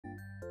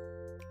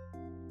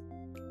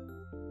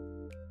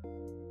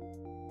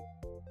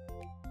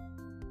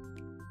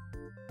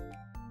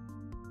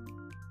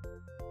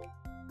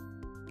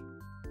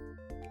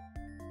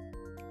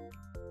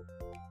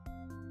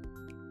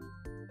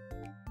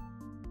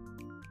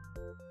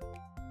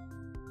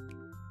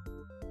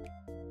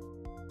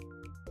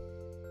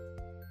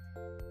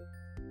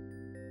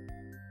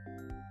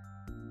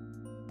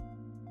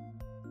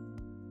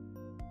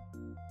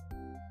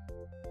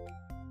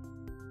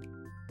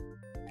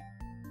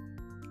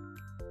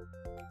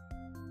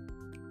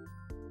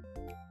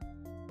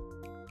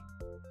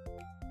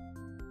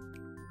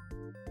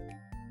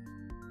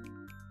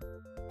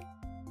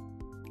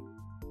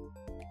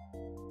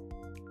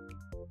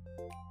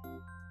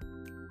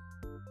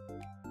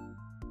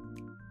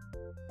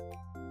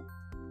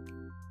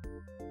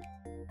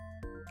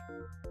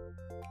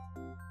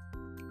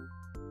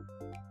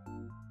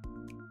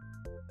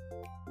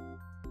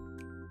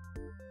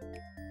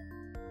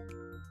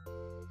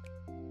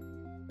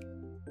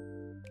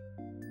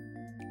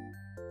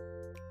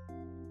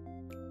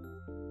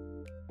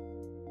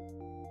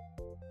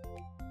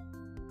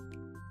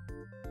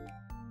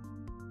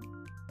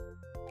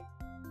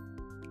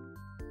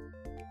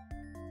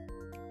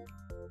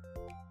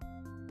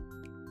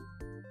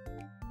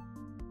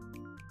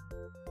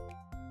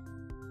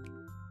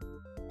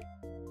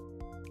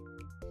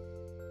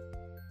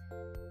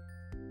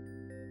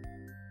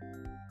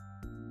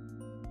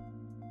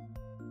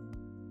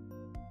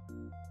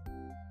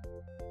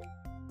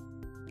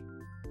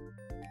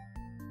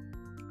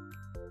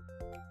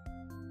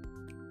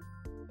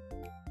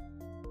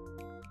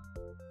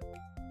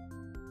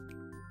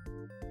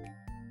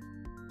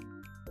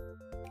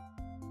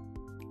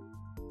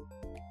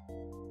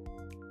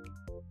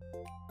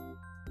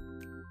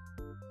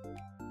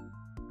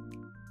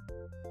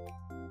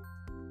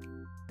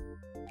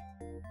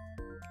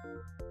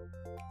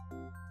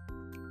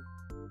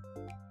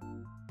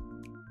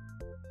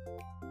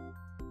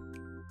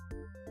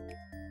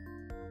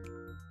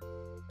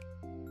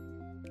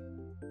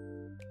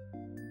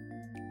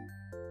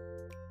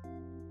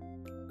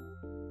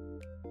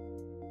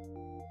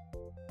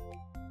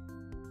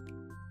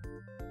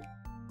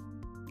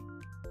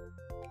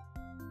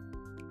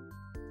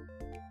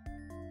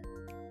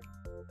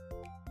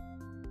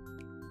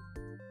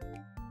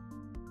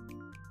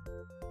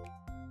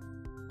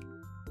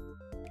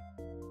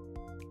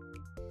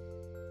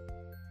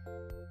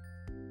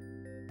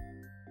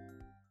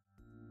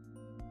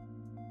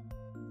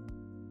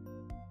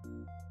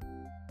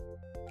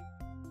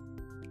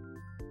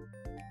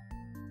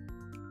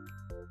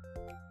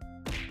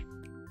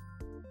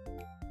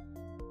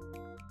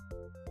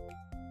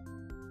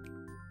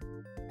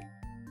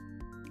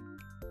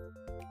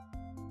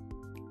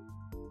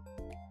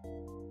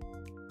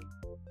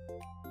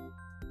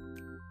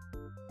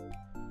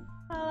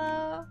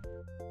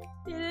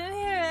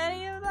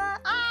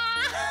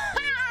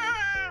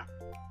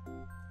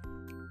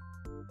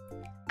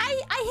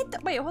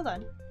Wait, hold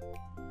on.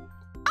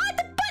 Ah,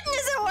 the button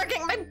isn't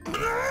working! My...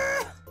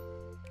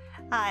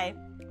 Hi.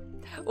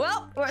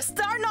 Well, we're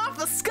starting off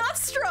with Scott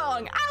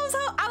Strong.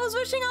 I was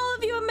wishing all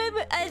of you a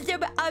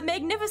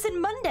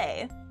magnificent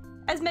Monday.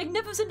 As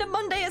magnificent a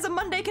Monday as a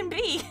Monday can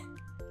be.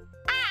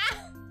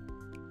 Ah!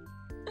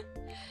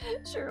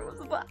 Sure it was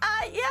a button.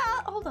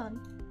 Yeah, hold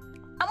on.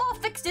 I'm gonna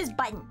fix this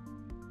button.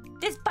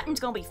 This button's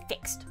gonna be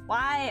fixed.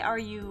 Why are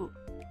you...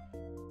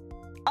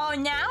 Oh,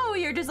 now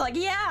you're just like,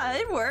 yeah,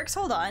 it works.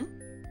 Hold on.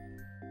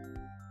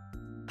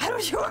 How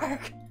does it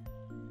work?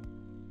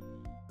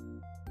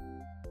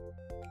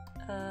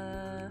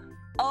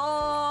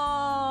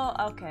 Oh,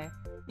 okay.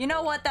 You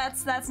know what?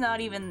 That's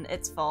not even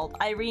its fault.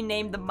 I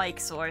renamed the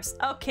mic source.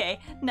 Okay,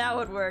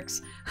 now it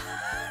works.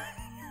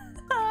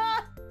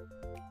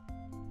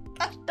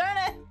 Gosh darn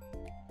it.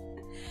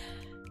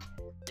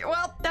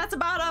 Well, that's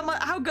about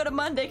how good a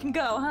Monday can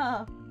go,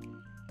 huh?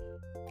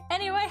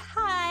 Anyway,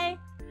 hi.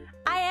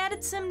 I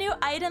added some new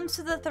items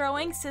to the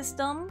throwing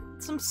system.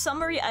 Some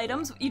summary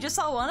items. You just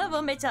saw one of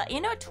them. It's an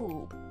inner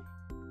tube.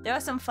 There are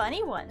some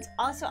funny ones.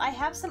 Also, I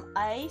have some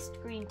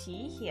iced green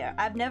tea here.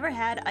 I've never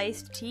had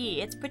iced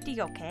tea. It's pretty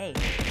okay.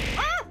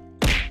 Ah!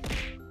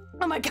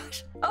 Oh my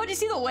gosh. Oh, did you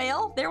see the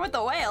whale? There with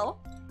the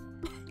whale.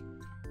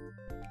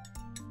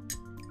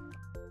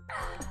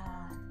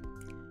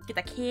 Get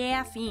the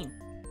caffeine.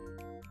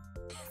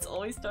 It's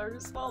always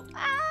Starter's fault.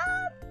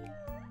 Ah! I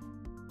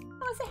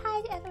want to say hi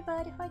to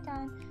everybody. Hold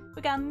on.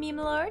 We got Meme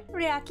Lord,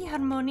 Ryaki,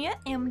 Harmonia,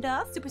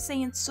 Amda, Super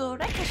Saiyan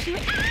Sora, Kashiwa.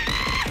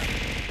 Ah!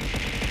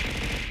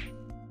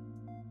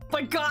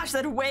 My gosh,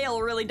 that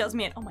whale really does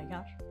me in. Oh my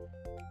gosh.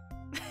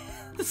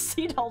 The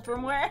sea doll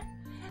from where?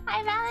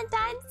 Hi,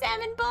 Valentine,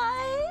 Salmon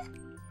Boy.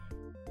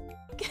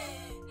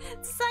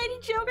 Society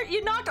Joker,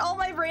 you knocked all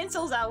my brain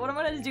cells out. What am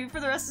I gonna do for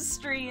the rest of the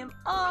stream?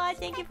 Oh,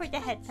 thank you for the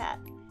head pat.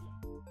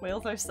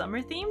 Whales are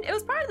summer themed? It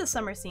was part of the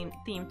summer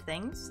themed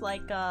things.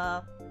 Like,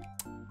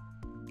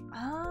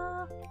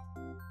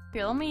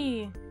 here, let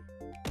me...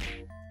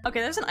 Okay,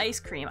 there's an ice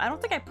cream. I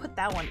don't think I put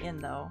that one in,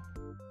 though.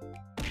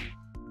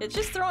 It's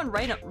just throwing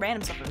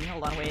random stuff at me.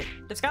 Hold on, wait.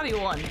 There's gotta be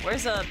one.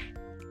 Where's a...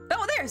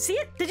 Oh, there! See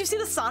it? Did you see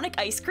the Sonic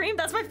ice cream?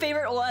 That's my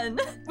favorite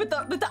one. with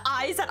the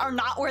eyes that are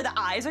not where the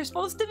eyes are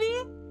supposed to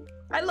be.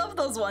 I love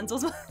those ones.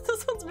 Those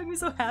ones make me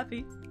so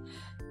happy.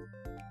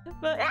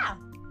 But yeah,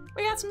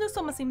 we got some new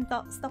summer theme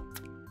stuff. I'm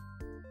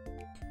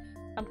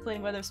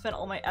contemplating whether to spend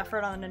all my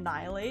effort on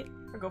Annihilate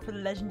or go for the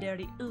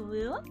legendary.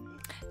 Ooh.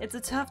 It's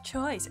a tough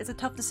choice. It's a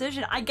tough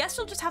decision. I guess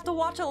you'll just have to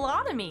watch a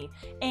lot of me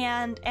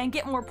and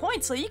get more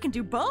points so you can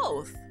do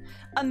both.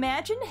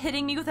 Imagine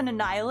hitting me with an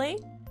Annihilate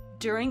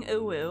during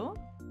Uwu.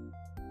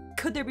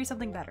 Could there be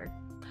something better?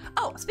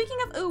 Oh, speaking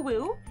of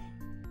Uwu,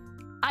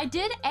 I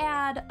did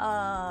add,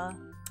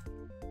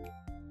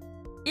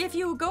 if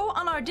you go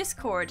on our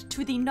Discord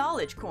to the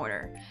Knowledge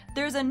Corner,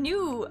 there's a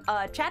new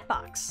chat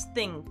box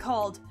thing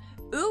called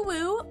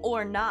Uwu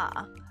or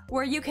Nah,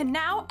 where you can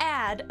now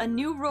add a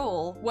new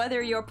role,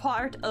 whether you're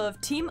part of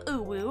Team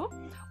Uwu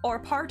or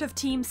part of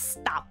Team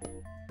Stop.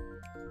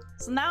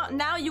 So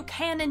now you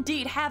can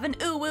indeed have an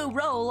Uwu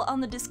role on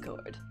the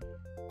Discord.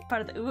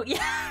 Part of the Uwu,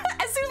 yeah.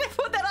 As soon as I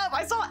put that up,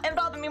 I saw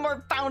M.Dot and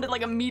Meme found it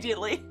like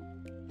immediately.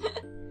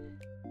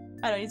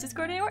 I don't use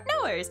Discord anymore.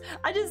 No worries.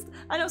 I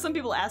know some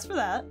people ask for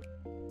that.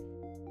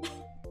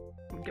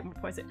 Get more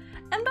points.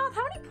 M.Dot,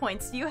 how many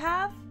points do you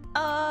have?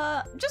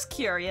 Just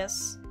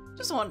curious.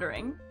 Just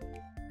wondering.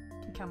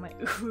 Can count my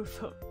Uwu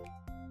vote.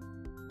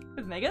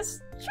 With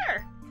Megas?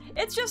 Sure.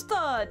 It's just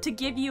to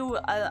give you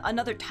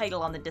another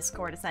title on the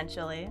Discord,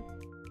 essentially.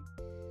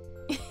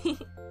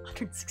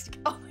 160.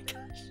 Oh my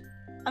gosh.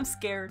 I'm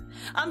scared.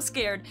 I'm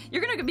scared.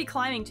 You're gonna be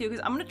climbing too,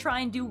 because I'm gonna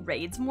try and do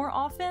raids more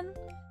often.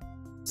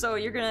 So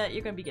you're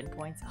gonna be getting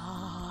points.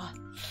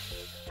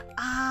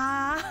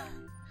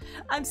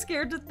 I'm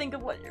scared to think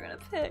of what you're gonna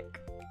pick.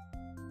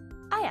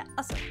 Ah yeah,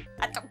 awesome.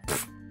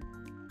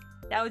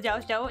 That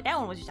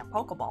one was just a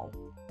Pokeball.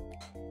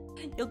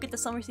 You'll get the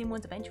summer theme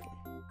ones eventually.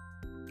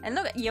 And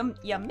look, you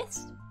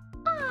missed.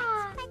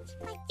 Ah,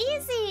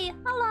 Easy.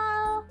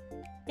 Hello.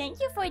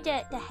 Thank you for the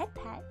head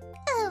pat.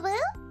 Well.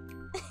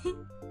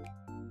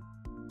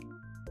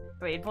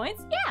 Raid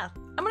points? Yeah.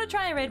 I'm gonna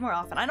try and raid more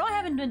often. I know I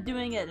haven't been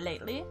doing it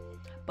lately,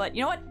 but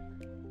you know what?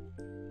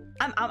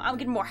 I'm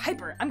getting more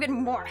hyper. I'm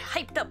getting more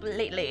hyped up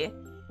lately.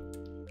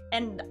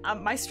 And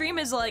my stream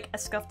is like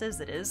as scuffed as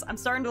it is. I'm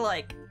starting to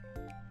like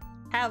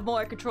have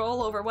more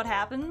control over what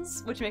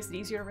happens, which makes it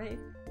easier to raid.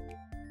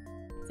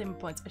 Same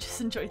points. I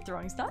just enjoy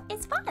throwing stuff.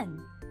 It's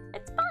fun.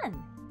 It's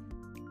fun.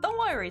 Don't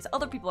worry.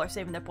 Other people are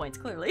saving their points,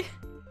 clearly.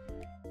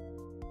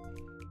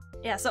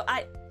 Yeah, so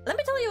let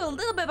me tell you a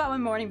little bit about my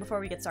morning before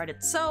we get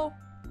started. So,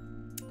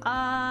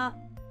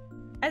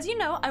 as you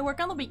know, I work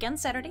on the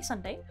weekends, Saturday,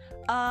 Sunday.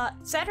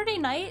 Saturday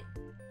night,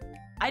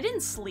 I didn't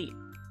sleep.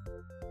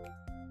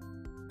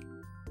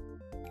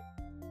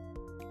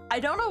 I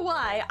don't know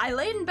why. I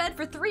laid in bed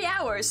for 3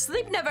 hours.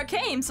 Sleep never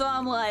came, so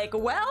I'm like,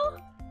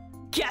 well,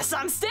 guess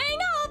I'm staying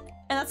up.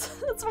 And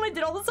that's when I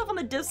did all the stuff on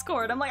the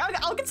Discord. I'm like,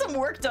 I'll get some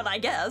work done, I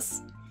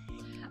guess.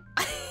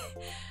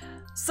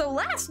 So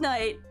last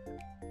night,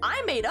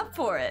 I made up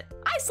for it.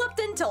 I slept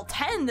until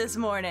 10 this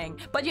morning.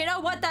 But you know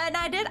what then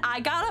I did? I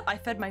got up, I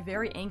fed my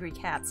very angry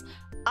cats.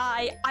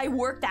 I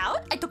worked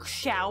out, I took a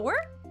shower,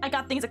 I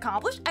got things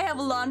accomplished, I have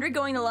laundry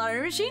going in the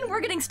laundry machine, we're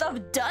getting stuff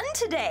done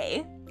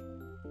today.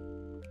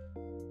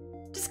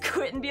 Just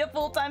quit and be a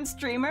full-time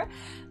streamer.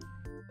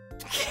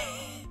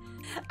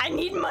 I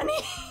need money.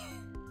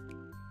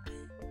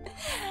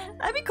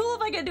 That'd be cool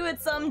if I could do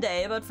it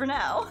someday, but for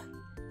now.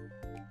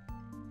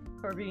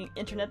 Or being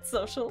internet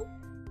social.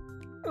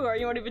 Who are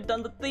you? Not even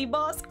done the thee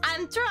boss?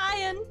 I'm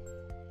trying!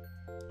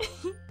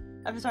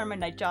 I've started my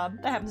night job.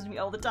 That happens to me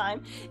all the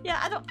time. Yeah,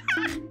 I don't-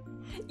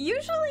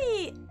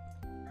 Usually-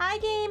 Hi,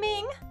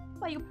 gaming!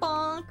 Why you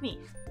bonk me?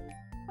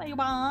 Why you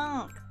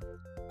bonk?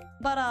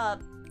 But,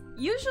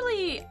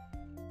 usually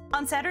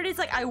on Saturdays,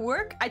 like, I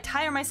work, I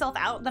tire myself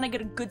out, then I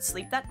get a good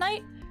sleep that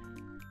night.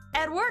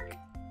 At work,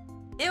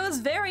 it was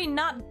very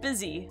not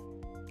busy.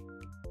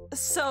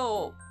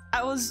 So,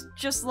 I was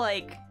just,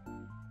 like,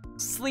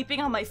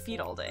 sleeping on my feet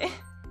all day.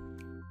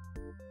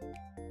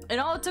 And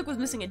all it took was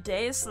missing a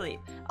day of sleep.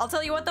 I'll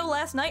tell you what though,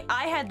 last night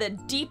I had the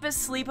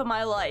deepest sleep of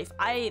my life.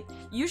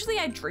 Usually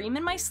I dream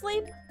in my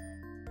sleep.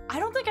 I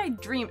don't think I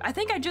dreamed. I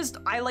think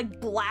I like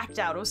blacked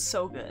out. It was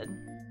so good.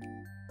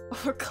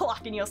 We're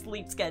clocking your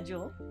sleep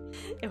schedule.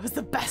 It was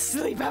the best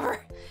sleep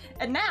ever.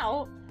 And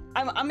now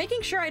I'm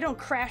making sure I don't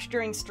crash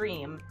during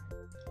stream.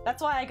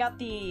 That's why I got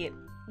the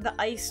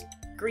iced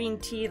green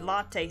tea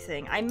latte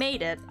thing. I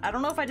made it. I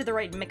don't know if I did the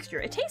right mixture.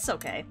 It tastes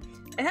okay.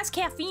 It has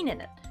caffeine in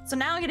it. So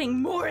now I'm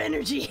getting more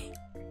energy.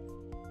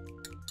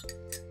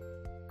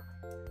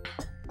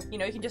 You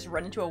know, you can just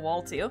run into a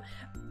wall too.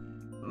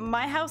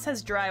 My house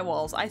has dry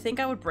walls. I think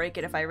I would break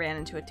it if I ran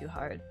into it too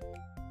hard.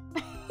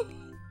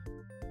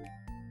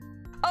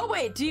 Oh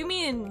wait, do you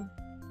mean...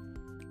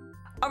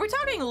 Are we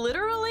talking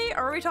literally,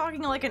 or are we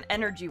talking like an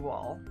energy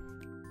wall?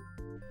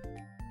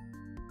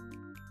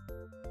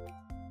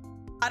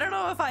 I don't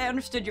know if I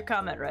understood your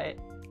comment right.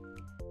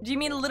 Do you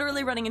mean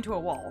literally running into a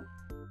wall?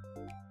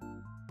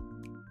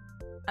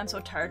 I'm so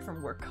tired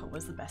from work. Home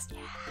was the best. Yeah.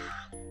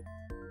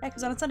 Yeah,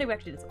 because on a Sunday we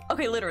actually did something.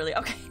 Okay, literally.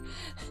 Okay.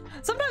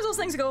 Sometimes those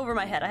things go over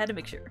my head. I had to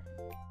make sure.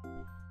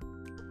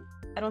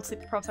 I don't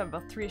sleep. I probably have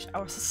about 3-ish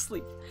hours of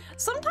sleep.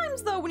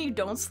 Sometimes though, when you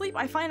don't sleep,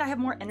 I find I have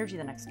more energy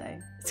the next day.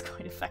 It's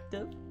quite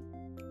effective.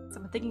 So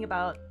I'm thinking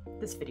about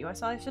this video I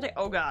saw yesterday.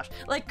 Oh gosh,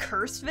 like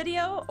cursed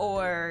video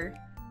or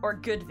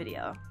good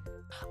video.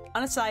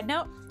 On a side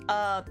note,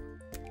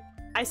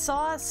 I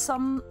saw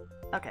some.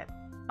 Okay,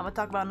 I'm gonna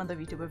talk about another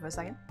VTuber for a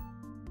second.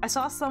 I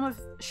saw some of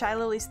Shy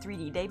Lily's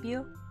 3D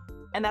debut,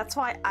 and that's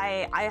why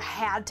I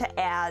had to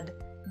add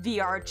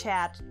VR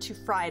chat to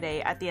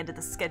Friday at the end of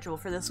the schedule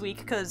for this week,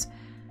 because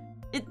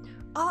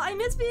I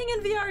miss being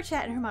in VR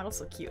chat, and her model's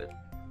so cute.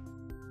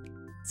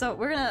 So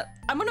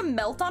I'm gonna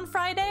melt on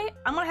Friday.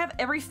 I'm gonna have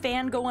every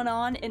fan going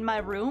on in my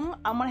room.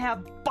 I'm gonna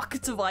have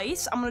buckets of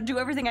ice. I'm gonna do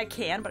everything I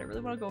can, but I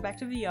really want to go back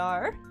to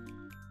VR.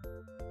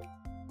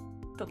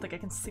 Don't think I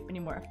can sleep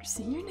anymore after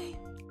seeing your name.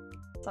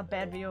 It's a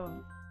bad video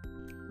on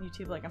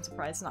YouTube, like I'm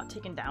surprised it's not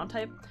taken down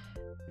type.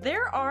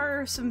 There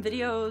are some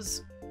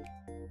videos.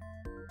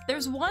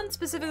 There's one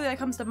specifically that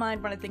comes to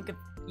mind when I think of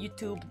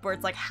YouTube where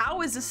it's like,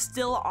 how is this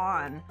still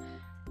on?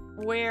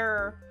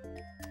 Where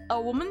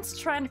a woman's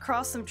trying to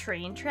cross some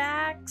train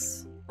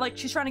tracks. Like,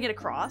 she's trying to get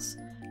across.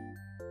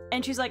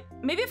 And she's like,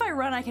 maybe if I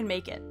run, I can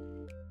make it.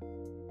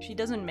 She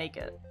doesn't make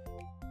it.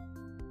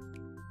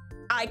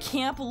 I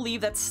can't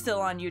believe that's still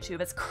on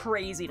YouTube. It's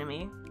crazy to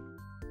me.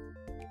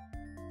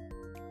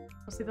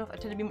 Mostly though, I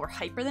tend to be more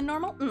hyper than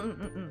normal.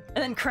 And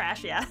then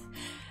crash, yeah.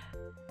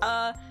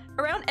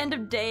 Around end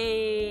of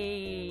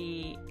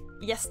day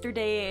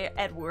yesterday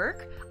at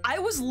work, I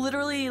was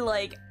literally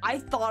like, I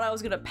thought I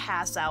was gonna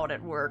pass out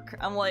at work.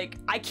 I'm like,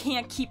 I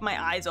can't keep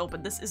my eyes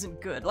open. This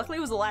isn't good. Luckily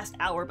it was the last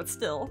hour, but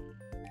still.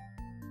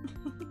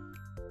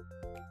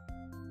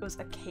 It was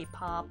a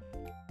K-pop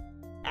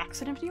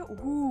accident video?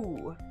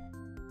 Ooh.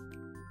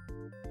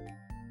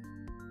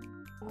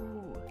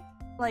 Ooh.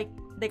 Like,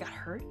 they got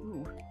hurt?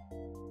 Ooh.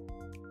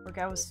 Or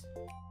guy was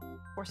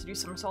forced to do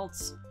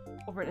somersaults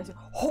over it. I said,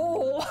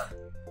 oh!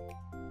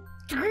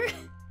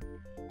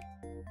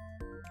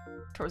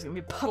 Tor's gonna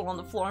be a puddle on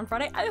the floor on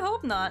Friday. I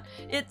hope not.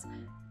 It's...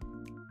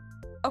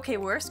 Okay,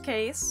 worst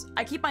case,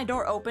 I keep my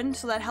door open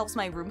so that helps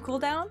my room cool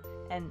down.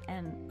 And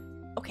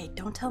okay,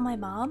 don't tell my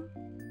mom.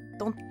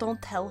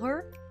 Don't tell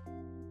her.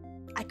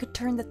 I could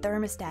turn the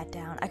thermostat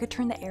down. I could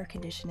turn the air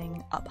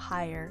conditioning up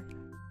higher.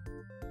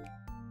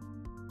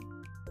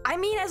 I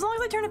mean, as long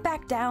as I turn it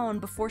back down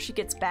before she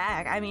gets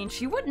back. I mean,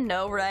 she wouldn't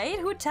know, right?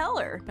 Who would tell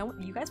her? No,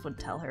 you guys wouldn't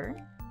tell her,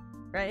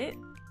 right?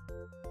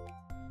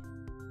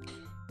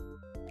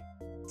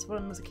 This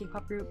one was a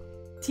K-pop group.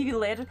 TV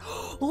landed.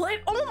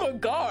 Oh my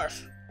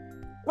gosh!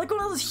 Like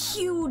one of those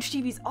huge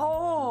TVs.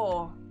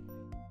 Oh!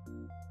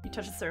 You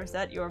touched the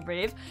thermostat, you're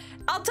brave.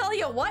 I'll tell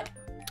you what!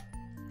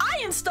 I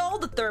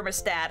installed the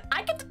thermostat.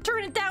 I get to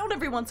turn it down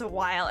every once in a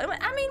while.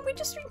 I mean, we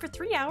just streamed for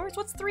 3 hours.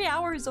 What's 3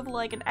 hours of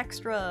like an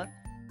extra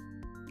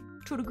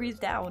 2 degrees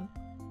down?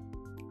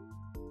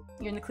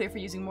 You're in the clear for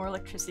using more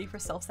electricity for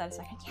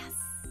self-satisfaction. Yes!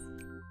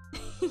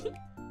 It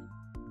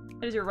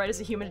is your right as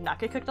a human to not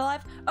get cooked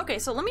alive. Okay,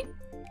 so let me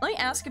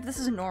ask if this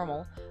is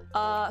normal.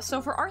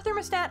 So for our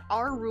thermostat,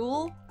 our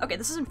rule. Okay,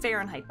 this is in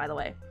Fahrenheit, by the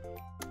way.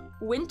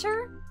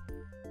 Winter,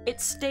 it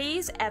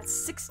stays at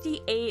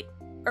 68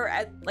 or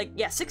at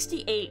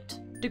 68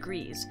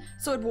 degrees.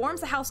 So it warms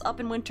the house up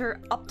in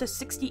winter up to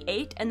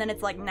 68, and then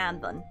it's like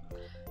nandan.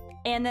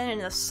 And then in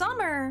the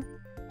summer,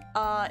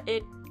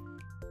 it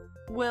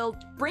will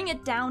bring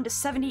it down to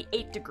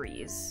 78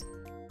 degrees.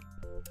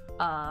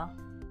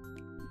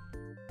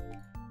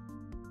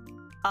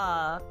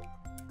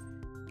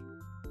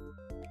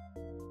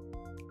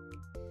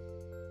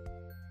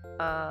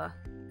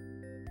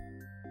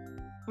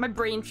 My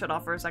brain shut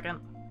off for a second.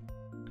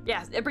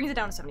 Yeah, it brings it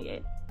down to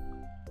 78.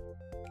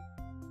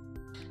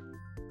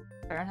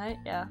 Fahrenheit,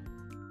 yeah.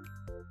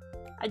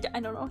 I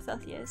don't know what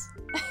Celsius is.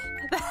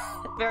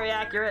 Very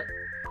accurate.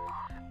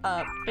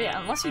 But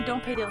yeah, unless you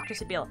don't pay the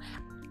electricity bill.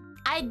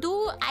 I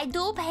do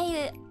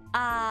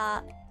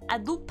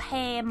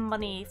pay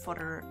money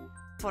for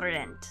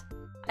rent.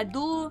 I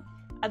do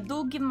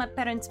give my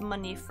parents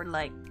money for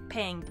like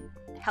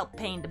help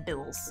paying the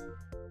bills.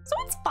 So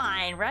it's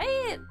fine,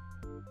 right?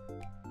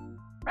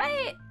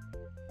 Right?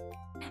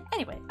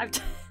 Anyway,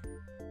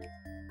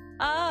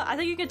 I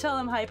think you can tell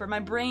I'm hyper. My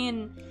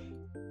brain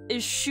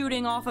is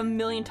shooting off a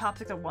million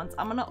topics at once.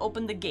 I'm gonna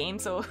open the game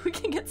so we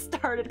can get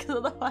started, because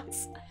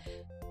otherwise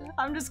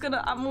I'm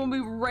gonna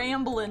be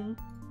rambling.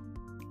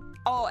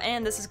 Oh,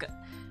 and this is good.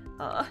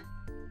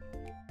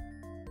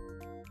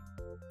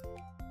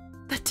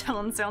 The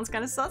tone sounds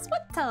kind of sus.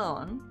 What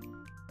tone?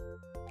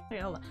 Okay,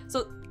 hold on.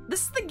 So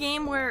this is the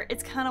game where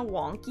it's kind of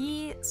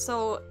wonky,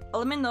 so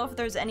let me know if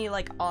there's any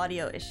like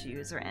audio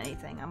issues or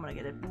anything. I'm gonna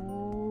get it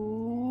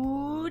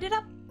booted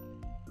up.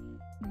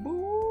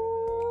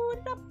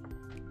 Booted up.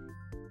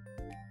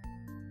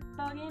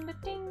 Logging the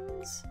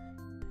things.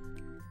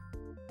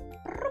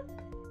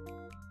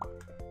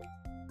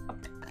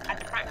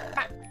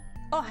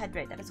 Oh,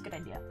 hydrate. That is a good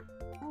idea.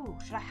 Ooh,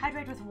 should I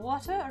hydrate with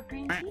water or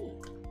green tea?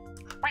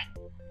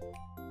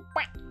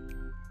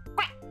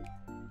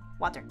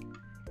 Water.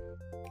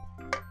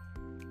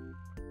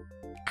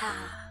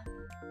 Ah,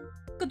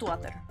 good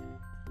water.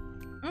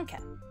 Okay.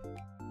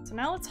 So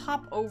now let's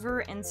hop over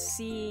and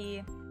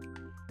see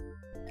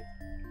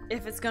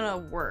if it's gonna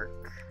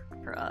work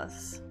for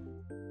us.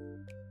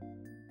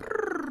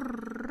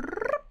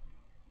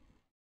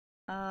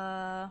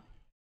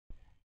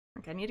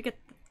 Okay, I need to get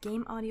the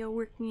game audio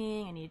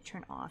working. I need to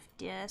turn off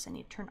this. I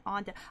need to turn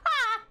on the—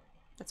 Ah!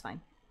 That's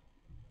fine.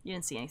 You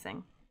didn't see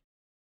anything.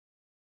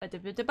 Okay.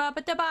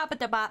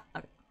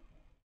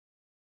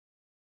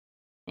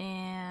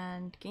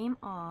 And game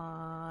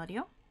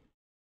audio.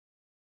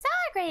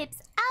 Sour grapes.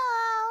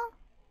 Oh.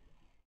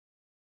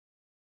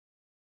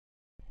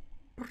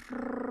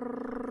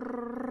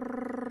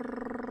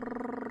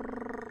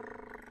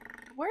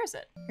 Where is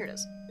it? Here it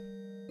is.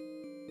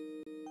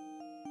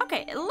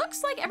 Okay, it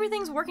looks like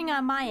everything's working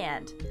on my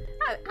end.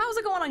 How's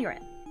it going on your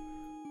end?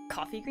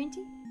 Coffee green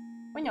tea?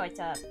 Wait, no, it's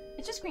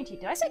just green tea.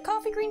 Did I say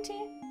coffee green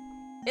tea?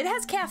 It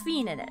has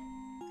caffeine in it.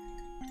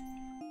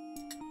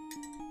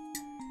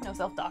 No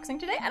self-doxing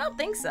today? I don't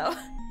think so.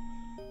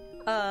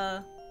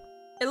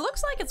 It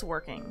looks like it's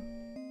working.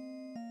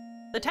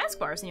 The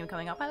taskbar isn't even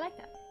coming up. I like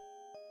that.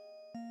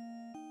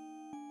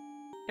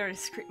 You already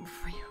screamed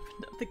before you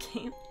opened up the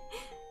game.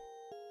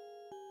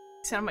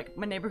 You sound like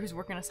my neighbor who's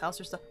working in his house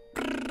or stuff.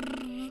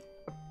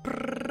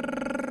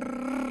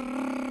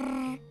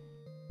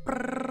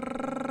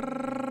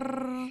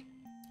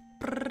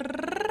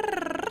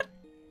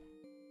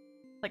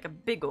 Like a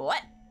big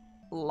what?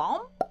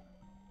 Lump?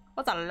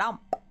 What's a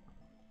lump?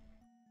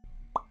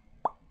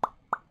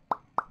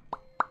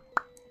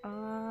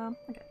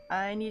 Okay.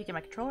 I need to get my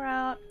controller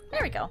out.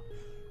 There we go.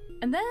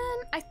 And then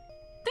I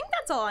think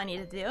that's all I need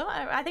to do.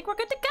 I think we're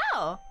good to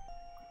go.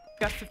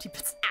 Got 50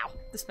 bits. Ow!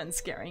 This pen's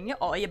scaring you.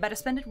 Oh, you better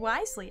spend it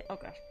wisely. Oh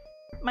gosh.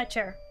 My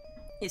chair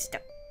is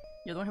stuck.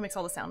 You're the one who makes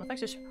all the sound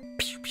effects. Just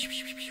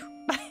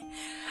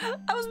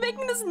I was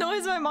making this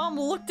noise and my mom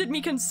looked at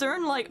me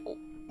concerned, like,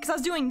 because I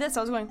was doing this.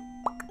 I was going.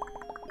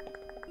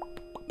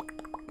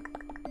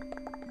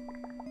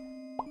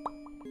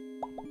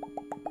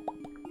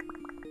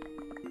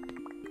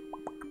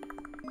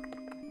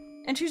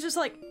 And she's just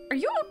like, are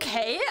you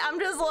okay? I'm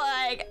just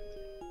like,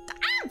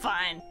 I'm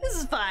fine. This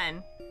is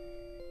fine.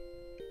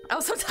 I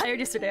was so tired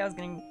yesterday, I was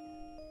getting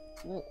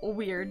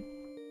weird.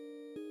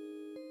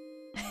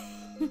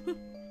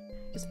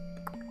 Just...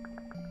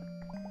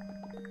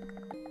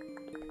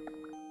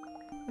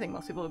 I think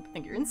most people would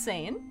think you're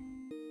insane.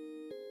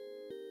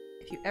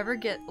 If you ever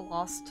get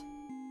lost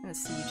in the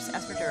sea, just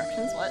ask for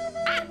directions. What?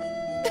 Ah!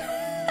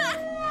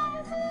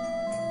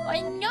 Oh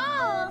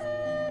no!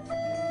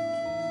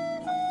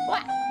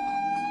 What?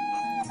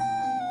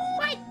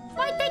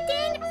 Why the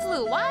thing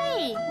flew?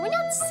 Why? We're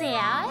not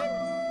sad.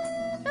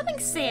 Nothing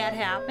sad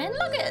happened.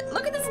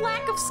 Look at this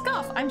lack of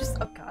scuff. I'm just,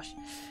 oh gosh.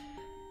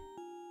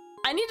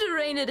 I need to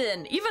rein it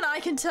in. Even I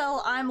can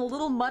tell I'm a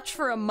little much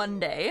for a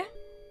Monday.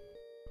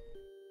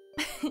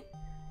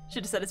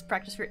 Should have said it's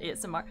practice for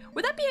ASMR.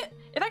 Would that be it?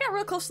 If I got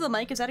real close to the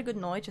mic, is that a good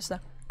noise? Just a...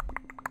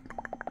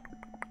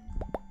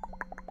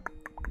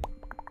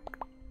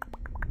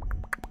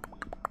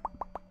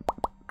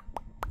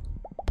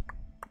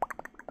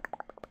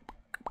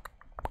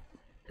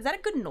 Is that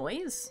a good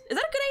noise? Is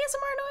that a good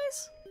ASMR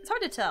noise? It's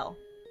hard to tell.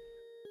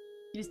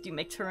 You just do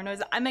make turtle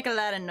noises. I make a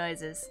lot of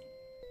noises.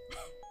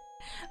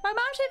 My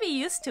mom should be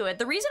used to it.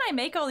 The reason I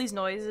make all these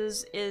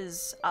noises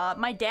is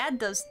my dad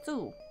does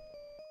too.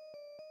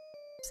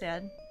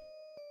 Sad.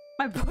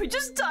 My boy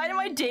just died in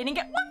my dating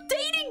game. What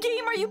dating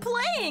game are you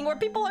playing where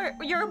people are,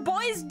 your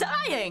boy's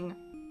dying?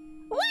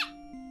 What?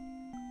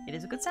 It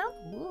is a good sound?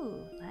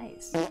 Ooh,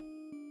 nice.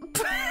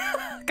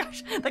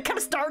 Gosh, that kind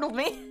of startled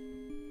me.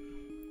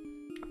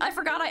 I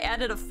forgot I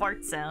added a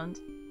fart sound.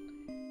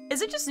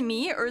 Is it just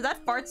me, or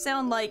that fart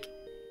sound, like,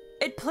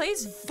 it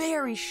plays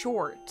very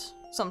short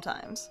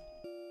sometimes?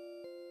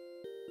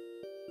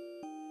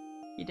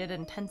 You did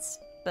intense,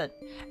 but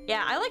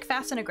yeah, I like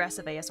fast and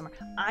aggressive ASMR.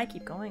 I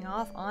keep going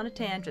off on a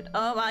tangent.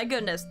 Oh my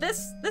goodness,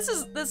 this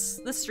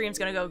stream's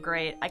gonna go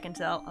great. I can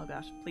tell. Oh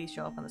gosh, please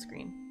show up on the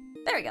screen.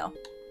 There we go.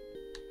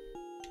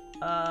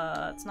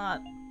 It's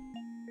not.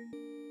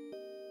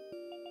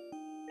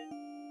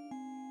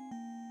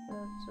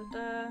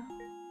 Done.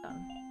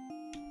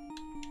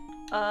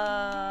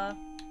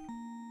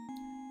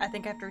 I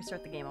think I have to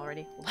restart the game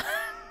already.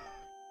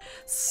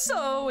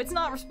 So, it's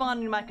not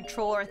responding to my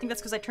controller. I think that's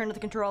because I turned the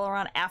controller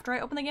on after I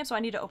opened the game, so I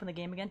need to open the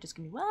game again. Just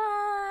give me 1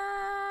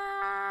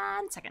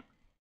 second.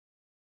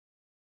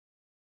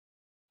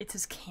 It's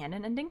his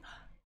canon ending?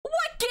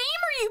 What game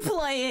are you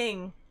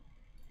playing?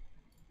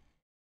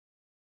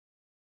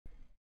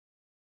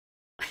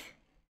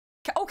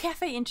 Oh,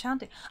 Cafe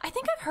Enchanting. I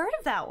think I've heard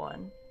of that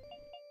one.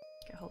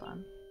 Okay, hold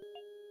on.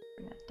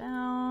 Bring that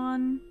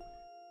down.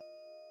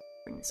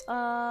 Bring this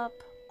up.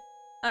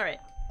 Alright.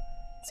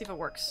 See if it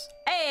works.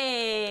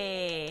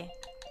 Hey!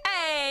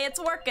 Hey, it's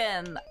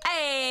working!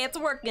 Hey, it's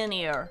working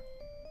here!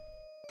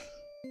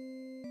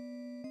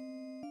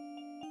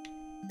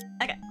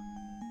 Okay.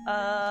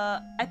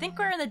 I think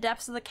we're in the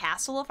depths of the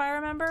castle, if I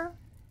remember.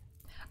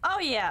 Oh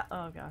yeah,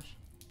 oh gosh.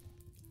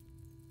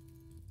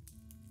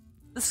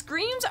 The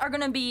screams are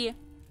gonna be...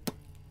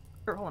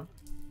 Or, hold on.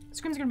 The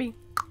screams are gonna be...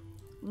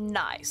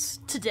 nice.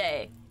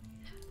 Today.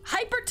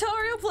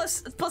 Hypertorial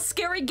plus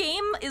scary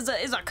game is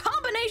a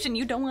combination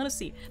you don't want to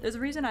see. There's a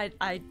reason I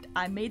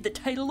made the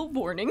title a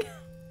warning.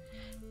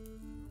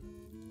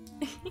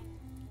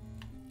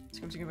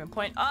 Screams are gonna be on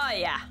point. Oh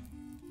yeah.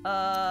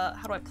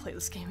 How do I play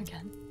this game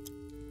again?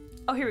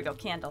 Oh, here we go.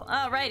 Candle.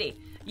 Alrighty.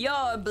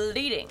 You're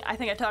bleeding. I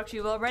think I talked to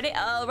you already.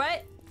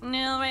 Alright.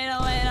 No, wait.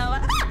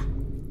 Ah!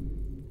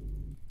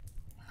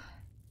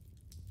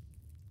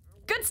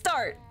 Good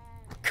start.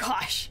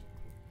 Gosh.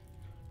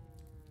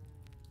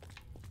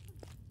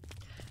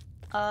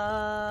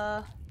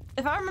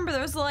 If I remember,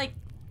 there was like,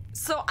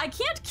 so I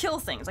can't kill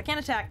things. I can't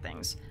attack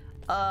things.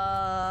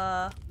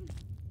 Gunnar,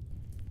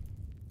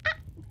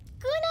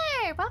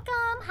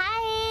 welcome.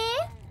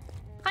 Hi.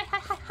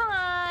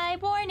 Hi.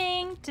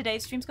 Morning.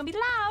 Today's stream's gonna be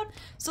loud.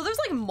 So there's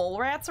like mole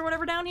rats or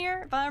whatever down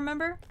here, if I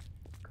remember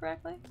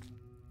correctly.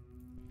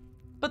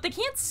 But they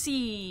can't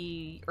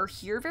see or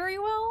hear very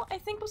well, I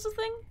think was the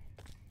thing.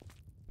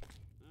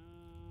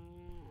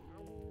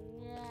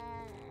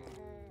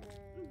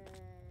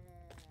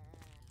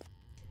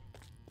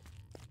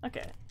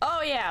 Okay.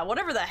 Oh yeah,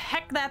 whatever the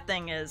heck that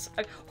thing is.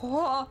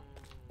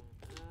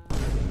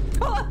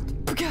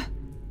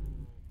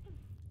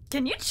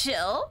 Can you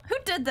chill? Who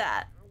did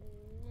that?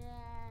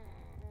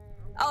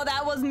 Oh,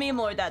 that was Meme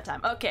Lord that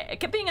time. Okay, it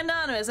kept being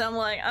anonymous. I'm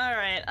like, all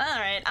right.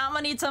 I'm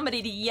gonna need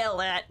somebody to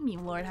yell at.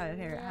 Meme Lord, how did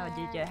you?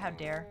 How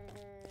dare?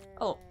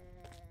 Oh,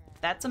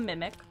 that's a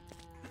mimic.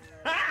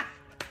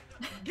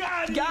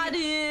 Got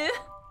it.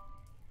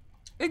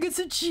 I got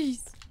some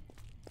cheese.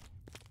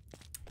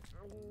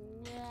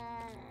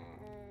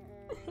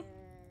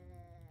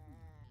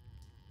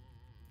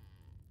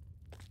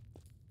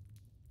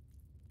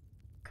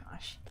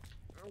 Gosh.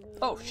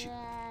 Oh shoot.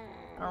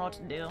 I don't know what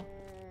to do.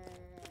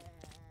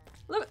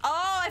 Look.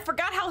 Oh, I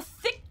forgot how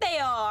thick they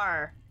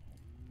are.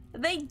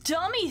 They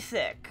dummy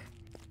thick.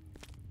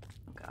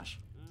 Oh gosh.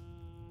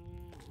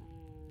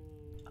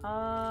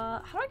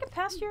 How do I get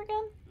past here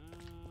again?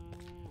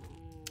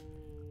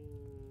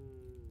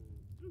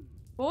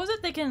 What was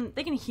it? They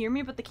can hear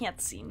me, but they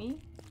can't see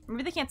me?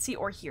 Maybe they can't see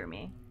or hear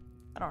me.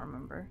 I don't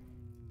remember.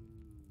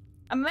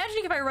 I'm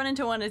imagining if I run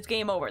into one, it's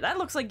game over. That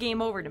looks like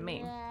game over to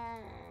me.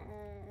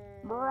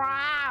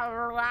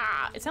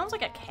 It sounds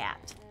like a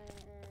cat.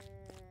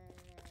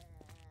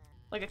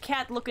 Like a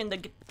cat looking to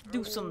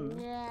do some,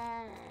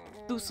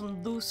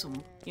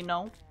 you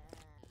know?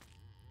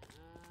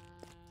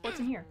 What's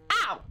in here?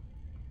 Ow!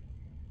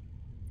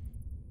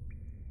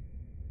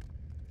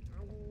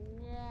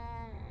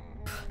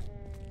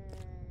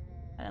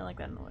 I don't like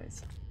that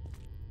noise.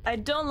 I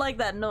don't like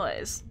that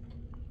noise.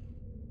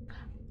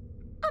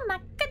 Oh my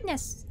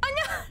goodness! Oh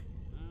no!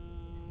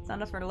 It's not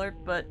enough for an alert,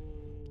 but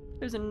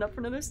there's enough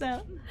for another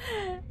sound.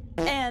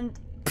 And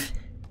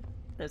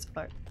there's a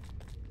fart.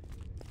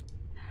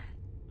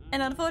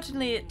 And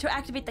unfortunately, to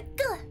activate the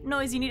gah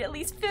noise, you need at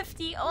least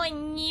 50. Oh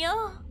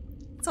no!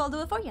 So I'll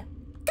do it for you.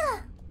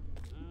 Gah!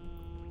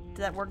 Did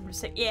that work?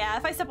 Yeah,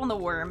 if I step on the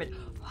worm, it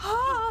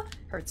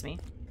hurts me.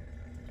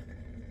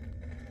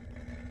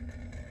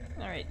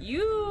 Alright,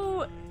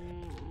 you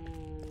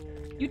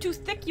too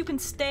thick, you can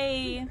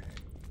stay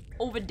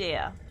over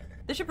there.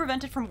 This should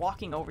prevent it from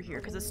walking over here,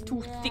 because it's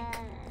too thick.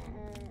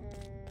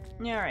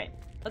 Alright,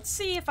 let's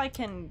see if I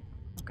can...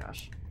 Oh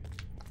gosh.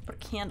 Put a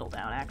candle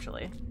down,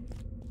 actually.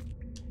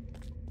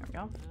 There we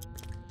go.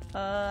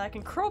 I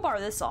can crowbar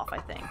this off, I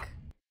think.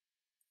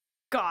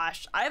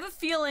 Gosh, I have a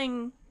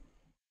feeling...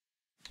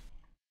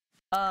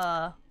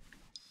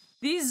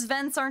 these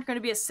vents aren't going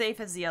to be as safe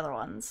as the other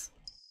ones.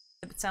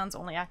 If it sounds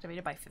only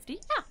activated by 50?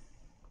 Yeah.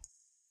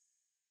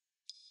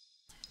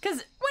 Because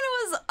when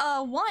it was,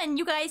 1,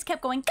 you guys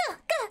kept going, go,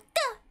 go,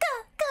 go,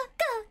 go, go,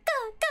 go,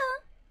 go, go.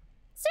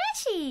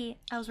 Stretchy!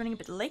 I was running a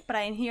bit late, but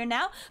I am here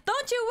now.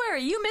 Don't you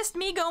worry, you missed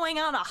me going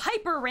on a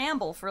hyper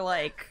ramble for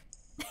like...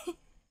 Go!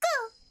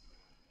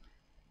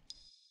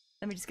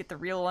 Let me just get the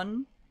real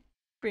one.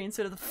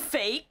 Instead of the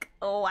fake.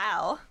 Oh,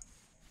 wow.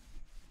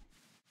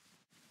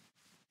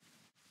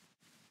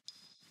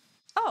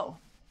 Oh.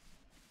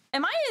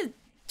 Am I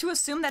to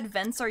assume that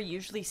vents are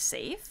usually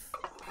safe?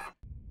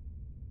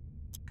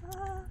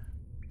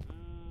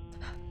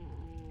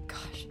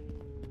 Gosh.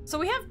 So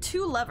we have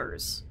 2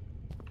 levers.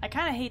 I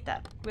kind of hate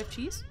that. We have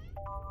cheese?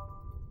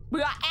 We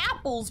got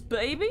apples,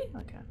 baby!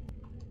 Okay.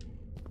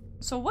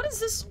 So what does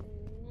this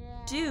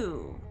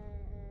do?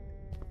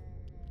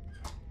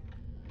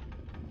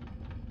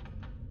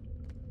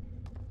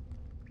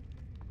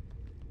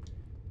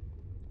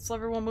 This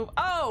lever won't move.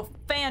 Oh,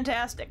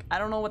 fantastic. I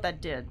don't know what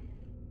that did.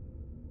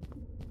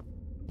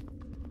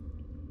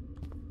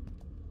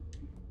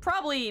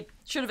 Probably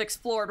should have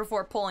explored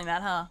before pulling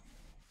that, huh?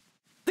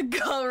 The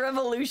Gah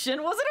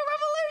revolution. Was it a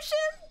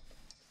revolution?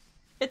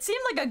 It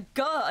seemed like a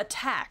Gah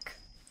attack.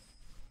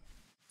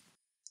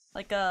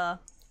 Like a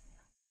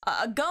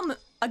gum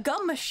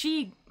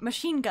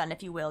machine gun,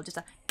 if you will. Just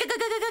a...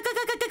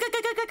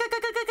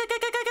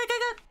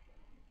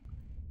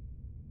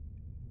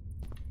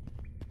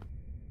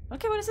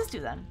 Okay, what does this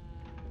do then?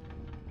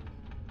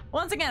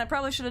 Once again, I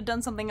probably should have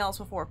done something else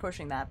before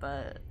pushing that,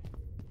 but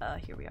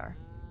here we are.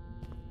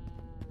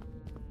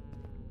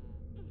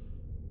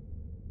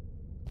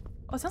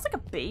 Oh, it sounds like a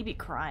baby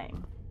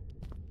crying.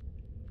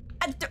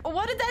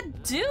 What did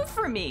that do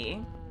for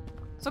me?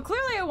 So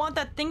clearly I want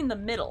that thing in the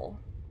middle.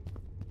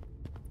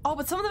 Oh,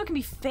 but some of them can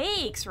be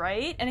fakes,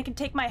 right? And it can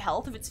take my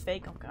health if it's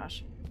fake. Oh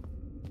gosh.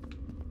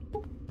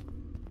 Woo.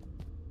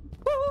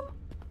 Woo.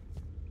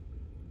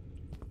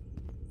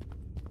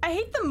 I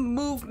hate the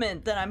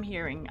movement that I'm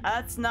hearing.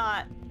 That's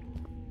not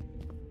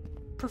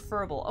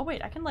preferable. Oh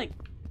wait, I can like...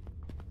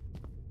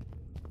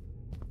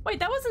 Wait,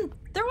 there wasn't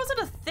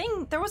a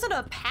thing, there wasn't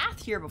a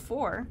path here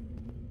before.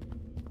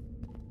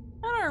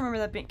 I don't remember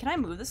that being, can I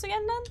move this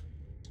again then?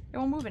 It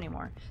won't move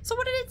anymore. So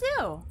what did it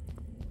do?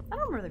 I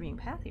don't remember there being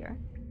a path here.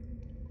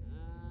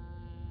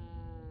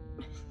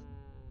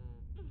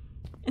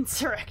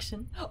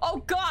 Insurrection.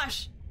 Oh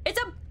gosh! It's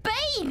a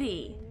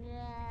baby!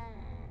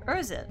 Or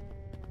is it?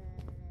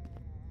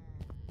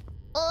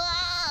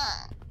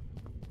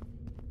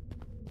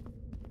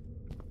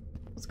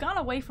 It's gone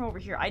away from over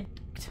here.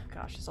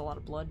 Gosh, there's a lot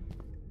of blood.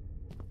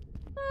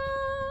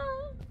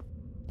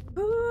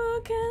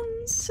 Who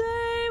can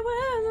say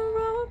where the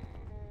road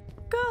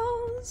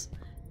goes?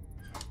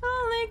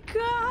 Only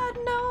God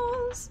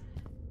knows.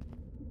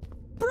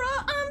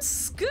 Bruh, I'm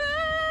scared!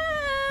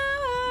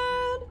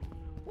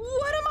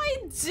 What am I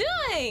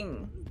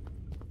doing?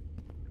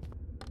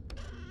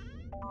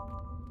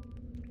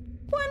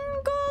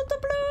 One gold to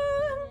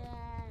blue.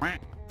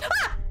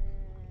 Ah!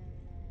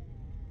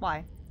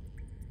 Why?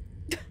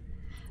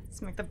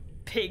 Let's make the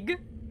pig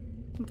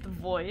into the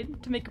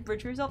void to make a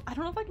bridge for yourself. I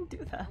don't know if I can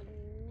do that.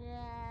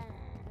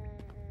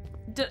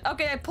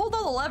 Okay, I pulled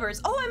all the levers.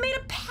 Oh, I made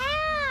a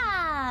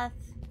path!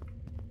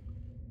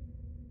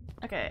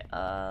 Okay,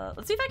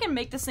 let's see if I can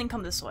make this thing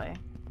come this way.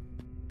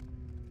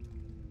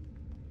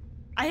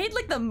 I hate,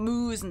 like, the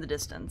moos in the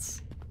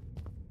distance.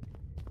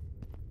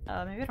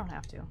 Maybe I don't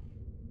have to.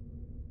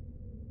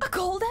 A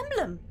gold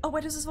emblem! Oh,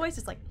 what is his voice?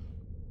 It's like,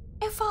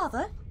 oh,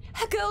 father,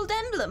 a gold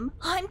emblem!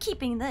 I'm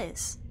keeping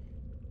this.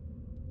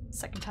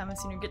 Second time I've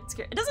seen her get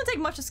scared. It doesn't take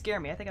much to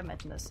scare me. I think I've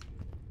mentioned this.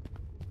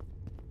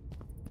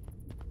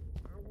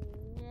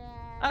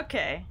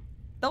 Okay.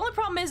 The only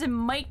problem is it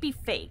might be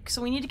fake,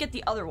 so we need to get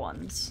the other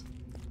ones.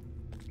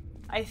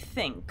 I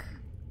think.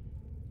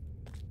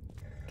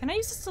 Can I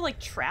use this to, like,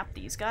 trap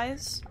these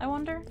guys, I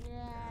wonder?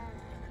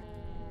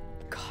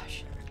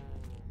 Gosh.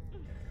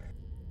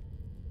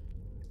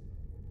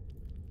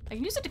 I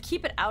can use it to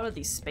keep it out of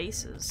these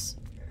spaces.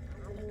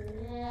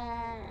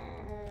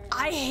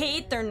 I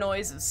hate their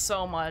noises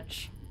so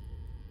much.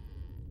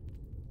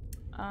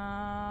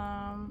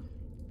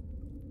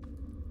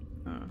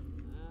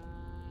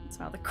 That's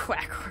how the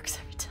quack works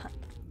every time.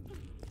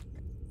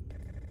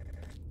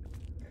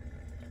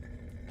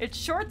 It's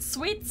short,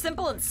 sweet,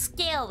 simple, and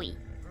scary.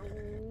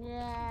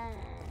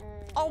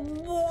 Oh,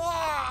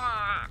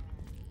 Wah!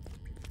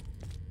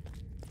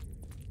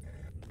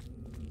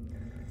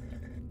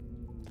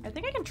 I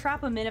think I can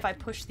trap them in if I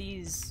push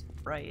these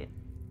right.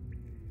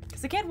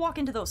 Because they can't walk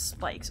into those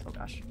spikes. Oh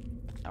gosh.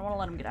 I want to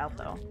let them get out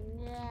though.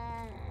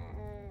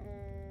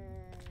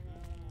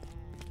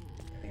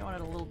 I think I want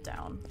it a little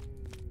down.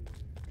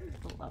 A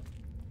little up.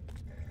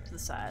 To the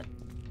side.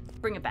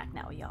 Bring it back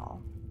now,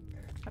 y'all.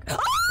 Okay.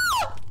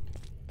 Ah!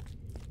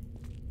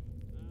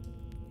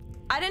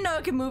 I didn't know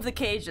it could move the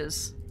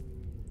cages.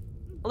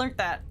 I learned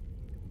that.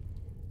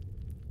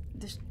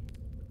 The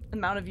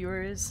amount of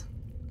viewers.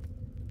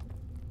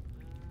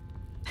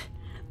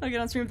 I'll get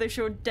on stream if they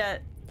show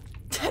dead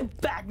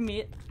back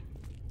meat.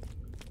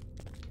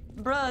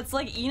 Bruh, it's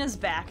like Ina's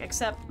back,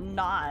 except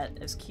not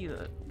as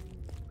cute.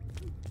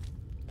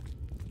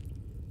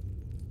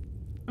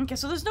 Okay,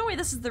 so there's no way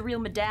this is the real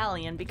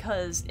medallion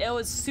because it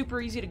was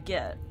super easy to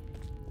get.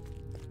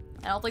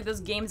 I don't think this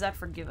game's that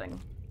forgiving.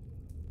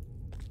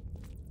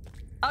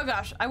 Oh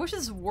gosh, I wish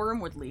this worm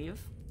would leave.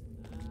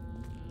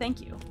 Thank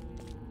you.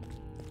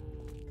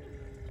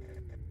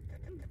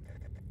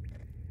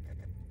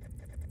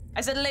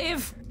 I said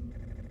leave!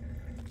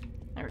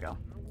 There we go.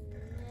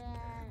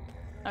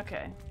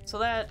 Okay, so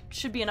that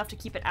should be enough to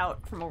keep it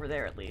out from over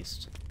there at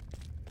least.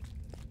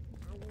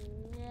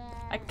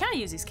 I can kind of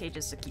use these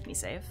cages to keep me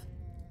safe.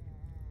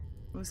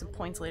 Lose some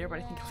points later, but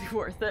I think it'll be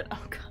worth it.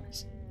 Oh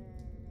gosh.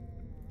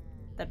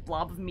 That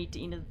blob of meat to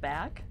Ina's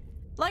back.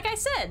 Like I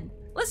said,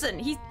 listen,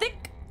 he's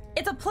thick.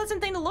 It's a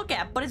pleasant thing to look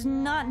at, but it's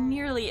not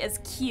nearly as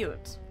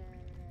cute.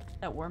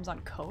 That worm's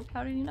on coke?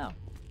 How did you know?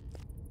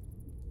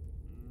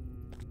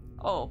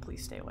 Oh,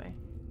 please stay away.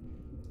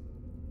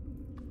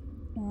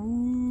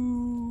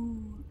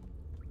 Ooh.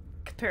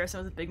 Comparison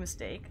was a big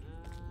mistake.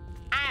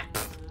 Ah!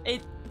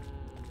 It...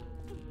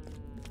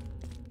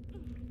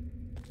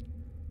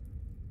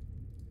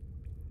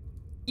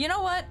 You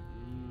know what?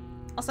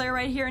 I'll say it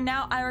right here and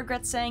now, I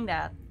regret saying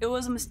that. It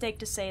was a mistake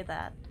to say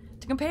that.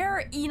 To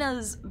compare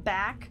Ina's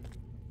back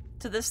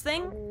to this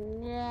thing,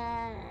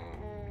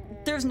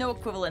 there's no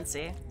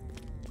equivalency.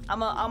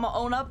 I'ma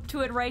own up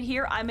to it right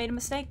here. I made a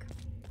mistake.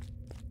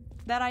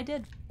 That I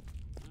did.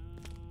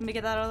 Let me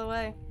get that out of the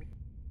way.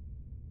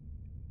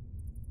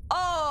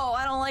 Oh,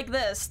 I don't like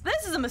this.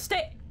 This is a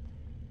mistake.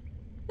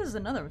 This is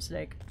another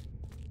mistake.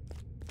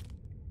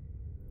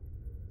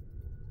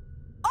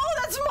 Oh,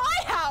 that's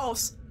my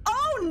house!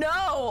 Oh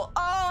no! Oh,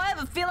 I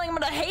have a feeling I'm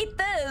gonna hate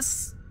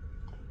this.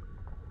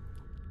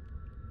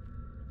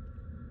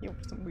 You have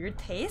some weird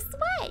taste?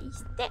 Why,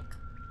 stick?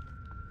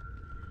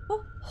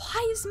 Well,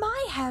 why is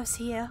my house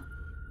here?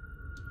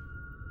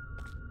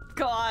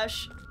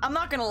 Gosh, I'm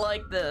not gonna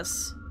like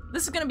this.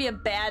 This is gonna be a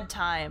bad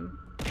time.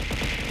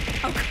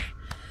 Okay.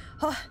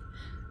 Oh.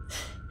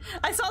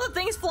 I saw the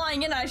things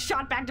flying in and I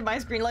shot back to my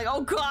screen like,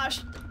 oh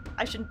gosh,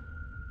 I should...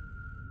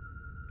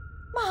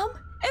 Mom,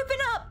 open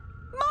up!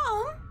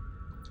 Mom!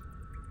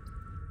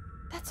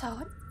 That's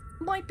odd.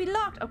 Might be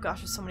locked. Oh gosh,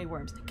 there's so many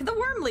worms. Can the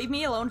worm leave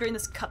me alone during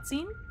this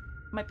cutscene?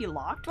 Might be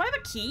locked. Do I have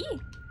a key?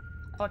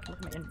 Oh, I can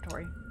look at my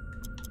inventory.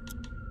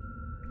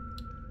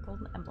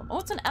 Golden emblem. Oh,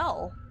 it's an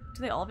L.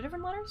 Do they all have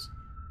different letters?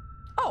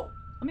 Oh,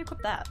 let me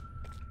equip that.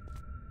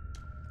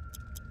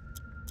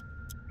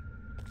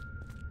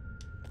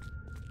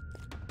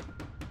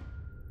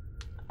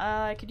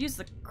 I could use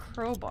the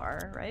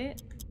crowbar, right?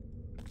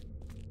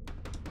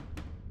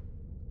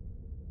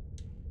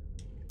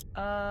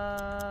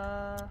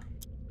 Huh.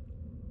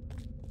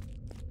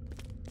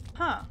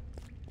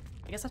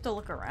 I guess I have to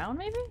look around,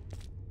 maybe?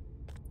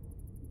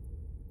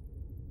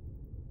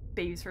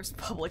 Baby's first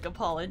public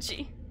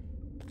apology.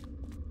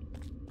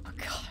 Oh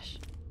gosh.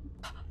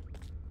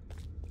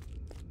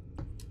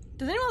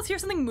 Does anyone else hear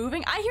something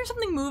moving? I hear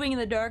something moving in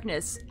the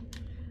darkness.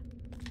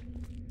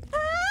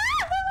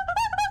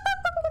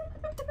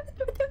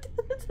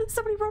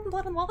 Somebody wrote in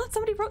blood on the wall.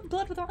 Somebody wrote in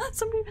blood with the wall.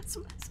 Somebody.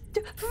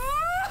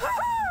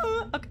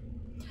 Okay.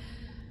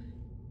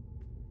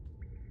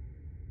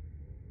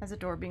 Is the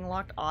door being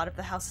locked odd if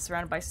the house is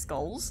surrounded by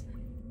skulls?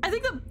 I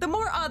think the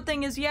more odd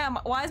thing is, yeah,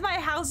 why is my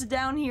house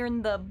down here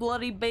in the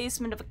bloody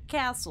basement of a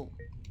castle?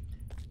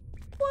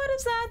 What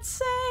does that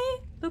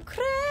say?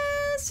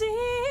 Lucrezia.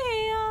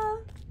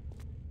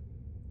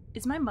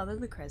 Is my mother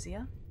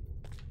Lucrezia?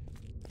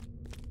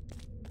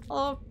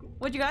 Oh,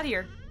 what you got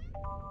here?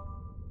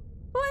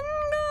 One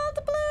gold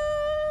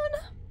doubloon.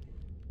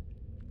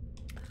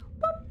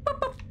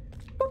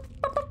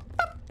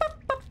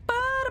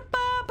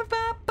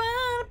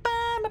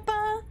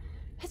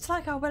 It's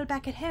like our well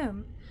back at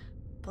home,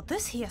 but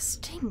this here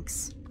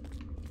stinks.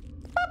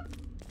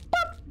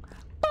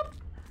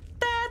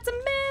 That's a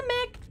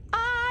mimic.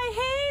 I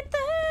hate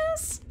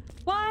this.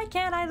 Why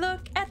can't I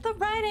look at the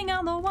writing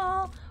on the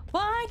wall?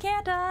 Why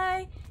can't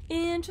I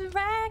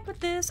interact with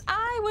this?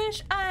 I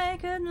wish I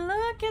could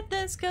look at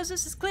this, cause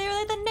this is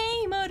clearly the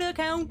name of the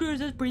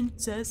Countess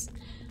princess.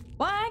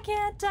 Why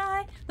can't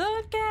I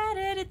look at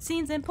it? It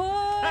seems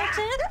important.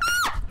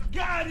 Ah!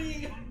 Got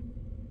it!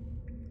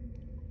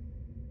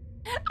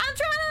 I'm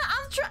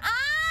trying.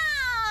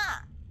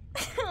 Ah!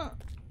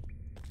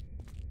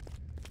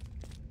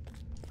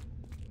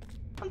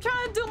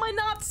 my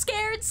not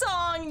scared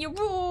song. You're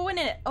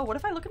ruining it. Oh, what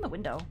if I look in the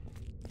window?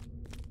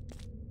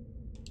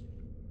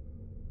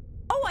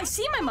 Oh, I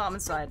see my mom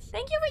inside.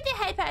 Thank you for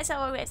the head pass,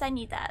 always. I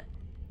need that.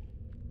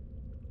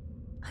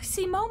 I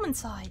see Mom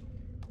inside.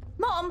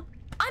 Mom,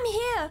 I'm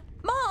here.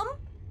 Mom,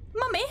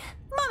 Mummy,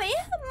 Mummy,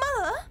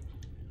 Mother.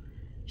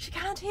 She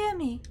can't hear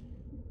me.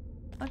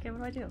 Okay, what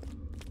do I do?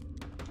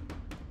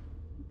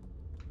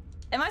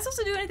 Am I supposed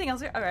to do anything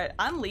else here? Alright,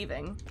 I'm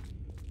leaving.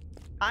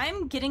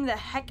 I'm getting the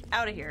heck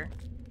out of here.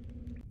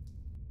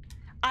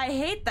 I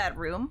hate that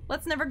room.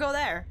 Let's never go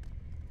there.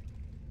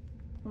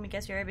 Let me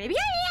guess you're a baby.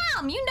 Yeah, I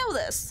am! You know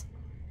this!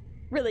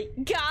 Really,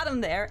 got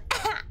him there.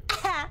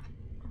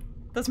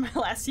 Those are my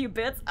last few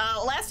bits.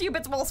 Last few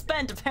bits well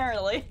spent,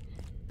 apparently.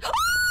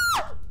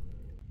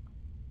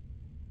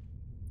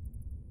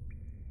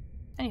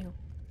 Anywho.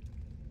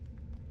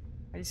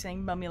 Are you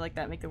saying mummy like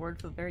that make the word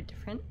feel very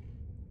different?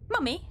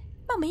 Mummy,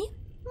 mummy,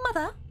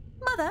 mother,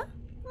 mother,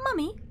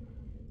 mummy.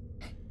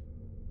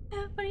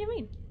 What do you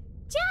mean?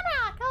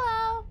 Jamrock,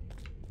 hello.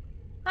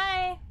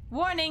 Hi.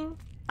 Warning.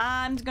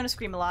 I'm gonna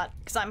scream a lot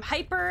because I'm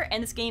hyper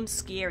and this game's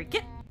scary.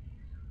 Get.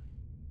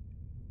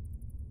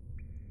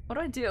 What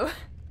do I do?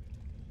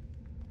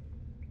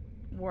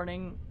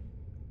 Warning.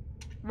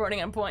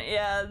 Warning on point.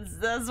 Yeah,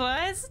 that's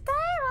why it's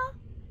terrible.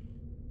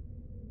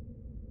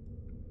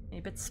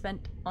 Any bits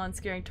spent on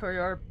scaring Tori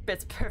or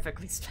bits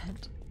perfectly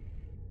spent.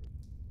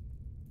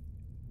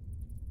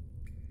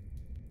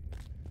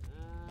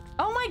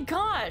 Oh my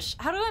gosh!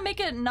 How do I make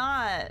it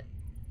not?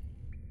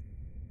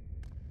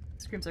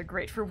 Screams are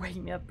great for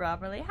waking me up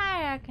properly.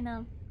 Hi,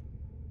 Arcanum.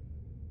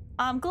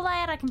 I'm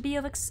glad I can be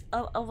of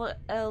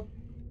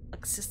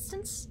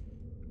assistance?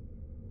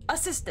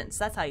 Assistance,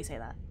 that's how you say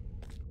that.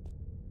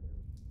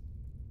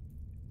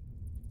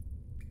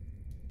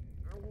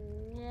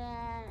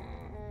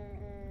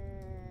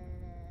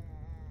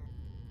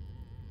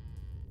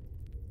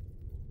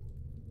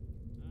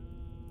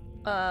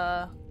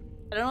 I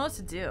don't know what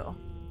to do.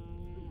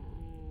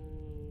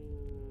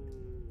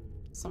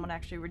 Someone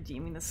actually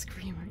redeeming the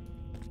screamer.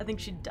 I think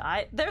she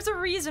died. There's a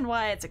reason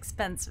why it's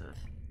expensive.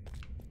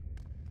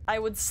 I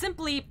would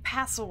simply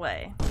pass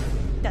away.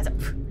 That's it.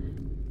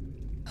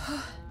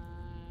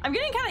 I'm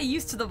getting kind of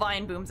used to the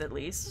vine booms at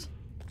least.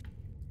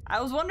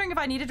 I was wondering if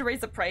I needed to raise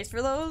the price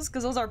for those,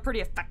 because those are pretty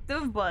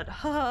effective, but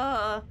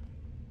I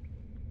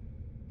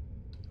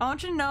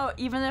want you to know,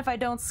 even if I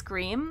don't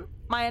scream,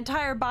 my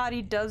entire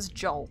body does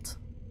jolt.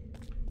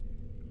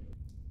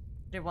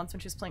 I did once when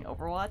she was playing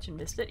Overwatch and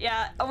missed it.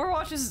 Yeah,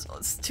 Overwatch is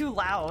too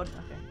loud.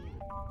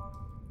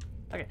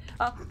 Okay.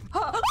 Okay.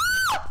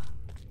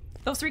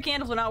 Those 3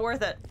 candles were not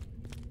worth it.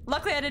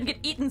 Luckily, I didn't get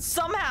eaten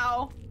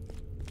somehow.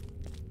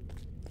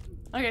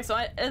 Okay, so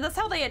that's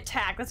how they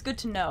attack. That's good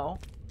to know.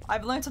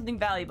 I've learned something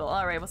valuable.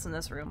 All right, what's in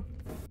this room?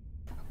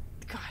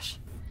 Gosh,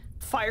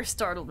 fire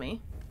startled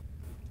me.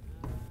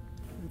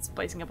 And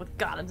spicing up with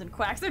golems and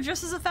quacks, they're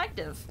just as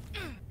effective.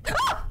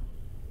 Ah!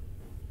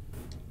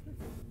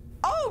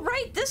 Oh,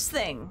 right, this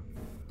thing.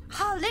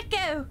 Oh, let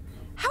go.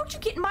 How'd you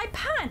get in my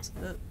pants?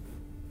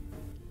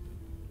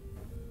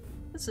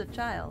 This is a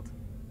child.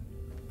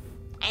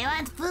 I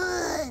want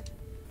food.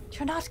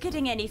 You're not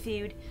getting any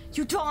food.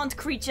 You darned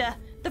creature.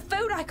 The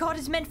food I got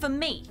is meant for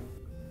me.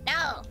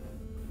 No.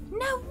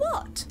 Now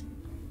what?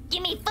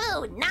 Give me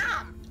food,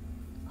 nom.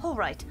 All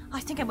right, I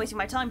think I'm wasting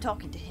my time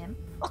talking to him.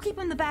 I'll keep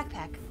him in the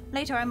backpack.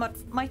 Later I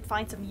might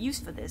find some use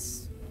for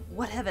this.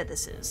 Whatever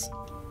this is.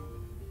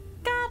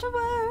 Got a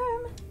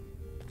worm.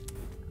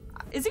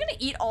 Is he gonna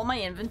eat all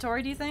my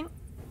inventory, do you think?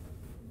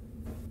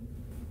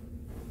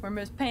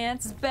 Wormer's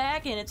pants is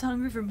back and it's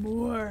hungry for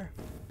more.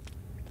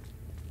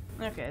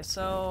 Okay,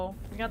 so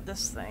we got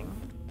this thing.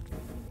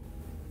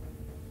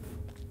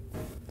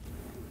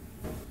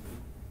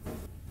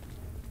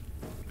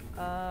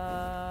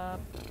 I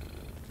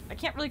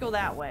can't really go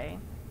that way.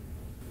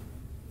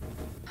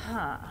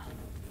 Huh.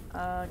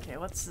 Okay,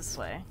 what's this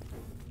way?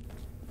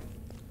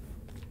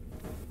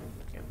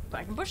 Okay,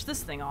 I can push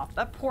this thing off.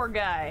 That poor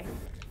guy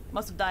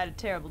must have died a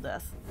terrible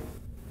death.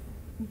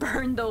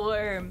 Burn the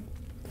worm.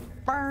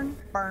 Burn,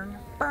 burn,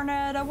 burn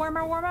it, a worm,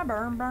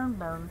 burn, burn,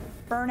 burn.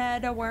 Burn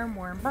it, a worm,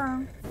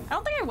 burn. I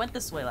don't think I went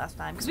this way last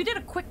time, because we did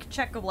a quick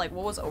check of like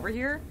what was over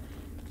here.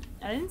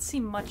 And I didn't see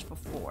much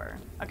before.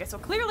 Okay, so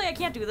clearly I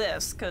can't do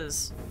this,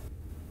 because,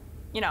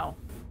 you know,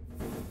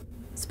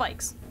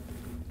 spikes.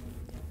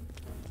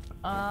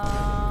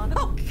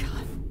 Oh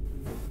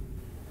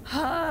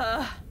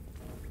god.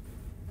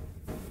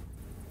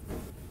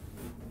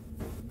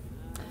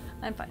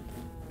 I'm fine.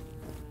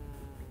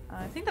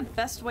 I think the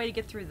best way to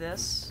get through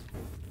this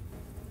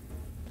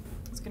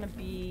is gonna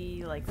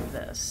be like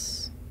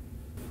this.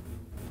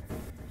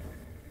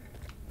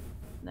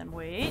 Then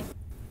wait.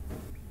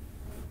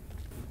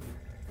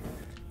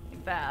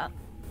 Like that.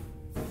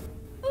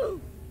 Ooh.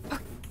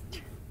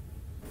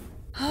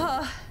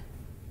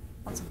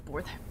 Lots of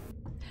board there.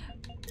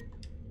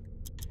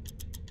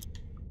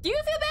 Do you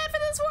feel bad for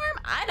this worm?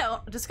 I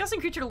don't. A disgusting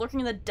creature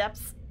lurking in the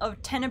depths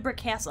of Tenebrae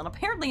Castle, and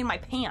apparently in my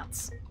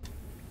pants.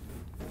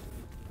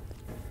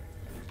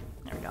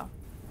 There we go.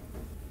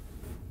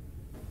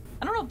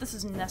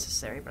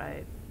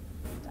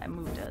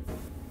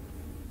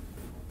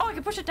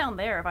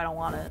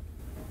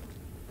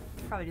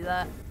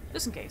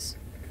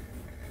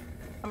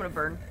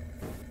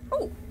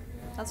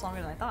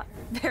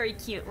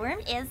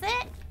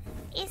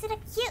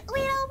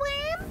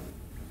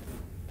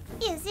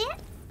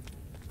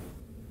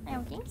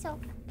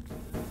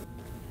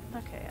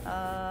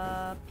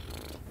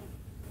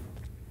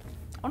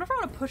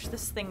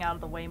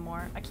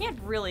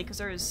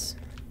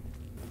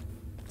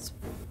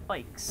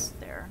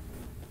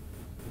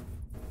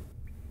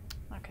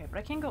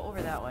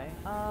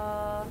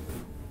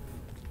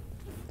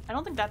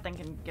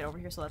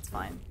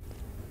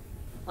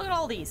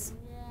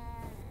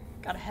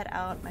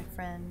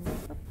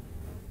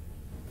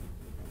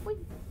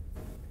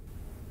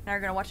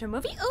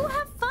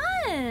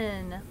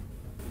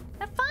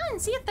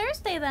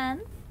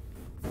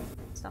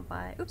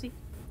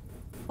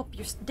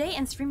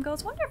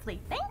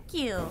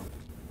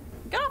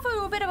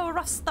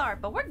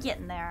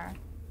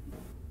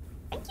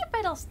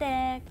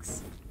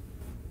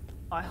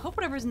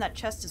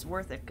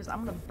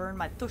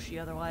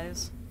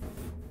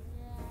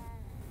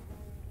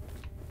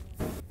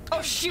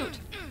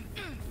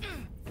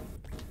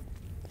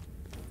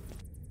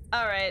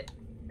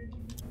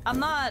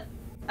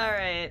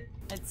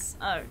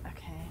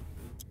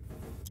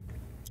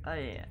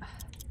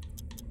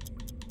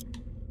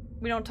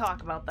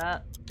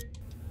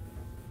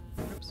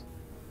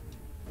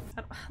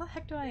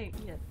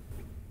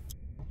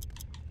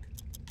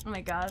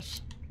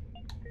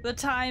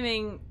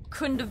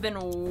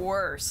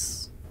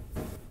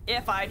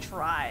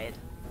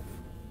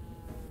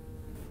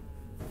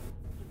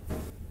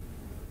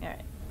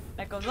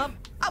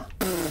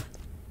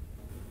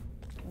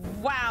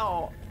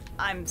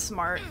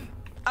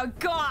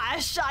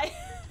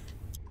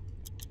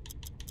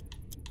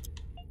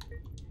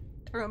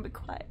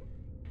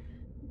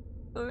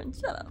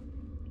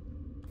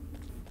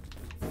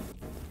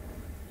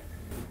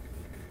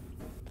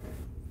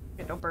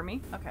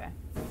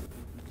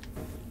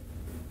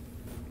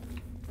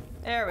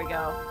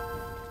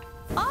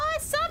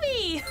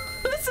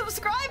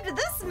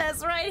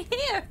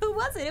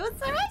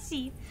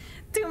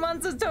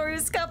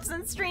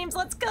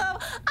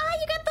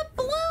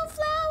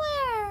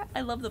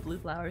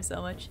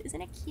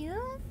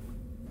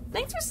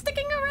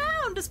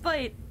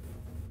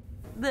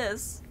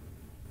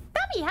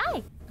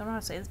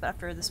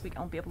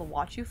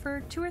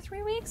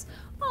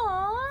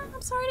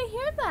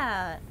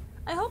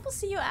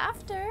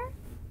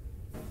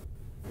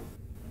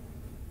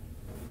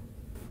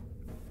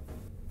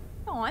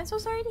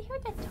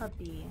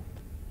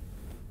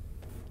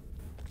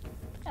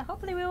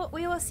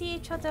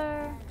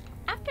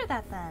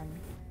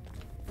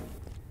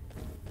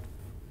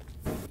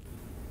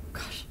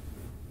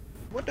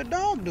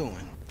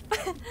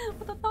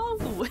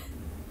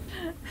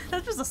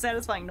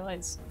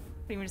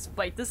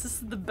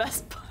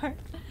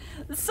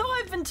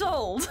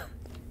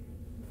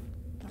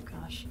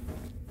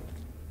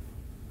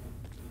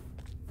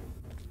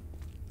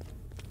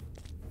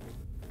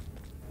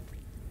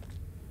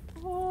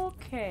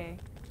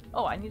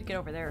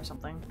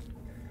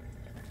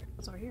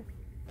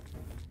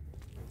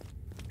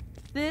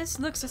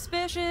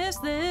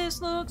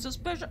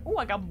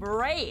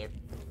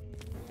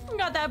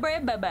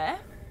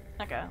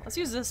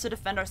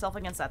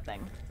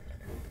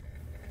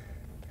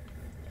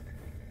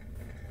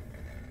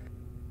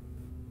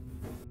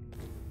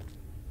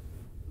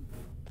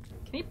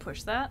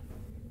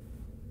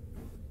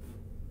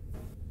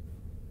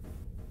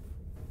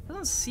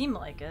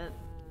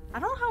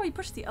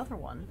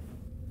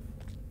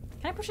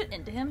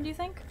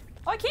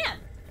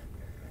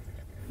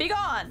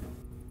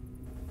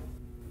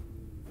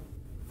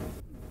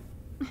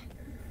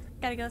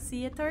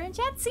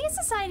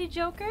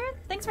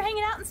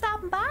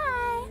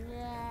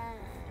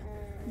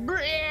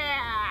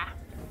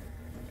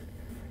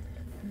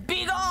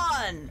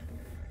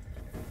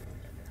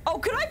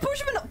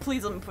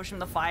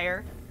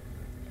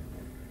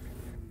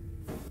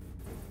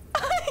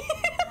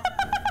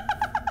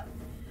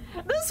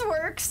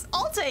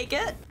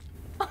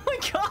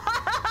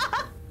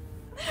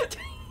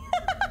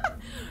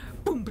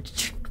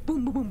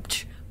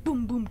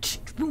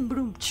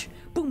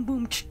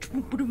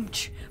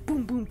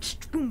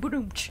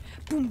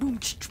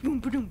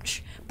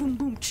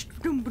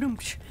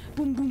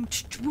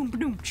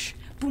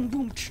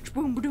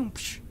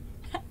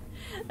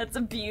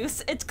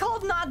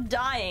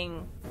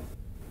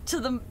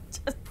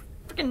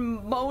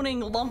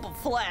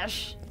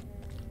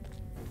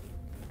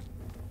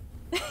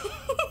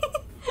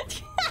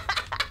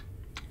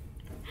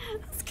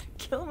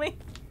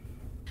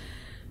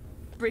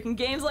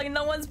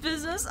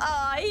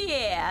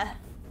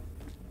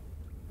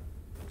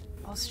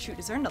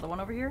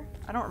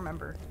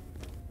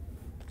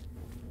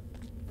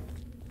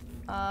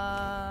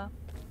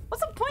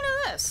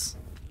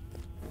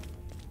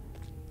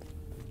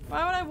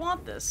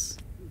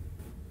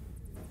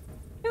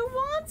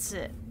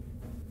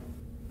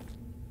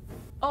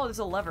 Oh, there's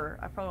a lever.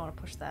 I probably want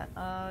to push that.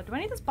 Do I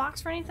need this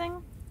box for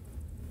anything?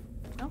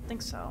 I don't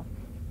think so.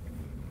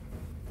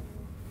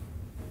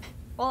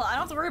 Well, I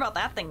don't have to worry about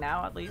that thing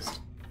now, at least.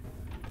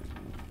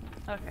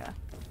 Okay.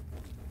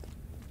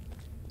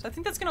 So I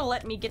think that's gonna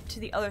let me get to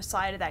the other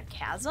side of that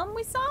chasm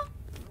we saw?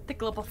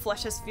 Thicklepa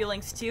Flesh has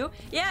feelings too.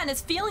 Yeah, and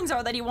his feelings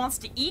are that he wants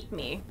to eat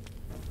me.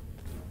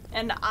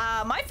 And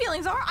my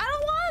feelings are I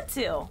don't want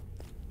to.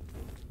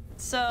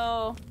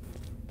 So...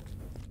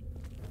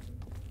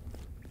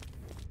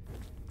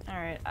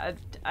 Alright,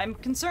 I'm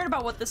concerned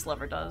about what this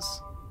lever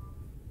does.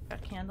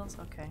 Got candles?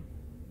 Okay.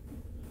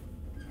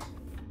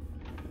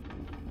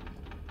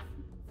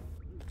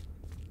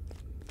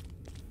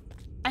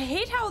 I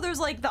hate how there's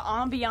like the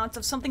ambiance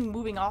of something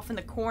moving off in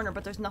the corner,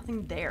 but there's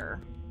nothing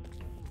there.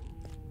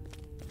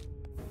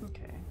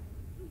 Okay.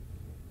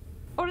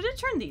 Oh, did it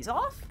turn these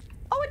off?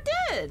 Oh, it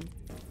did!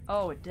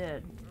 Oh, it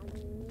did.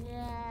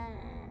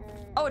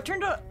 Oh, it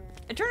turned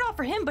off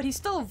for him, but he's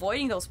still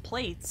avoiding those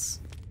plates.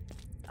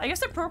 I guess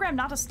they're programmed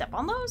not to step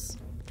on those?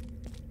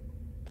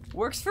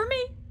 Works for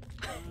me.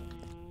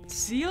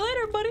 See you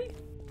later, buddy.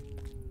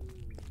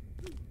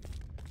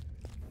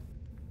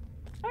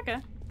 Okay.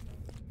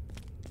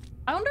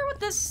 I wonder what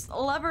this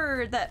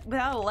lever that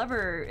without a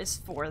lever is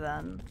for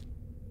then.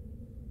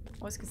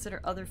 Always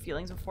consider other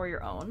feelings before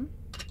your own.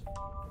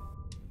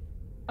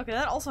 Okay,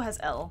 that also has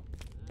L.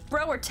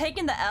 Bro, we're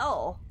taking the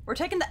L. We're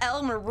taking the L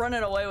and we're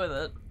running away with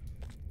it.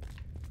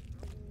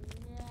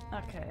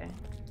 Okay.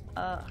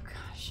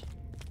 Gosh.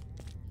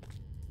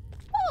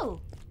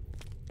 Ooh!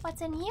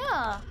 What's in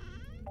here?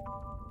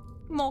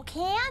 More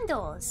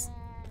candles.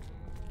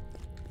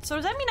 So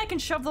does that mean I can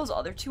shove those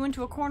other two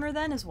into a corner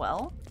then as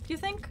well? Do you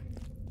think?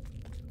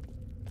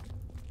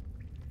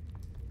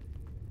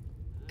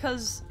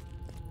 Because...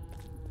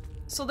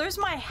 So there's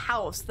my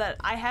house that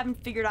I haven't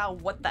figured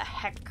out what the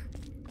heck...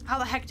 How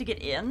the heck to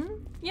get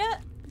in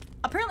yet?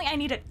 Apparently I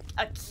need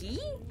a key?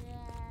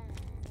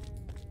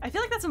 I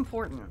feel like that's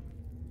important.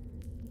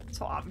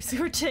 So obviously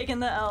we're taking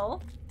the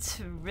L.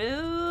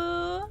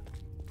 True.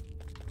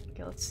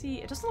 Okay, let's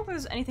see. It doesn't look like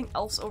there's anything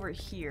else over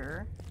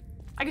here.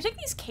 I could take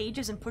these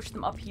cages and push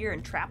them up here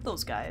and trap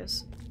those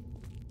guys.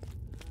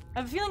 I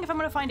have a feeling if I'm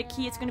gonna find a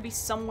key, it's gonna be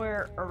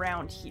somewhere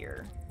around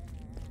here.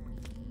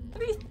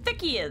 Look how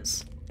thick he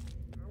is.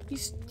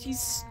 He's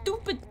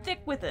stupid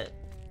thick with it.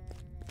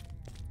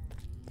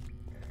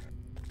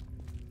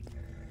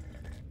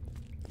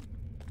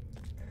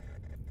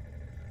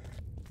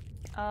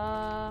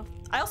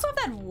 I also have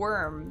that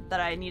worm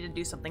that I need to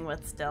do something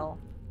with still.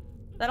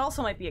 That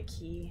also might be a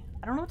key.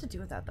 I don't know what to do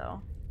with that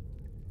though.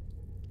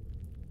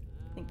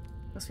 I think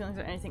those feelings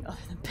are anything other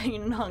than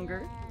pain and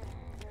hunger.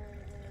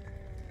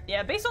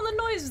 Yeah, based on the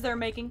noises they're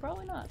making,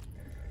 probably not.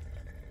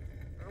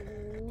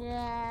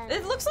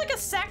 It looks like a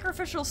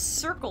sacrificial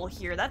circle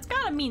here. That's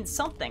gotta mean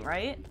something,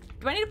 right?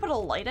 Do I need to put a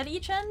light at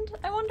each end,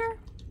 I wonder?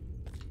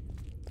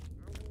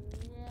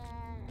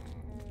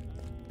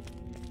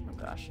 Oh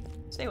gosh.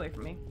 Stay away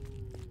from me.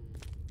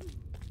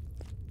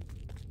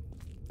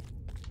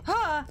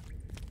 Ha!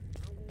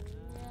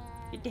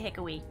 Get the heck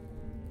away.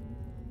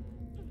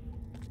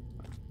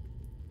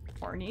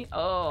 Horny?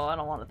 Oh, I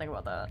don't want to think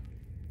about that.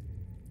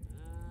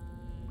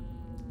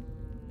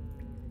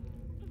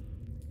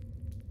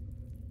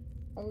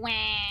 Wah.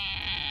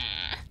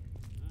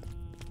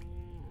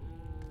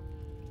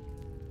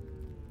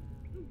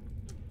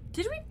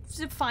 Did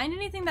we find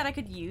anything that I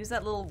could use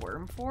that little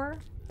worm for?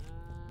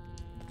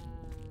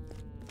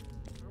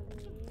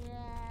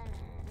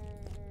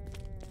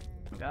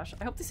 Oh gosh,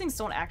 I hope these things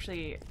don't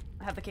actually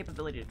have the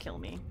capability to kill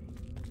me.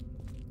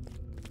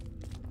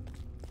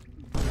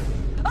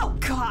 Oh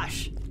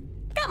gosh!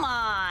 Come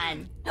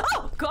on!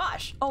 Oh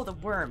gosh! Oh, the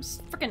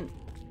worms. Freaking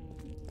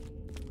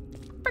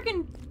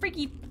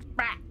freaky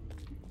rat.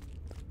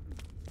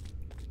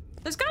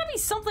 There's gotta be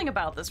something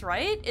about this,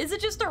 right? Is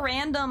it just a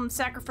random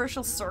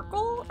sacrificial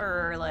circle?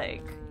 Or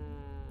like...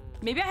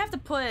 Maybe I have to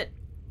put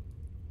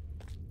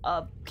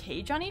a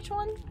cage on each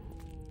one?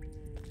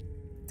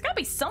 There's gotta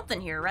be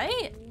something here,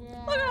 right?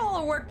 Look at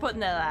all the work put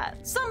into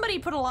that. Somebody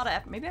put a lot of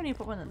effort. Maybe I need to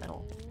put one in the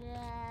middle.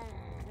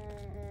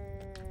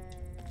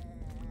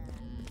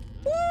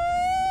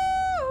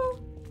 Woo!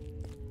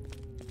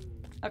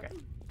 Okay.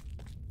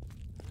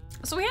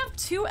 So we have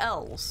 2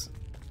 L's.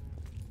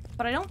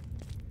 But I don't...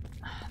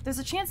 There's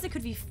a chance they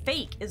could be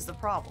fake is the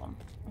problem.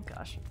 Oh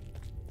gosh.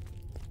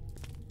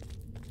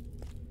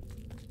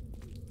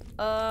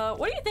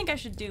 What do you think I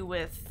should do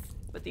with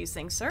these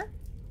things, sir?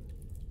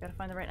 Gotta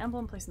find the right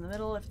emblem, place in the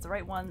middle. If it's the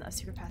right one, a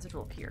secret passage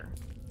will appear.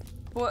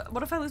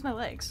 What if I lose my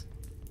legs?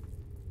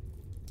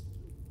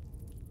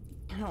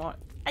 I don't want...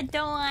 I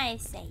don't want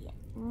to say it.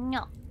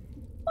 No.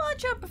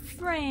 Watch your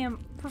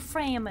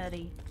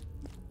profanity.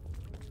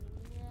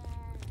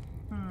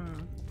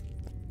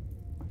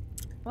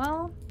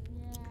 Well...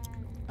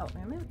 Oh,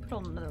 I'm gonna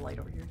put another light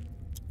over here.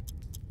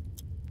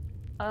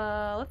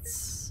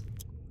 Let's...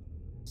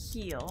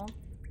 heal.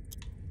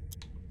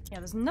 Yeah,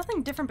 there's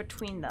nothing different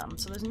between them,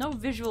 so there's no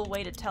visual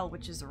way to tell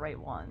which is the right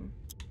one.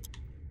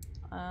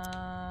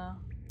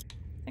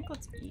 I think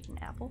let's eat an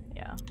apple.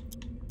 Yeah.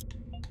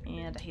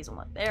 And a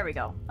hazelnut. There we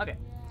go. Okay.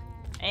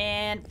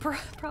 And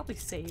probably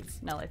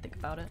save now that I think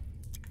about it.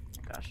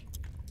 Oh gosh.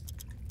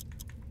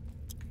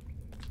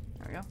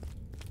 There we go.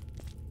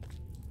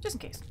 Just in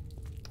case.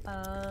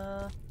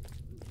 Got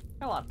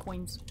a lot of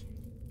coins.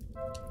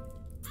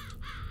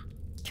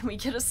 Can we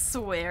get a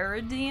swear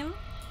redeem?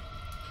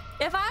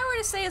 If I were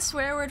to say a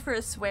swear word for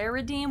a swear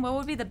redeem, what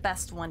would be the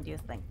best one, do you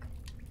think?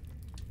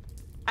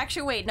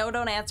 Actually, wait, no,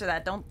 don't answer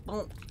that. Don't,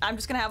 I'm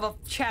just gonna have a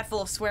chat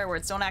full of swear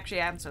words. Don't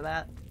actually answer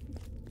that.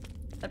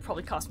 That'd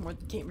probably cost more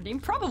than game redeem.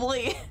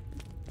 Probably!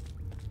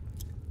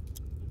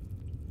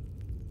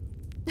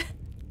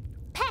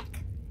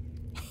 Peck.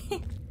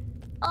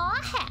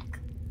 Aw, heck.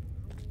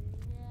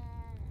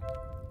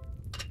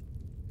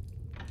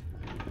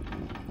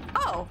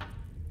 Oh!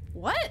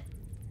 What?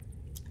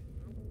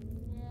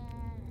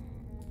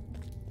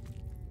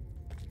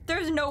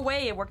 There's no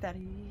way it worked that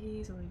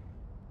easily.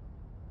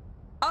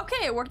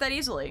 Okay, it worked that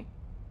easily.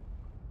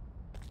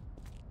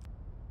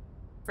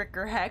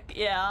 Fricker heck,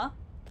 yeah.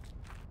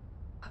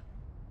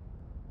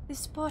 This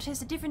spot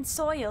has a different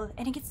soil,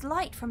 and it gets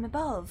light from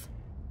above.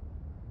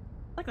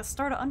 Like the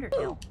start of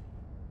Undertale.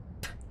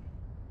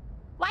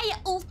 Why you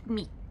ult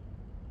me?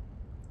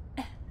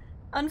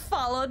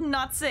 Unfollowed,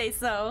 not say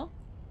so.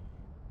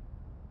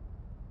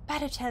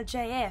 Better tell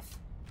JF.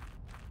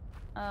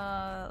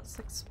 Let's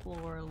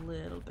explore a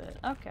little bit.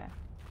 Okay.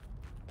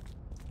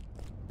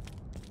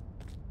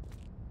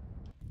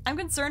 I'm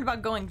concerned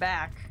about going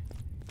back.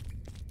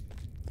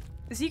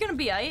 Is he gonna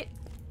be aight?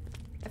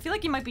 I feel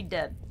like he might be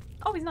dead.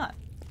 Oh, he's not.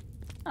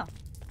 Oh.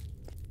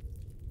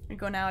 I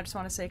go now, I just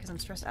want to say because I'm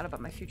stressed out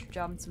about my future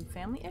job and some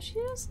family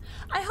issues.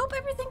 I hope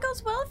everything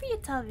goes well for you,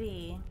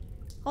 Tubby.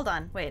 Hold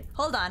on, wait,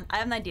 hold on. I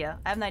have an idea.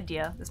 I have an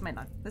idea. This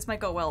might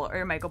go well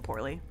or it might go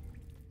poorly.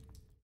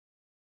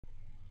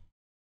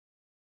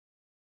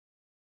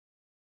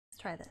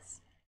 Let's try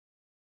this.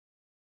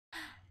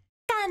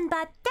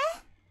 Ganbatte.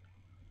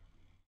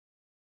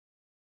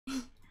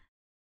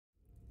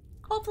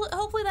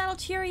 Hopefully that'll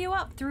cheer you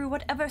up through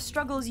whatever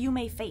struggles you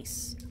may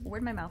face.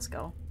 Where'd my mouse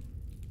go?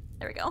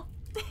 There we go.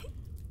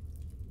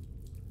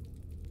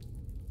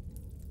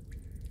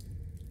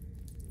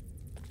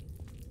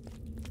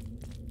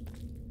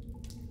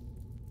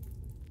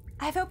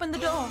 I've opened the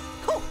door.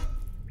 Oh!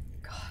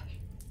 Gosh.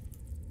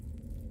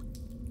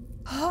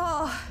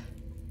 Oh.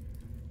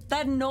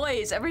 That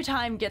noise every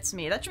time gets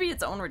me. That should be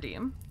its own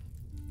redeem.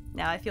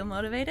 Now I feel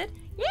motivated?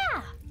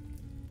 Yeah!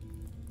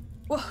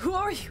 Well, who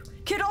are you?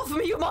 Get off of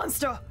me, you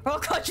monster! Or I'll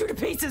cut you to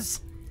pieces!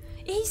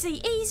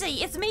 Easy,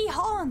 easy, it's me,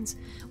 Hans.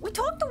 We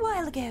talked a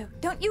while ago,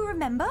 don't you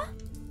remember?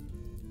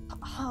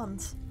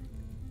 Hans.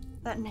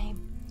 That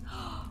name.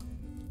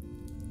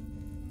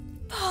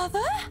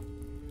 Father?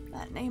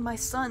 That name my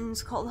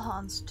son's called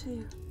Hans,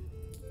 too.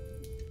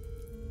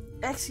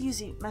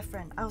 Excuse me, my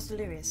friend, I was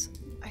delirious.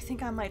 I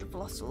think I might have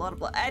lost a lot of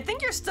blood. I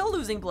think you're still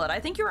losing blood. I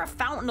think you're a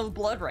fountain of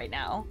blood right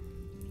now.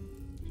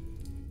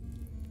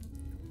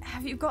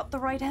 Have you got the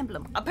right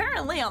emblem?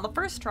 Apparently on the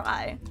first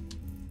try.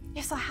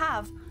 Yes, I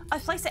have. I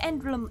placed the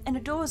emblem and the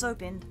door's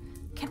opened.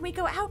 Can we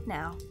go out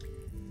now?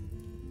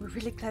 We're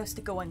really close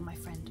to going, my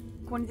friend.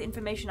 According to the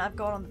information I've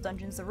got on the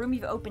dungeons, the room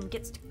you've opened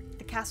gets to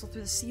the castle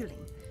through the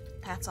ceiling.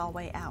 That's our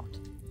way out.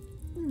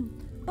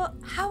 But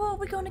how are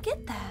we going to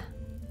get there?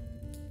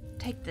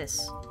 Take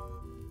this.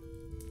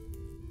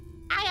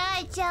 I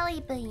got a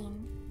jelly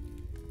bean.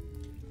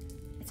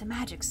 It's a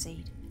magic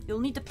seed. You'll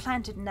need to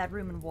plant it in that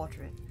room and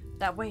water it.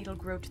 That way it'll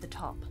grow to the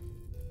top.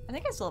 I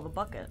think I still have a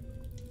bucket.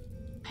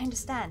 I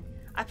understand.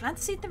 I plant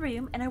the seed in the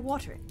room and I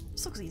water it.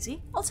 This looks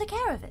easy. I'll take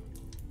care of it.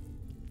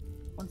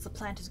 Once the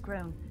plant has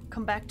grown,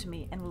 come back to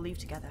me and we'll leave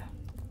together.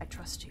 I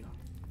trust you.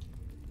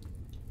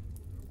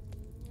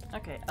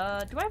 Okay,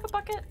 do I have a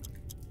bucket?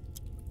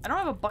 I don't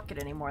have a bucket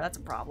anymore. That's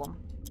a problem.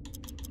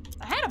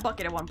 I had a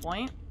bucket at one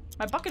point.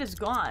 My bucket is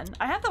gone.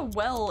 I have the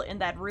well in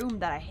that room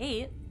that I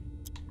hate.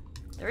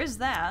 There is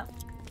that.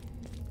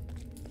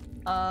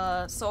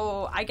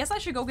 So I guess I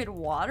should go get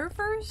water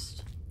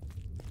first?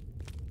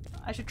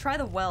 I should try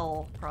the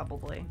well,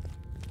 probably.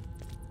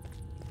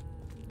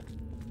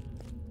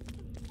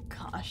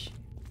 Gosh.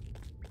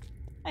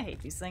 I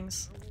hate these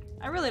things.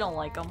 I really don't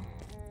like them.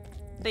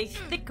 They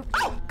thick-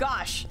 Oh,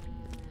 gosh!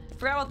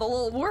 Forgot about the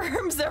little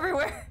worms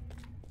everywhere.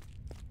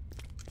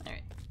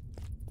 Alright.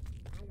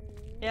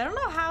 Yeah, I don't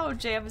know how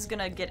JF is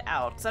gonna get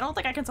out, because I don't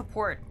think I can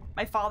support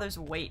my father's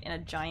weight in a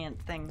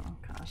giant thing. Oh,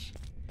 gosh.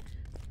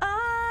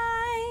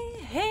 I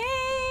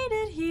hate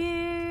it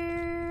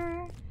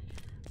here.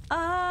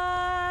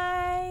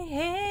 I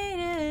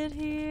hate it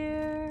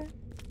here.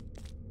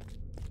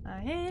 I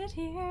hate it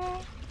here.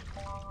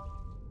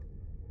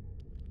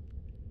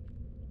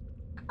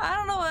 I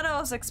don't know what I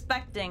was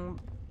expecting.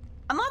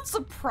 I'm not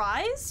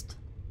surprised.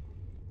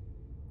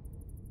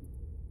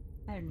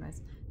 I didn't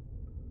miss.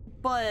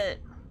 But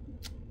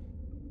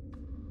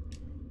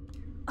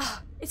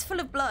it's full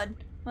of blood.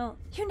 Well,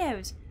 who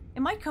knows? It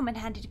might come in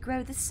handy to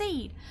grow the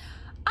seed.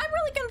 I'm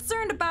really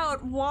concerned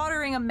about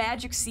watering a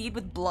magic seed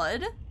with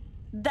blood.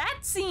 That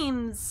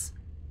seems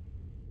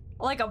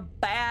like a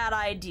bad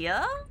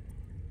idea.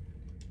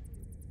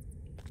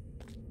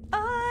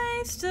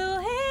 I still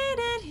hate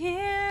it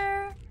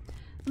here.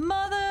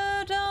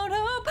 Mother, don't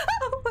open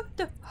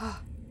the phone.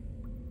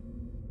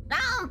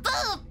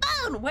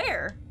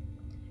 Where?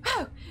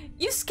 Oh,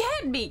 you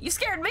scared me. You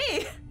scared me.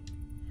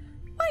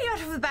 Why are you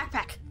out of the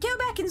backpack? Go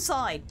back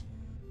inside.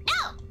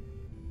 No!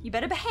 You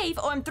better behave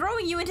or I'm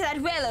throwing you into that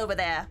well over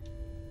there.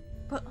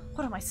 But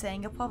what am I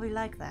saying? You'll probably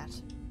like that.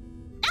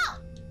 No!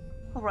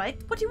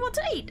 Alright, what do you want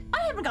to eat? I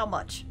haven't got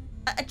much.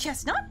 A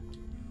chestnut?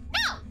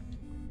 No!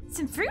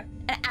 Some fruit?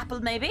 An apple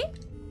maybe?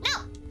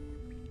 No!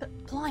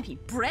 But blimey,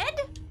 bread?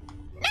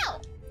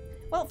 No!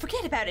 Well,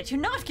 forget about it. You're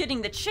not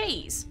getting the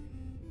cheese.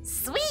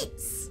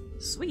 Sweets!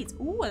 Sweets?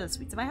 Ooh, are there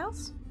sweets in my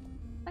house?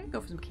 I could go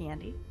for some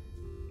candy.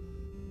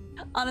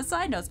 On a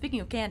side note,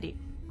 speaking of candy,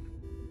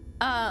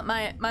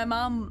 my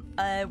mom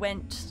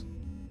went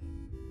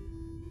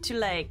to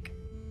like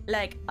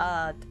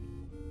I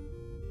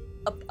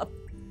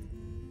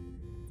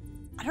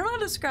don't know how to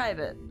describe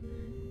it.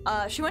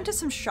 She went to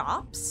some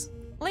shops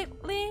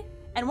lately,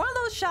 and one of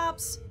those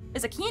shops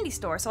is a candy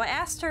store. So I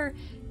asked her,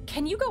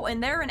 can you go in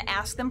there and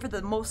ask them for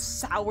the most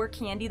sour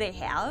candy they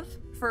have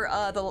for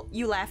the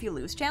You Laugh You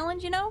Lose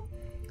challenge, you know?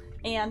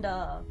 And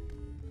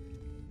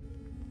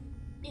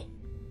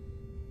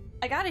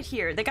I got it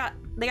here. They got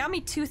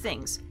me two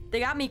things. They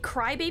got me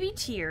Crybaby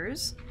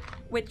Tears,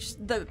 which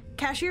the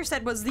cashier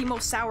said was the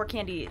most sour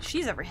candy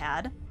she's ever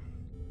had.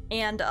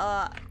 And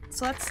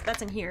so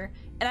that's in here.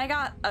 And I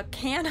got a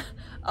can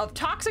of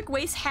Toxic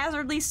Waste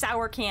Hazardly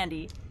Sour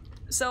Candy.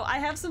 So I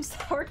have some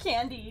sour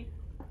candy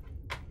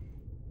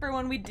for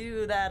when we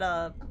do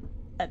that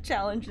that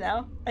challenge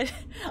now. I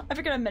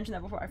figured I'd mention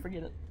that before I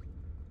forget it.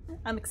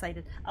 I'm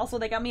excited. Also,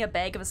 they got me a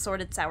bag of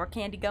assorted sour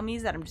candy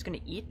gummies that I'm just gonna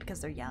eat because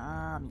they're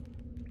yummy.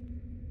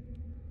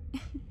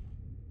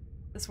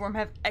 This worm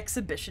have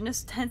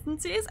exhibitionist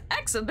tendencies?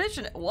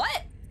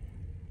 What?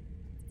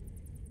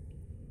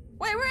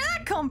 Wait, where'd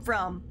that come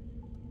from?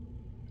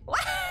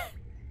 What?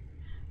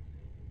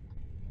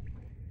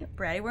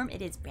 Bratty worm?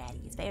 It is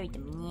bratty. It's very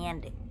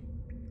demanding.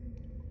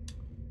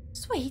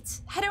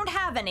 Sweets? I don't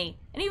have any.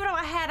 And even if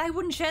I had, I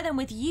wouldn't share them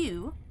with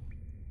you.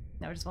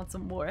 Now I just want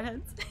some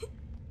warheads.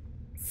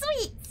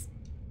 Sweets!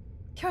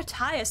 You're a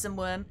tiresome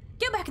worm.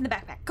 Go back in the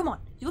backpack. Come on.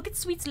 You'll get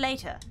sweets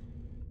later.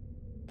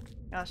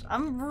 Gosh,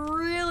 I'm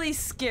really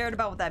scared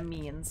about what that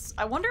means.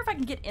 I wonder if I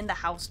can get in the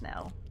house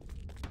now.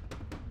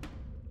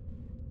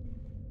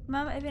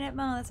 Mom, I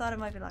thought it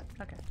might be locked.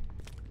 Okay.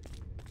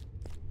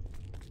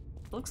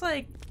 Looks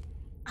like...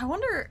 I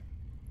wonder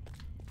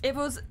if it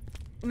was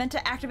meant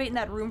to activate in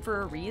that room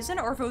for a reason,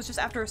 or if it was just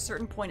after a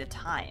certain point of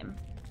time.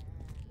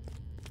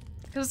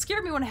 Because it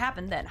scared me when it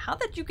happened then. How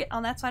did you get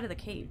on that side of the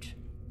cage?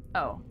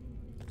 Oh.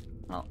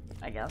 Well,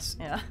 I guess,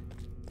 yeah.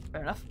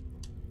 Fair enough.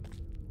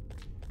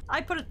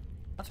 I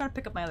was trying to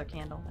pick up my other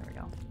candle. There we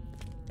go.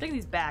 Taking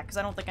these back, because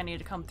I don't think I need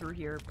to come through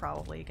here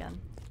probably again.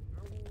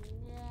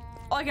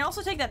 Oh, I can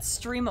also take that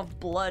stream of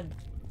blood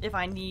if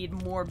I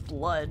need more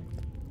blood.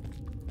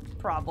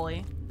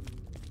 Probably.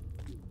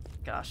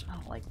 Gosh, I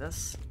don't like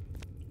this.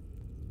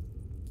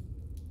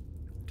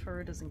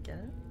 Tora doesn't get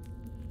it.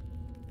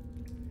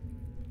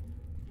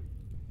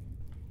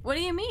 What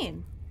do you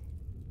mean?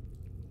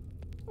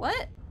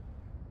 What?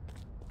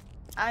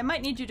 I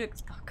might need you to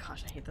oh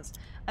gosh, I hate this.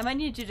 I might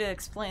need you to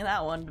explain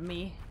that one to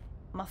me,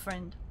 my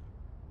friend.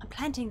 I'm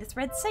planting this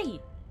red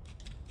seed.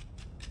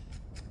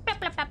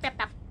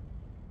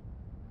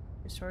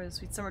 Restore the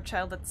sweet summer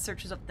child that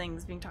searches up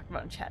things being talked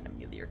about in chat and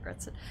immediately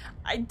regrets it.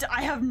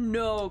 I have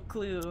no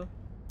clue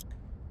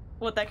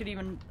what that could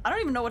even... I don't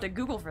even know what to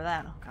Google for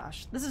that. Oh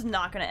gosh, this is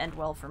not gonna end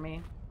well for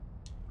me.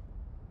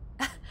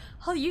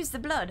 I'll use the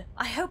blood.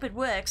 I hope it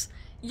works.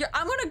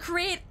 I'm gonna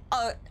create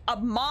a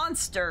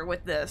monster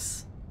with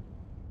this.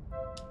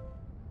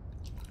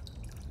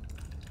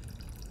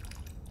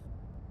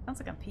 Sounds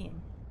like I'm peeing.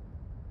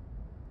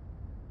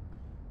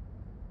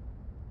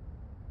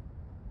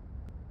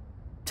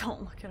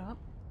 Don't look it up.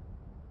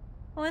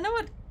 Well, I know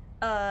what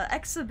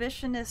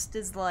exhibitionist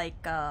is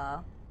like.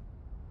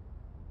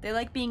 They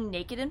like being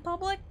naked in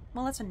public.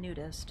 Well, that's a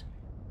nudist.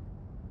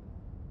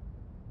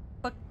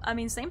 But I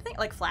mean, same thing.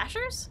 Like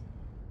flashers.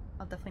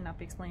 I'll definitely not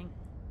be explaining.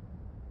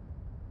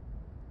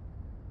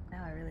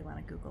 Now I really want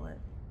to Google it.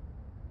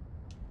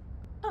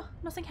 Oh,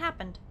 nothing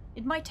happened.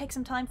 It might take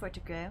some time for it to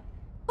grow.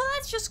 Well,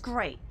 that's just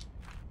great.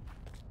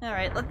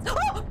 Alright, let's-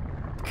 oh!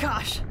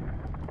 Gosh!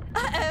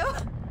 Uh-oh!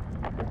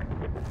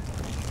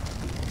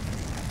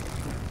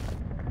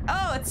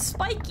 Oh, it's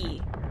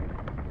spiky!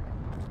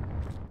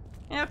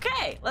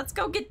 Okay, let's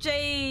go get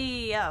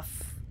JF.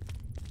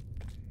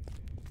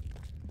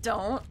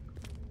 Don't.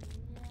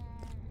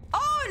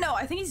 Oh no,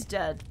 I think he's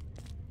dead.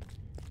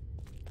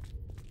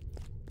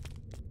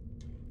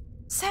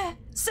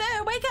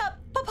 Sir, wake up!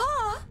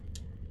 Papa!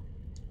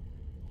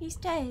 He's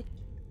dead.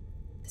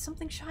 There's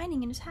something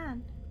shining in his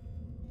hand.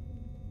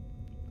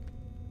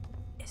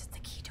 Is it the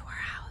key to our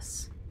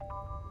house?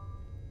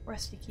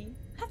 Rusty key?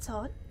 That's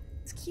odd.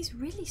 This key's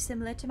really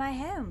similar to my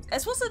home. I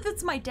suppose if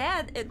it's my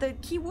dad, the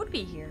key would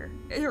be here.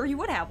 Or he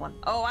would have one.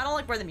 Oh, I don't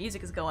like where the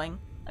music is going.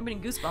 I'm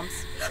getting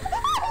goosebumps.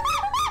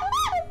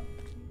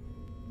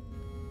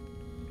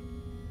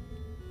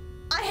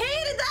 I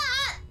hated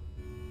that!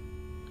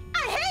 I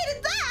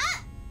hated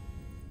that!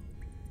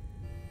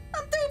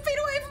 I'm 2 feet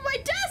away from my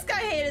desk! I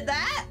hated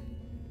that!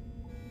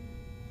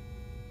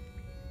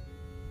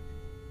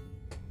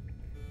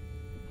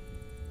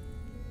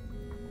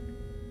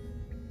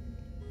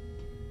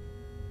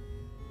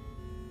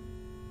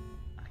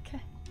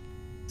 Okay.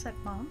 Set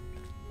mom.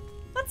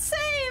 Let's save!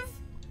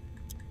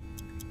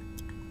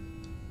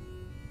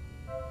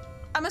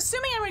 I'm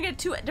assuming I'm gonna get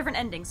 2 different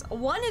endings.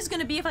 One is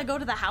gonna be if I go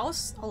to the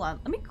house. Hold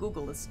on, let me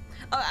Google this.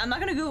 I'm not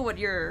gonna Google what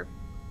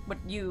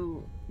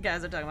you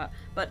guys are talking about,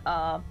 but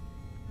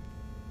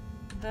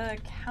the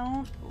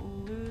Count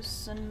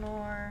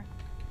Lucanor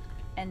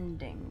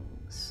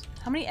endings.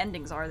 How many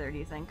endings are there, do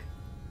you think?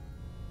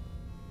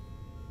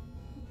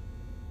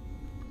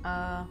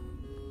 How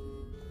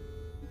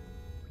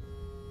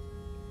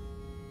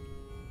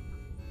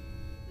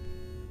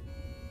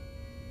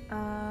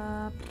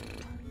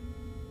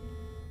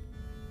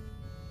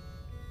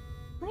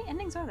many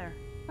endings are there?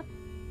 What?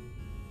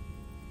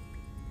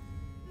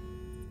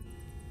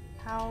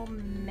 How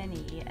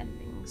many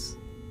endings?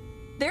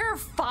 There are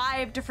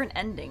 5 different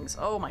endings.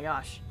 Oh my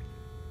gosh.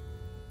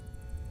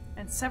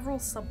 And several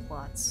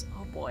subplots.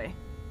 Oh boy.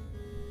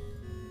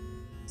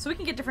 So we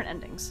can get different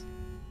endings.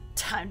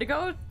 Time to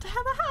go to the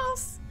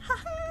house.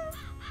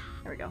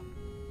 There we go.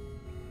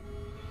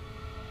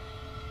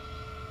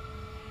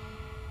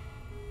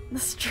 The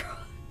straw.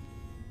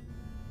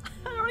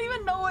 I don't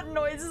even know what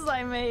noises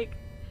I make.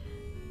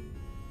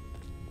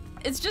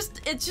 It's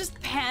just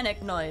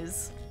panic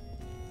noise.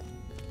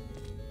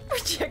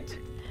 Rejected.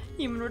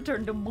 Human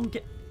return to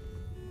monkey.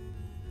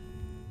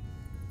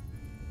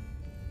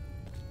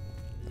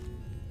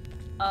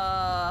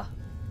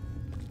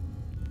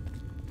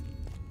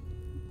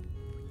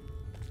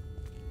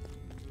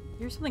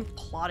 Here's something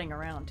plodding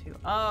around too.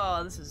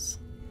 Oh, this is...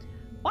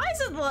 Why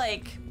is it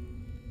like...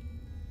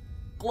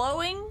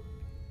 glowing?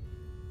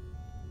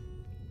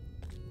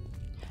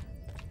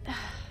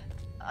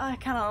 I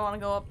kind of want to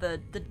go up the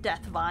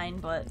death vine,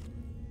 but...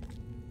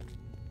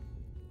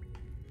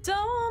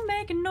 Don't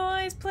make a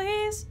noise,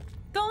 please.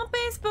 Don't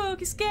be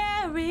spooky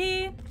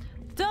scary.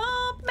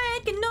 Don't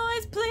make a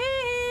noise,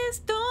 please.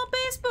 Don't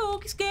be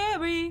spooky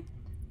scary.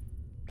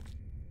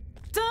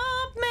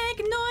 Don't make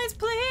a noise,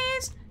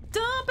 please.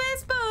 Don't be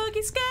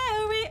spooky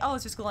scary. Oh,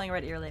 it's just glowing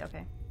red early.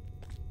 Okay.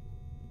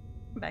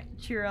 Back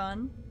to cheer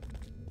on.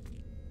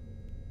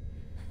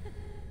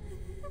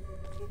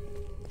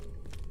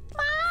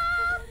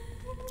 Mom!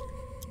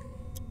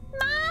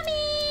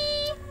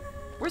 Mommy!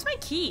 Where's my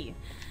key?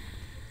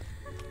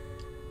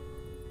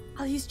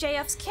 I'll use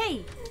JF's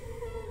key.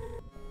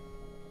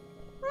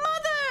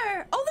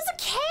 Mother! Oh, there's a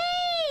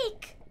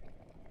cake!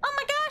 Oh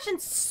my gosh, and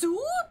soup?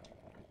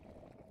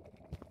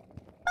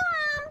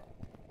 Mom!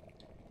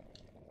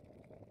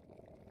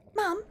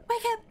 Mom,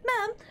 wake up,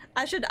 Mom!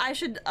 I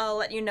should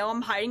let you know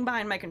I'm hiding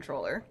behind my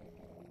controller.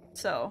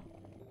 So.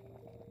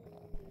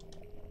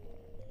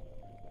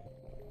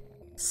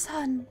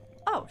 Son.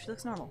 Oh, she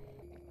looks normal.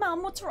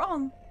 Mom, what's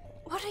wrong?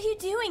 What are you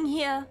doing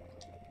here?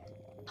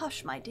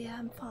 Hush, my dear,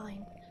 I'm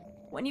fine.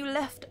 When you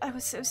left, I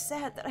was so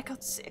sad that I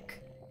got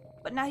sick.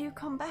 But now you've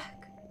come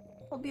back.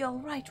 I'll be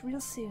alright real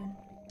soon.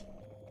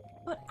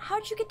 But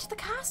how'd you get to the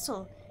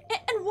castle?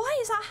 And why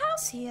is our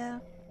house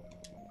here?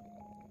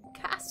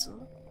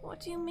 Castle? What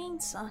do you mean,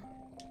 son?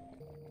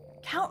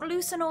 Count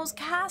Lucanor's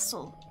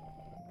castle.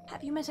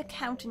 Have you met a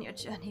count in your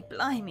journey?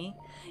 Blimey,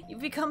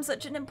 you've become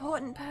such an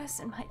important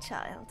person, my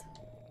child.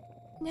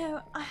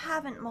 No, I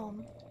haven't,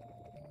 Mom.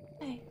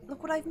 Hey,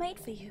 look what I've made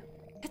for you.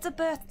 It's a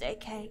birthday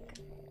cake.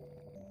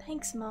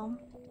 Thanks, Mom.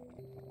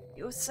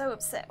 You were so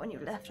upset when you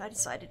left, I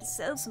decided to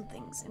sell some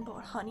things and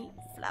bought honey,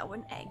 flour,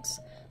 and eggs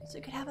so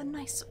you could have a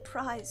nice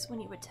surprise when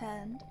you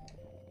returned.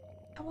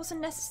 It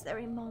wasn't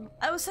necessary, Mom.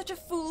 I was such a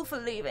fool for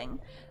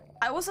leaving.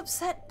 I was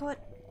upset, but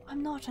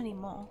I'm not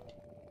anymore.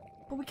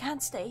 But we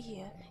can't stay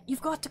here.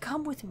 You've got to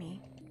come with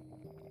me.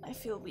 I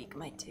feel weak,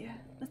 my dear.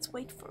 Let's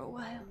wait for a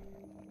while.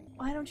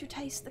 Why don't you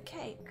taste the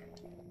cake?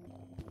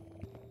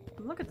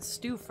 Look at the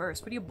stew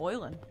first. What are you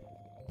boiling?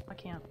 I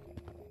can't.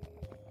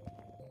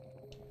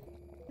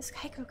 This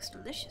cake looks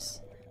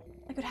delicious.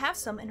 I could have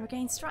some and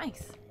regain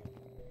strength.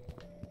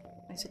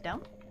 Can I sit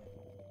down?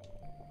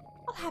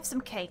 I'll have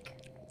some cake.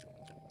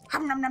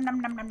 Hum nom nom nom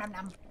nom nom nom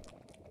nom.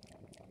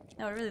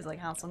 No, it really is like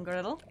Hansel and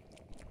Gretel.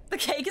 The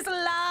cake is a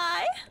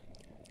lie!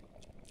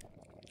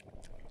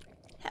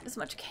 Have as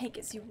much cake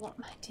as you want,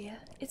 my dear.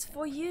 It's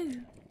for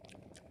you.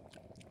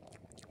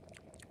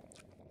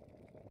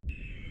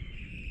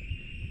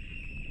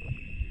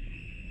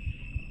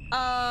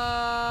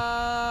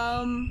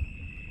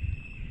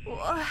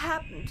 What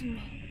happened to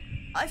me?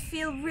 I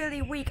feel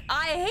really weak.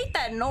 I hate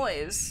that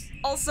noise.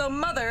 Also,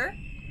 Mother.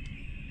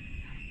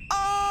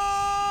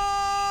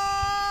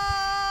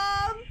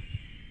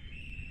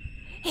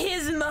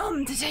 Here's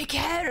Mom to take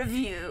care of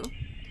you.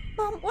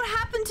 Mom, what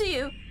happened to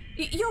you?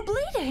 You're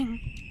bleeding.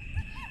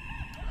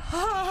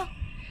 Oh,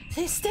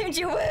 this, don't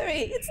you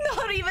worry. It's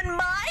not even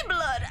my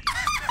blood.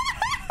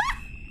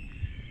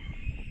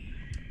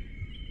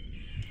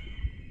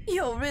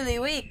 You're really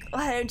weak.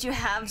 Why don't you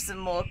have some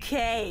more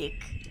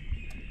cake?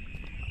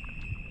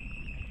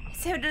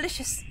 It's so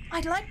delicious.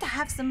 I'd like to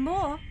have some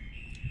more.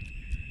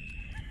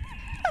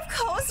 Of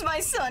course, my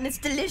son. It's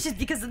delicious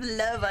because of the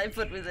love I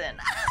put within.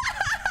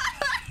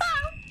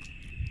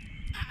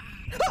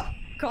 Oh,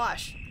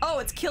 gosh. Oh,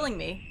 it's killing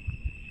me.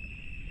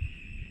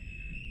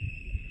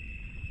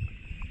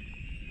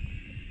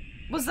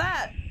 Was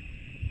that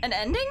an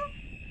ending?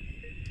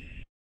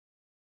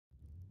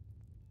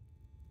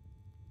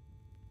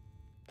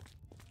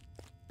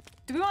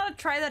 Do we want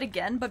to try that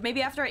again, but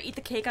maybe after I eat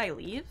the cake I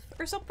leave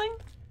or something?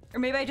 Or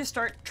maybe I just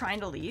start trying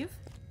to leave?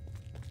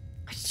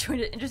 I just joined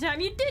it interesting time.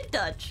 You did,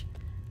 Dutch!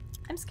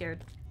 I'm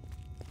scared.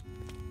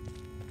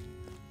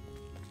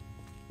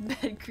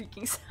 Bed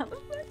creaking sound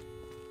effect.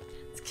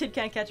 This kid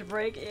can't catch a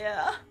break,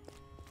 yeah.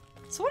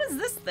 So what is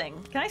this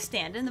thing? Can I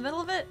stand in the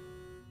middle of it?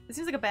 It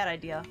seems like a bad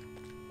idea.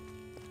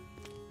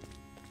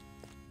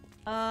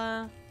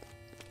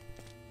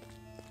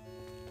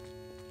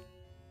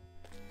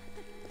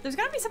 There's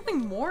gotta be something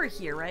more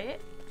here, right?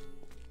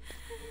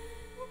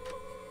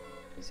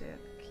 Is it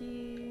a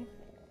key?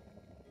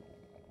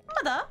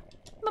 Mother?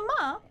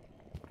 Mama?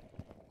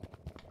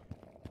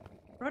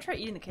 What if I try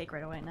eating the cake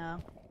right away? No,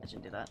 I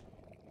shouldn't do that.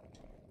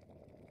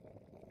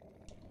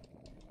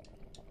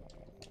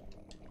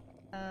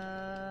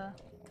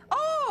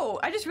 Oh!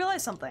 I just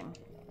realized something.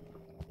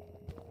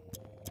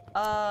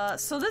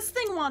 So this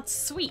thing wants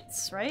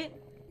sweets, right?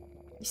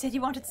 You said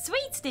you wanted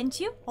sweets, didn't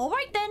you?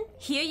 Alright then,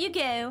 here you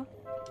go.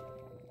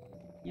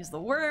 Use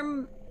the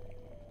worm.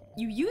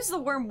 You use the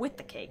worm with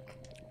the cake.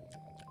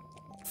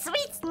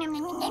 Sweets! Nom,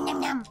 nom, nom, nom,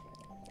 nom.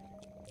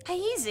 Hey,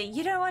 easy.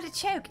 You don't want to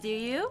choke, do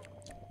you?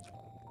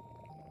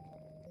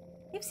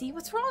 Oopsie,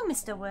 what's wrong,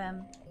 Mr.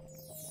 Worm?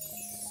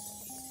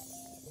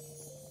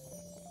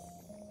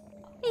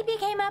 He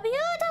became a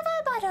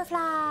beautiful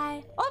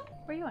butterfly. Oh,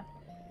 where are you going?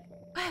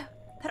 Wow,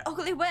 that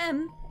ugly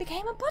worm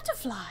became a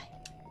butterfly.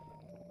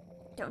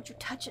 Don't you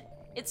touch it.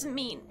 It's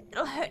mean.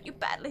 It'll hurt you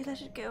badly.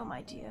 Let it go,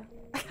 my dear.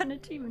 I got an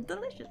achievement.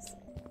 Delicious.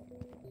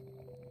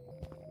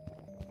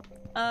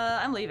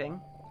 I'm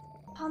leaving.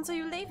 Hans, are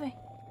you leaving?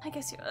 I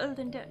guess you're old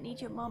and don't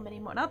need your mom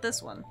anymore. Not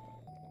this one.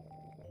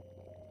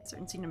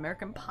 Certain seen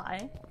American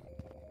Pie.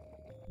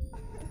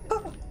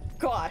 Oh,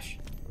 gosh.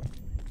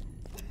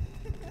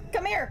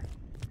 Come here.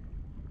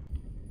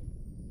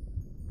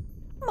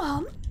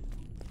 Mom?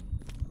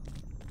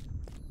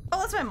 Oh,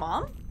 that's my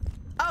mom?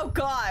 Oh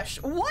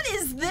gosh, what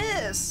is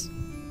this?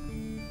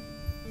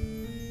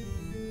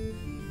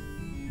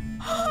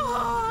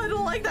 Oh, I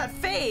don't like that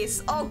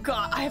face. Oh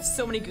god, I have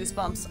so many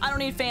goosebumps. I don't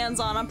need fans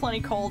on, I'm plenty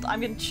cold.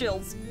 I'm getting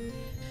chills.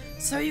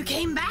 So you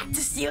came back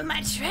to steal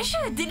my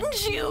treasure,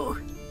 didn't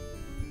you?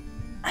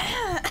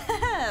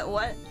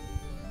 What?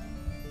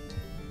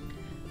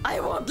 I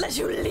won't let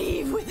you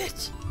leave with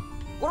it.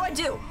 What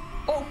do?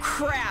 Oh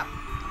crap.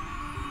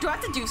 Do I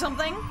have to do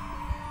something?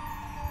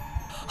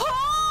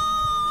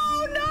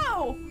 Oh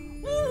no!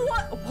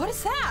 What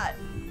is that?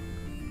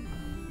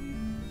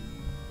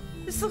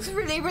 This looks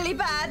really, really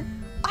bad.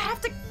 I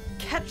have to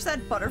catch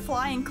that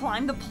butterfly and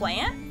climb the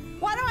plant?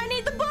 Why do I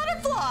need the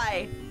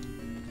butterfly?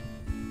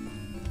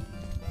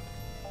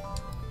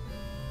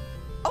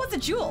 Oh, it's a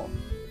jewel.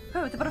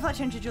 Oh, the butterfly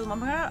changed to jewel. Oh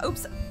my god.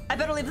 Oops. I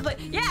better leave the place.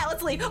 Yeah,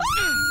 let's leave.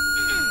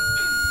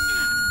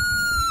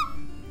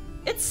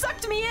 It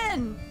sucked me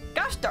in.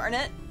 Gosh darn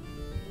it.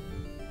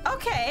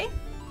 Okay.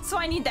 So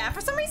I need that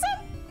for some reason?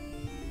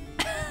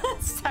 I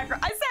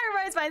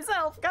sacrificed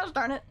myself. Gosh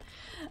darn it.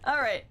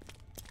 Alright.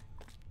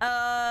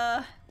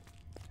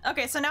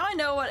 Okay, so now I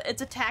know what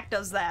its attack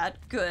does that.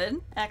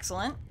 Good.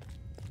 Excellent.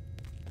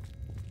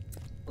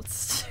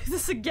 Let's do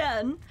this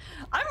again.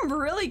 I'm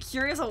really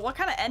curious on what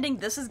kind of ending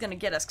this is gonna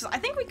get us, because I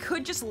think we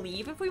could just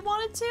leave if we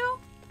wanted to.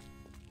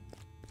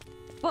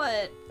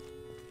 But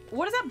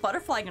what is that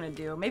butterfly gonna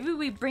do? Maybe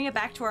we bring it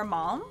back to our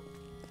mom?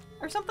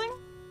 Or something?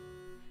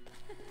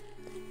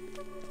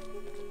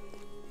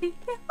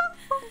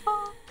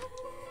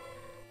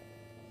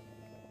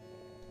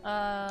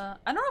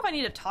 I don't know if I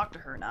need to talk to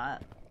her or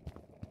not.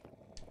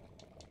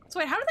 So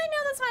wait, how do they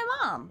know that's my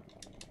mom?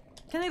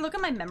 Can they look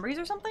at my memories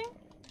or something?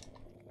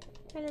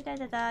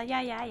 Yeah,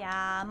 yeah,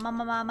 yeah.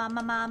 Mama, mama,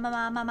 mama, mama,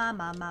 mama,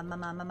 mama,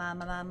 mama,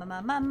 mama,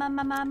 mama, mama,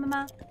 mama,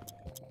 mama.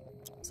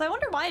 So I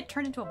wonder why it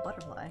turned into a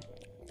butterfly.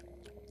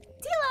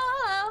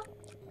 Hello.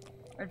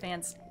 Or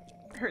advanced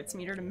hertz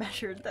meter to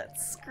measure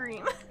that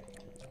scream.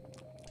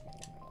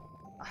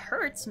 A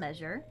hertz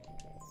measure?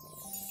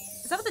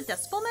 Is that what the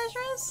decibel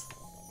measure is?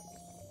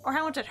 Or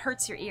how much it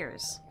hurts your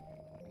ears?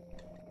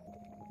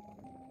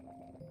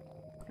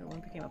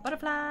 One became a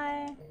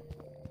butterfly.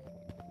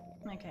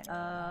 Okay,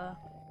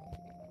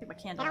 get my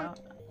candle out.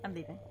 I'm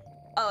leaving.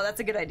 Oh, that's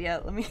a good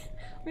idea. Let me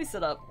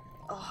sit up.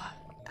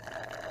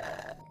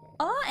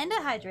 Oh, and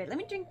a hydrate. Let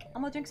me drink.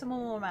 I'm gonna drink some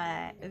more of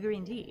my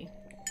green tea.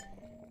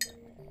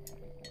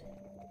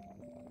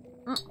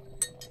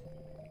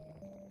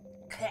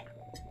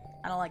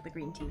 I don't like the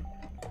green tea.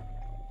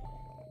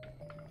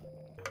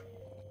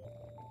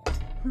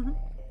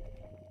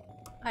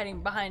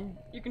 Hiding behind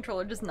your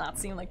controller does not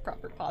seem like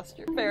proper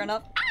posture. Fair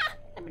enough. Ah!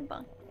 I've been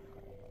bung.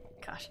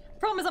 Gosh.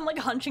 Problem is I'm like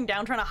hunching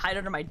down trying to hide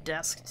under my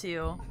desk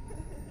too.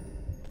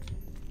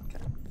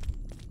 Okay.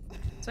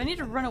 So I need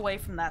to run away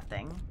from that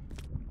thing.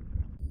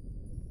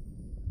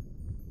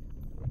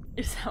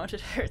 Is how much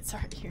it hurts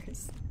our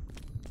ears.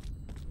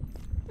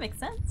 Makes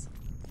sense.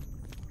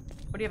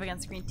 What do you have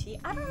against green tea?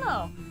 I don't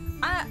know.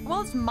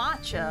 Well, it's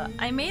matcha.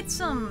 I made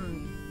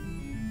some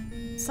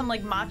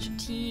like matcha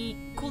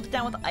tea, cooled it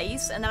down with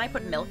ice, and then I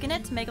put milk in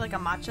it to make like a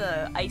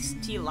matcha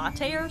iced tea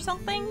latte or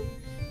something.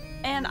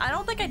 And I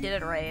don't think I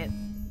did it right.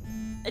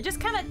 It just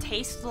kind of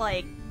tastes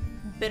like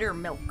bitter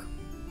milk.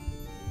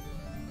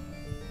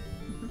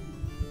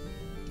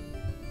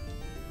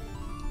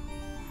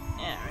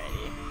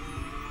 Alrighty.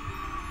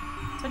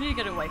 So I need to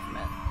get away from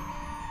it.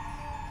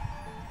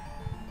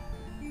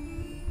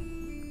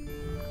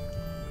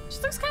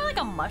 Just looks kind of like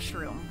a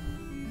mushroom.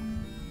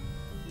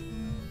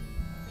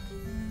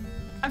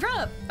 I'm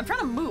trying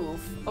to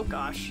move. Oh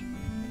gosh.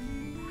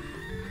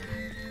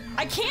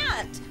 I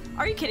can't!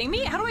 Are you kidding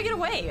me? How do I get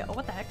away? Oh,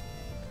 what the heck?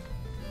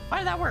 Why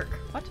did that work?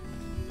 What?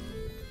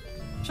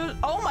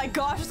 Oh my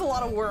gosh, there's a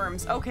lot of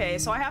worms. Okay,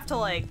 so I have to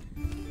like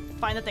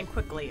find that thing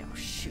quickly. Oh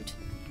shoot.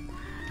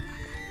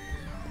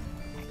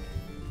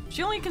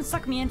 She only can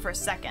suck me in for a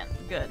second.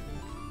 Good.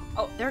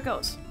 Oh, there it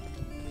goes.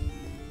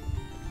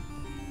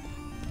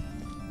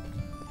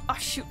 Oh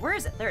shoot, where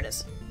is it? There it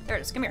is. There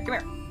it is. Come here, come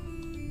here.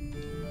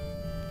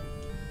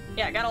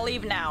 Yeah, I gotta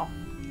leave now.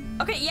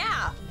 Okay,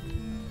 yeah!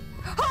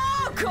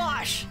 Oh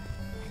gosh!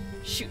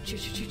 Shoot, shoot,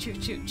 shoot, shoot,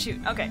 shoot, shoot,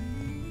 shoot. Okay.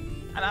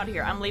 I'm out of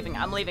here. I'm leaving.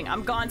 I'm leaving.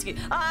 I'm gone.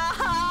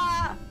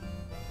 Ah!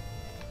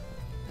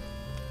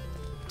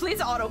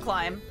 Please auto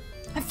climb.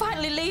 I'm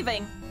finally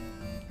leaving.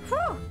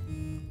 Whew.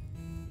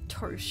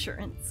 Tour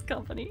Insurance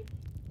Company.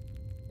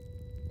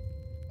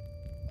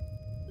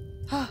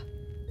 Whew.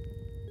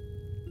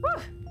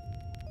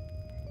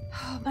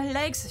 Oh, my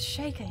legs are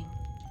shaking.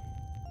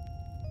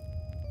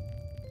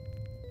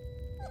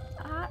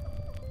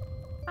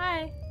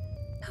 Hi.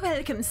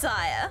 Welcome,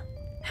 sire.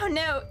 Oh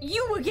no,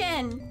 you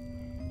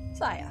again!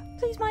 Sire,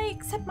 please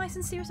accept my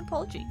sincerest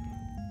apology.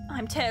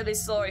 I'm terribly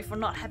sorry for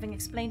not having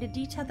explained in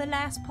detail the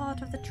last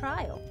part of the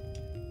trial.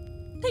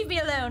 Leave me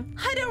alone.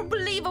 I don't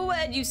believe a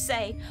word you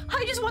say.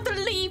 I just want to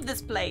leave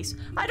this place.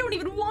 I don't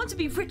even want to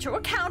be rich or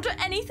counter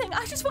anything.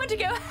 I just want to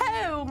go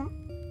home.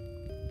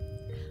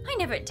 I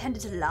never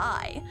intended to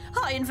lie.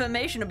 High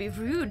information would be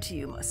rude to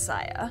you,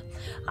 Messiah.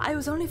 I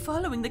was only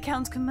following the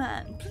Count's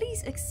command.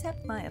 Please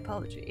accept my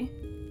apology.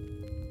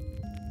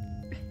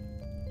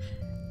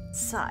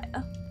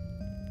 Sire.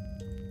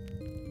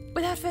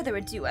 Without further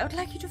ado, I would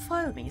like you to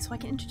follow me so I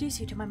can introduce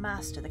you to my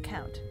master, the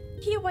Count.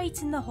 He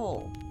awaits in the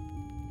hall.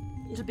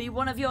 It'll be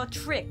one of your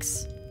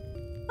tricks.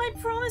 I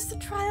promise the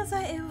trials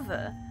are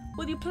over.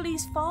 Will you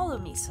please follow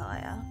me,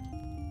 sire?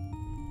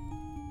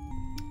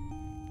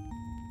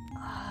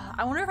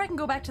 I wonder if I can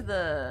go back to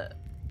the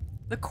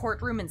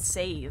courtroom and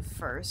save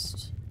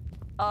first.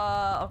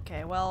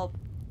 Okay, well,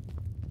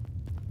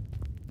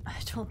 I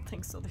don't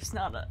think so. There's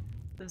not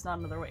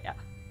another way. Yeah.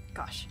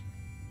 Gosh.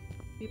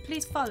 Will you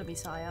please follow me,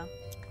 sire?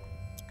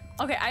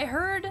 Okay, I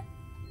heard.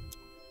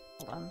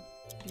 Hold on.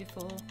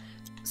 Beautiful.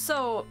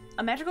 So,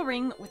 a magical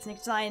ring with snake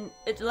design.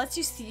 It lets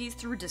you see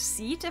through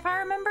deceit, if I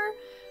remember.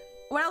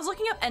 When I was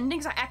looking up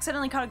endings, I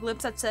accidentally caught a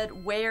glimpse that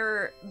said,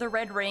 wear the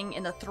red ring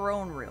in the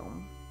throne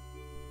room.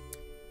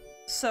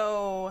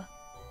 So,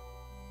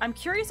 I'm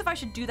curious if I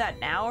should do that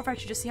now, or if I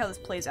should just see how this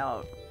plays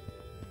out.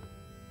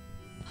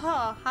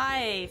 Huh,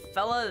 hi,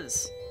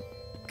 fellas.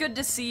 Good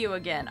to see you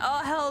again.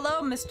 Oh,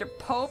 hello, Mr.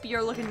 Pope.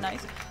 You're looking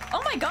nice.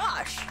 Oh my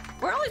gosh!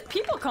 Where all these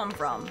people come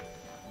from?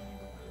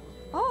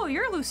 Oh,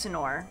 you're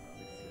Lucanor.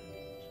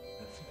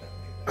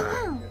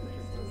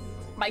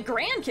 My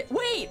grandkid.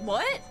 Wait,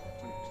 what?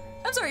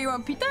 I'm sorry, you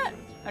want to repeat that?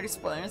 I'm just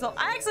spoiling yourself.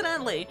 I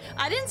accidentally.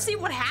 I didn't see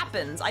what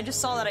happens. I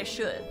just saw that I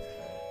should.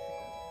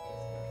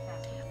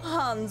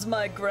 Hans,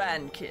 my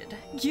grandkid,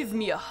 give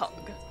me a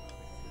hug.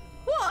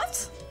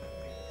 What?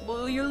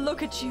 Well, you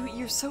look at you,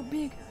 you're so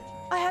big.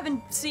 I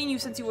haven't seen you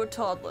since you were a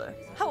toddler.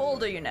 How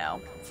old are you now?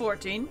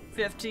 14?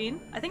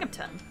 15? I think I'm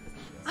 10.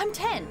 I'm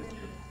 10.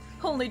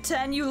 Only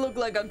 10? You look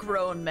like a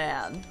grown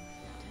man.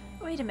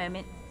 Wait a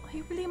moment. Are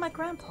you really my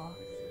grandpa?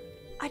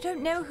 I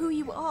don't know who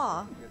you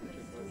are.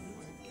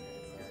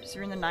 Just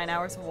during the 9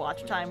 hours of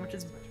watch time, which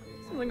is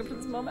something up to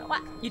this moment.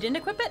 What? You didn't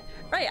equip it?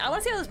 Right, I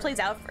want to see how this plays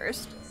out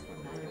first.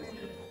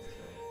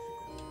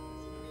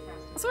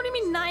 So what do you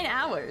mean 9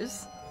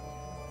 hours?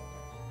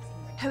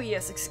 Oh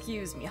yes,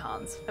 excuse me,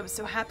 Hans. I was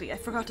so happy I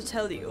forgot to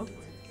tell you.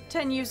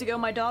 10 years ago,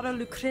 my daughter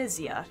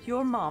Lucrezia,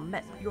 your mom,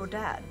 met your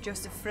dad,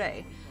 Joseph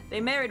Frey.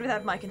 They married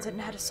without my consent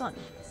and had a son.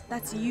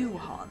 That's you,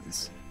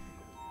 Hans.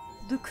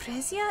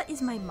 Lucrezia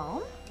is my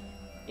mom?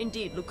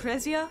 Indeed,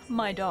 Lucrezia,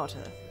 my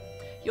daughter.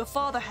 Your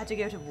father had to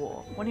go to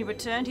war. When he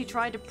returned, he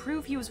tried to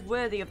prove he was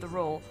worthy of the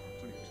role.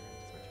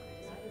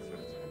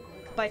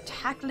 by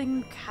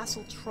tackling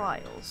castle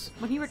trials.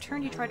 When he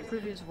returned, he tried to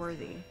prove he was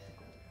worthy.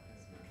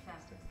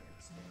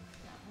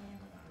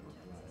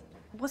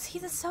 Was he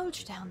the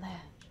soldier down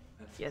there?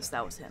 Yes,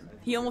 that was him.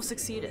 He almost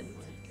succeeded.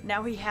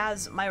 Now he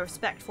has my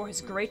respect for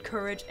his great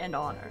courage and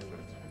honor.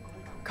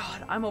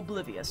 God, I'm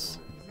oblivious.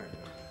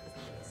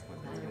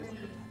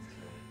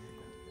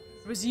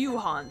 It was you,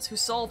 Hans, who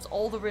solved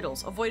all the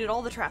riddles, avoided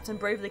all the traps, and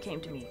bravely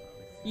came to me.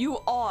 You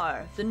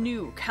are the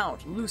new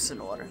Count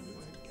Lucanor.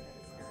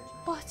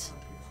 But...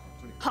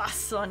 Ha,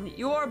 son,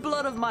 you are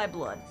blood of my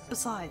blood.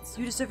 Besides,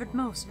 you deserve it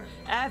most,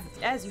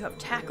 as you have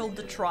tackled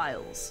the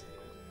trials.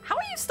 How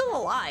are you still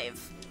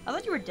alive? I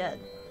thought you were dead.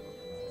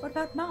 What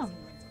about Mom?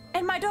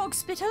 And my dog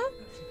Spitter?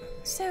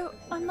 So,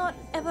 I'm not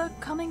ever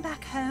coming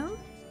back home?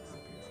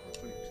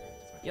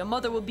 Your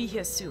mother will be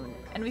here soon,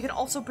 and we can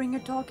also bring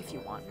your dog if you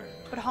want.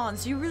 But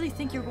Hans, do you really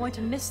think you're going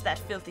to miss that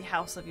filthy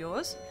house of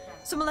yours?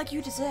 Someone like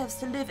you deserves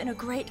to live in a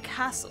great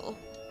castle.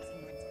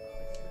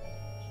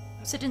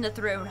 Sit in the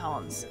throne,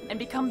 Hans, and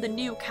become the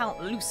new Count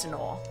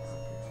Lucanor.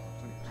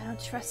 I don't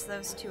trust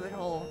those two at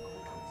all.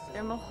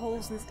 There are more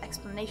holes in this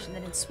explanation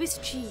than in Swiss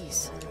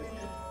cheese.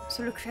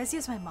 So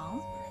Lucrezia's my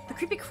mom? The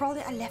creepy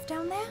crawler I left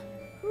down there?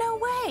 No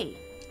way!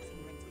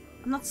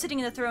 I'm not sitting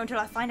in the throne until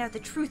I find out the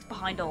truth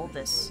behind all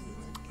this.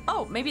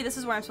 Oh, maybe this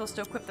is where I'm supposed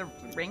to equip the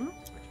ring?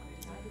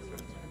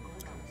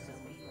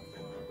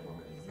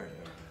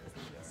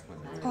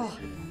 Oh.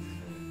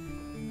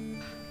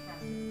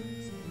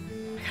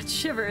 I got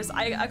shivers.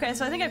 Okay,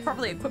 so I think I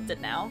properly equipped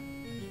it now.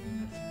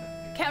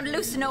 Count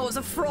Lucanor is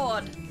a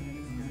fraud!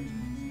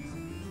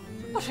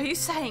 What are you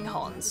saying,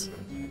 Hans?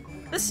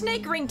 The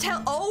snake ring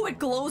oh, it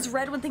glows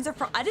red when things are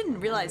I didn't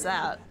realize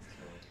that.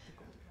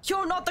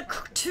 You're not the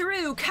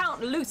true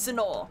Count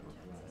Lucanor!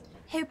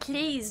 Oh,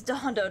 please,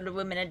 darned old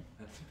woman, a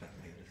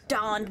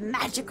darned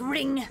magic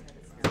ring!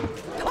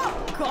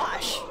 Oh,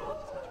 gosh!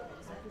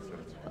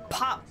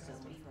 Pop.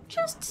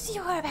 Just as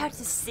you are about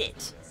to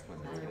sit.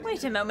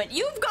 Wait a moment,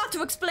 you've got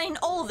to explain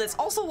all of this.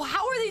 Also,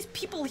 how are these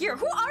people here?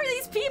 Who are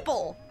these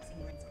people?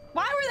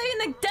 Why were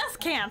they in the death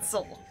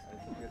cancel?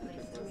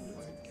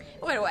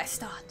 Where do I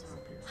start?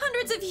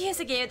 Hundreds of years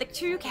ago, the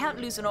true Count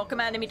Lucanor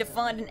commanded me to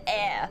find an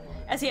heir,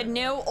 as he had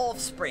no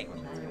offspring.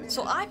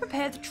 So I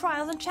prepared the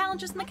trials and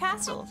challenges in the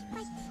castle.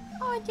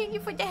 Oh, thank you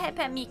for the help,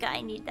 Amika.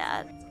 I need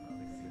that.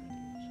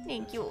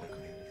 Thank you.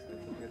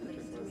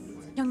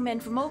 Young men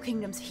from all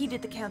kingdoms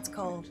heeded the Count's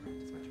call.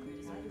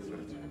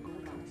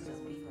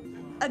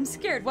 I'm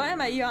scared. Why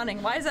am I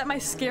yawning? Why is that my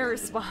scare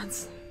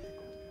response?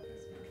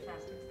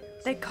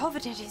 They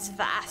coveted his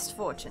vast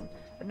fortune,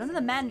 but none of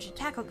them managed to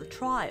tackle the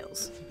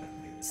trials.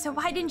 So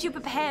why didn't you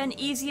prepare an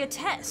easier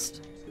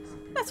test?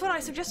 That's what I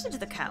suggested to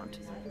the Count,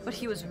 but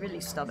he was really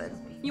stubborn.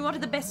 He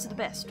wanted the best of the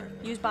best.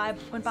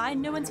 Went by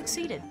and no one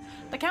succeeded.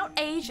 The Count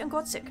aged and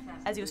got sick.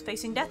 As he was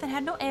facing death and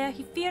had no heir,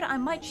 he feared I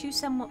might choose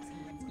some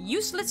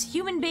useless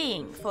human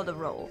being for the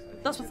role.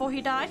 Thus, before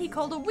he died, he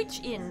called a witch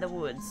in the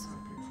woods.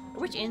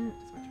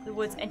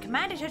 And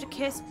commanded her to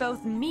kiss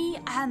both me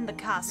and the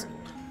castle.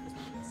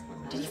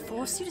 Did he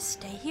force you to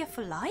stay here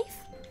for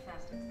life?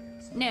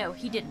 No,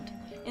 he didn't.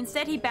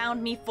 Instead, he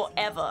bound me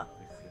forever.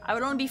 I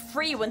would only be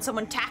free when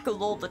someone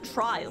tackled all the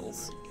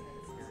trials.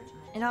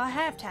 And I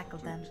have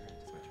tackled them.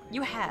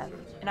 You have,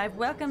 and I've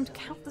welcomed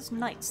countless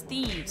knights,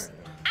 thieves.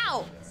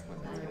 Ow!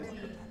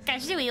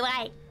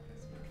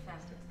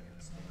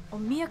 Or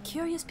mere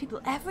curious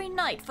people every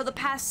night for the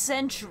past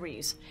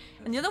centuries.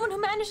 And the other one who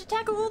managed to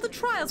tackle all the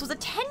trials was a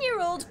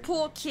 10-year-old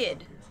poor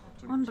kid.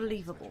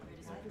 Unbelievable.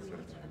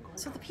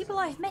 So the people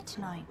I've met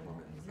tonight,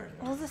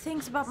 all the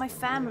things about my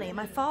family,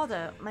 my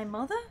father, my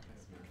mother?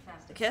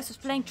 The curse was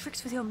playing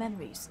tricks with your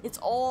memories. It's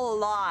all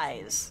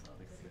lies.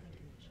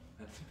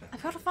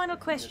 I've got a final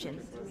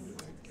question.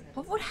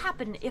 What would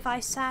happen if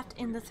I sat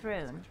in the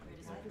throne?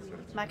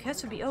 My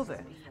curse would be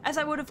over, as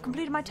I would have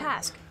completed my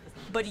task.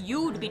 But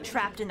you'd be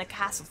trapped in the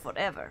castle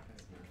forever.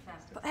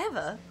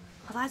 Forever?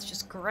 Well, that's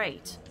just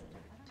great.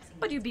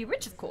 But you'd be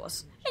rich, of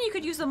course, and you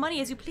could use the money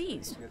as you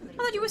pleased.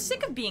 I thought you were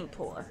sick of being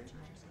poor.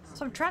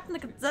 So I'm trapped in the...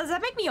 Does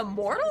that make me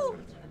immortal?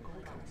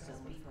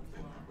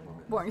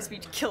 Boring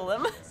speech, kill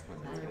them.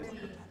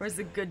 Where's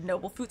the good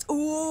noble foods?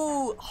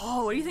 Ooh!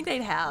 Oh, what do you think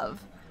they'd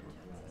have?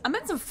 I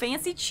meant some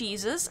fancy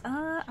cheeses.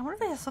 I wonder if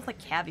they had stuff like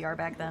caviar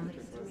back then.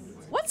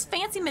 What's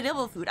fancy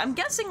medieval food? I'm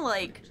guessing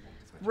like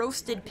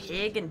roasted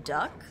pig and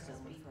duck.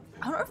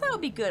 I don't know if that would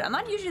be good. I'm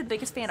not usually the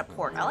biggest fan of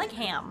pork. I like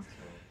ham.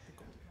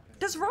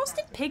 Does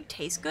roasted pig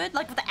taste good?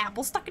 Like with the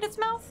apple stuck in its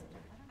mouth?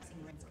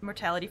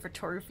 Mortality for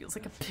Toru feels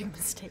like a big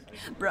mistake.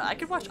 Bruh, I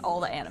could watch all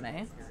the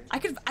anime. I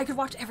could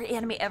watch every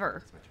anime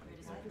ever.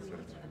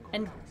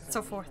 And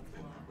so forth.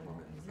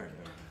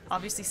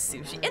 Obviously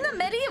sushi. In the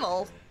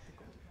medieval!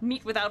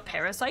 Meat without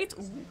parasites?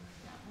 Ooh.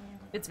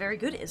 It's very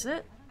good, is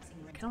it?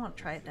 I kinda want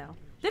to try it now.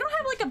 They don't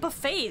have like a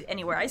buffet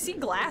anywhere. I see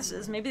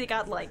glasses. Maybe they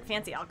got like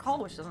fancy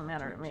alcohol, which doesn't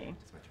matter to me.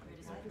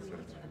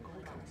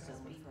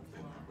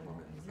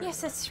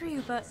 Yes, that's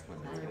true, but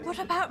what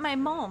about my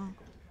mom?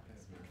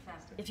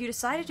 If you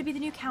decided to be the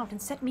new count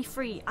and set me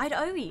free, I'd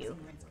owe you.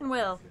 And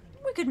well,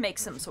 we could make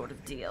some sort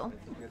of deal.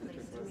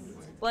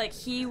 like,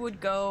 he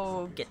would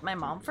go get my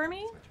mom for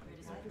me.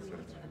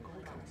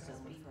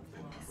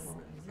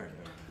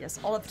 Yes,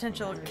 all the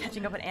potential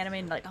catching up an anime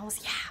and like, oh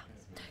yeah.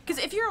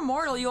 Because if you're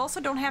immortal, you also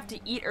don't have to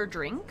eat or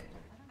drink.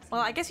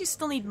 Well, I guess you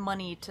still need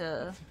money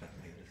to...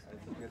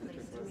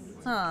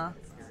 Huh.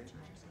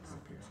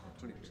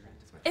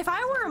 If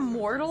I were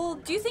immortal,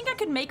 do you think I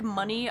could make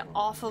money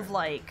off of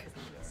like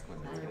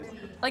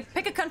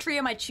pick a country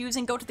I might choose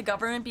and go to the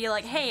government and be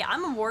like, hey,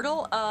 I'm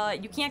immortal,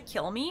 you can't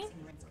kill me?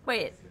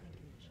 Wait.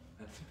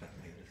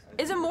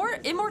 Is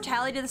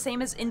immortality the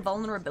same as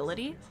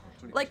invulnerability?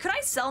 Like, could I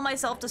sell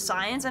myself to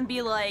science and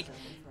be like,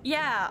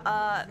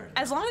 yeah,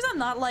 as long as I'm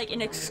not like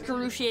in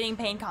excruciating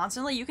pain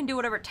constantly, you can do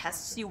whatever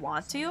tests you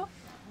want to.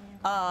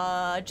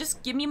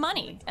 Just give me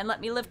money and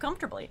let me live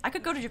comfortably. I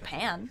could go to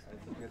Japan.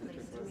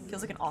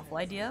 Feels like an awful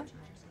idea.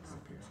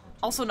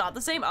 Also not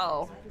the same?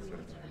 Oh.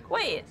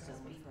 Wait.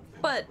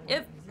 But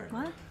if...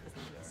 What?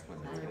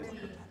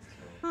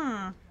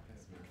 I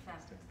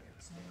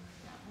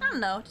don't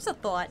know. Just a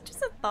thought.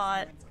 Just a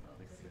thought.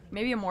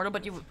 Maybe immortal,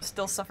 but you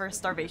still suffer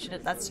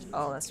starvation. That's...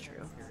 Oh, that's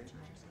true.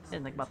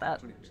 Didn't think about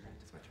that.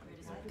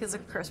 Because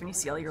of course when you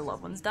see all your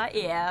loved ones die.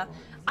 Yeah.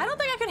 I don't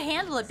think I could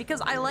handle it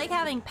because I like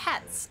having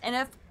pets. And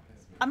if...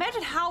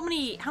 Imagine how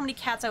many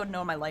cats I would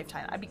know in my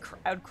lifetime. I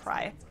would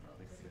cry.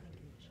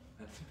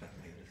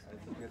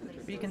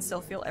 But you can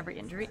still feel every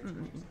injury.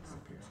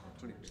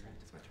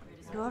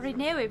 You already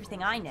know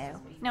everything I know.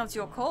 Now it's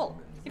your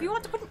call. If you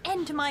want to put an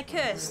end to my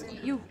curse,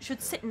 you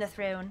should sit in the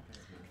throne.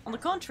 On the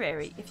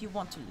contrary, if you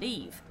want to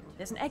leave,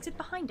 there's an exit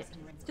behind it.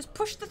 Just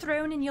push the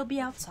throne and you'll be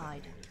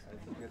outside.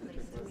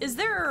 Is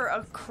there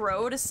a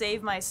crow to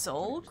save my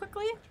soul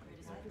quickly?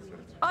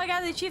 Oh, I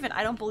got the achievement.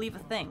 I don't believe a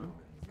thing.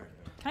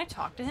 Can I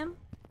talk to him?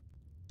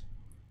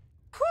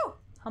 Whew!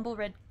 Humble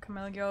red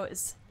Camellia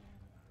is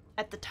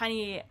at the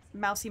tiny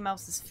mousy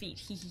mouse's feet.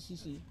 Hee hee hee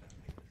hee.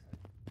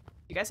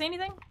 You guys say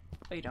anything?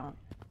 Oh, you don't.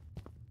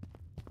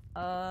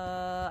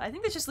 I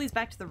think this just leads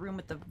back to the room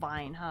with the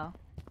vine, huh?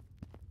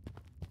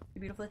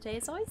 You're beautiful today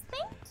as always.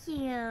 Thank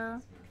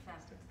you.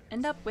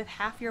 End up with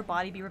half your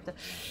body be ripped.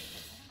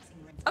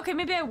 Okay,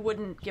 maybe I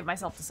wouldn't give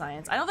myself to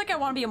science. I don't think I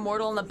want to be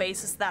immortal on the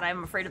basis that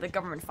I'm afraid of the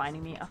government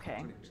finding me.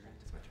 Okay.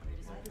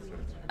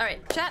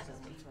 Alright, chat.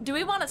 Do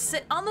we want to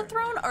sit on the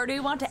throne or do we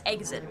want to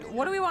exit?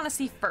 What do we want to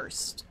see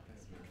first?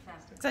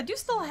 Because I do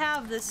still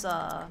have this,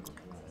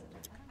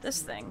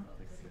 this thing.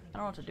 I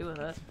don't know what to do with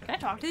it. Can I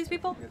talk to these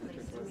people?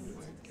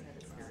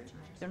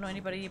 Don't know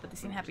anybody, but they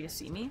seem happy to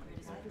see me.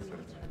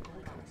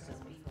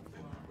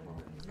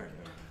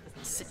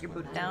 Sit your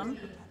boot down.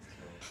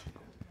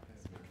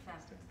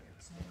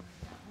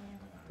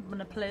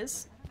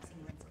 Please.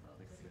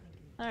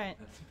 Alright.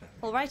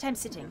 All right, I'm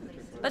sitting.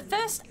 But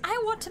first,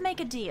 I want to make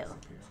a deal.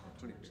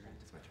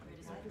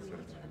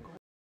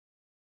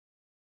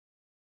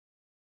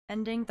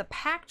 Ending the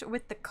pact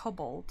with the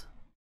kobold.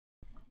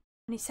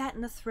 When he sat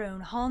in the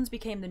throne, Hans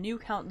became the new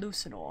Count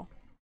Lucanor.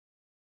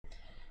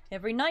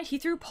 Every night he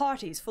threw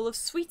parties full of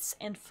sweets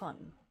and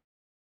fun.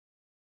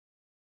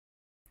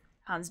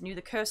 Hans knew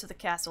the curse of the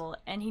castle,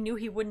 and he knew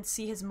he wouldn't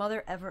see his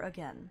mother ever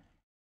again.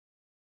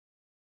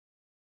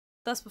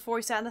 Thus, before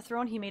he sat on the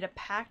throne, he made a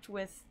pact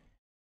with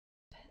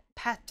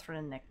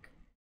Patronik.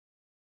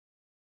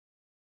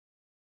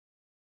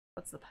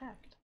 What's the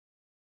pact?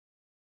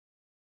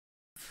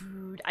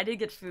 Food. I did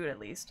get food, at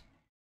least.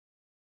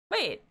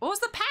 Wait, what was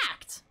the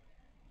pact?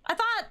 I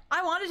thought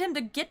I wanted him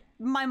to get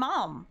my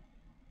mom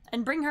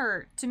and bring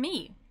her to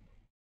me.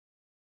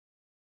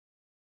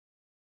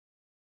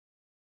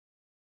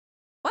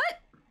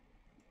 What?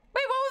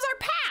 Wait, what was our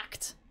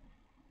pact?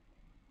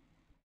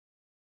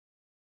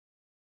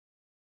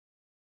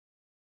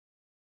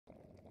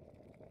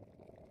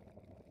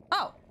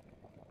 Oh.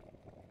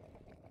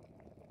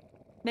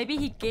 Maybe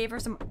he gave her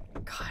some...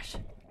 Gosh.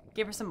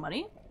 Gave her some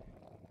money?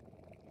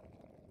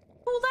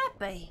 Who'll that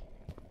be?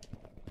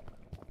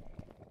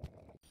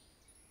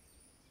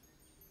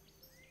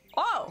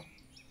 Oh!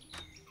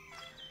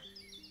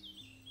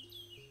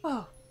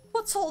 Oh,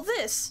 what's all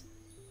this?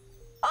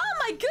 Oh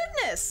my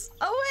goodness!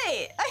 Oh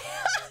wait! I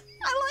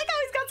like how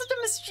he's got such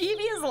a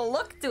mischievous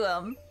look to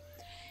him.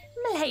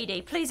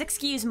 Milady, please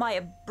excuse my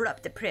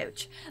abrupt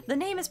approach. The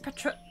name is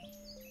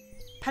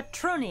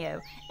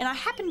Patronio, and I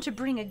happen to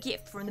bring a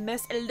gift from the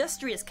most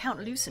illustrious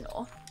Count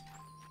Lucanor.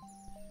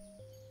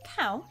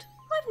 Count?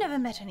 I've never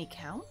met any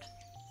Count.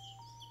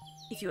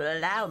 If you will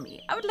allow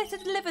me, I would like to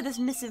deliver this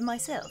missive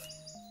myself.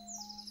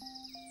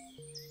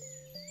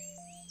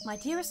 My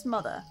dearest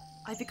mother,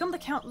 I've become the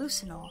Count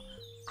Lucanor.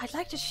 I'd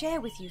like to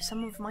share with you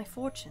some of my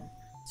fortune,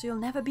 so you'll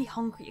never be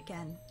hungry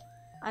again.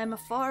 I am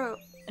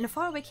in a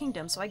faraway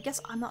kingdom, so I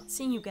guess I'm not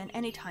seeing you again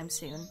anytime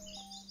soon.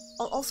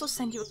 I'll also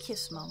send you a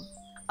kiss, Mum.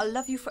 I'll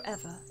love you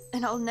forever,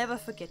 and I'll never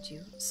forget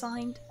you.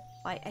 Signed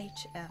by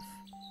HF.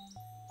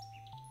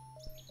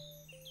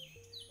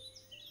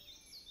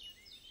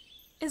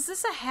 Is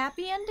this a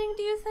happy ending,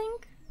 do you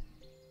think?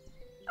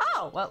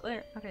 Oh, well,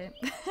 there, okay.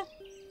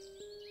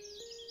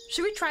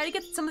 Should we try to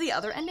get some of the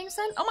other endings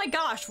then? Oh my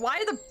gosh, why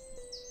are the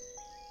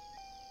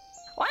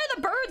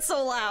birds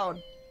so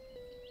loud?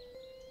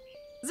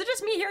 Is it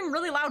just me hearing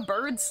really loud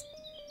birds?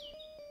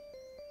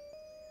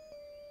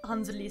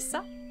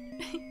 Hans-Lisa?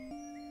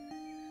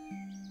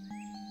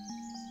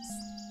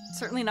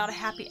 Certainly not a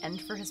happy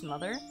end for his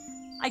mother.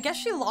 I guess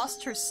she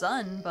lost her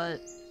son,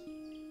 but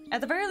at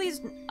the very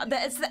least,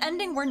 it's the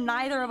ending where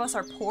neither of us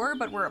are poor,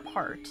 but we're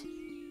apart.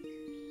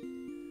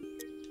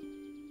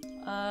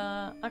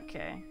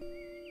 Okay.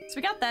 So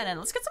we got that end.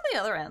 Let's get some of the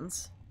other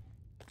ends.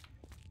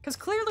 Because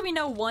clearly we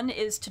know one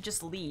is to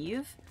just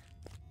leave.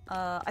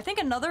 I think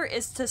another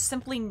is to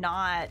simply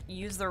not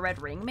use the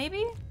red ring,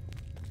 maybe?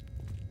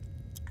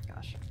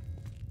 Gosh.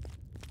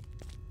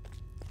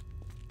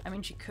 I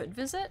mean, she could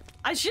visit.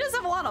 She does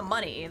have a lot of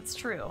money, it's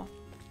true.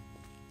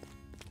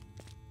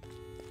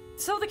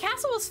 So the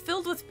castle was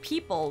filled with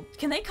people.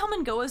 Can they come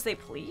and go as they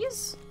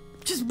please?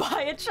 Just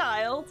buy a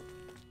child.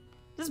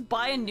 Just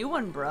buy a new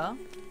one, bruh.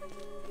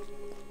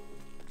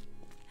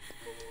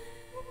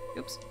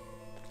 Oops.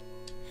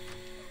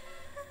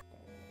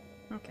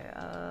 Okay,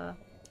 I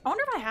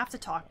wonder if I have to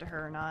talk to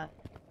her or not.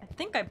 I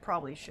think I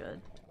probably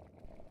should.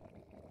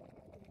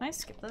 Can I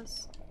skip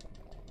this?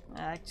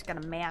 I just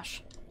gotta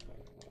mash.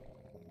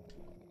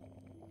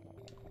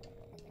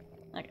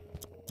 Okay.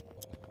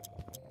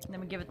 And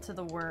then we give it to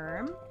the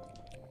worm.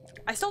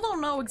 I still don't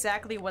know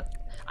exactly what...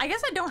 I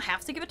guess I don't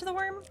have to give it to the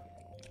worm.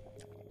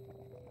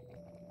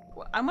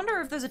 I wonder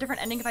if there's a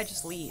different ending if I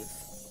just leave.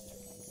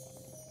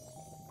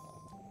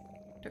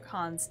 Took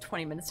Hans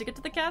 20 minutes to get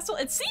to the castle.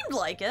 It seemed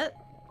like it.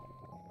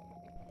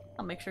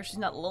 I'll make sure she's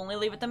not lonely.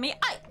 Leave it to me.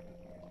 Aye!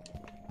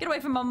 Get away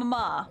from my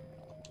mama.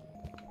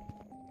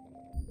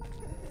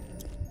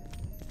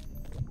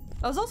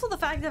 It was also the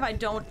fact that if I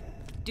don't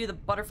do the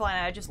butterfly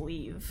and I just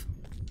leave.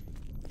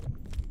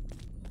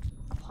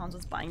 Hans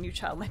buying a new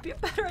child might be a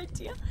better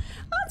idea.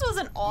 Hans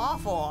wasn't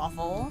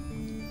awful.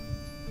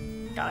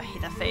 God, I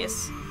hate that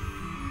face.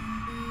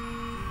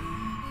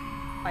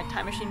 My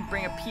time machine,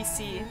 bring a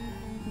PC.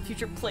 In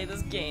future, play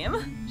this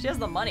game. She has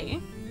the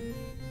money.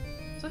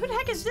 So who the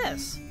heck is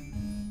this?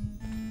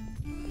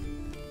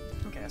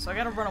 Okay, so I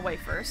gotta run away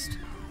first.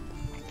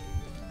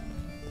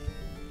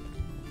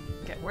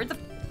 Okay, where'd the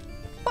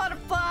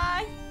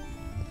butterfly?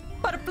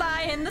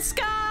 Butterfly in the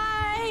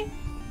sky!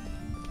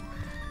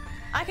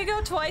 I could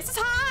go twice as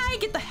high!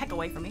 Get the heck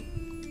away from me.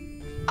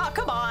 Oh,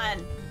 come on!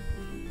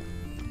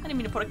 I didn't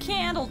mean to put a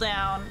candle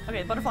down.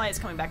 Okay, the butterfly is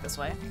coming back this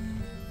way.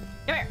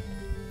 Come here!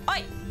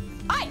 Oi!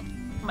 Oi!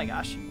 Oh my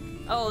gosh.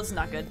 Oh, this is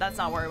not good. That's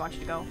not where I want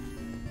you to go.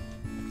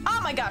 Oh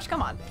my gosh,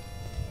 come on.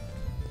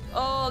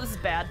 Oh, this is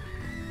bad.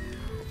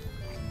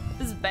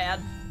 This is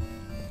bad.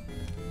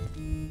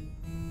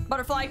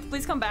 Butterfly,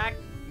 please come back.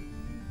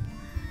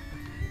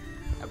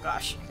 Oh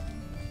gosh.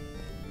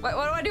 What do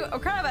I do?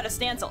 I'm kind of at a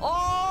standstill.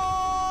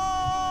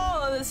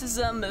 Oh, this is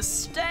a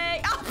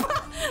mistake.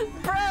 Oh,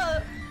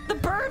 bro, the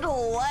bird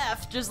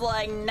left. Just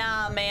like,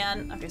 nah,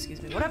 man. Okay,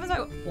 excuse me. What happens if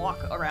I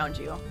walk around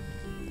you?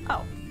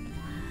 Oh.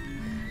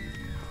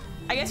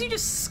 I guess you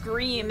just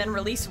scream and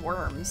release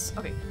worms.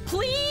 Okay,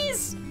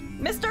 please,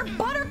 Mr.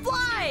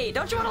 Butterfly,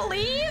 don't you want to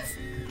leave?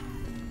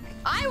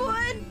 I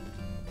would.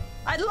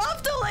 I'd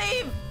love to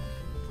leave.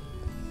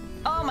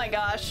 Oh my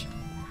gosh.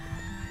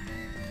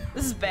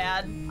 This is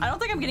bad. I don't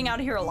think I'm getting out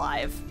of here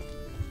alive.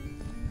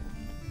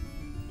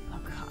 Oh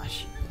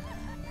gosh.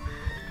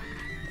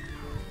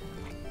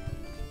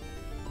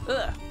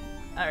 Ugh.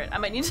 Alright, I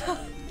might need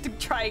to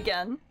try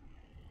again.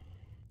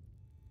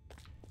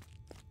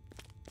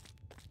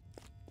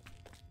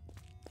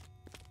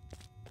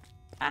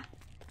 Ah.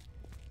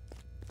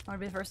 I want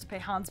to be the first to pay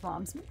Hans'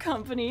 mom's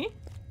company.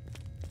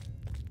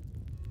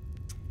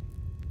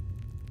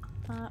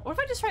 What if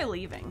I just try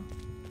leaving?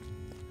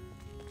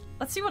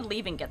 Let's see what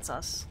leaving gets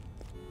us.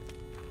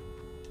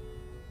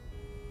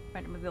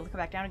 Right, I'm gonna be able to come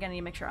back down again. I need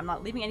to make sure I'm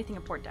not leaving anything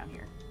important down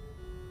here.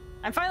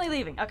 I'm finally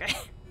leaving. Okay.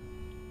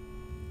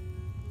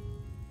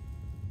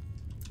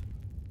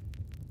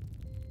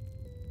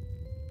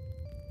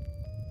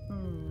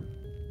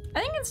 I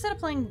think instead of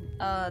playing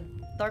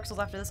Dark Souls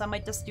after this, I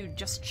might just do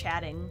just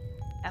chatting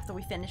after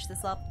we finish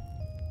this up.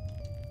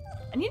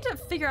 I need to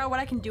figure out what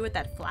I can do with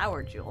that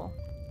flower jewel.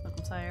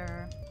 Welcome,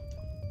 sire.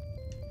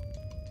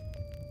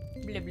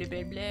 Blah blah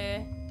blah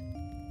blah.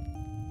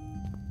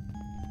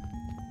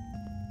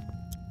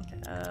 Okay,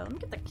 let me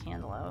get the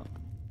candle out.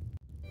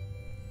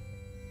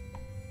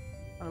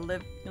 Want to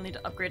live? You'll need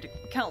to upgrade to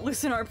Count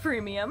Lucanor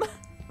Premium.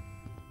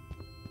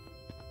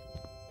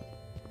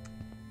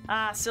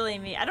 Ah, silly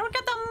me. I don't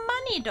get the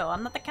money though.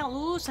 I'm not the Count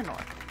Lucanor.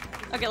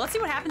 Okay, let's see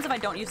what happens if I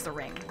don't use the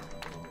ring.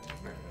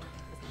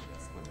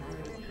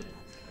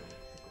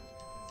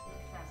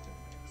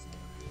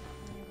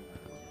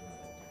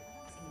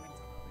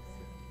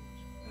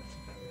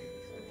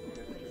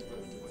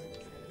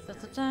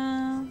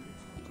 Da-da-da.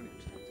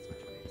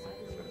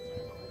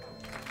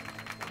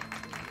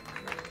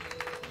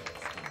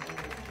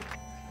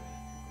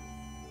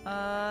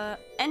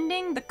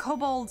 Ending the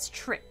kobold's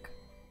trick.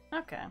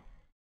 Okay.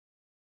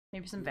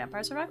 Maybe some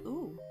vampires survive?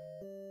 Ooh.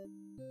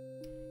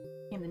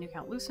 Name the new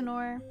Count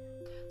Lucanor.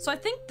 So I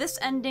think this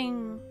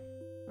ending...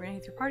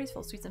 Running through parties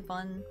full of sweets and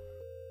fun.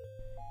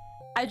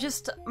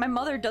 My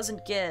mother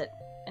doesn't get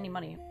any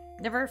money.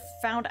 Never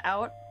found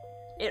out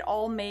it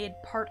all made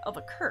part of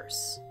a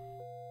curse.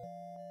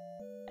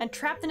 And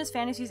trapped in his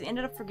fantasies, he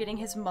ended up forgetting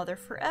his mother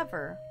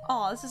forever.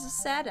 Aw, this is a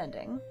sad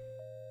ending.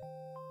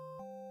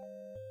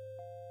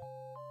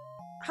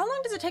 How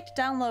long does it take to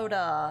download,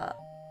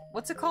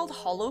 what's it called?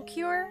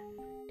 Holocure?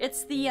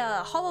 It's the,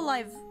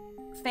 Hololive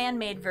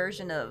fan-made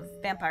version of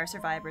Vampire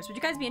Survivors. Would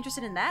you guys be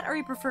interested in that, or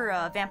you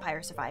prefer,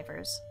 Vampire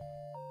Survivors?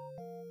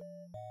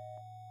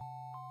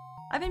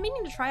 I've been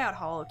meaning to try out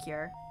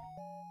Holocure,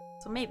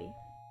 so maybe.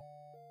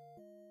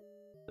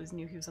 Always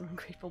knew he was an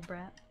ungrateful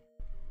brat.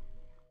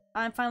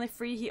 I'm finally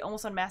free. He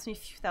almost unmasked me.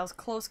 Phew, that was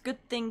close.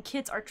 Good thing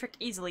kids are tricked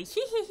easily.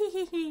 Hee hee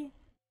hee hee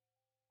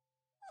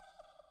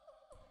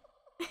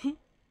hee.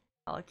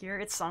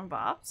 Holocure, it's Song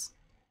Bobs.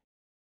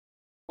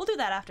 We'll do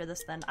that after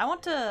this then. I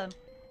want to...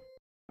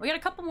 We got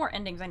a couple more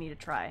endings I need to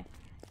try.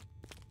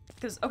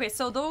 Because, okay,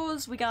 so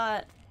those, we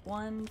got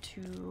 1,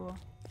 2...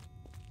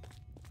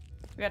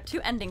 We got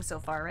 2 endings so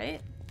far,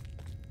 right?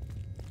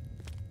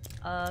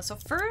 So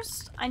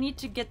first, I need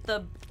to get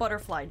the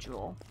butterfly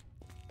jewel.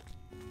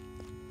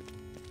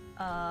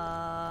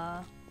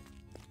 And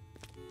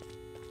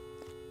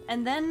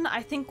then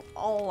I think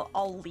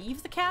I'll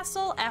leave the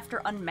castle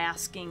after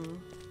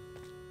unmasking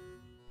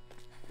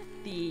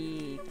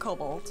the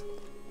kobold.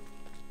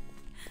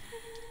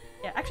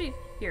 Yeah, actually,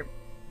 here.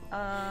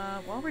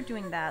 While we're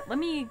doing that, let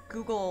me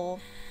Google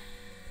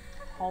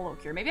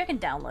Holocure. Maybe I can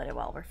download it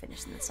while we're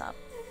finishing this up.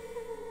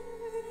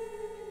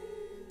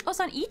 Oh, it's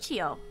on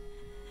Itch.io.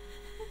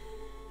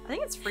 I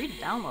think it's free to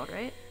download,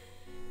 right?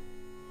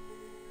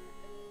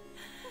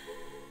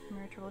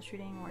 More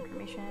troubleshooting, more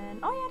information.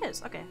 Oh yeah, it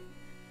is. Okay.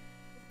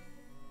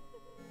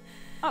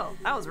 Oh,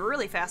 that was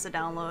really fast to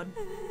download.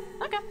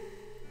 Okay.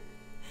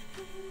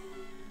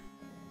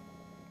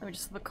 Let me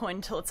just flip a coin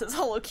until it says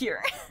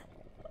Holocure.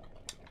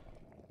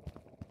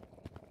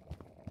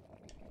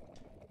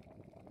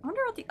 I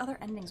wonder what the other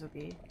endings would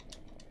be.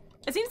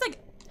 It seems like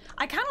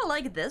I kind of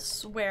like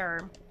this,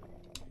 where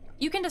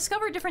you can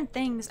discover different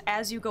things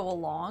as you go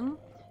along.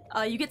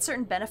 You get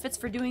certain benefits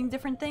for doing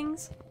different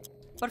things,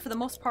 but for the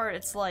most part,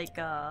 it's like,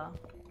 how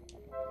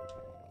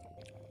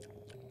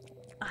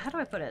do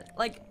I put it?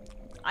 Like,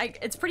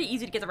 it's pretty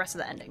easy to get the rest of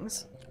the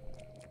endings.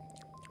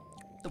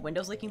 The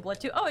window's leaking blood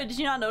too. Oh, did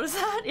you not notice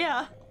that?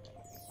 Yeah.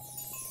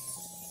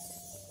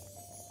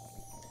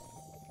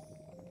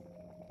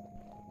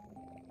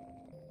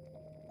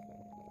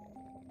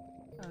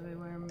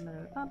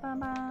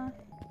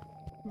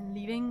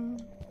 Leaving.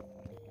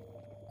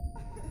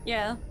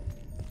 Yeah.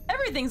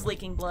 Everything's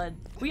leaking blood.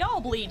 We all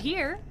bleed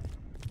here.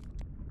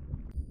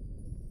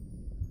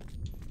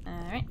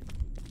 Alright.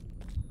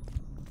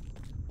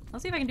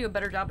 Let's see if I can do a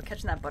better job of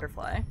catching that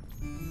butterfly.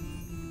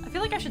 I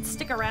feel like I should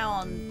stick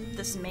around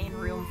this main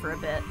room for a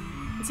bit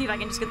and see if I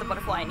can just get the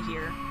butterfly in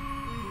here.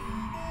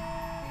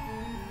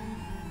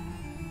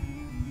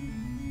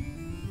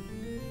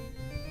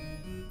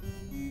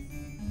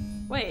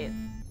 Wait.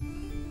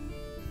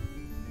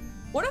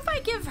 What if I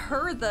give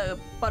her the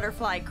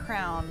butterfly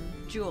crown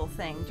jewel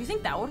thing? Do you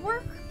think that would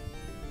work?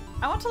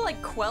 I want to,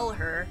 like, quell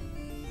her.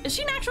 Is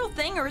she an actual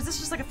thing, or is this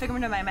just like a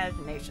figment of my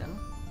imagination?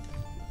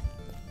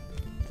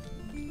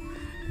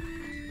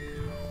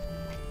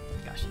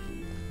 Gosh.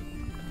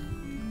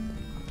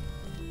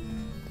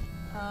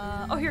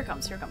 Oh, here it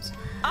comes, here it comes.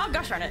 Oh,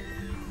 gosh darn it.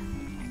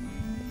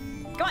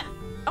 Come on.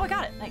 Oh, I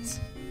got it. Nice.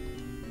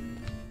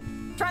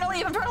 I'm trying to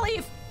leave, I'm trying to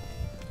leave!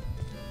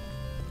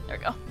 There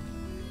we go.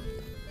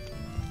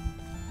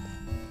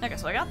 Okay,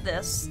 so I got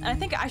this, and I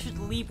think I should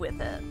leave with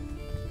it.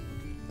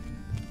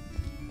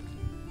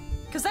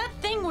 Because that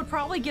thing would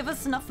probably give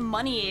us enough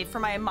money for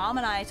my mom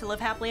and I to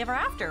live happily ever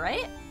after,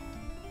 right?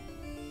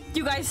 Do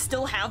you guys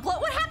still have blood?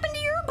 What happened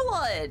to your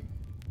blood?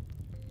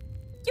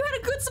 You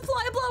had a good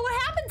supply of blood, what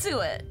happened to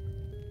it?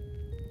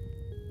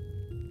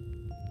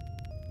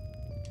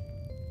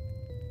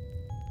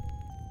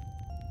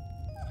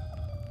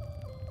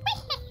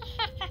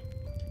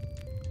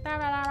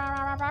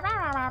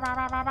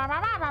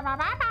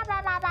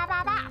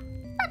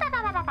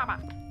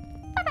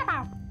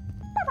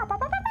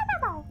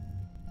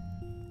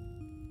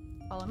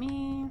 Follow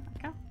me.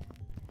 Okay.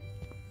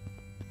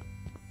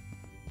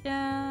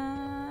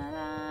 Da,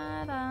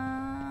 da, da.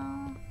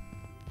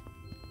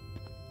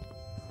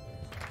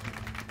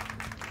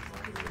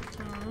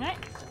 Alright.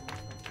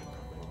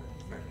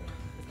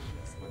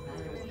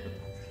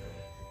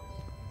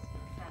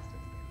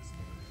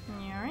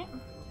 Alright.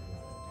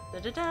 Da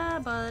da da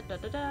but da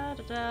da da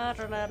da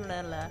da da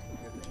da da.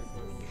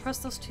 Press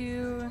those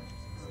two.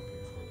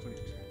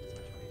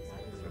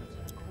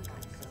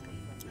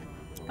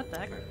 What the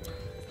heck?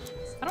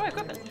 How do I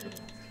equip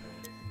it?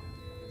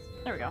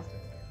 There we go.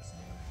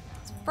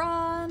 It's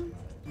fraud.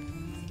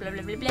 Blah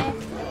blah blah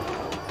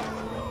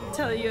blah.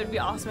 Tell you it'd be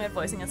awesome at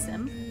voicing a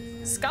sim.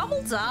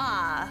 Scobble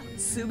da!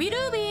 Sooby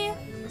dooby!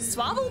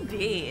 Swabble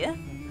bee!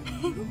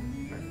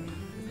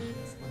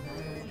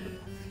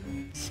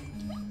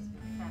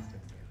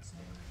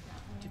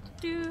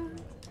 Do.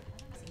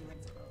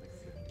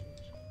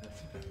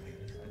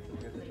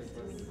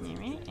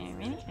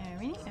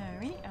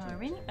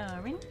 Alright.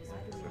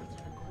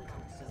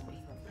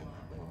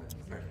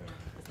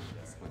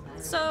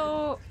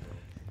 So,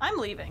 I'm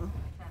leaving.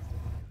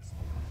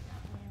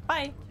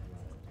 Bye.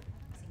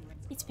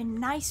 It's been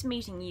nice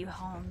meeting you,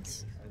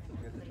 Hans.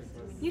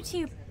 You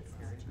too,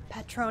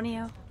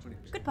 Petronio.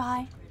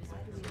 Goodbye.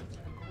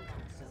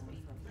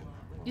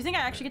 Do you think I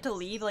actually get to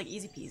leave, like,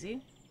 easy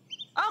peasy?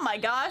 Oh my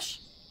gosh!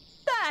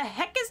 The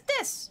heck is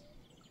this?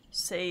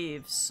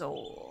 Save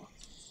soul.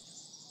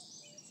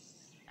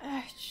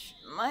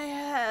 My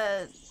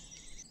head.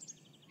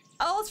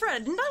 Oh, that's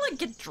right. Didn't I, like,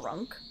 get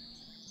drunk?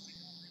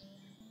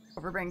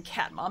 Overbearing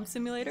cat mom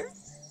simulator?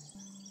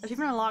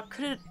 Achievement unlocked.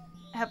 Could it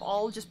have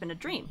all just been a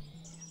dream?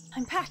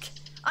 I'm back.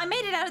 I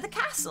made it out of the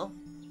castle.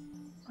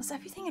 Was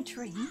everything a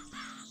dream?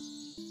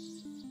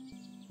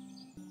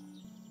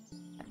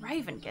 That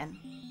Raven again.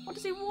 What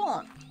does he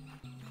want?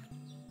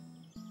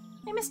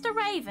 Hey, Mr.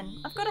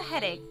 Raven, I've got a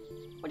headache.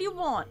 What do you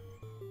want?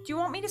 Do you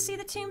want me to see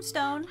the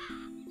tombstone?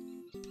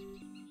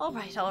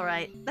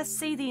 Alright. Let's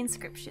see the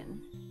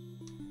inscription.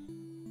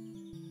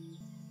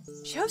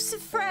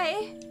 Joseph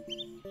Frey?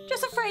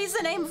 Joseph Frey is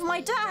the name of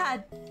my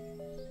dad.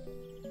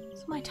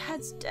 So my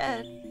dad's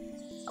dead.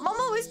 Mom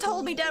always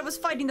told me Dad was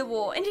fighting the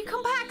war and he'd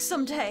come back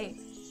someday.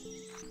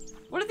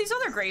 What are these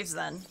other graves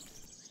then?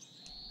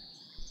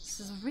 This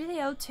is a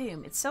really old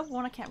tomb. It's so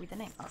worn I can't read the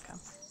name. Okay.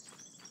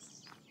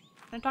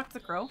 Can I talk to the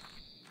crow?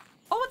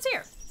 Oh, what's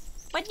here?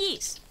 What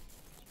yeast?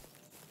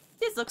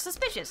 This looks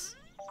suspicious.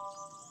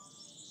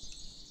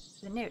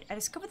 The note. I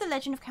discovered the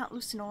legend of Count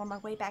Lucanor on my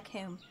way back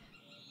home.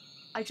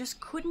 I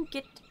just couldn't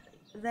get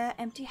there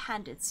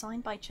empty-handed.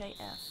 Signed by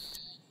JF.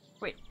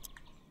 Wait.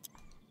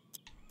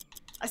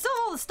 I still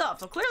have all the stuff,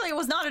 so clearly it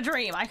was not a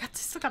dream. I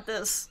still got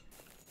this.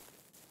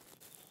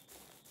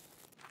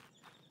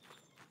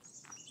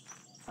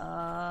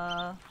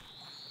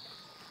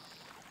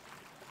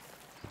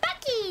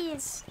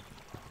 Bucky's!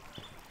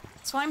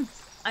 So I'm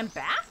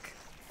back?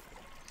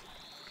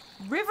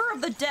 River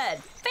of the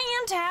Dead.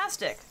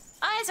 Fantastic.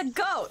 Ah, it's a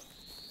goat.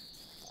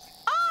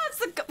 Oh, it's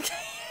the goat.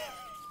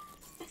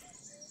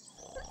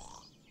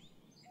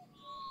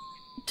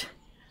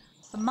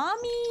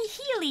 Mommy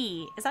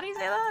Healy. Is that how you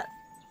say that?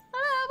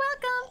 Hello,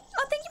 welcome.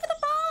 Oh, thank you for the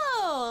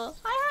follow.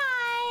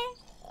 Hi.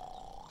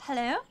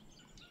 Hello?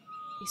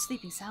 He's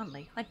sleeping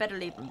soundly. I'd better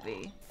leave him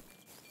be.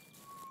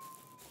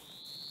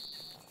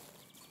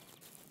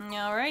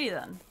 Alrighty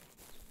then.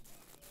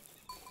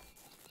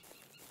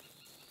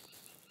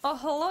 Oh,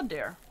 hello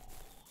dear.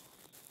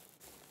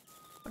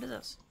 What is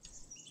this?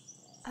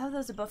 Out of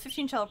those above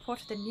 15 shall report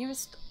to the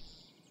nearest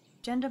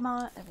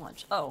gendarme at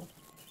once. Oh.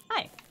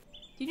 Hi.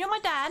 Do you know my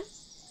dad?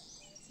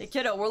 Hey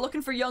kiddo, we're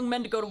looking for young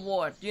men to go to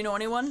war. Do you know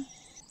anyone?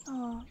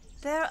 Oh,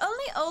 there are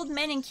only old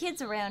men and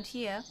kids around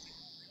here.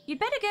 You'd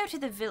better go to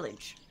the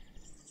village.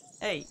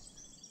 Hey.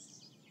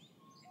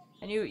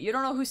 And you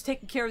don't know who's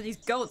taking care of these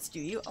goats,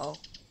 do you? Oh.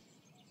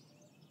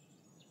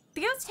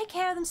 The goats take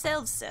care of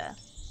themselves, sir.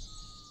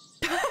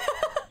 This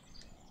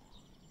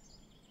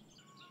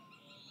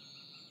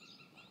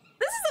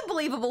is a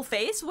believable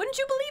face. Wouldn't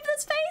you believe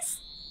this face?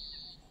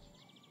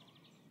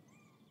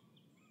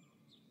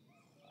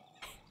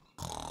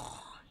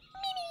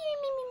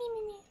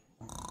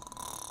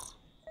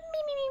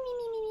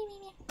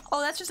 Oh,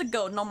 that's just a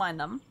goat. Don't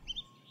mind them.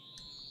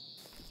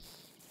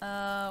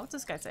 What's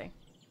this guy say?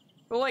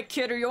 Oh, wait,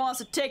 kidder, you want us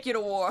to take you to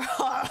war?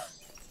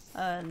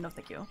 No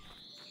thank you.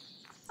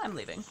 I'm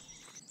leaving.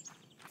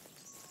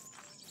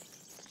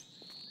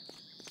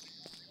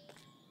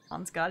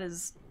 Hans got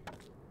his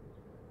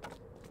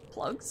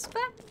plugs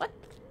back? What?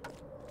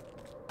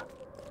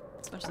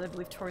 As much as I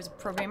believe Tori's a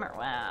programmer.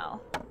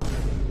 Wow.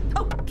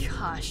 Oh,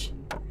 gosh.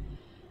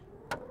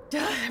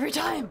 Every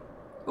time.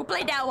 Who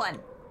played that one?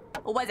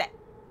 Who was it?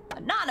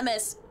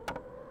 Anonymous.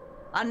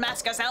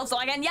 Unmask yourself so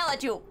I can yell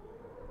at you.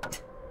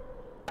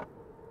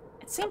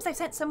 It seems they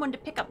sent someone to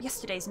pick up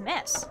yesterday's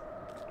mess.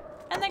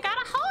 And they got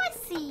a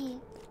horsey.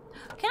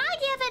 Can I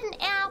give it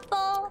an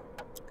apple?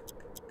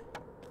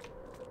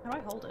 How do I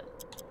hold it?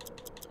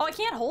 Oh, I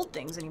can't hold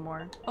things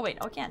anymore. Oh wait,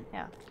 oh I can,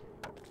 yeah.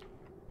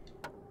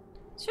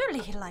 Surely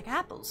he'd like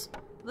apples.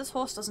 This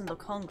horse doesn't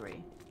look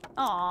hungry.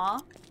 Aw,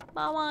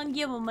 I want to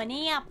give him an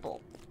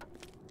apple.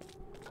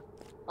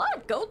 A lot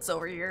of goats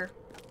over here.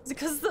 Is it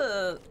because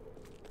the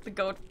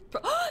goat...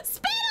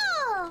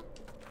 Spittle!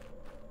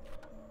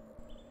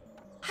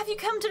 Have you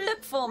come to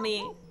look for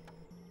me?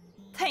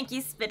 Thank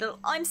you, Spittle.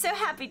 I'm so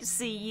happy to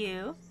see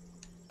you.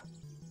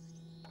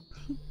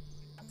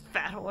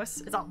 Fat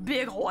horse. It's a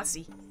big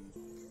horsey.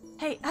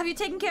 Hey, have you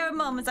taken care of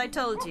Mom as I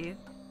told you?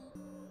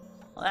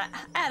 Well,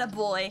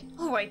 attaboy.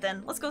 Alright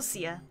then, let's go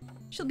see her.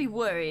 She'll be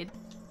worried.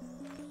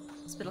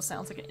 Spittle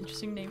sounds like an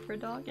interesting name for a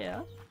dog,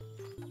 yeah.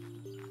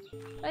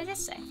 What does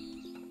this say?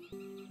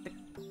 The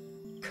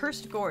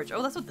Cursed Gorge.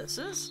 Oh, that's what this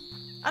is?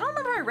 I don't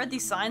remember I read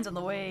these signs on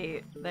the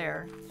way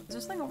there. Is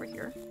this thing over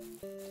here?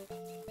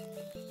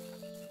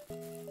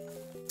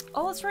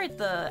 Oh, that's right,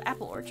 the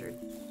apple orchard.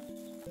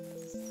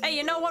 Hey,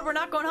 you know what? We're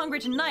not going hungry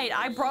tonight.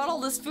 I brought all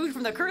this food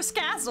from the Cursed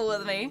Castle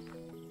with me.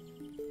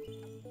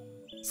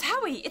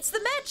 Zowie, it's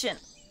the merchant.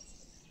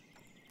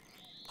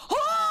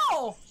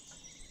 Oh!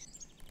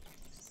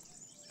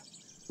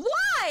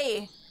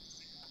 Why?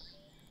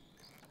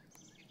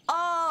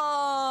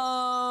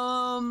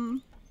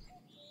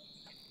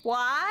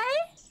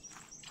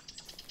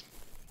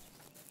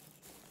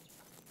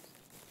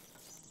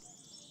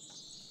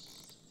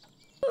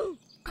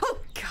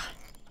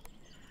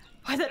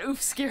 that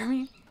oof scare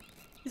me?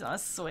 He's on a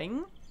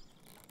swing.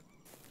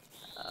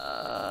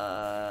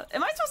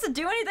 Am I supposed to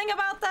do anything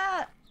about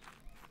that?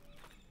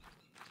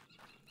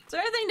 Is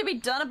there anything to be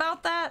done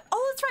about that?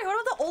 Oh, that's right.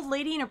 What about the old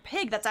lady and her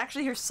pig? That's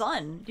actually her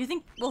son. Do you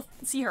think we'll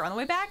see her on the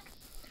way back?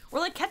 We're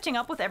like catching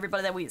up with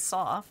everybody that we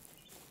saw.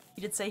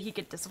 He did say he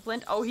get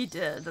disciplined. Oh, he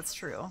did. That's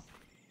true.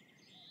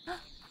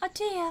 Oh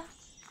dear.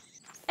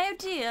 Oh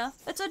dear.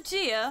 It's a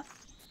dear.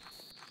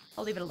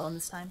 I'll leave it alone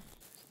this time.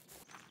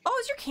 Oh,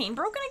 is your cane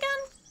broken again?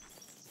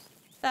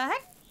 The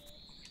heck?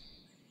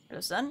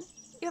 Hello, son.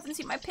 You haven't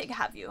seen my pig,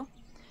 have you?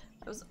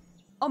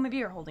 Oh, maybe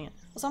you're holding it.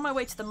 I was on my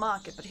way to the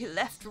market, but he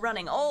left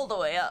running all the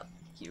way up.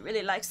 He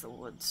really likes the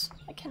woods.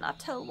 I cannot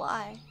tell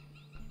why.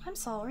 I'm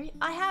sorry.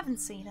 I haven't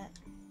seen it.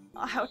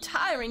 Oh, how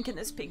tiring can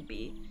this pig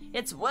be?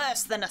 It's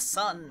worse than a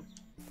son.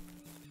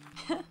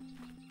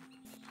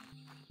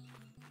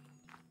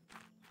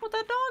 What's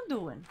that dog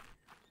doing?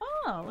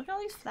 Oh, look at all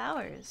these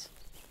flowers.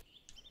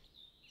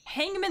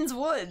 Hangman's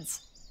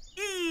Woods.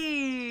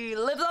 Eee,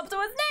 lives up to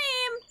his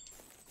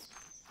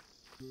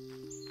name.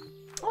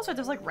 Also,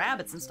 there's like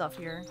rabbits and stuff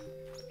here.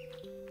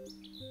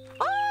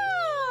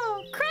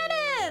 Oh,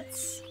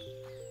 credits!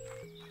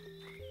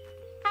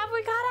 Have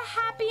we got a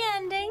happy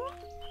ending?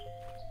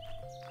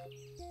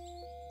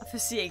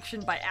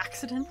 Asphyxiation by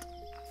accident.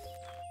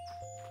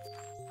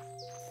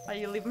 Why do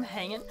you leave him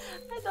hanging?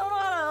 I don't know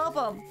how to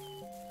help him.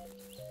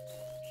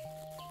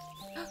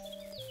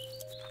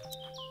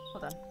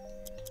 Hold on.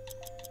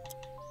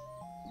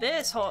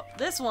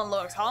 This one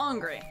looks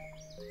hungry.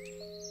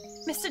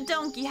 Mr.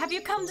 Donkey, have you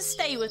come to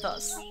stay with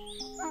us?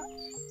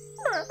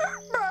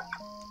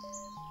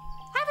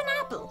 Have an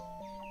apple.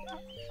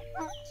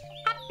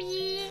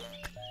 Happy.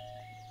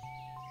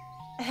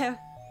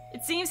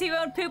 It seems he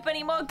won't poop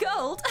any more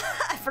gold.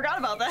 I forgot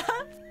about that.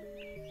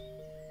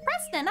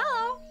 Preston,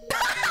 hello.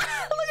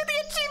 Look at the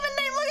achievement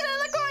name. Look at it in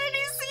the corner. Do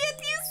you see it?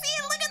 Do you see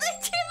it? Look at the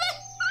achievement.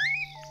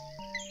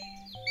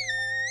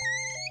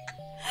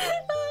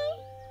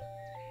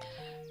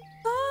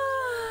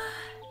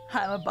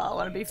 I'm a bot.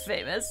 Want to be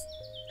famous.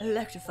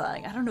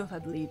 Electrifying. I don't know if I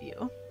believe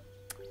you.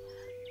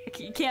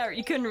 You can't.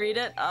 You couldn't read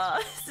it.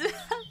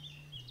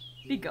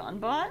 Be gone,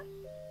 bot.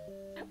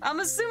 I'm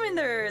assuming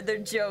they're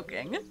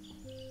joking.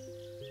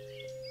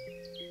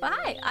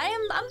 Bye.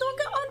 I'm doing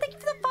good. Oh, thank you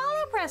for the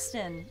follow,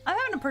 Preston. I'm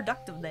having a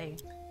productive day.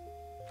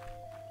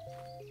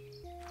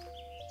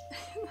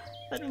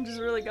 That one just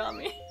really got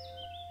me.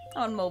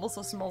 On mobile,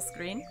 so small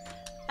screen.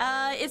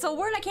 It's a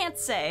word I can't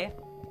say.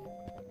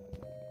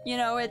 You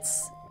know,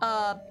 it's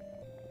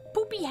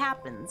poopy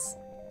happens.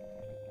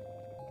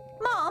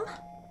 Mom.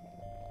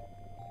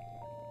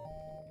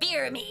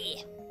 Fear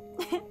me.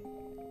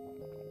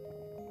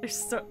 There's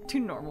so too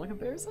normal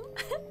comparison.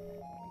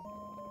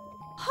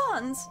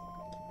 Hans.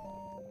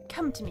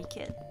 Come to me,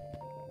 kid.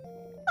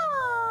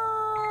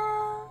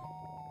 Aww.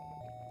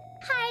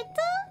 Heart?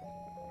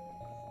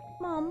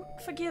 Mom,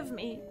 forgive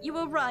me. You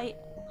were right.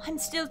 I'm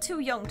still too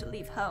young to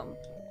leave home.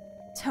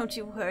 Don't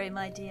you worry,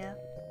 my dear.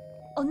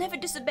 I'll never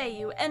disobey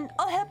you, and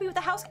I'll help you with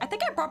the house. I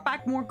think I brought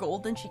back more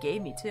gold than she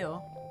gave me,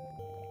 too.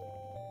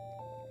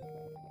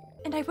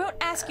 And I won't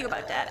ask you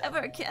about that ever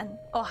again.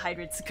 Oh,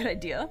 hydrate's a good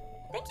idea.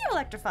 Thank you,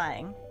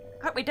 electrifying.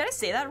 God, wait, did I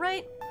say that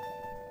right?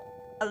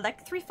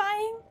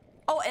 Electrifying?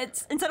 Oh,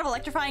 it's instead of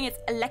electrifying, it's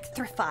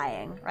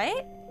electrifying,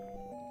 right?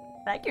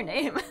 I like your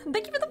name.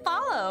 Thank you for the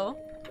follow.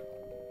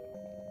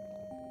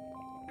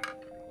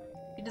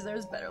 He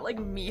deserves better, like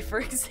me, for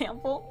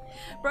example.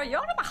 Bro, you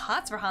don't have the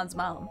hots for Hans'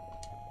 mom.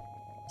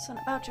 Son,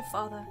 about your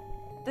father,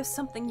 there's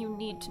something you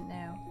need to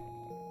know.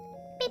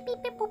 Beep,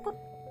 beep, beep, boop, boop.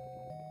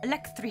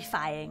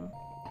 Electrifying.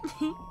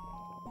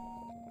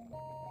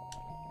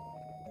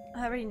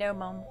 I already know,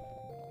 Mom.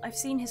 I've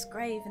seen his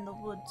grave in the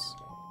woods.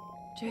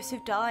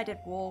 Joseph died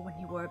at war when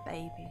you were a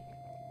baby.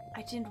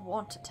 I didn't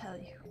want to tell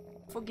you.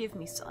 Forgive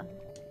me, son.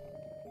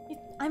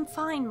 I'm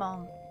fine,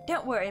 Mom.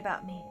 Don't worry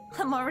about me.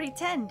 I'm already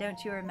 10,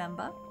 don't you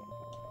remember?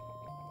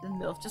 The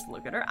MILF just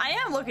look at her. I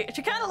am looking.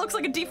 She kind of looks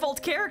like a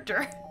default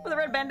character with a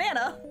red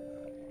bandana.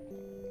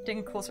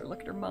 Taking a closer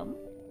look at her mom.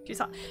 She's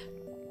hot.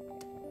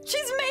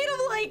 She's made of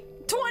like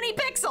 20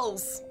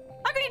 pixels.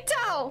 How can you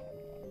tell?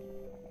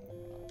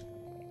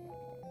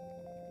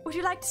 Would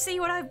you like to see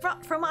what I've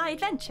brought from my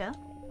adventure?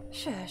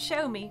 Sure,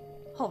 show me.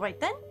 All right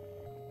then.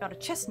 Got a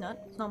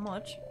chestnut. It's not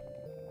much.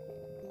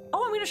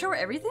 Oh, I'm gonna show her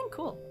everything?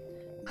 Cool.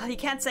 Well, you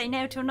can't say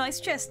no to a nice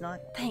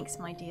chestnut. Thanks,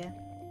 my dear.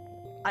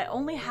 I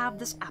only have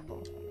this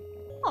apple.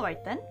 All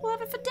right then, we'll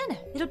have it for dinner.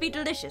 It'll be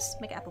delicious.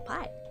 Make apple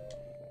pie.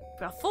 We've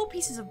got 4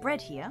 pieces of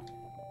bread here.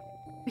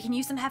 We can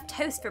use them to have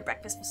toast for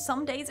breakfast for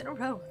some days in a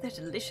row. They're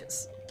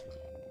delicious.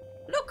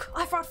 Look,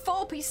 I brought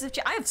 4 pieces of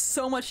cheese. I have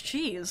so much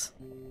cheese.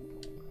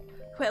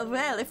 Well,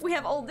 well, if we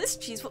have all this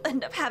cheese, we'll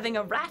end up having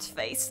a rat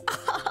face.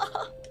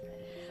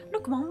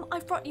 Look, Mom,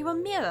 I've brought you a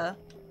mirror.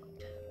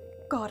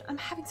 God, I'm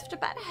having such a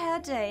bad hair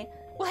day.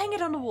 We'll hang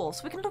it on the wall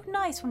so we can look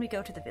nice when we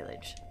go to the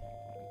village.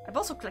 I've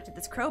also collected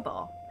this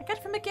crowbar. I got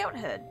it from a goat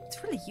herd.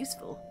 It's really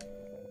useful.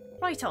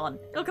 Right on.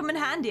 It'll come in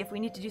handy if we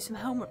need to do some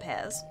home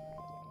repairs.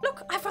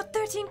 Look, I brought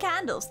 13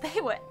 candles.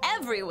 They were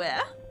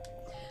everywhere.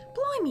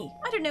 Blimey,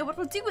 I don't know what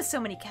we'll do with so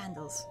many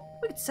candles.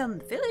 We could sell them in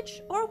the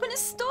village, or open a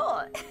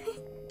store.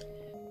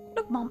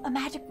 Look, Mom, a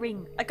magic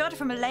ring. I got it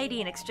from a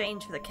lady in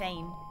exchange for the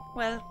cane.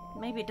 Well,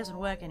 maybe it doesn't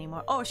work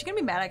anymore. Oh, is she gonna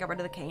be mad I got rid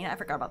of the cane? I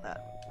forgot about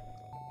that.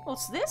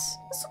 What's this?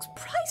 This looks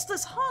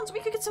priceless, Hans.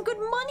 We could get some good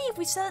money if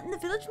we sell it in the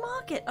village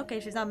market. Okay,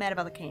 she's not mad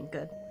about the cane.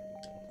 Good.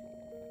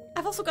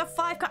 I've also got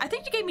 5 I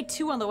think you gave me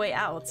 2 on the way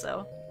out,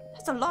 so...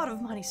 That's a lot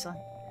of money, son.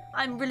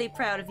 I'm really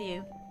proud of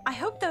you. I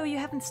hope, though, you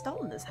haven't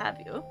stolen this,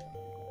 have you?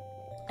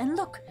 And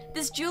look,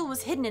 this jewel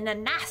was hidden in a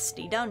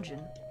nasty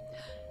dungeon.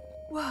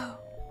 Whoa,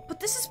 but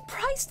this is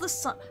priceless,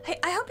 son. Hey,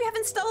 I hope you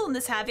haven't stolen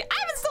this, have you? I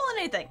haven't stolen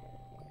anything!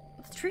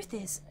 But the truth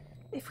is,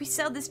 if we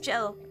sell this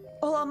gel,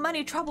 all our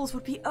money troubles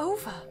would be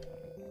over.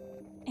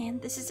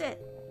 And this is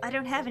it. I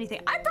don't have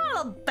anything. I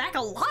brought back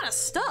a lot of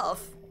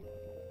stuff.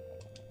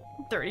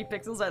 30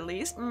 pixels at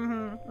least.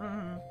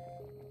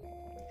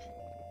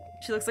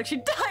 She looks like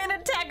she'd die in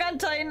an Attack on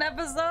Titan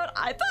episode.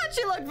 I thought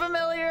she looked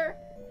familiar.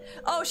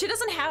 Oh, she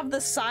doesn't have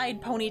the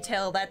side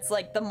ponytail that's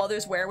like the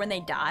mothers wear when they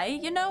die,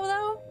 you know,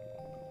 though?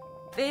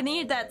 They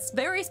need that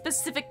very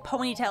specific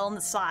ponytail on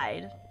the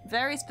side.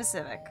 Very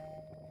specific.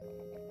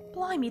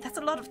 Blimey, that's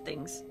a lot of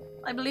things.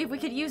 I believe we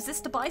could use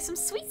this to buy some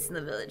sweets in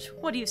the village.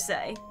 What do you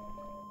say?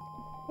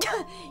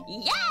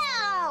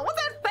 Yeah!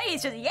 What's that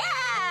face? Just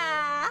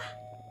yeah!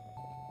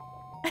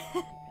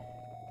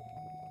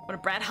 What a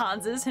brat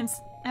Hans is, him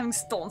having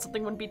stolen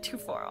something wouldn't be too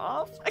far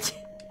off.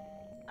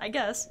 I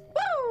guess.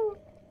 Woo!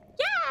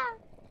 Yeah!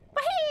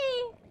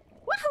 Wahee!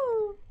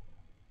 Woohoo!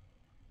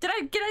 Did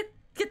I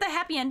get the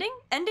happy ending?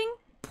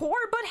 Poor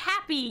but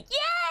happy.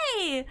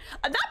 Yay!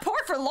 Not poor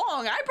for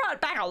long. I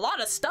brought back a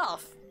lot of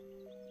stuff.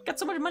 Got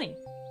so much money.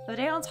 The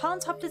day on,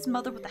 Hans helped his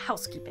mother with the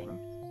housekeeping.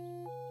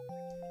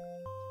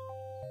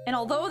 And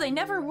although they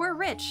never were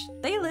rich,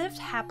 they lived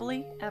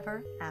happily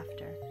ever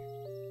after.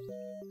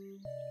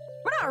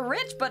 We're not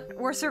rich, but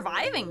we're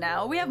surviving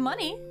now. We have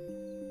money.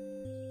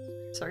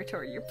 Sorry,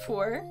 Tori, you're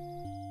poor.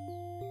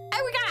 Hey,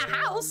 we got a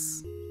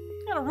house.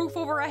 Got a roof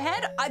over our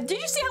head. Did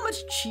you see how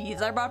much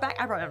cheese I brought back?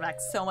 I brought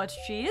back so much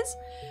cheese.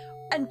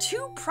 And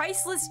 2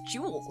 priceless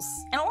jewels.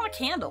 And a lot of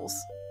candles.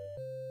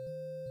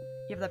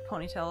 You have that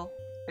ponytail.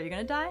 Are you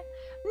gonna die?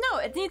 No,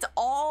 it needs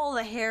all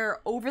the hair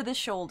over the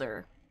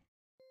shoulder.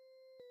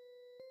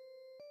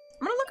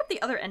 I'm gonna look up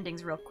the other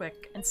endings real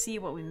quick and see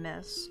what we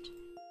missed.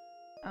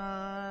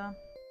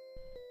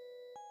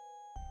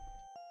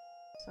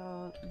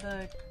 So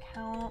the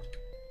Count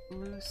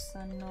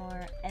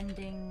Lucanor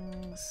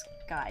endings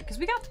guide, because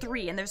we got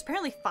 3 and there's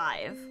apparently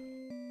 5.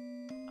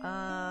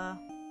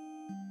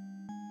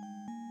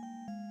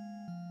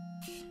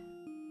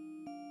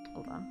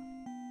 Hold on.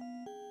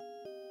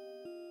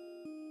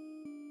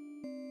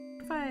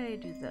 What if I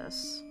do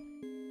this?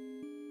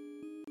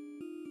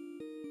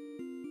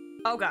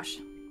 Oh gosh,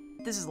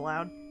 this is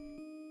loud.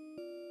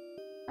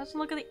 Let's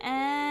look at the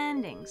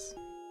endings.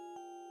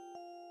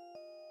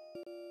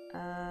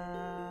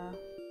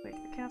 Wait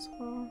for the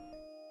castle.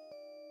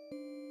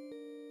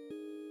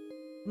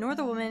 Ignore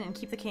the woman and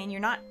keep the cane. You're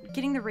not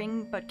getting the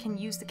ring, but can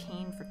use the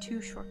cane for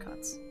 2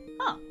 shortcuts.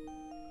 Huh.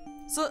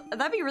 So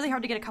that'd be really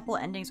hard to get a couple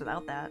of endings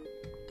without that.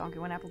 Donkey,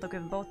 1 apple, don't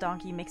give him both.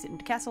 Donkey makes it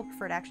into castle.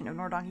 Preferred action,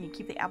 ignore donkey.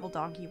 Keep the apple.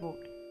 Donkey will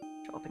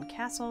show up in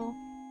castle.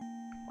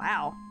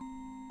 Wow.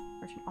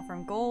 Merchant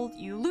offering gold.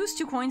 You lose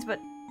 2 coins, but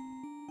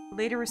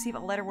later receive a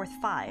letter worth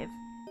 5.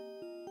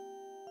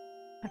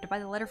 Have to buy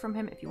the letter from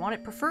him if you want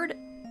it. Preferred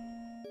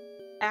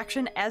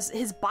action as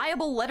his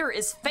buyable letter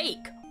is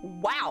fake.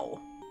 Wow.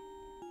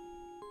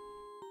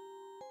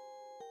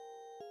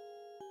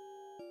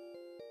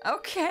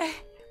 Okay.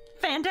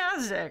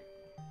 Fantastic.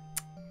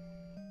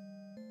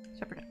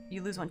 Shepherd,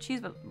 you lose 1 cheese,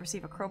 but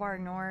receive a crowbar.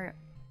 Ignore.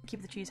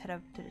 Keep the cheese. Head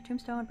up to the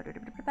tombstone. Where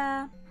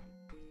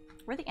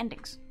are the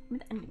endings? Give me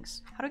the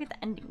endings. How do I get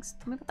the endings?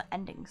 Tell me about the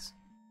endings.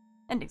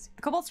 Endings.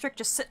 The kobold strict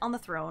just sit on the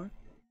throne.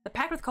 The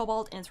pact with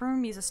kobold in its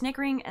room, use a snake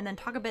ring, and then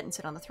talk a bit and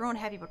sit on the throne.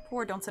 Happy but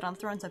poor, don't sit on the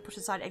throne, instead push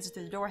aside, exit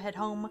through the door, head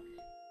home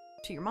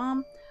to your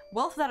mom.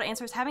 Wealth without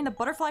answers, having the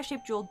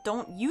butterfly-shaped jewel,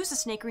 don't use the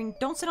snake ring,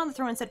 don't sit on the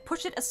throne, instead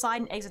push it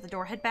aside and exit the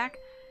door, head back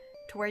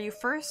to where you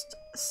first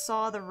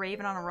saw the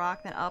raven on a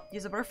rock, then up,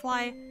 use a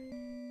butterfly.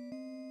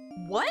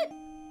 What?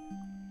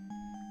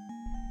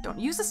 Don't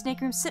use the snake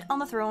ring, sit on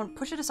the throne,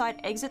 push it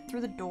aside, exit through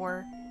the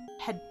door,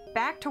 head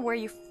back to where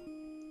you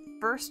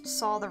first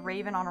saw the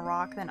raven on a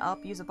rock, then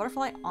up, use a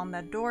butterfly on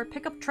the door,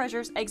 pick up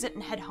treasures, exit,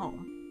 and head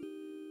home.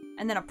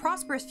 And then a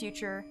prosperous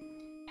future,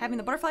 having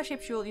the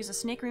butterfly-shaped jewel, use a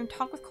snake room,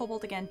 talk with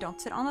kobold again, don't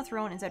sit on the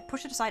throne, instead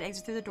push it aside,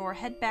 exit through the door,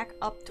 head back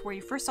up to where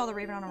you first saw the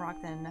raven on a rock,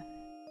 then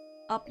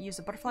up, use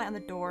a butterfly on the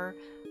door.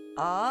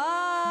 Oh.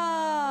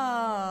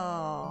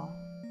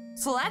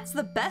 So that's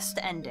the best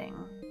ending.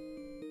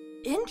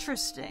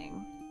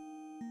 Interesting.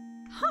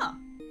 Huh.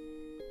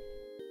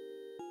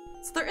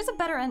 So there is a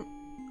better end.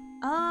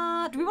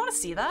 Do we want to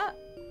see that?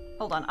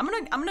 Hold on. I'm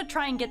gonna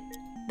try and get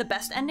the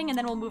best ending, and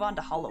then we'll move on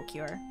to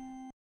Holocure.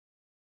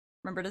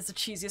 Remembered as the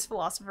cheesiest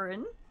philosopher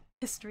in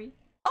history.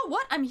 Oh,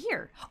 what? I'm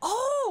here.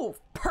 Oh,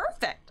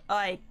 perfect.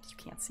 You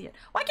can't see it.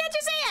 Why can't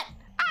you see it?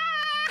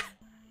 Ah!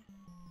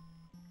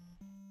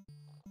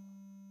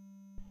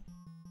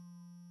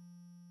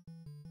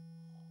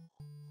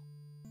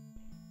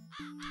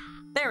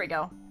 There we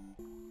go.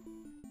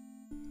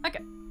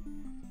 Okay.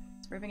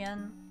 Let's Raven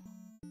again.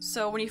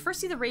 So when you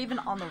first see the raven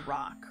on the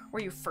rock,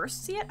 where you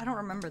first see it? I don't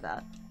remember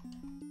that.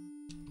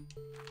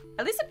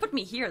 At least it put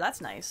me here,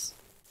 that's nice.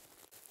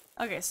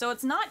 Okay, so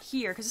it's not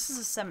here, because this is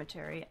a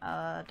cemetery. Did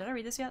I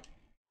read this yet?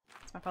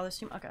 It's my father's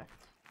tomb? Okay.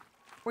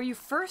 Where you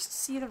first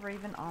see the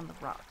raven on the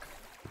rock.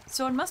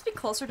 So it must be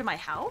closer to my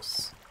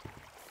house?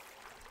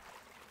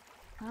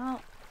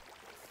 Well,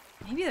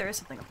 maybe there is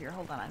something up here.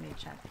 Hold on, I need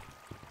to check.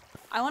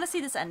 I want to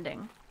see this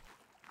ending.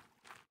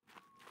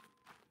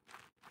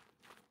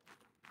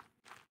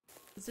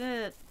 Is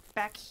it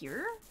back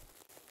here?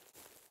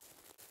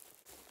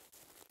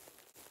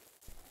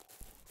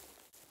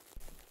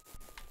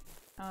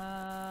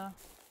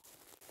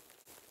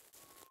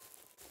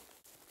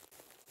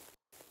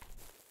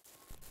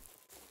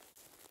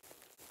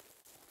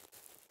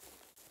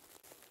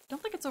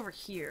 Don't think it's over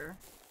here.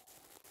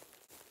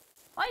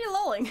 Why are you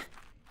lolling?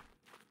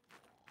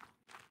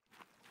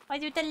 Why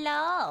do the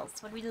lulls?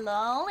 What are we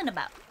lolling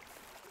about?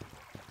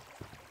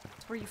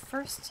 It's where you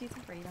first see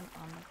the raven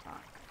on the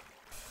rock.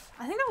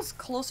 I think that was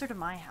closer to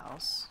my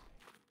house.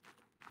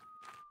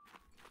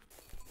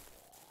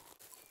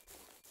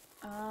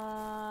 I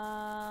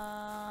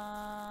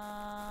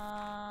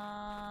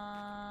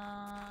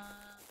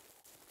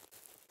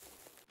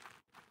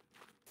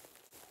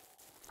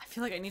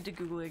feel like I need to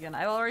Google it again.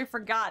 I've already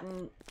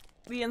forgotten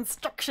the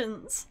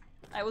instructions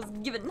I was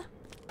given.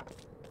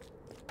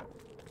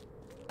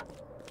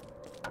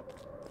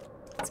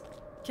 This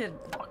kid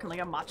walking like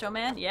a macho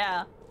man?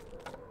 Yeah.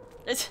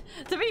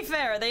 To be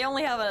fair, they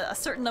only have a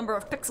certain number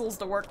of pixels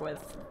to work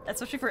with,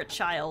 especially for a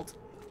child.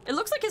 It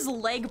looks like his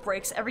leg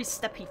breaks every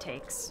step he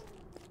takes.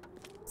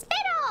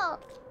 Spittle!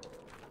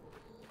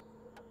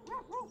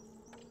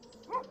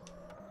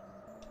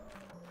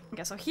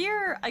 Okay, so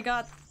here I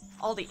got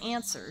all the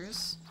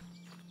answers.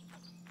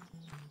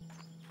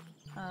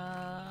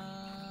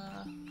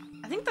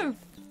 I think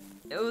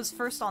it was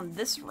first on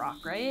this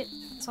rock, right?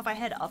 So if I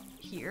head up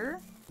here,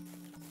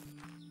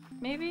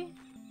 maybe?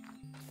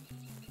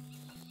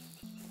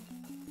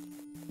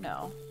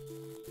 No.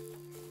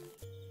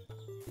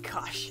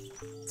 Gosh,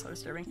 so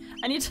disturbing.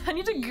 I need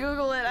to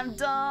Google it. I'm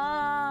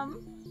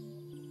dumb.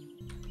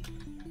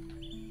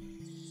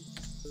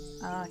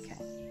 Okay.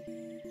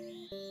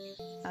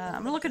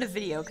 I'm gonna look at a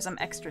video because I'm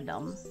extra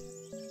dumb.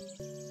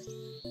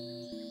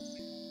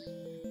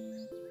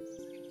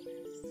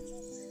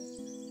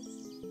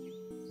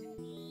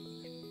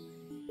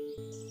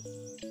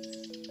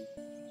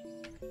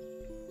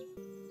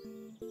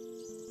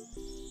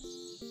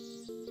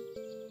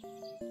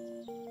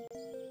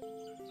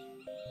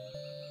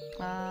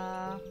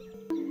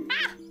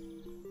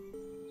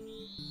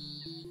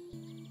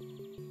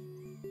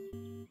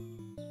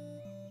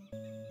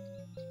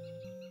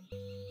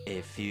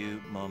 A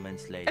few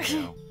moments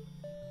later.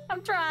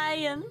 I'm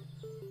trying.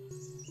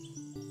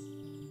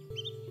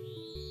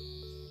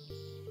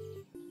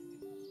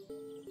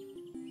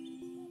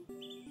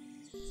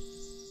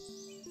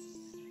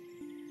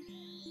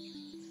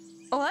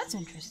 Oh, that's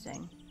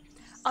interesting.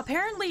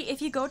 Apparently,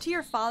 if you go to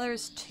your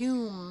father's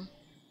tomb...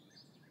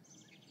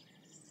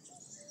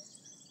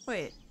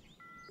 Wait.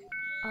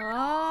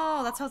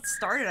 Oh, that's how it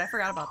started. I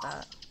forgot about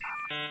that.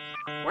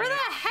 Where the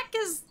heck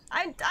is...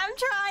 I'm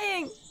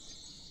trying!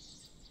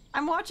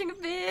 I'm watching a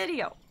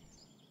video.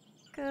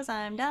 Cause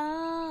I'm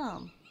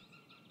dumb.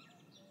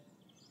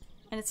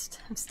 And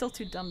I'm still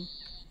too dumb.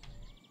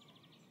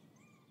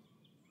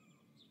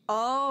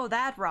 Oh,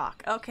 that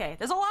rock. Okay.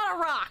 There's a lot of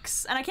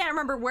rocks, and I can't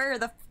remember where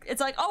it's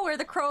like, oh, where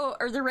the crow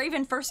or the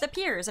raven first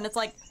appears, and it's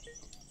like,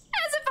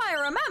 as if I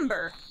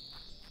remember.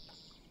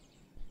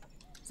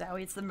 Is that how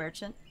he's the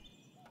merchant?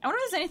 I wonder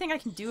if there's anything I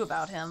can do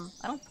about him.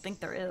 I don't think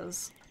there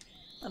is,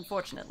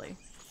 unfortunately.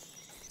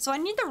 So I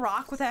need the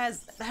rock that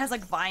has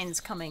like vines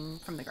coming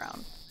from the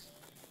ground.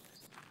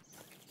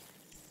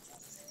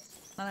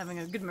 Not having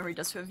a good memory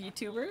just to a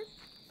VTuber.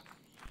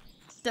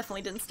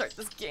 Definitely didn't start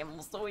this game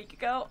almost a week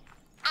ago.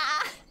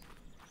 Ah!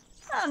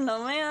 I don't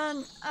know,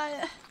 man.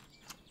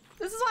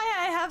 This is why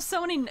I have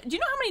so many... Do you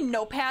know how many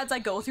notepads I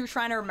go through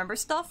trying to remember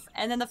stuff?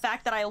 And then the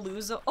fact that I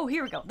lose... Oh,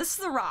 here we go. This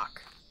is the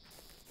rock.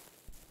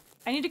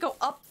 I need to go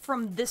up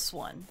from this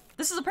one.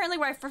 This is apparently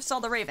where I first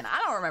saw the raven. I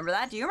don't remember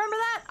that. Do you remember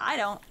that? I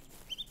don't.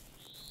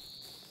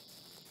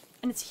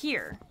 And it's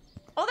here.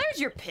 Oh,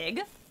 there's your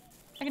pig.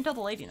 I can tell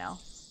the lady now.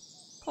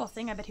 Poor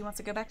thing, I bet he wants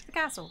to go back to the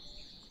castle.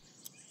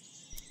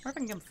 Or if I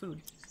can give him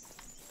food.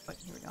 But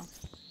here we go.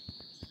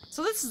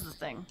 So this is the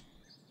thing.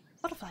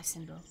 Butterfly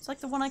symbol. It's like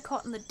the one I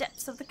caught in the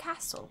depths of the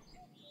castle.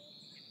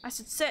 I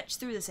should search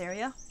through this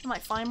area. I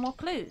might find more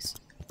clues.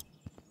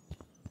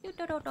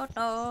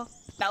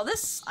 Now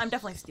this, I'm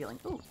definitely stealing.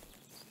 Ooh,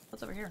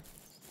 what's over here?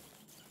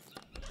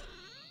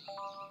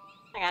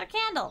 I got a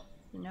candle.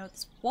 You know,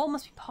 this wall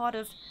must be part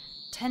of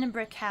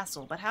Tenebrae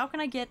Castle, but how can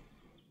I get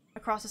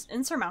across this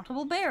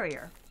insurmountable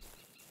barrier?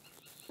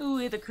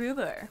 Ooh, the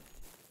crowbar.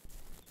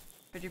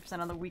 50%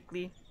 on the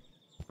weekly.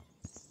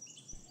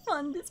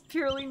 Fund is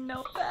purely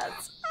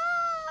notepads.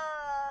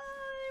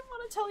 I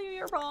want to tell you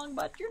you're wrong,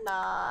 but you're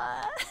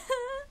not.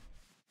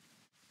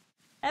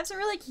 I have some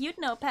really cute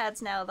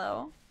notepads now,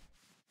 though.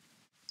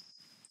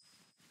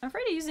 I'm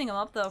afraid of using them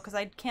up, though, because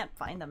I can't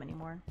find them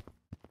anymore.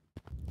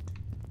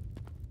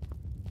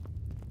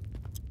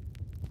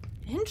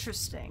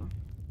 Interesting.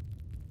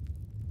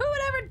 Who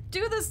would ever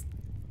do this?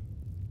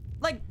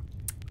 Like...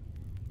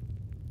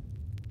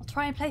 I'll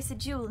try and place a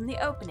jewel in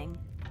the opening.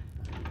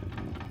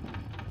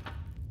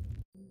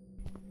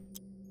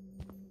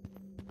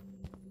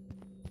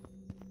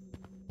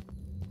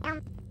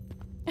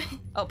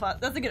 Oh,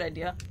 pot. That's a good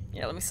idea.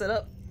 Yeah, let me sit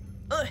up.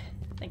 Ugh.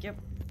 Thank you.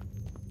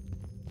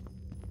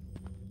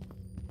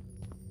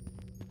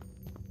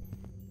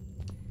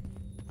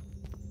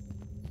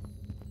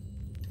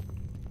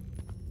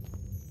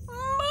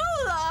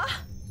 Moolah!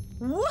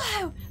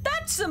 Whoa!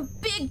 That's some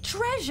big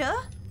treasure!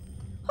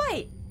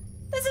 Wait,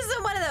 this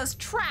isn't one of those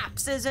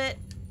traps, is it?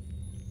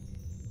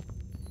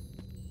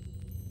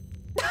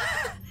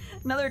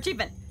 Another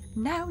achievement.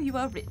 Now you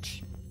are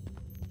rich.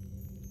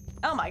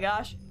 Oh my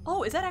gosh.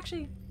 Oh, is that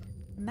actually...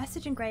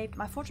 Message engraved.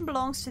 My fortune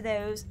belongs to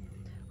those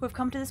who have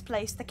come to this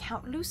place, the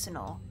Count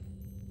Lucanor.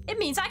 It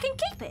means I can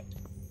keep it.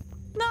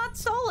 Not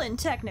stolen,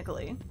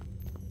 technically.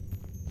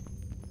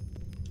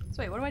 So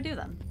wait, what do I do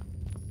then?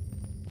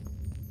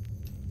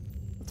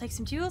 We'll take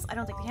some jewels. I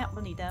don't think the Count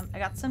will need them. I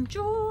got some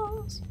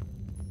jewels. I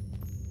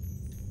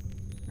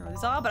don't know what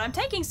these are, but I'm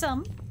taking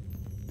some.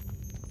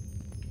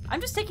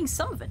 I'm just taking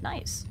some of it.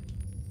 Nice.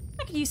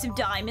 I could use some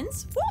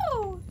diamonds.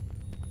 Woo!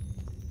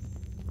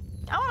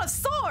 I want a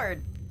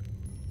sword.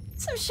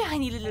 Some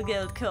shiny little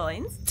gold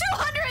coins.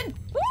 200!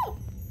 Woo!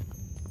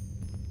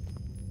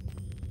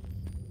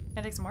 Can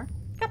I take some more?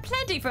 Got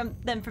plenty from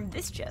them from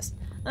this chest.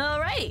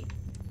 Alright.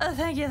 Oh,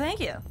 thank you, thank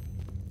you.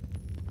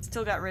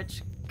 Still got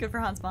rich. Good for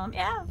Hans' mom.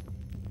 Yeah.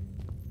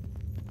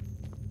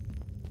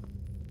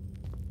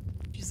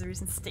 She's the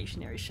reason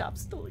stationery shop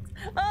stole.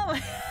 Oh.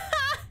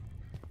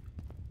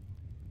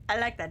 I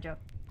like that joke.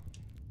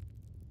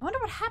 I wonder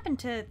what happened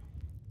to...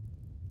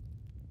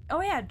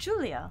 Oh yeah,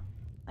 Julia.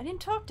 I didn't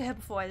talk to her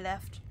before I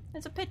left.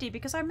 It's a pity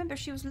because I remember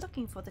she was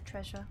looking for the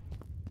treasure.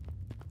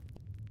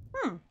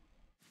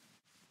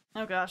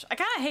 Oh gosh. I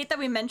kind of hate that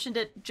we mentioned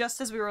it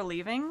just as we were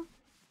leaving.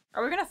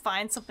 Are we gonna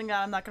find something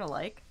that I'm not gonna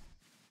like?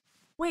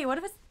 Wait, what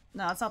if it's...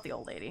 No, it's not the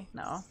old lady.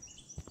 No.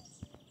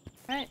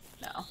 Right?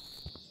 No.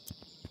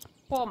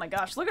 Oh my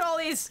gosh, look at all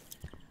these!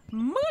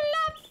 Moolah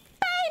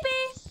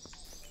baby!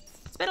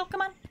 Spittle,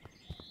 come on.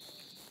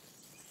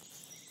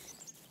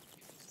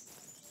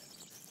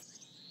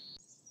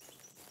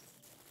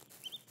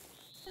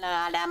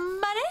 Lot of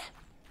money.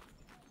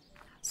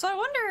 So I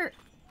wonder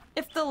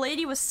if the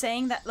lady was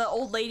saying that, the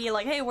old lady,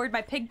 like, hey, where'd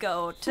my pig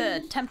go, to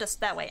tempt us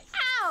that way.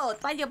 Ow!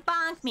 Why'd you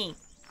bonk me?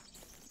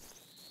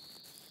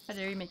 How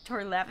dare you make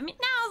Tori laugh at me?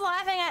 No, I was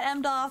laughing at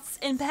Emdoth's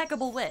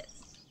impeccable wit.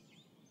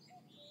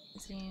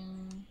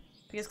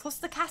 Because close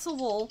to the castle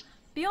wall,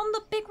 beyond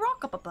the big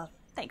rock up above.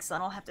 Thanks,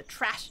 son. I'll have to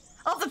thrash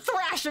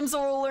him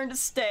so we'll learn to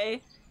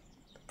stay.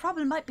 The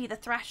problem might be the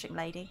thrashing,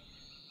 lady.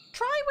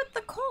 Try with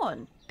the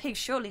corn. Pigs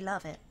surely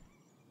love it.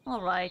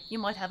 Alright, you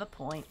might have a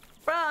point.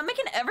 Bruh, I'm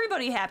making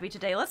everybody happy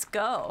today. Let's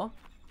go.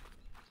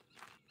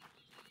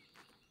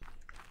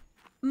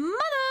 Mother!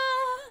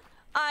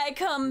 I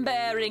come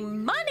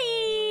bearing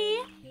money!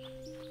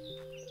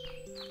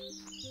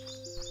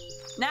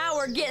 Now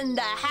we're getting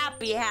the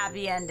happy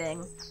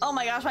ending. Oh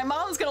my gosh, my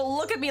mom's gonna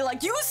look at me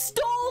like, you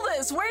stole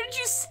this! Where did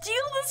you steal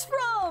this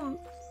from?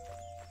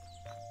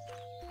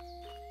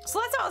 So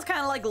that's how I was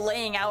kind of like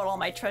laying out all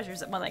my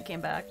treasures when I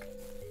came back.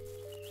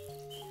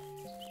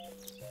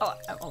 Oh,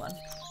 hold on.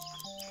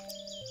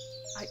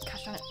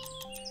 Gosh darn it.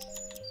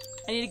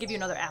 I need to give you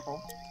another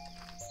apple.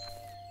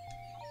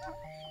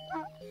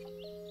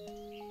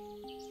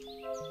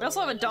 I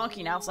also have a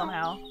donkey now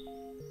somehow.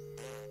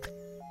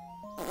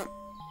 Oh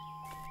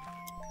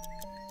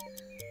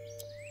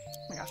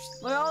my gosh.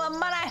 Look at all the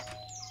money!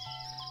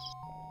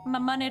 My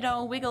money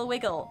don't wiggle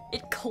wiggle.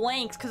 It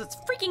clanks because it's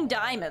freaking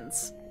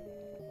diamonds.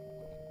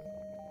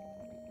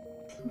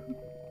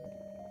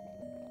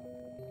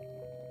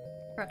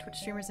 Twitch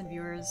streamers and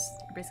viewers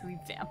are basically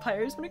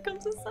vampires when it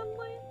comes to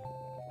sunlight.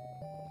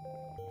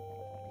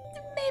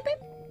 Maybe.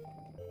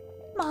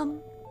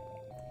 Mom.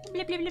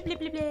 Blah, blah, blah, blah,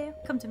 blah, blah.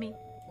 Come to me.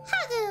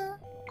 Hello.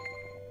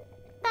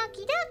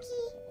 Doki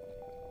doki.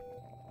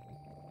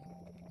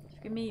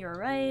 Give me your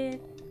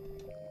right.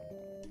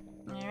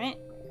 Alright.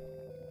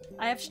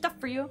 I have stuff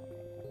for you.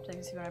 Check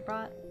and see what I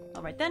brought.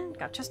 Alright then,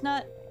 got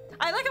chestnut.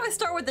 I like how I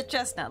start with the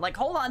chestnut. Like,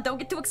 hold on, don't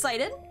get too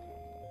excited.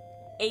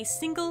 A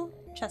single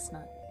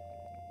chestnut.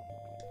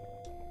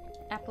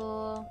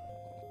 Apple,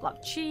 block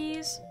of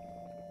cheese,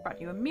 brought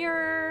you a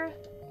mirror,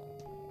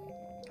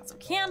 got some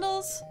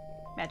candles,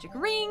 magic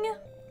ring,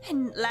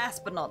 and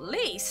last but not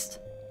least...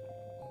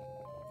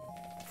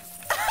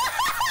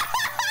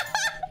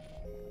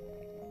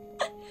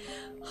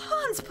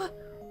 Hans, but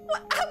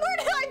where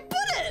did I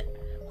put it?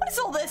 What is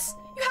all this?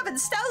 You haven't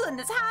stolen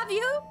this, have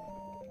you?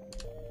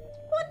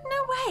 What?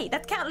 No way.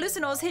 That's Count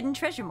Lucanor's hidden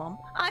treasure, Mom.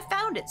 I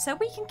found it, so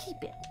we can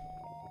keep it.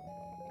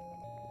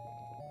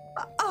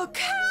 A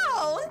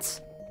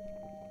count?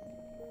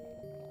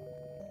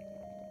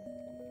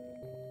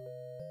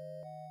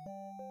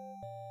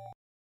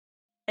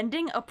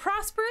 ending a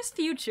prosperous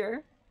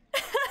future.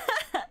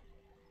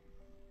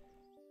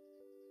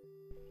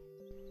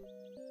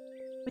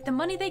 With the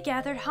money they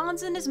gathered,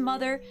 Hans and his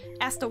mother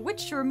asked a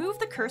witch to remove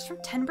the curse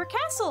from Tenber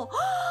Castle.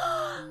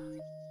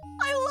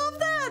 I love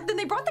that! Then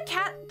they brought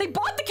they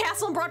bought the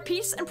castle and brought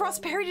peace and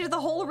prosperity to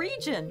the whole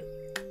region.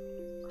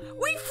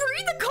 We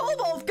freed the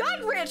kobolds,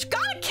 got rich,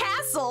 got a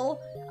castle.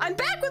 I'm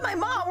back with my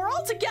mom, we're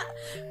all together.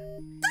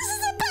 This is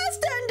the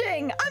best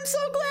ending! I'm so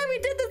glad we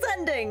did this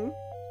ending.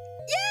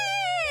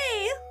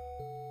 Yay!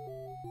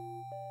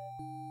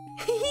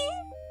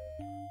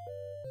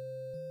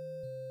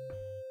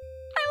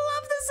 I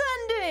love this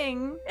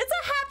ending. It's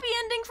a happy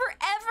ending for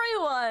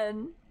everyone.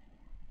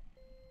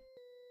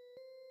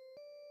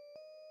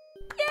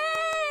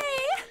 Yay!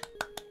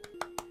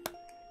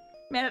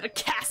 Man at a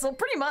castle,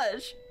 pretty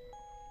much.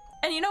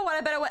 And you know what?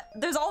 I bet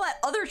there's all that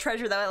other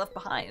treasure that I left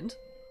behind.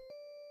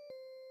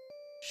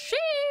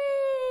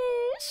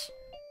 Sheesh!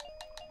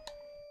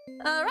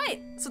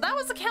 Alright, so that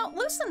was the Count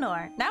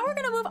Lucanor. Now we're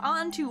gonna move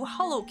on to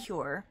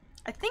Holocure.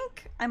 I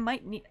think I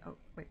might need— oh,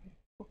 wait.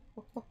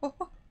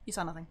 You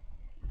saw nothing.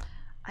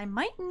 I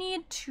might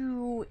need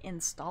to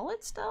install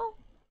it still.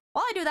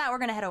 While I do that, we're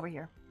gonna head over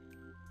here.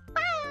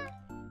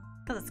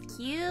 Because it's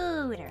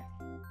cuter.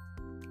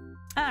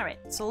 Alright,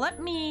 so let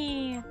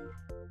me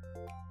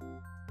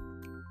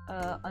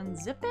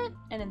unzip it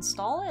and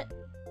install it.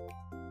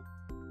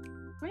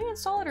 Can we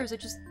install it, or is it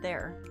just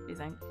there, do you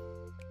think?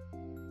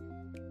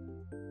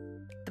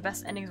 The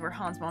best endings where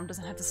Hans' mom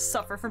doesn't have to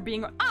suffer from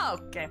being— oh,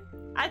 okay.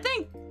 I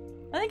think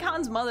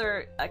Hans'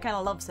 mother kind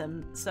of loves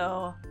him,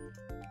 so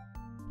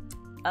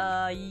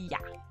yeah.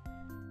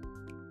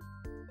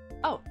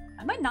 Oh,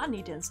 I might not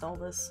need to install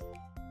this.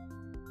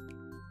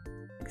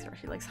 I think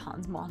she likes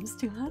Hans' moms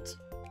too much.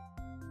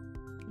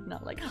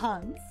 Not like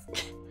Hans,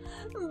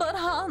 but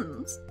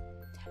Hans.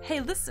 Hey,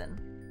 listen.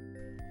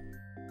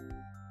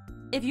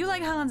 If you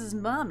like Hans'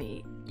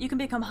 mommy, you can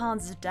become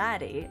Hans'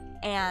 daddy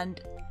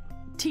and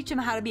teach him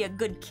how to be a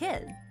good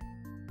kid.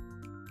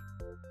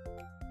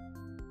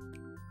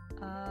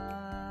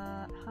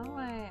 How do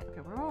I—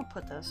 okay, where do I want to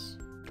put this?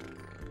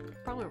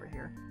 Probably over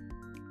here.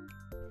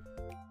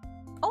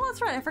 Oh,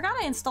 that's right, I forgot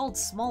I installed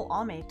Small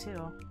Ame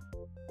too.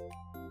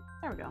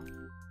 There we go.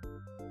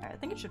 Alright, I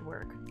think it should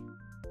work.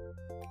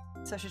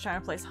 So she's trying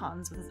to place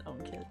Hans with his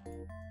own kid.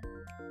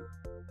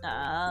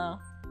 Oh.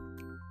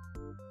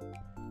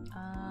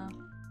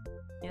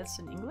 Yeah, it's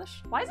in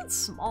English? Why is it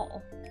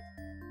small?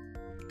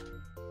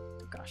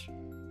 Oh, gosh.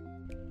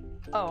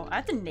 Oh, I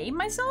have to name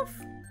myself?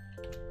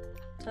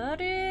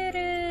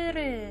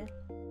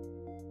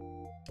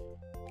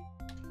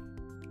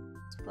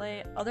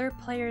 Display other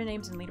player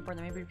names and leaderboard.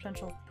 There may be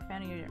potential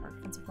profanity or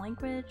offensive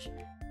language.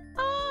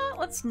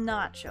 Let's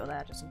not show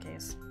that just in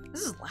case.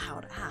 This is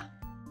loud. Ah.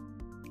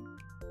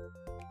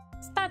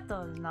 Start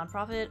the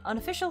non-profit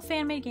unofficial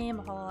fan-made game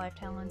of Hololive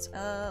Talents.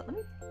 Let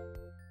me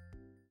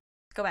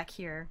go back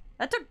here.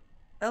 That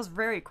was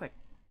very quick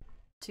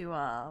to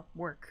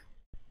work.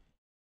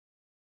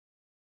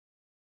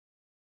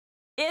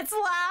 It's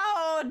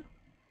loud!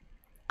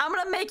 I'm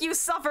gonna make you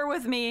suffer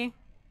with me.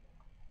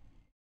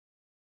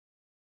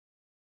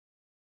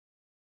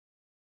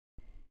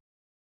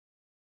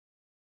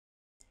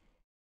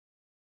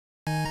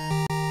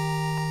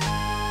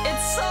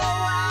 It's so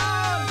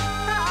loud!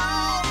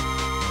 Help!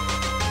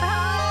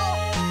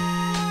 Help!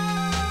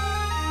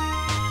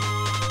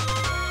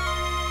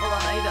 Hold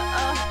on, I need to—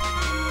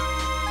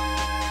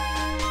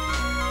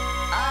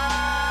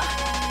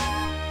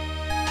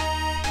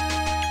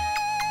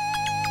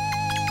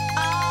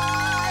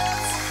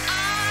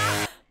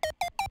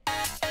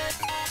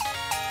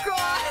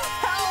 God,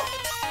 help!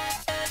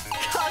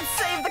 God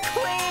save the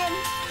queen!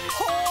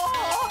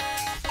 Oh,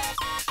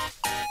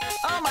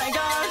 oh my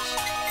gosh!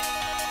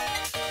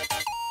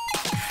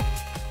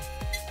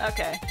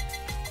 Okay.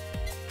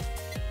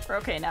 We're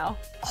okay now.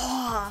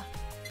 Oh.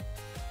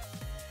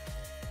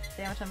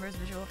 Damage numbers,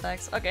 visual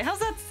effects. Okay, how's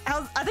that?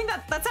 I think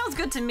that sounds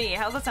good to me.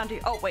 How's that sound to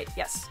you? Oh wait,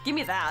 yes. Give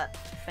me that.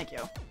 Thank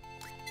you.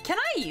 Can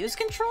I use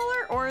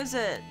controller, or is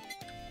it?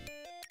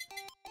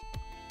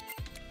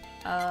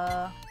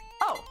 Oh,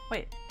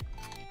 wait.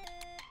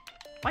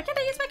 Why can't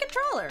I use my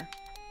controller?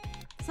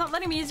 It's not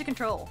letting me use the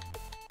control.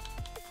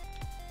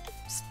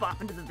 Just pop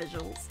into the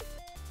visuals.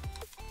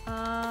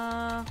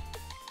 Huh.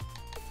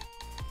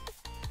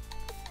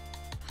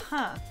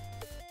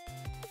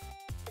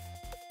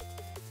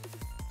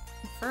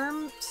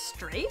 Confirm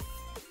strafe?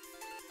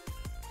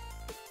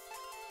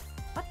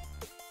 What?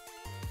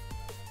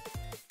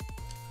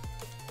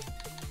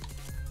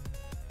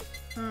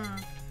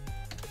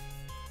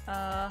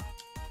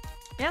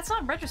 Yeah, it's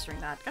not registering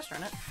that. Guess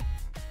run it.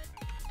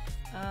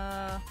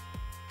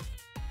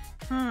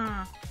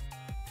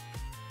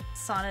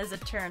 Sana is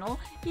eternal.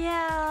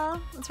 Yeah,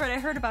 that's right. I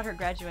heard about her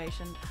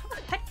graduation. How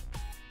the heck?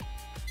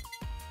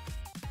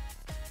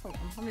 Hold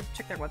on, let me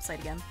check their website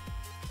again.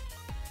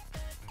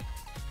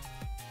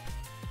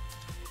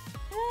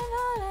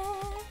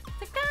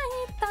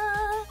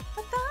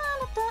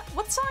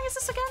 What song is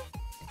this again?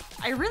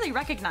 I really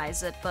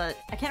recognize it, but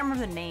I can't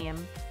remember the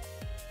name.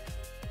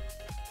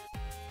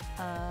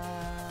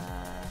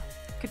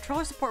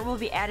 Controller support will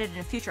be added in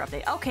a future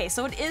update. Okay,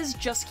 so it is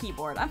just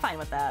keyboard. I'm fine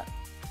with that.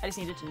 I just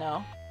needed to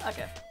know.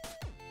 Okay.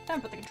 Time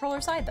to put the controller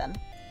aside then.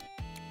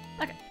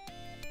 Okay.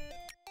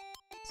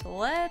 So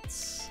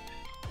let's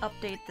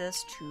update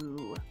this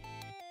to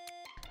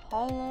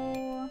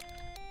Holocure.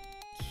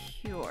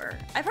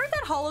 I've heard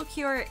that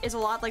Holocure is a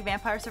lot like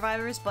Vampire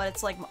Survivors, but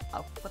it's like,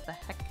 oh, what the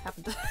heck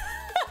happened to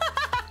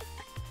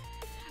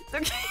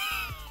okay.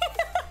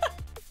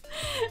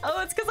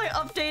 Oh, it's because I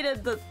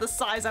updated the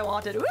size I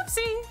wanted.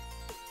 Whoopsie!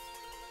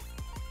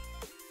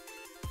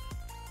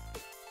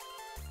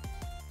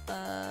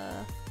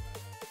 Oh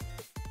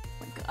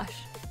my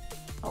gosh.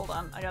 Hold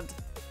on, I gotta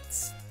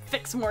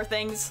fix more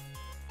things.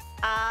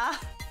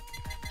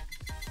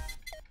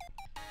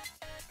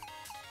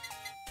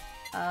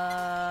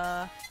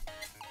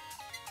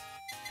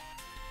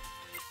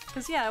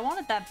 Cause yeah, I want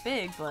it that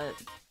big, but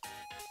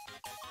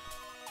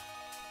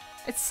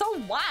it's so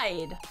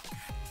wide.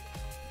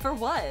 For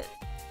what?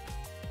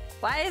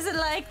 Why is it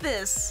like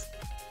this?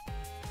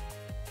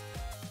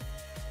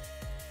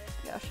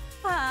 Gosh.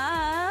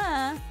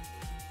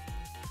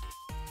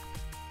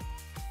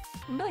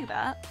 Maybe like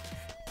that.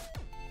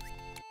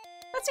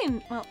 That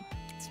seemed, well,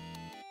 it's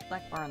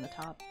black bar on the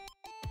top.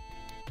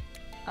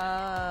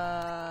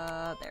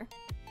 There.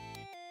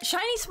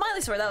 Shiny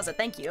smiley sword, that was it,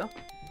 thank you.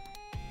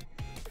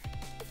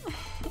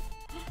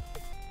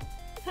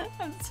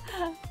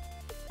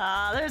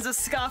 There's a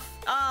scuff.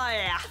 Oh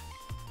yeah.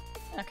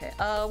 Okay,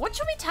 what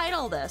should we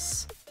title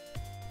this?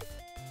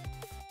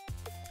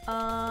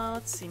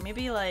 Let's see,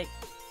 maybe like,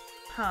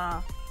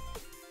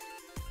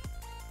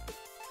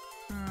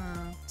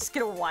 just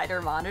get a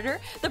wider monitor.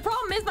 The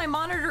problem is my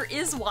monitor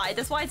is wide,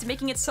 that's why it's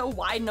making it so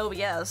wide in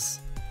OBS.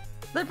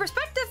 The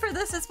perspective for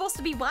this is supposed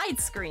to be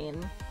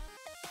widescreen,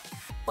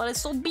 but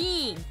it's so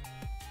big.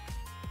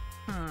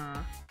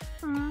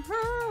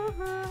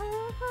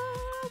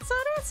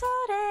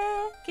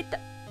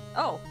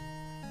 Oh.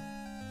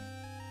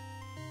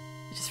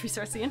 It just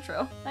restarts the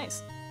intro.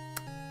 Nice.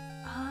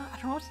 I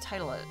don't know what to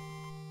title it.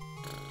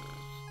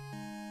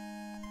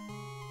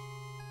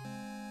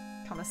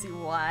 Come to see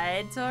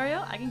wide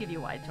tutorial? I can give you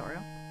a wide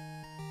tutorial.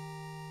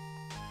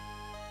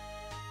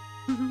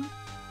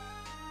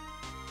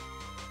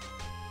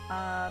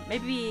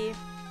 Maybe...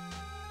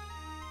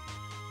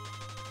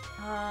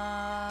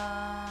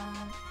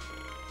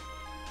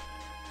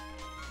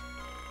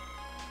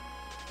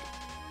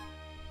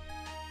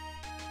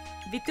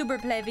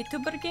 VTuber play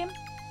VTuber game?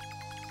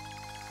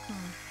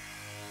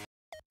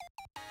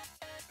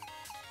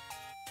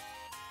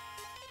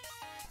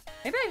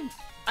 Maybe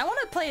I want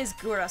to play as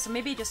Gura, so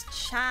maybe just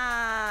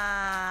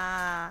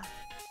Shak.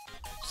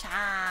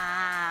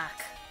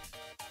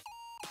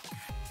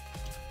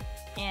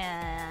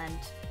 And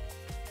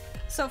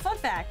so fun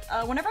fact,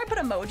 whenever I put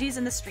emojis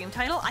in the stream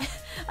title, I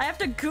have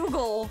to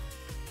Google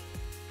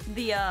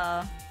the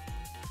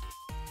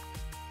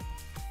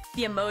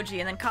emoji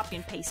and then copy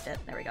and paste it.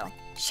 There we go.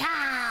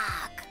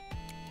 Shak.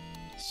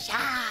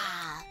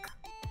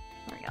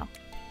 There we go.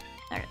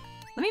 Alright.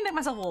 Let me make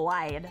myself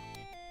wide.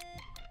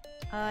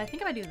 I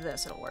think if I do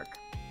this, it'll work.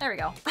 There we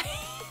go.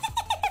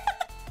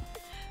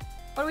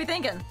 What are we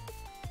thinking?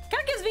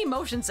 Kinda gives me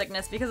motion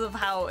sickness because of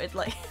how it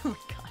like, oh my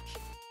gosh.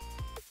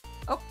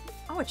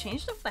 Oh, it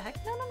changed it? What the heck?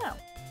 No.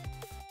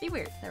 Be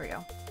weird. There we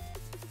go.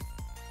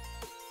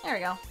 There we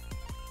go.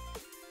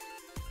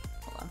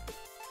 Hold on.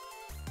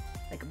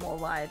 Make it more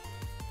wide.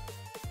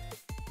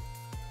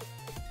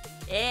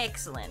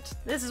 Excellent.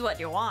 This is what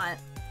you want.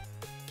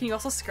 Can you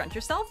also scrunch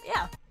yourself?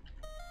 Yeah.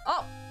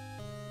 Oh.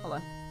 Hold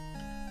on.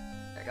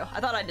 There we go. I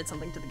thought I did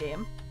something to the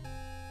game.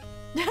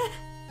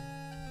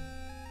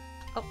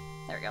 Oh,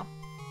 there we go.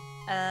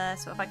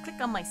 So if I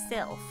click on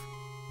myself.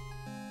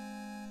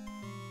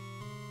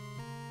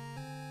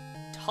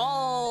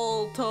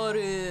 Tall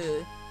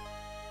Toru.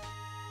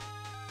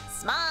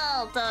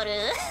 Small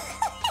Toru.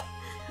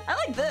 I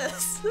like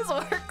this. This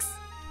works.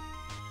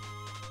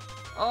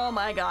 Oh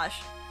my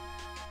gosh.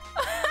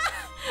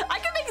 I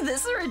can make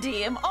this a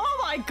redeem. Oh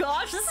my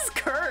gosh, this is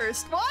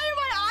cursed. Why do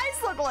my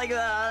eyes look like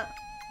that?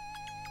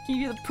 Can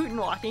you do the Putin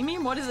walking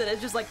meme? What is it?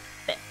 It's just like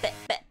bet.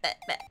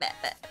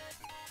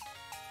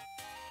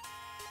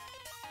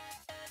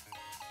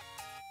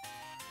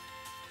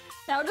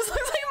 Now it just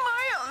looks like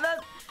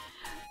Mario.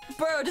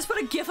 Bro, just put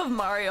a gif of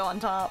Mario on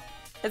top.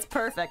 It's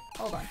perfect.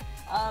 Hold on.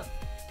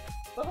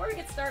 Before we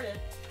get started,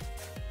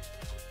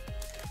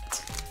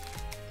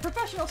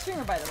 professional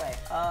streamer, by the way.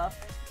 I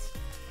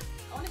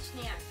want a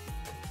snack.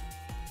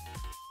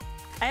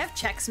 I have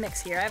Chex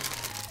Mix here.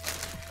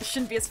 It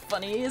shouldn't be as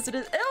funny as it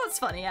is. Oh, it's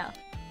funny, yeah.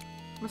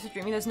 Mr.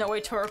 Dreaming, there's no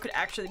way Toro could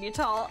actually be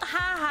tall.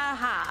 Ha ha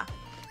ha.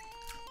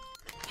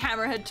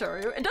 Hammerhead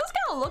Toru. It does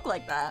kind of look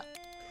like that.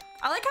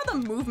 I like how the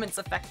movement's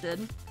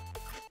affected.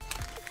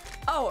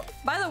 Oh,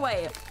 by the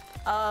way,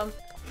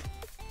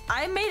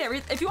 I made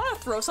everything. If you want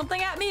to throw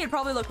something at me, it'd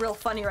probably look real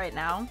funny right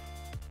now.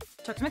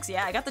 Chex Mix,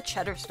 yeah, I got the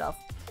cheddar stuff.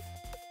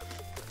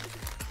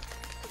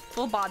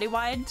 Full body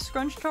wide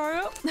scrunch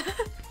Toru.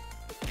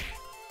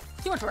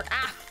 You want to work?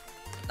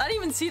 I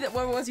didn't even see that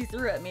what it was he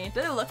threw at me.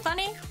 Did it look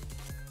funny?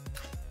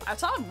 I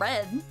saw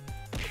red.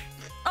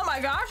 Oh my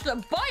gosh,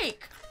 the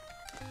bike!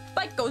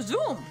 Bike goes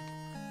zoom!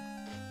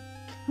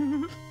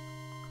 2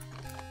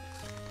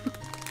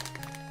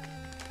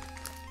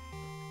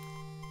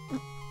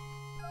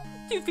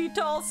 feet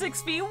tall,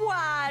 6 feet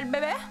wide,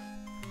 baby!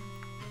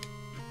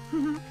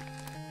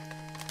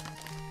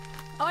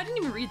 Oh, I didn't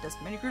even read this.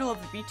 Many grew to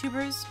love the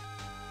VTubers.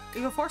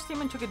 Eagle Force came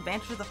and took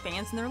advantage of the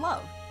fans and their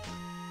love.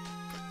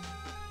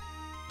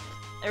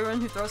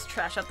 Everyone who throws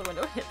trash out the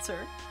window hits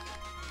her.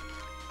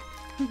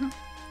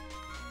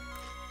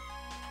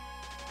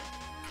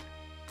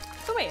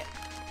 So wait.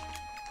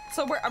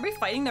 So are we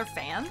fighting their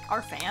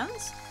our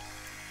fans?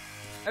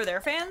 Or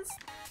their fans?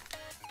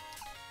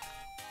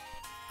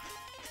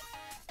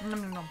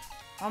 Nom, nom, nom.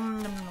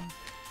 Nom, nom, nom.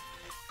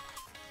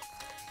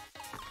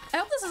 I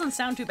hope this doesn't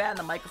sound too bad in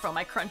the microphone,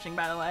 my crunching,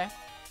 by the way.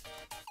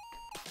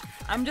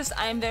 I'm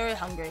very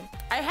hungry.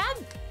 I had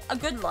a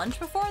good lunch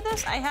before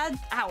this. I had,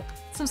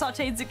 some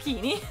sauteed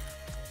zucchini.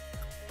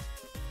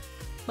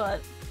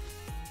 But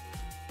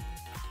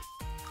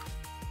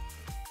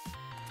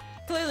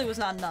clearly was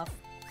not enough.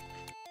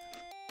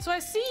 So I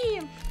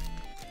see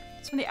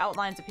some of the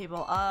outlines of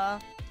people.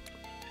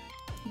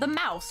 The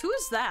mouse, who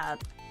is that?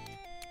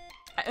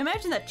 I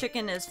imagine that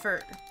chicken is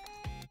for...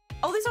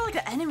 Oh, these are like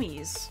the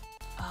enemies.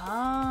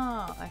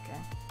 Oh, okay.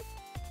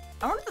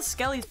 I wonder if the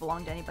skellies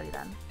belong to anybody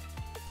then.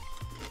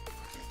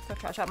 Go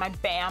trash out my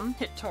BAM,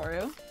 hit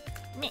Toru.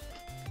 Meh.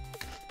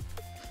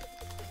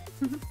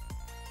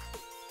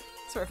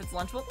 Sorry if it's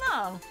Lunchable.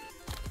 No.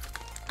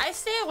 I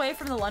stay away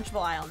from the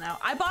Lunchable aisle now.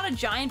 I bought a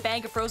giant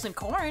bag of frozen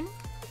corn.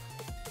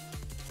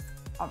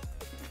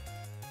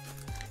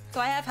 So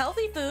I have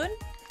healthy food.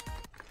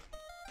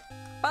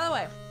 By the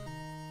way,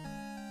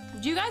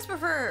 do you guys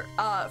prefer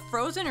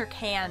frozen or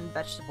canned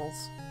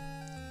vegetables?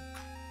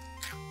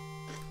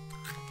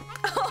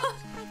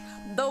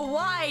 The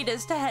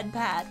widest head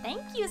pat.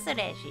 Thank you,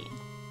 Sadeshi.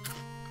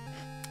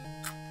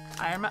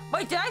 I remember.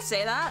 Wait, did I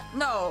say that?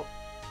 No.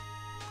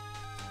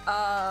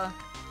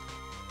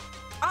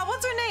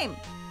 What's her name?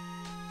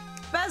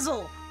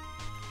 Bezel.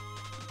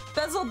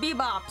 Bezel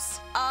Bebops.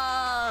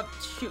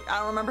 Shoot, I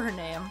don't remember her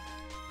name.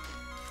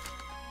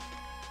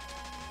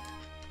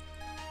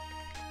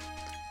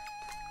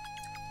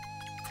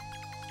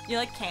 You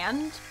like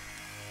canned?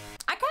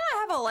 I kind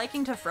of have a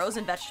liking to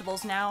frozen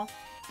vegetables now.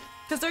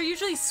 Because they're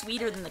usually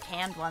sweeter than the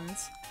canned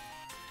ones.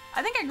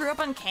 I think I grew up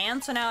on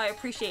canned, so now I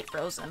appreciate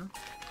frozen.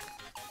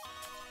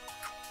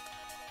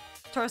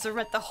 Taurus, I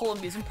read the whole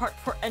amusement park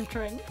before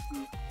entering.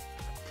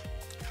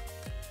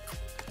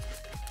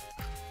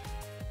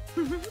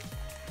 I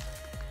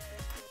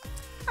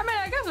mean,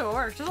 I guess it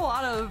works. There's a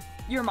lot of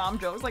your mom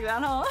jokes like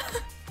that, huh?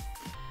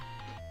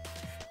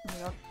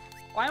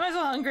 Why am I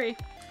so hungry?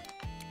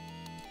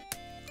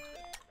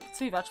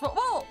 Sweet vegetable.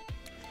 Well,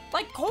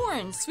 like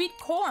corn, sweet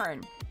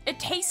corn. It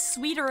tastes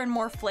sweeter and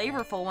more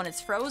flavorful when it's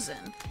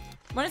frozen.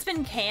 When it's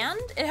been canned,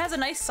 it has a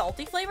nice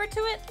salty flavor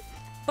to it,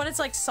 but it's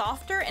like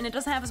softer and it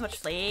doesn't have as much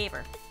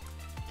flavor.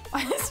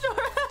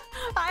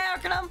 Hi,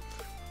 Arcanum.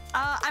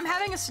 I'm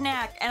having a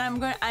snack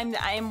and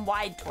I am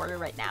wide toward her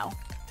right now.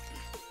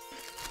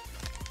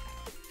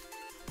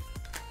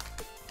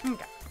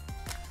 Okay.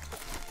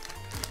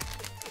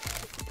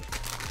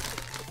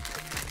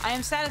 I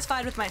am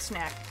satisfied with my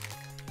snack.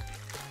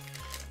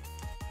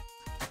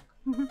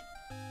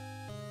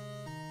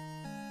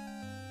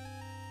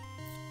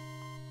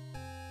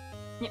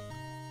 Yep.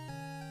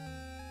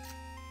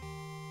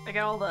 I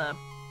got all the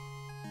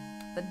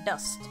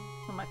dust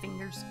on my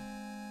fingers.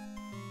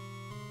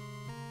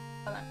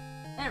 Okay.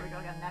 There we go,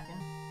 I got a napkin.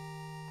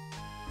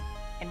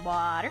 And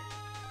water.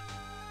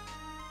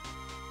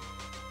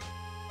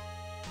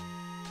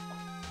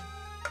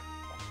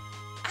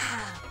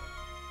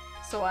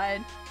 So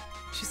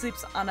she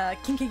sleeps on a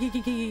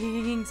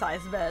king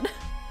size bed.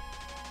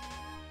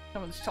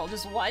 Someone's told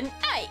just one.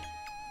 Hey!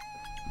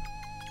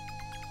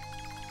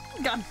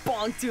 Got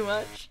bonked too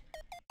much.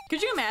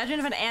 Could you imagine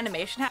if an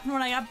animation happened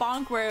when I got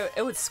bonked where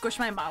it would squish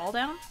my model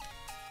down?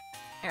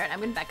 Alright,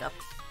 I'm gonna back up.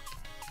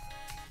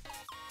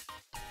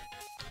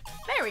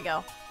 There we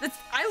go.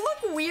 I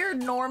look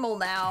weird normal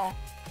now.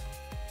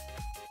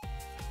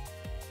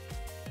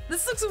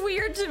 This looks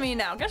weird to me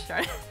now. Gosh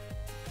darn it.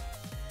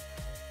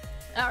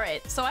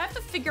 Alright, so I have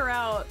to figure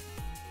out...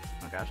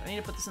 Oh gosh, I need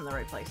to put this in the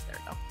right place. There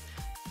we go.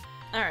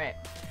 Alright.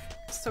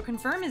 So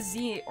confirm is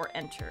Z or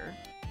enter.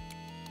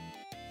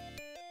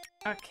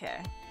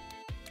 Okay.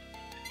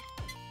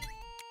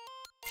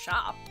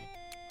 Shop.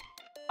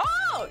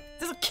 Oh!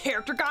 There's a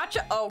character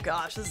gotcha? Oh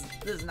gosh, this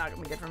is not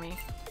gonna be good for me.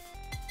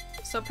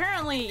 So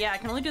apparently, yeah, I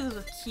can only do this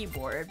with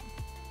keyboard.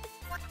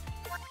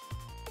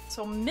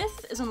 So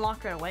Myth is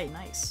unlocked right away.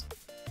 Nice.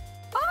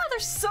 Oh, they're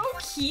so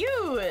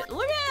cute!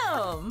 Look at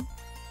them!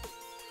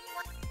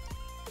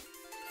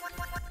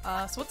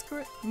 So what's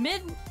correct?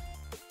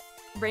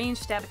 Mid-range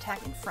stab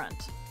attack in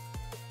front.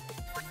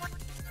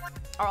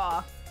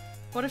 Aw.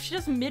 What if she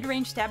does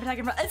mid-range stab attack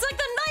in front? It's like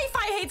the knife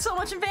I hate so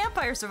much in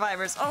Vampire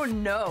Survivors! Oh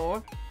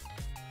no!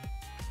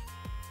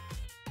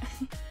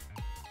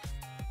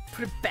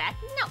 Put it back?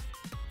 No.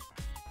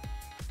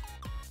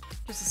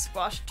 Just a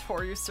squash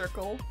Toryu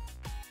circle.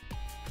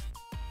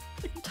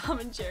 Like Tom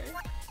and Jerry.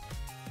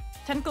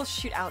 Tentacles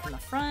shoot out in the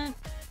front.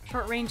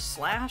 Short range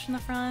slash in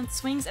the front.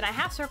 Swings in a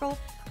half circle.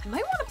 I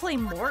might want to play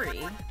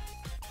Mori.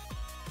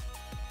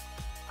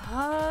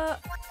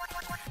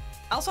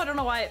 Also, I don't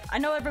know why. I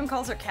know everyone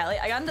calls her Callie.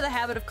 I got into the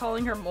habit of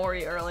calling her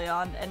Mori early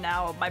on, and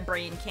now my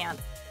brain can't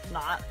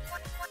not.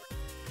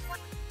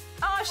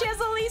 Oh, she has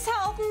the least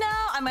health. No,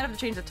 I might have to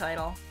change the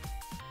title.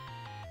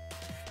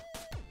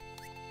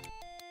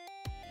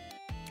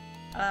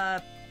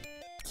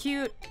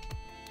 Cute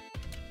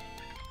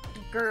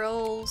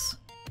girls.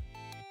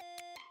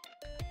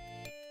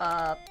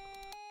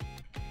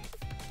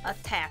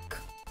 Attack.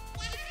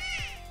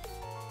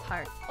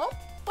 Part. Oh,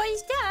 what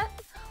is that?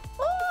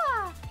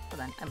 Oh!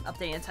 Hold on, I'm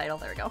updating the title.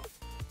 There we go.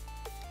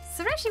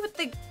 Sureshi with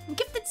the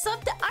gifted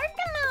sub to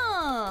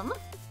Arcanum!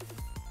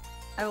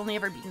 I've only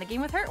ever beaten the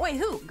game with her. Wait,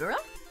 who? Gura?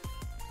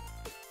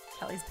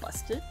 Kelly's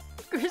busted.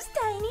 Gura's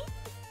tiny.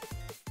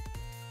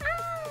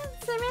 Ah,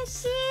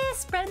 Sureshi,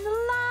 spread the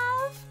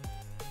love.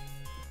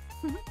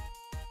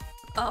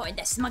 Oh, and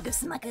the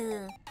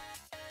smuggle.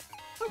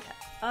 Okay.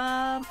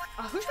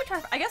 Who should we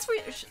try? I guess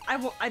we should,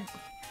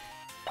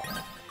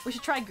 we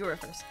should try Gura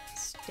first.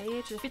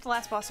 Stage. Defeat the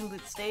last boss and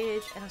complete the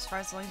stage, and as far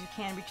as long as you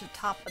can, reach the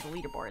top of the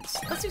leaderboards.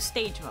 Let's do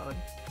stage mode.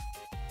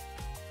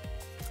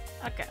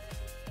 Okay.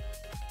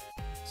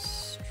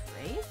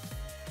 Strafe?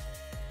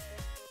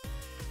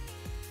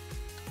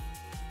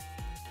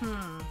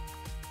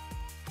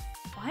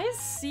 Why is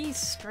C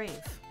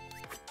strafe?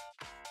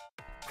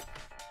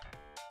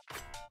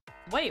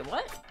 Wait,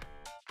 what?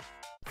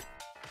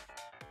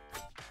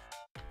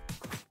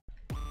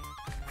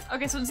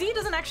 Okay, so Z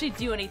doesn't actually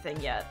do anything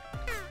yet.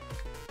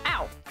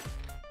 Ow!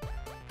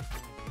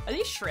 Are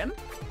these shrimp?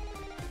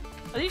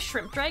 Are these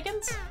shrimp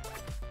dragons?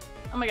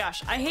 Oh my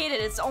gosh, I hate it.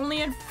 It's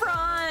only in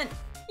front!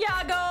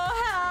 Yago,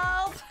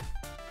 help!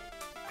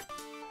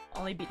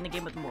 Only beating the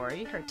game with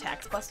Mori. Her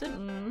attack's busted.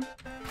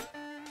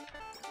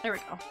 There we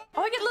go.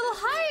 Oh, I get little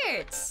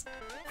hearts!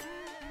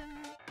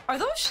 Are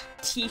those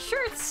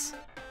t-shirts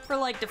for,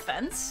 like,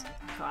 defense?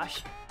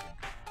 Gosh.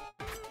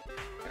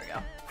 There we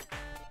go.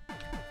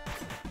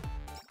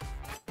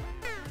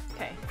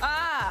 Okay.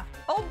 Ah!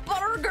 Oh,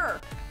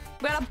 burger!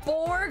 We got a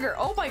burger!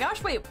 Oh my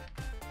gosh, wait.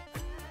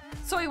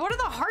 So wait, what are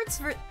the hearts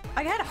for?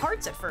 I had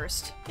hearts at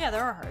first. Yeah,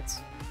 there are hearts.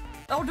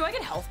 Oh, do I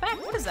get health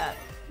back? What is that?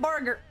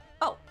 Burger.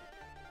 Oh.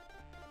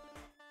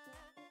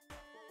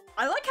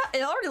 I like how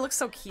it already looks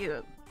so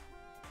cute.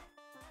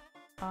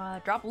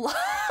 Drop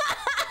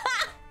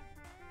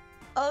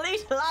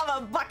Elite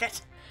lava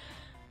bucket.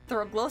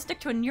 Throw a glow stick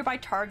to a nearby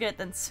target,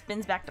 then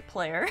spins back to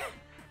player.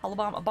 Hollow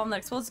bomb, a bomb that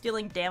explodes,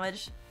 dealing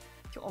damage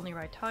to only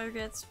right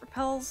targets.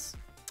 Repels.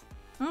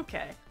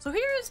 Okay, so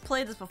here's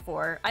played this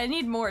before. I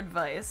need more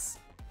advice.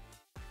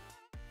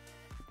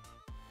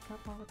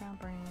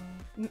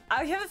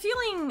 I have a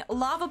feeling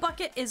lava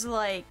bucket is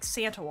like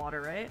Santa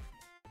water, right?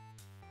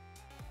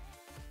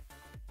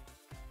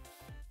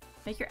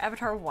 Make your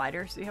avatar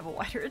wider so you have a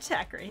wider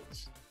attack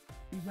range.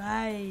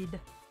 Wide.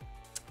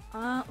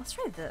 Let's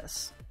try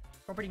this.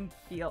 Orbiting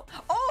field.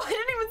 Oh, I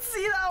didn't even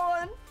see that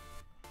one!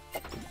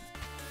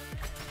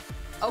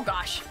 Oh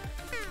gosh.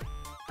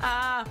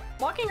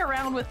 Walking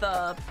around with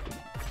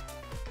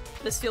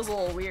this feels a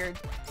little weird.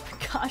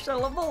 Gosh, I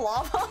love the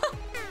lava.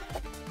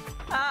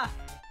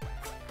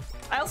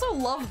 I also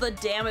love the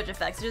damage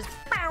effects. Just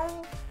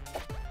pow.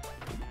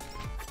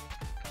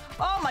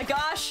 Oh my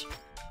gosh.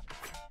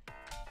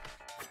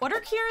 What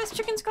are Kira's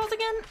chickens called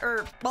again?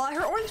 Or, well,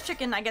 her orange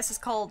chicken, I guess, is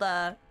called,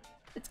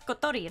 it's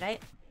Kotori,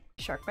 right?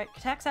 Shark bite.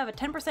 Attacks have a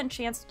 10%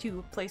 chance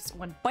to place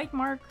one bite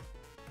mark.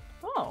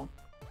 Oh.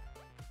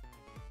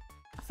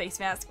 A face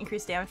mask,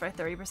 increase damage by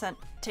 30%,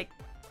 take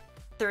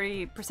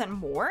 30%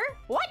 more?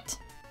 What?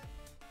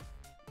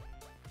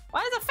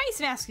 Why does a face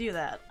mask do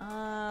that?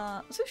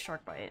 Let's do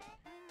shark bite.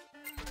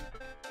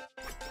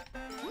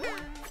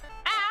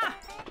 Ah!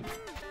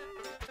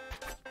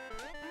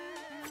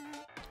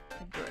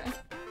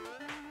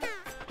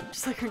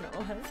 Just like her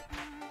normal head.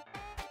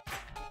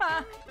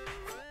 Ah!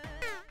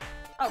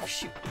 Oh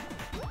shoot.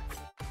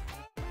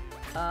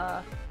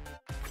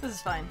 This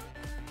is fine.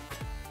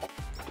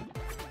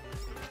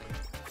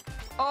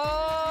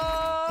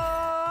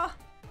 Oh!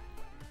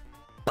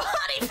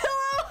 Body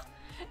pillow!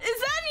 Is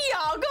that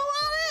Yago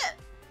on it?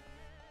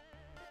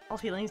 All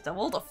healings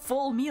doubled. A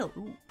full meal.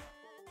 Ooh.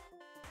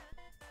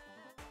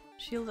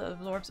 Shield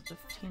absorbs up to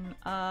 15.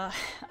 I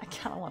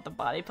kinda want the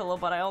body pillow,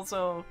 but I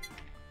also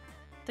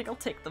think I'll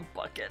take the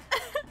bucket.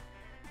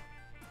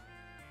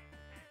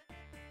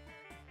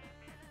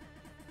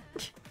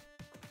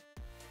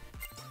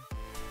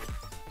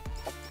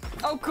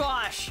 Oh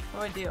gosh!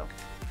 What do I do?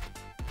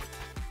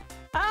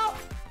 Ow!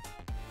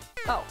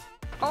 Oh.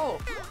 Oh.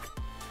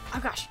 Oh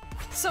gosh.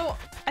 So,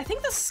 I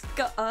think the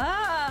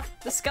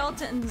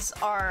skeletons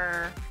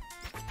are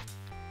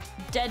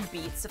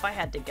deadbeats, if I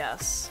had to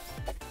guess.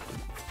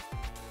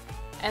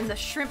 And the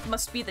shrimp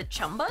must be the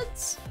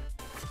chumbuds?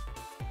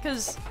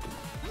 Because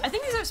I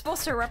think these are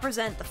supposed to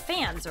represent the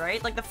fans,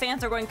 right? Like the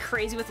fans are going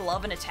crazy with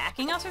love and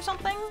attacking us or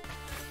something?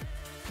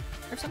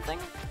 Or something?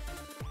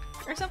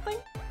 Or something?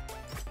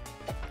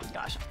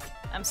 Gosh,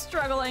 I'm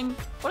struggling.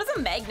 What is a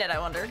magnet, I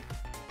wonder?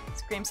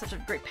 Scream's such a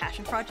great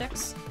passion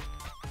projects.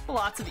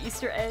 Lots of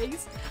Easter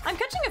eggs. I'm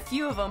catching a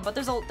few of them, but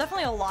there's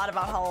definitely a lot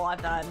about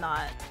Hololive that I'm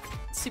not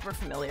super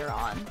familiar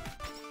on.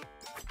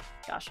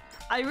 Gosh,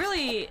 I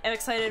really am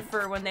excited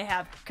for when they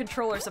have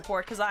controller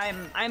support because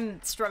I'm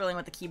struggling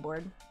with the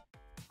keyboard.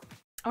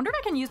 I wonder if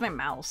I can use my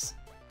mouse.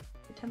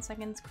 For 10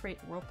 seconds, create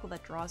a whirlpool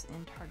that draws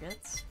in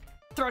targets.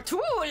 Throw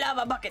 2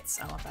 lava buckets!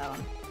 I want that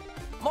one.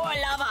 More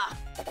lava!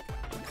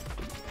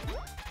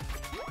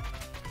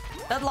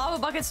 That lava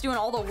bucket's doing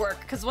all the work,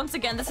 because once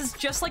again, this is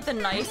just like the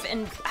knife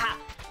in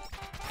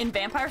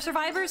Vampire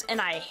Survivors,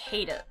 and I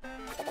hate it.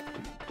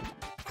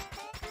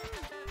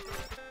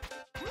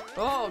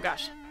 Oh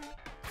gosh.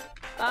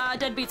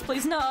 Dead beats,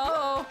 please,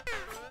 no!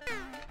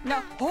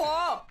 No!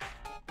 Oh!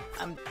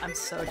 I'm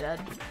so dead.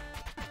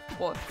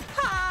 Whoa.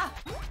 Ha!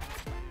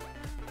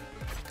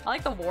 I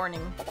like the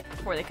warning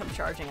before they come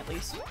charging, at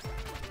least.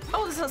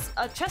 Oh, there's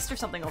a chest or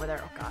something over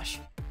there. Oh, gosh.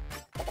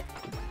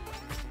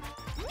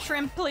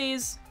 Shrimp,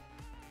 please.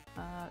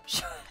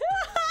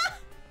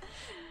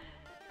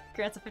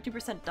 Grants a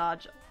 50%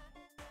 dodge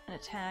and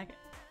attack.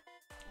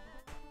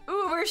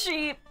 Uber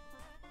sheep!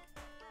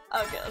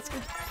 Okay, let's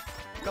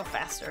go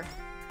faster.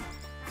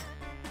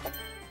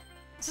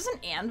 Is this an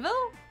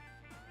anvil?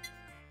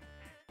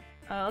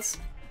 Let's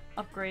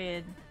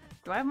upgrade.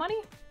 Do I have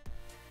money?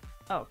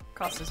 Oh,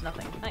 cost us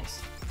nothing.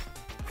 Nice.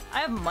 I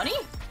have money?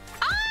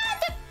 Ah!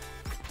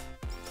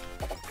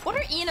 What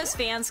are Ina's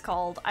fans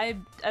called? I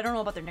don't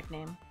know about their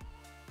nickname.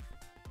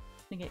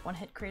 Negate 1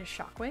 hit, create a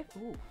shockwave.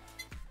 Ooh.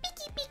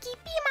 Piki piki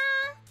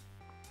pima.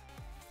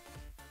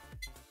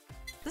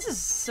 This is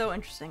so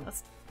interesting.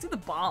 Let's do the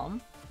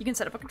bomb. You can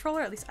set up a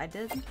controller, at least I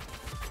did.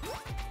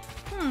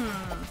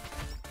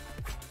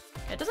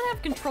 It doesn't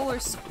have controller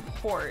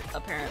support,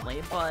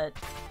 apparently, but...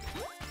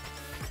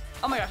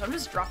 Oh my gosh, I'm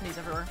just dropping these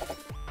everywhere.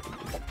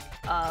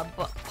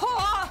 But...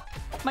 Oh!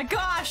 My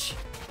gosh!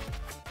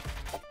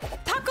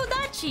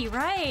 Takodachi,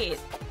 right!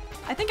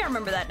 I think I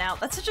remember that now.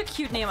 That's such a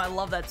cute name, I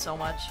love that so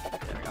much. Okay,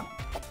 there we go.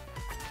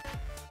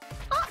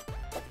 Ah!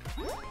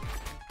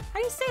 How do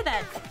you say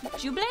that?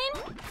 Jublain?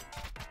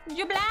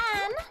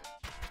 Jublan!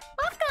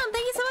 Welcome!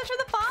 Thank you so much for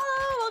the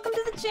follow! Welcome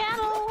to the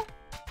channel!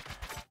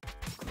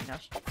 Oh my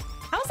gosh.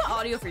 How's the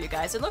audio for you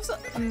guys? It looks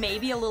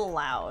maybe a little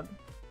loud.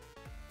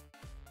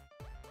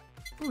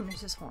 Ooh,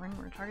 there's this horn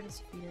where a target is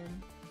defeated.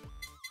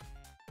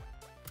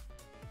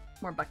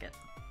 More bucket.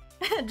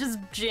 Just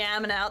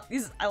jamming out.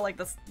 These, I like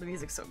this. The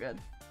music's so good.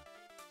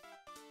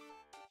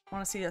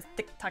 Want to see a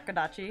thick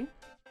Takadachi?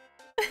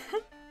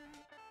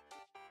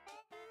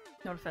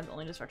 No defense,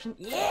 only destruction.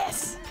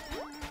 Yes!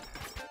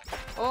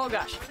 Oh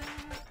gosh.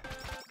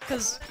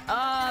 Because,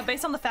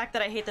 based on the fact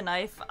that I hate the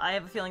knife, I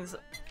have a feeling this...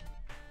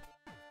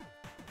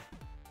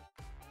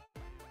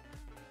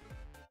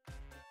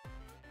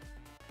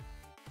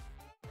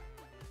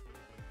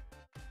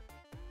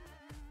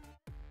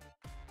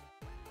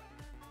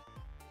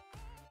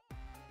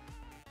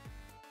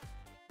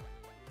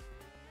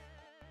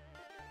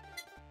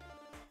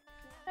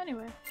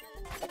 Anyway.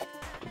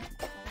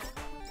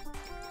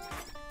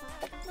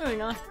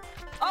 Moving on.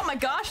 Oh my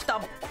gosh, the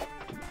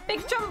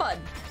big chumbud!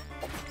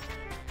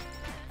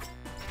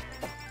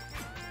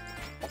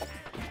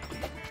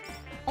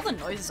 All the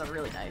noises are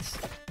really nice.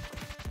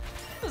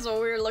 This is a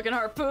weird looking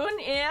harpoon,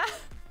 yeah.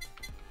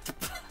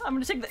 I'm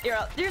gonna take the here.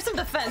 Here's some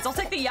defense. I'll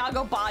take the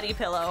Yago body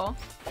pillow.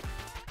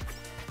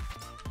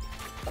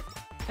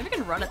 Maybe we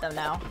can run at them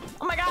now.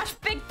 Oh my gosh,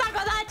 big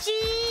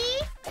Takodachi!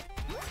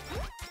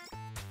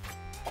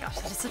 Gosh,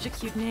 that is such a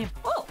cute name.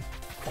 Oh!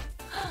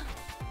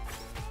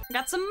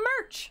 Got some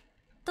merch!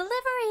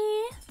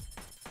 Delivery.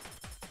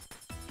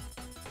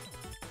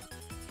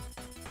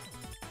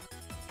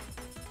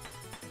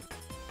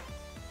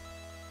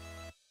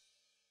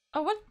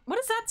 Oh, what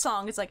is that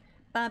song? It's like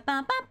I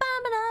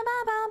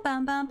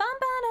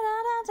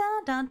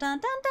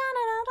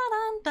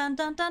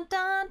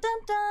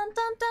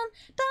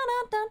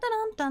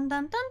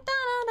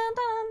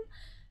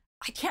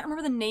can't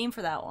remember the name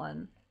for that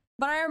one.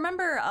 But I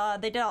remember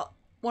they did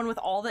one with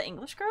all the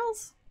English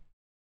girls.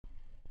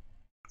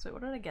 So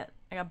what did I get?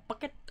 I got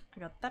bucket, I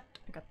got that,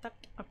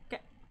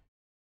 okay.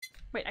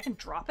 Wait, I can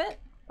drop it?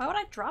 Why would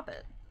I drop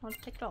it? I want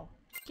to take it all.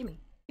 Gimme,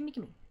 gimme,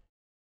 gimme.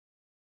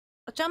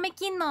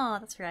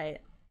 Ochamekino, that's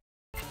right.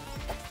 I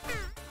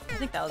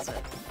think that was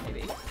it,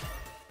 maybe.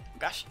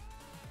 Gosh.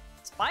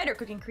 Spider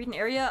cooking, create an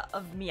area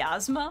of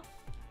miasma?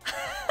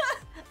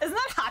 Isn't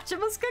that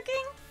Hachima's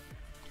cooking?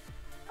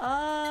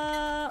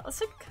 Let's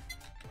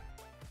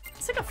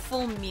take a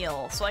full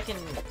meal so I can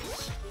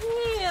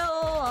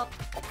heal up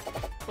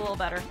a little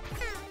better.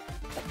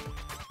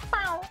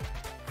 Bow.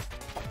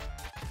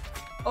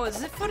 Oh,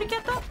 is it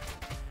Furigeto?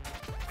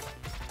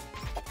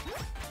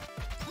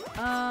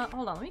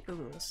 Hold on, let me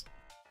Google this.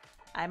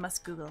 I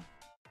must Google.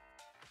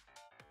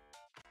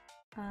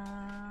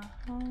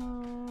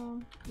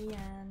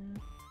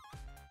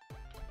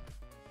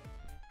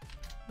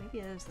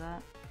 Maybe it is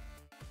that.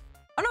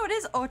 Oh no, it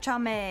is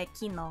Ochame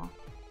Kino.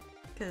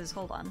 Cause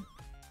hold on.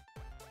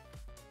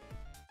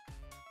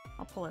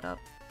 I'll pull it up.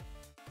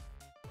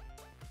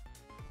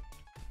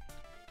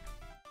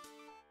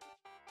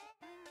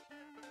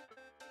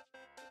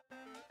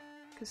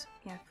 Cause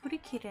yeah,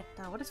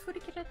 Furikireta. What is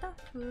Furikireta?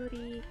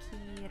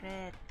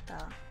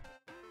 Furikireta.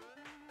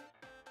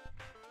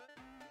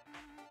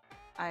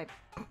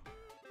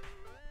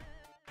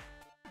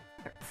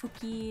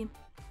 Fuki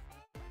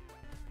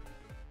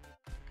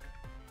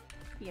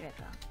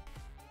Furikireta.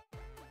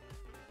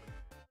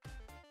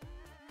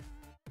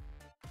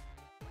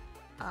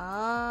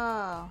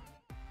 Oh.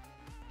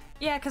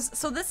 Yeah,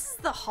 so this is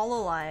the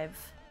Hololive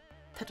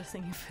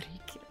Petosing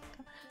Furikireta.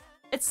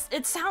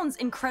 It sounds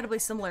incredibly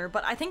similar,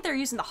 but I think they're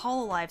using the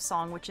Hololive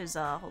song, which is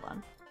hold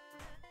on.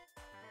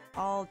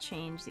 I'll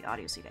change the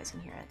audio so you guys can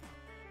hear it.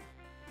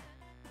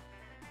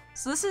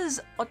 So this is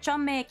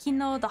Ochame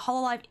Kino, the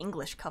Hololive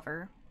English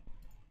cover.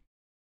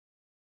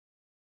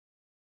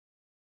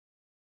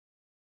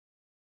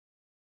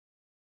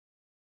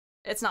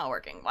 It's not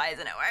working. Why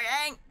isn't it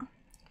working?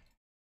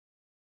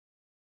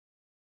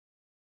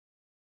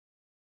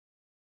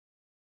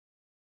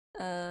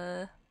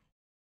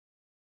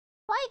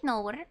 Why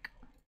no work?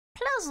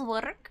 Plus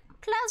work.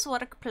 Plus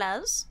work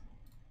plus.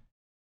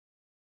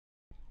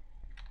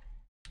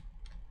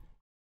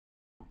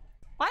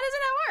 Why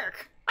doesn't it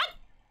work? What?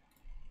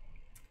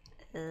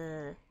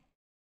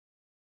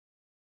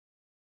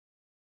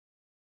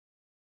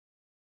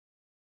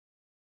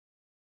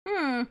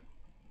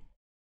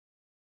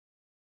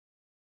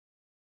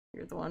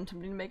 You're the one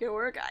attempting to make it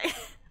work.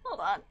 Hold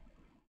on.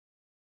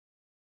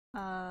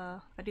 I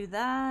do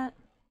that.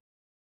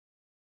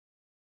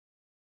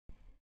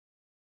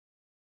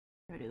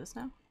 Do I do this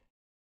now?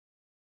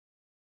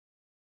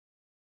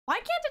 Why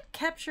can't it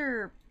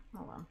capture?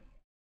 Hold on.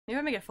 Maybe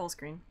I make it full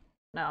screen.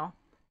 No.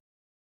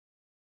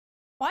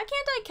 Why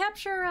can't I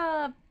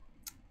capture?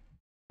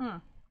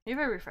 Maybe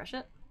I refresh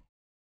it.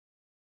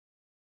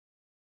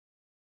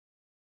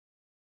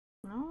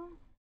 No.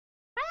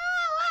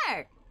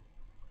 Work.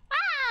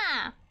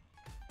 Ah.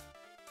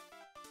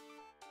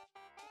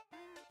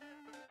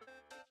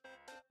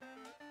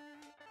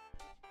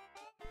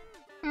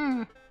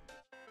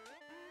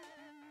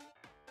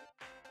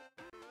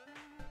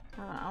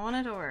 I want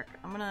it to work.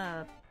 I'm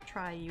gonna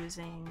try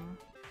using.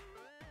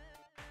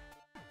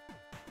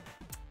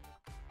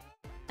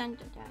 Dun,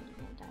 dun, dun,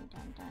 dun, dun,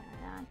 dun, dun,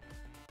 dun.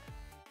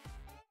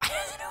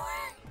 Doesn't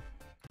work.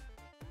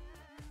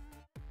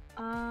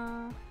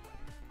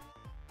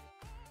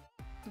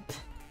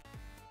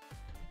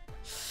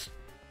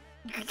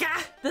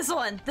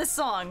 This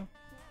song.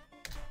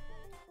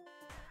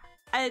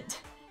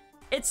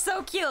 It's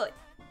so cute.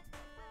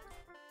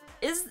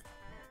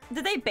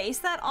 Did they base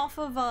that off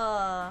of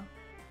the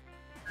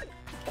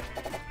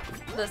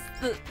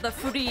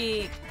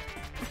Furi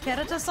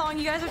Kerata song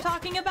you guys are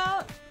talking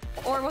about?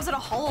 Or was it a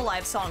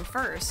Hololive song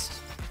first?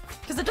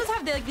 Because it does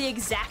have the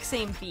exact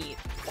same beat.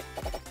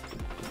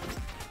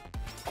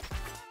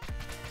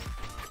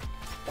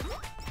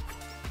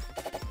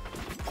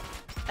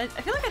 I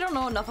feel like I don't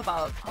know enough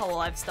about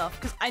Hololive stuff,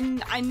 because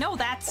I know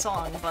that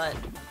song, but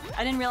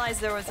I didn't realize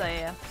there was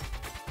a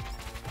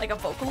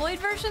Vocaloid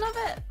version of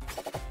it.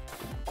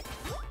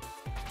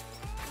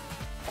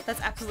 That's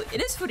absolutely—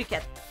 it is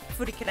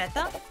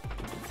Furikireta.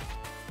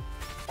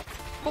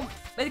 Well,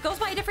 it goes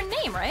by a different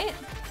name, right?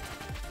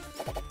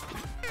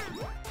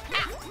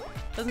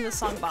 Doesn't this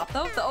song bop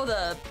though?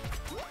 The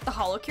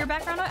Holocure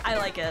background? I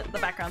like it. The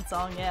background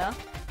song, yeah.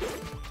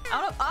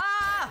 I don't know.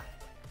 Ah!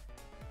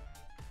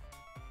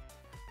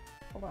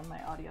 Hold on,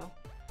 my audio.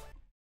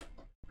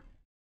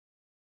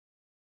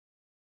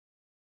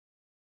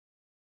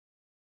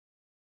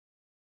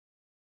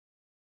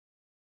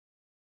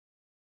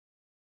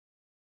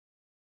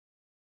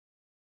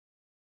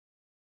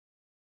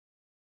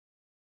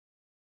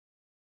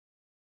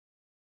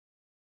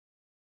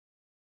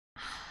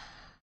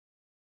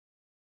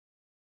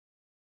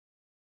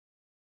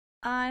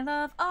 I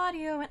love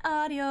audio and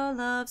audio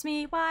loves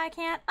me. Why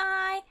can't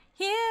I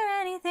hear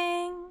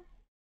anything?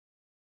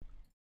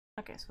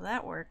 Okay, so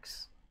that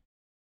works.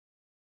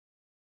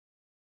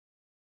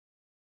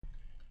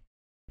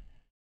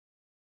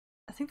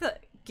 I think the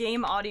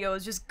game audio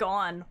is just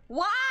gone.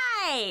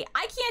 Why?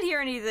 I can't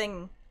hear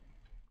anything.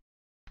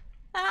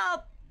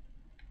 Help!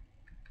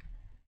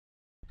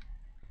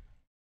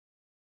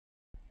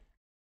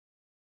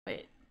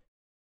 Wait.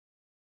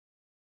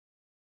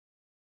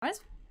 Why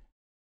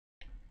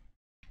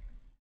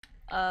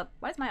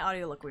does my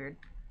audio look weird?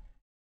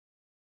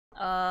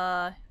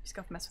 Just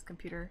go mess with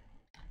computer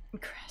and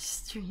crash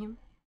stream.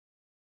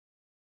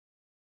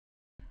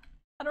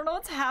 I don't know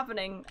what's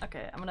happening.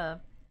 Okay, I'm gonna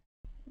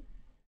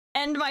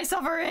end my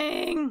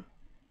suffering!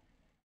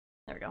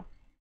 There we go.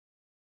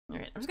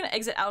 Alright, I'm just gonna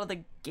exit out of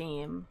the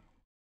game.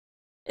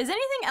 Is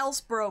anything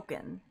else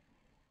broken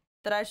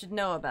that I should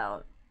know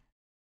about?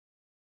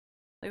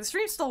 Like, the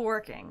stream's still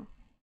working.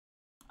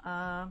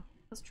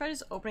 Let's try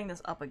just opening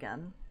this up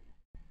again.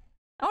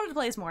 I wanted to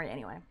play as Mori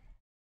anyway.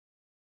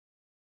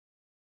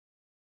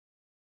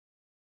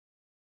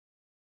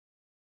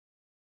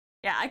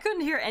 Yeah, I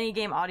couldn't hear any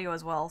game audio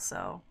as well,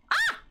 so...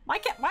 Ah!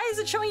 Why is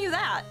it showing you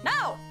that?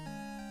 No!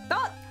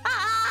 Don't...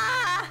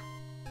 Ah!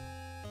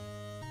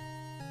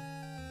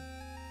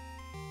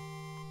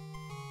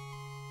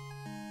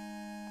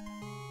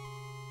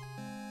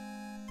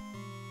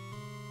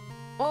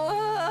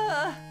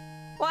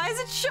 Why is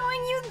it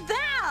showing you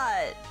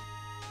that?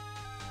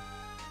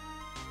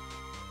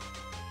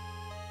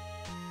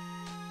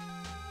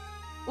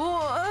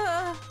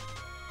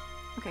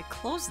 Okay,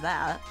 close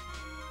that.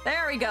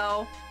 There we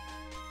go.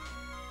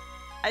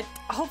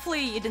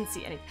 Hopefully you didn't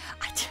see any.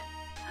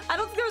 I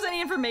don't think there was any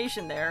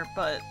information there,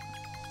 but...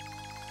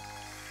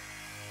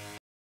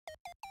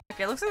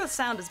 Okay, looks like the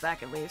sound is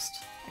back at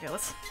least. Okay,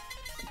 let's...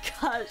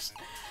 Gosh.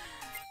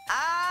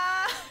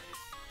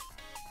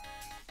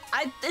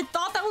 I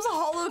thought that was a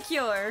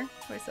Holocure.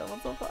 Wait, so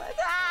what's up?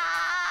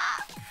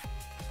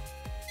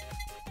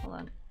 Hold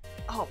on.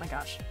 Oh my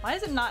gosh. Why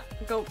does it not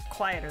go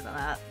quieter than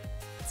that?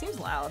 It seems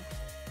loud.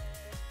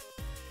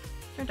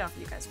 Turn it down for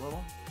you guys a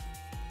little.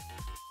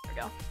 There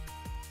we go.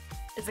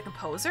 Is the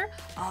composer?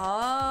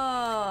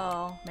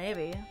 Oh,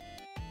 maybe.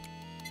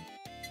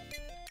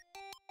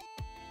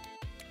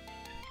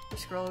 Your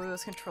scroll wheel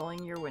is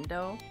controlling your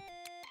window.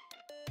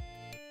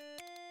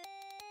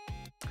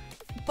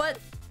 But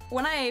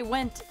when I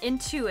went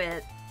into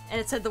it and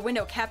it said the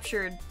window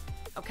captured,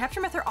 oh, capture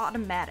method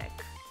automatic.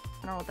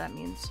 I don't know what that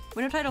means.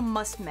 Window title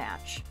must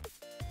match.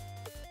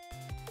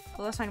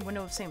 Oh, let's find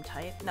window of same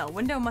type. No,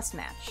 window must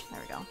match. There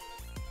we go.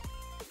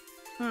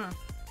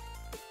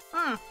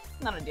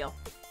 Not a deal.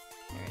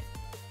 Alright.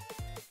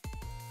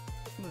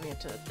 Moving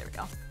it to, there we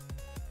go.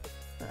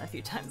 Done that a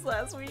few times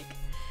last week.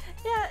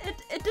 Yeah,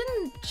 it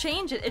didn't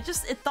change it. It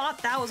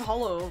thought that was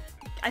Holo.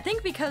 I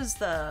think because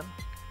the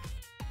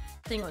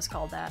thing was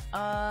called that.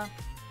 I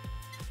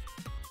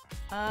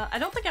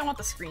don't think I want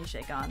the screen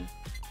shake on.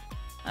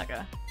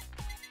 Okay.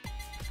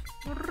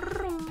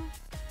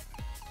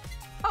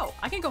 Oh,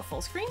 I can go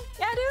full screen?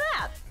 Yeah, do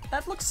that!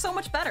 That looks so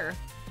much better.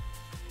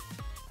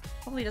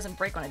 Hopefully it doesn't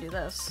break when I do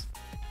this.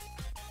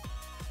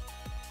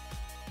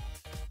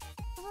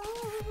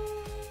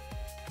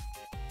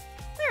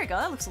 There we go,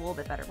 that looks a little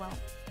bit better. Well,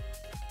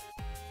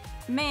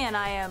 man,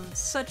 I am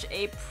such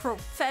a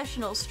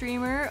professional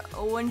streamer,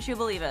 wouldn't you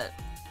believe it?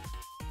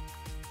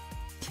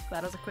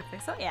 That was a quick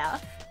fix, oh yeah.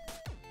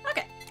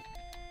 Okay.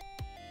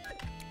 I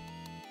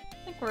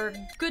think we're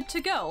good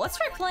to go. Let's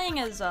try playing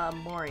as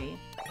Mori.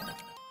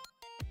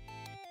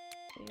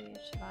 Stage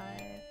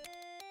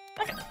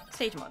 5. Okay,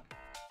 stage mode.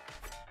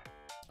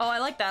 Oh, I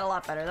like that a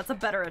lot better. That's a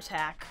better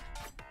attack.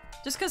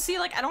 Just cause see,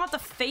 like, I don't have to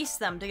face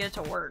them to get it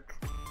to work.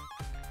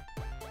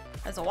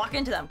 I just walk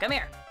into them. Come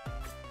here.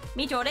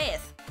 Meet your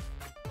death.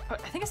 Oh,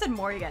 I think I said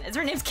Mori again. Is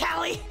her name's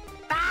Callie?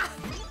 Ah!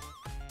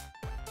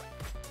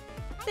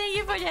 Thank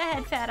you for your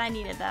head fat. I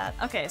needed that.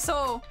 Okay,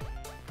 so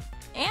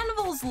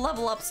Anvil's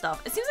level up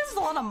stuff. It seems like there's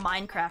a lot of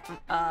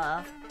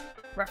Minecraft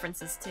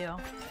references too.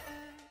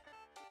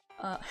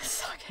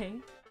 Okay.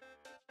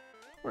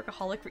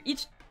 Workaholic for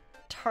each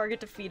target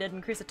defeated,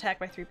 increase attack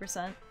by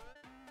 3%.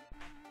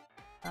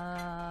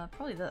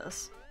 Probably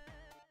this.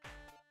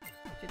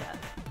 Do that.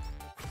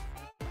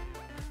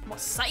 More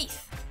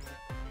scythe.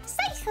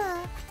 Scythe.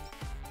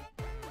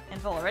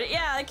 Anvil already?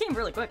 Yeah, it came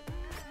really quick.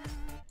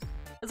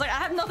 It's like I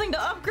have nothing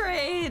to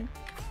upgrade.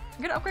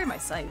 I'm gonna upgrade my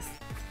scythe.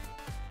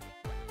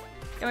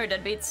 Come here,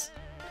 deadbeats.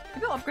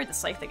 Maybe I'll upgrade the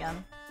scythe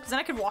again, because then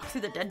I could walk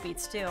through the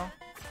deadbeats too.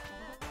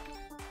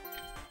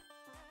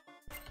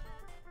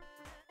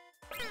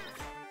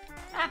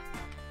 Ah,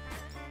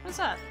 what's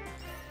that?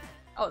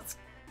 Oh, it's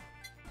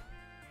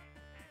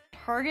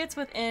targets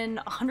within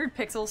 100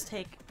 pixels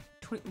take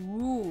 20.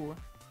 Ooh,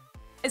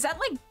 is that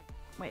like?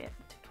 Wait,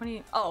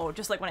 20. Oh,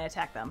 just like when I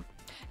attack them.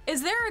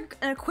 Is there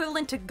an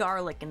equivalent to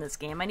garlic in this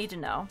game? I need to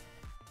know.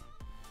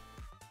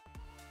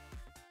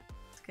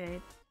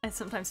 Okay, I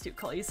sometimes do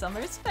call you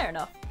Summers. Fair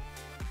enough.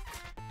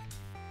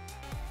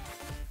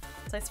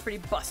 Scythe's pretty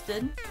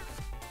busted.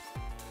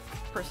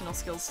 Personal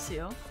skills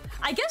too.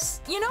 I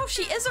guess, you know,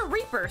 she is a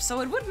Reaper,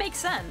 so it would make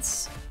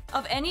sense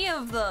of any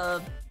of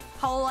the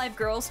Hololive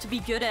girls to be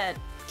good at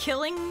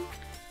killing.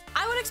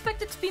 I would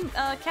expect it to be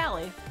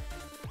Callie.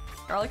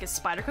 Garlic is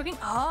spider cooking?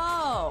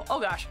 Oh! Oh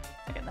gosh.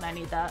 Okay, then I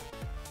need that.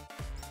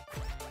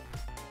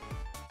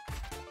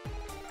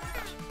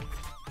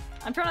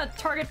 I'm trying to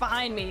target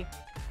behind me.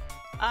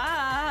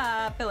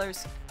 Ah,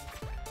 pillars.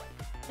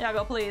 Yeah,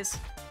 go please.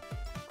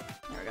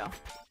 There we go.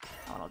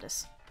 Oh, I'll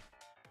just...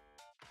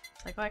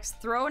 Psycho Axe.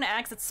 Throw an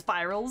axe at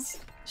spirals?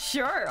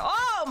 Sure.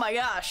 Oh my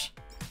gosh.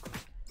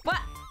 What?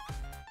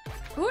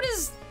 Who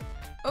is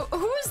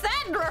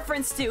that in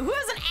reference to? Who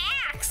has an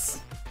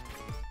axe?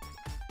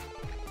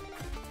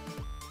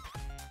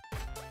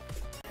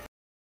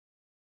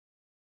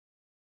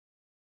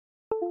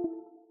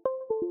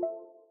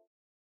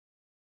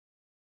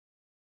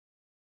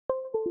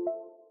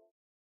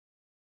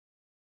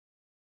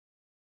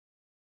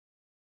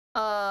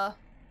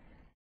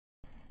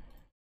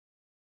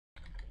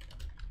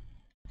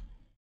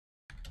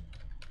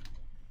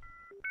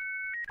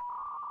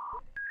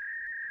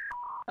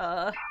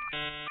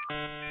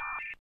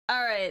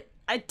 Alright.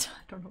 I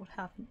don't know what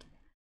happened.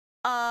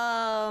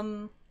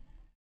 So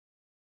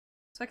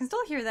I can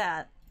still hear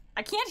that.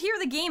 I can't hear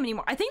the game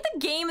anymore. I think the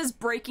game is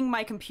breaking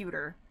my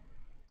computer.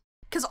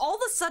 Because all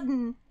of a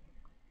sudden,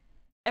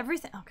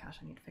 everything... Oh gosh,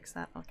 I need to fix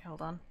that. Okay,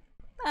 hold on.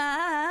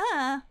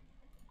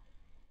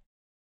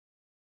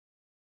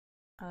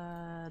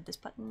 This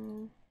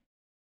button...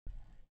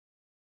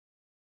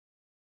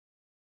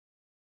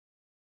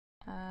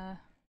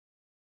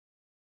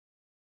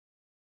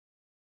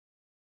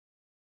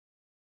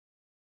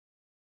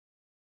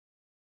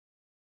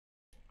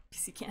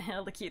 PC can't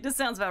handle the key. This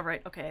sounds about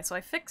right. Okay, so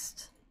I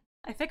fixed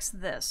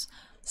this.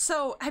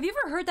 So, have you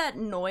ever heard that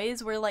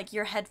noise where, like,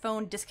 your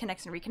headphone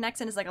disconnects and reconnects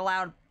and it's like a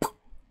loud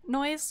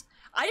noise?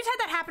 I just had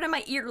that happen in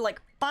my ear,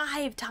 like,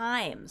 5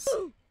 times.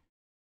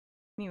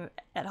 You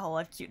at Hall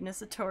of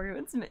Cuteness, Satoru,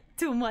 it's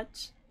too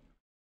much.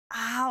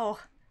 Ow!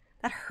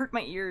 That hurt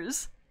my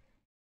ears.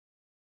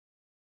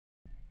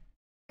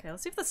 Okay,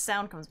 let's see if the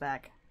sound comes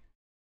back.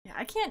 Yeah,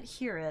 I can't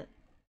hear it.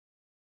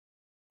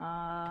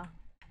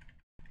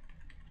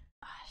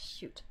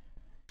 Shoot.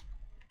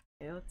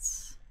 Okay,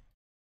 let's...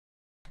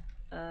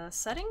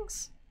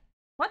 settings?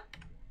 What?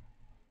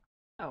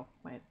 Oh,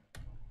 wait.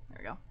 There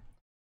we go.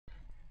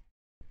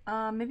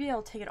 Maybe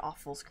I'll take it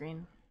off full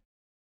screen.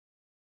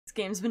 This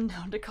game's been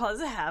known to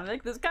cause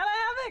havoc. This kind of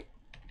havoc!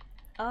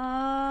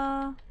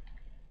 I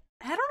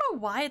don't know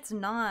why it's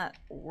not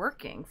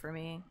working for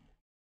me.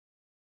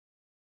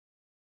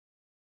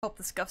 Hope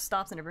the scuff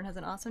stops and everyone has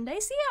an awesome day.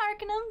 See ya,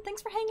 Arcanum!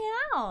 Thanks for hanging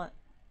out!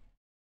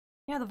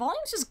 Yeah, the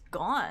volume's just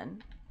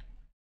gone.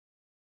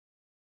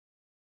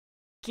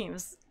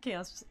 Games,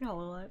 chaos, just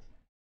Hololive.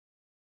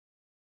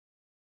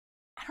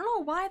 I don't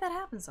know why that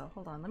happens though.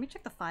 Hold on, let me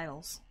check the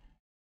files.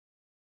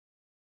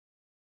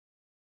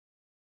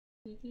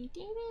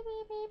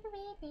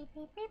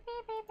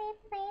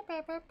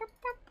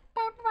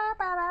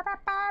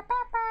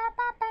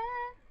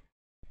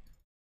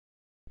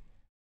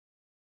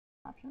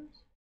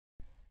 Options.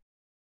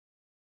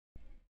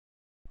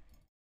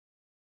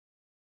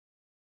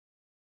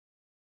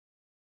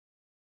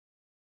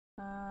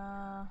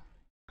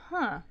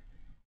 Huh.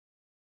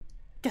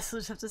 Guess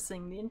we'll just have to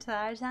sing the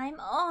entire time.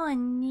 Oh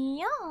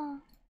no.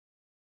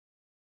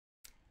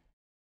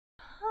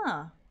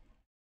 Huh.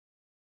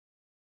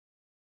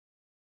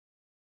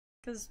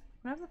 Because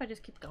what happens if I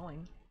just keep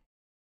going?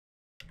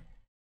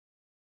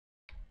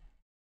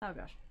 Oh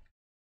gosh.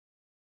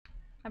 I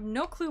have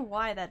no clue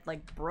why that,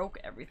 like, broke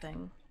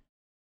everything.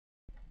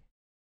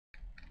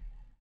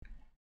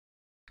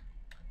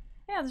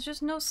 Yeah, there's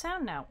just no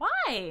sound now.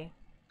 Why?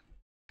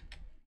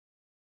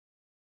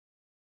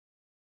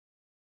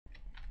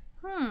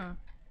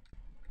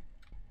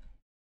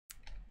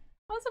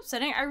 That's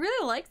upsetting. I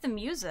really like the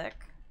music.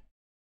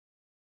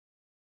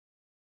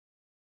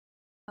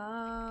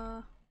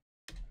 I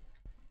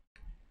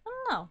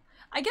don't know.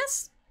 I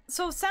guess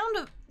so.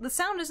 The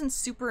sound isn't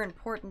super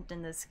important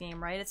in this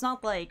game, right? It's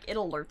not like it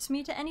alerts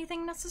me to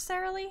anything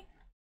necessarily.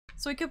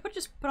 So we could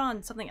just put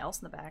on something else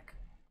in the back.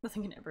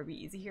 Nothing can ever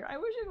be easy here. I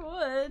wish it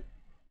would.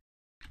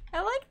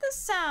 I like the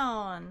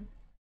sound.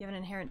 You have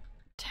an inherent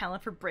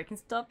talent for breaking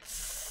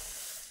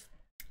stuff.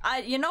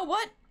 You know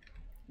what?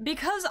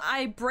 Because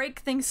I break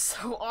things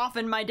so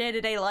often in my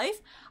day-to-day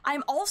life,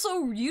 I'm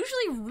also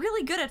usually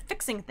really good at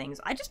fixing things.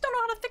 I just don't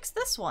know how to fix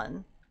this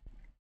one.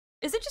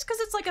 Is it just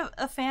because it's like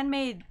a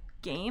fan-made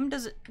game? Do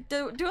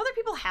other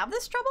people have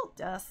this trouble?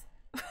 Death.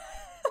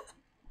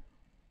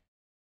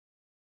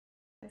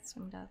 That's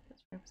some death.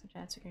 That's 100%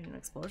 chance you're getting an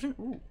explosion.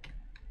 Ooh.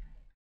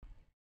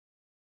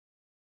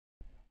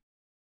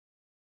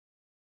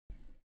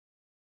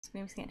 So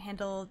maybe we can't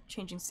handle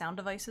changing sound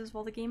devices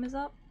while the game is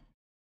up.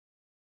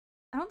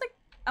 I don't think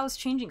I was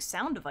changing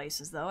sound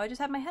devices though. I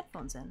just had my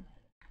headphones in.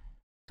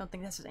 Don't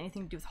think this has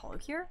anything to do with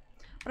Holocure.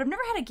 But I've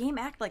never had a game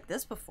act like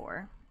this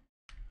before.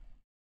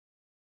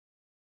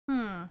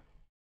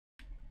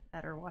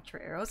 Better watch for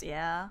arrows?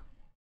 Yeah.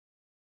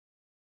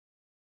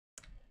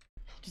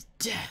 Just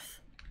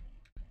death.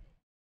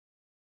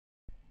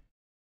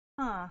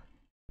 Huh.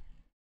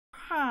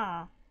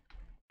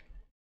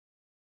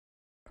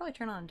 Probably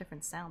turn on a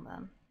different sound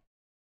then.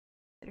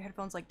 Get your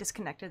headphones like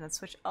disconnected and then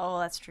switch. Oh,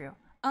 that's true.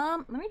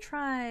 Let me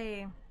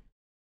try.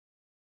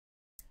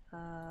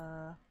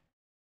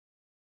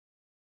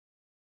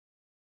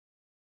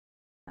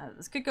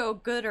 This could go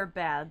good or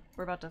bad.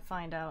 We're about to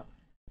find out.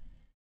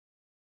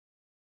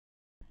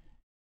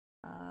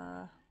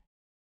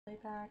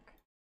 Playback.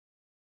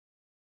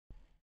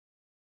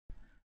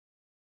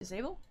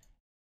 Disable?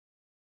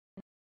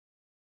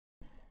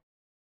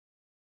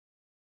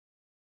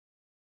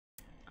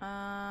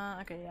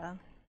 Okay, yeah.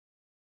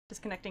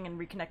 Disconnecting and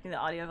reconnecting the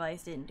audio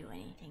device didn't do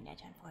anything.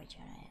 That's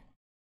unfortunate.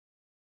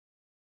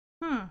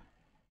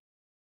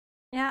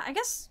 Yeah, I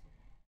guess...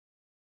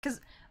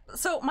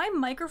 So, my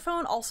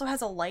microphone also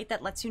has a light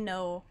that lets you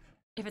know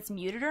if it's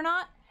muted or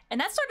not. And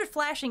that started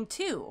flashing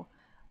too.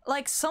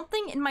 Like,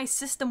 something in my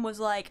system was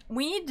like,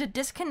 we need to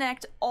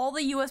disconnect all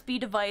the USB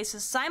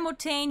devices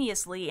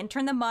simultaneously and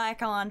turn the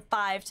mic on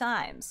 5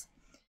 times.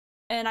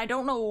 And I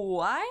don't know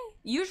why.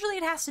 Usually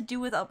it has to do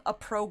with a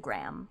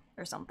program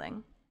or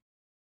something.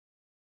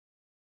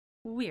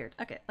 Weird.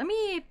 Okay, let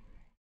me...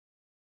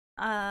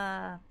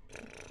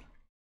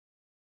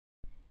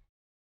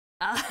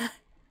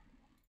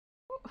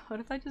 what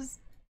if I just...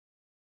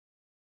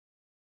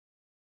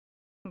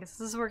 I guess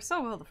this worked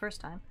so well the first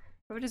time.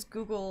 What if I just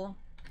Google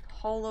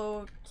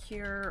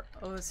Holocure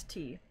OST?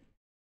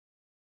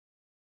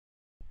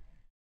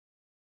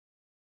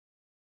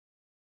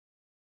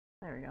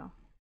 There we go.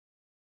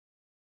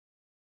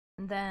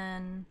 And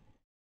then...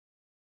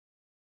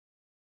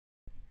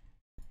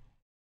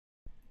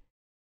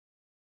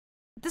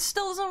 This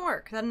still doesn't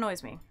work. That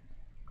annoys me.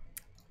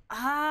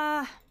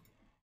 There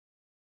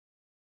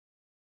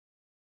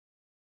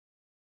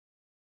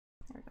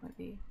we're gonna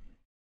be...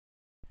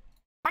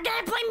 I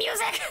can't play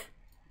music!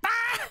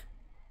 Ah!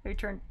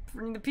 Turning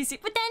the PC.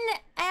 But then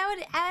I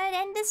would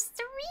end the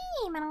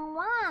stream. I don't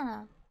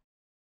wanna.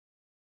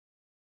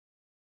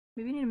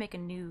 Maybe we need to make a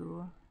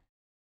new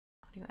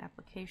audio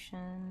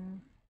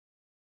application.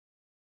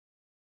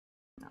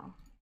 No.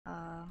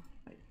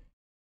 Wait.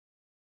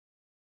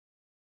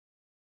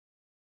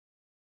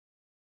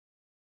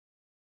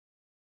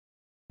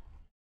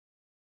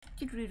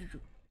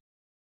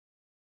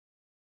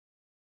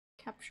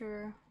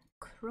 Capture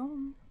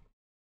Chrome.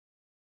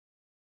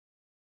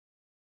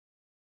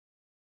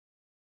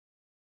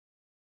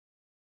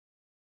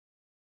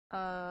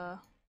 Why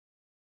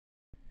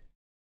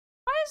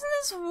doesn't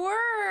this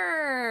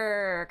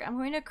work? I'm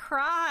going to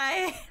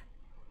cry.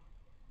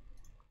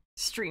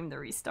 Stream the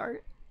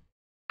restart.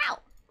 Ow!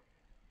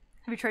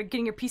 Have you tried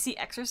getting your PC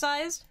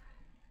exercised?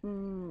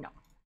 No.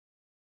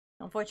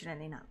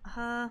 Unfortunately not.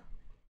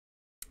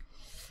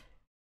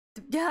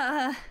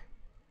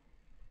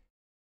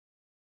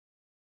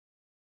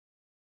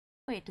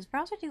 Wait, does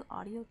browser do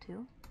audio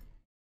too?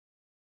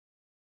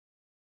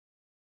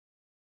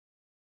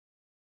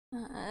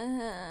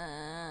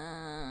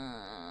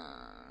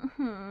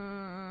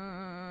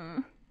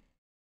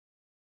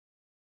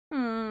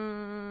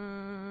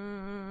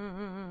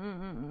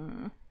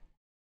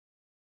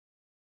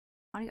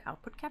 Audio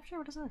output capture?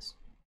 What is this?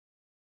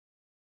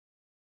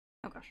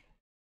 Oh gosh.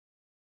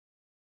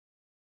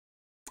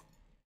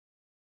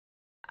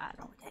 I don't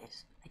know what that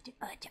is.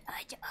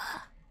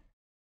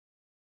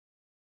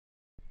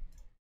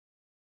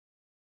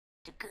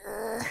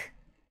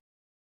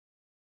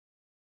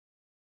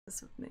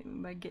 This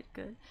might get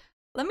good.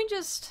 Let me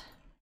just...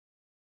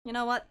 You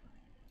know what?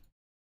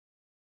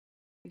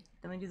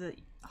 Let me do the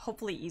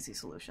hopefully easy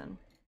solution.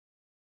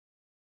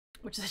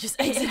 Which is just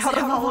exit out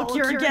of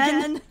Holocure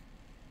again.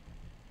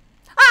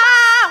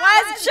 Ah!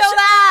 Why does it show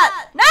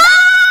that?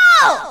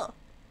 No!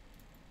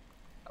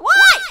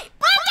 Why?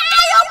 Why did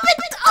I open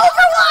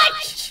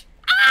Overwatch?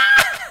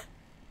 Ah!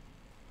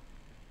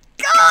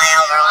 Go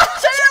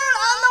Overwatch! I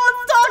don't know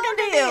what's talking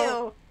to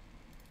you!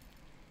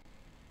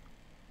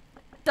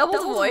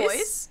 Double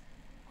voice?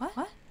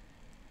 What?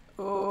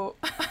 Oh.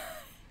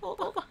 Hold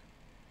on.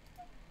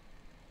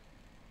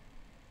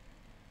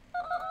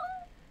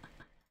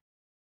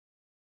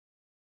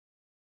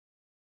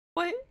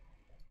 Wait.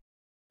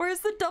 Where's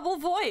the double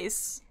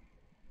voice?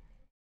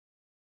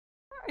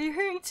 Are you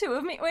hearing two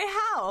of me? Wait,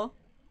 how?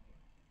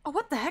 Oh,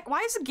 what the heck?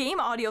 Why is the game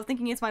audio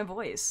thinking it's my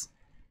voice?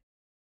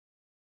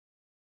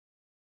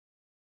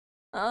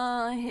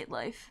 I hate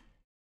life.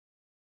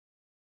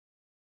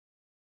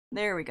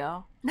 There we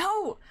go.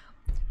 No!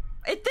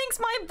 It thinks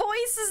my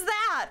voice is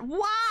that!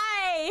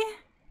 Why?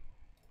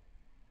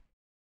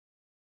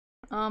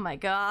 Oh my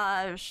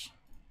gosh.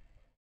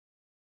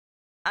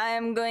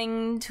 I'm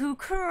going to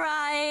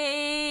cry.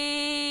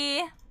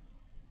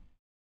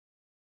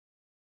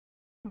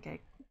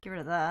 Okay, get rid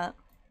of that.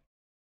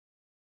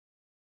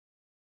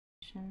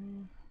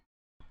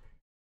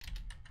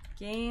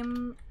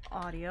 Game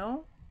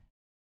audio.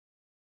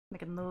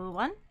 Make a new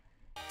one.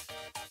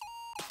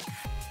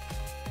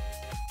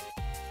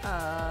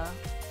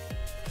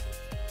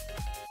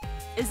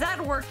 Is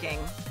that working?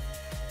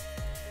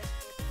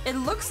 It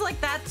looks like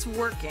that's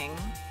working.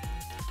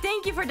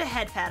 Thank you for the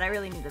head pad, I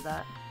really needed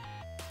that.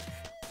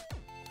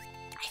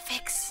 I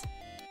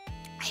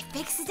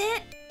fixed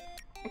it.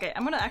 Okay,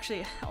 I'm gonna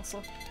actually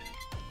also...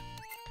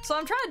 So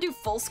I'm trying to do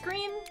full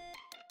screen,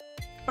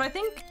 but I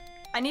think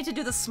I need to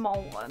do the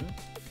small one.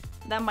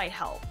 That might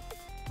help.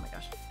 Oh my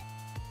gosh.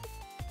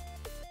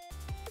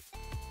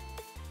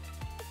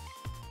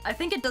 I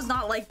think it does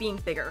not like being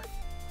bigger.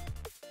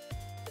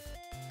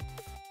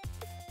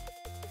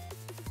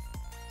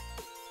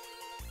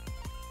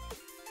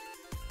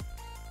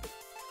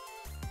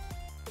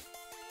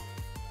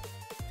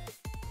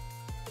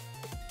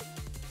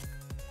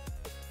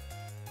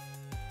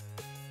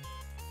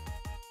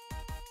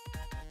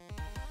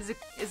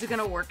 Is it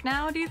gonna work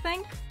now, do you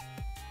think?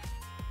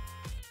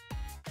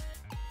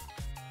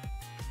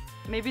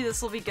 Maybe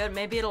this will be good,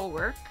 maybe it'll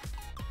work.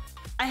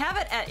 I have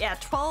it at, yeah,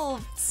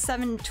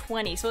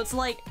 12,720, so it's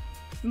like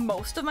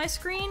most of my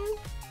screen,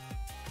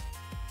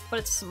 but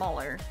it's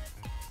smaller.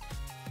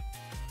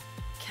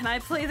 Can I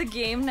play the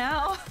game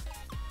now?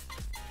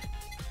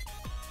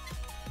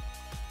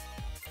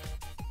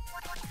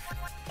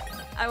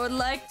 I would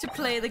like to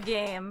play the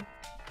game.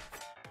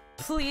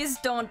 Please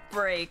don't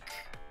break.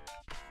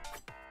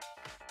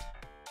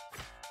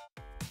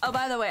 Oh,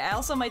 by the way, I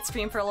also might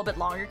stream for a little bit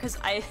longer because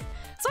I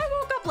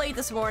woke up late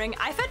this morning.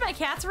 I fed my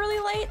cats really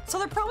late, so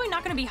they're probably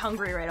not gonna be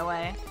hungry right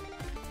away.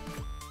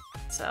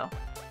 So.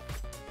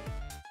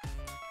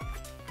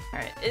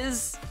 Alright,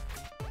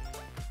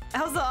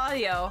 how's the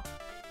audio?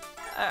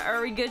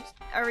 Are we good?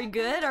 Are we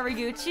good? Are we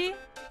Gucci?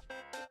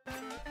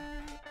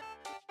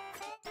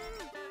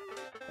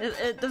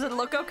 Does it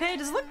look okay?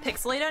 Does it look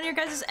pixelated on your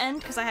guys'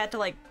 end? Because I had to,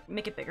 like,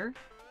 make it bigger.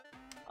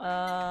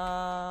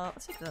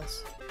 Let's take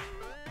this.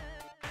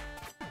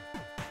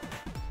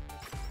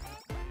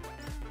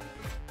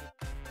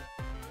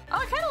 Oh,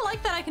 I kind of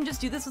like that I can just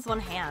do this with one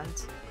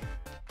hand.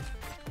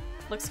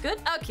 Looks good?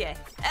 Okay,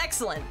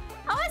 excellent.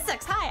 Oh,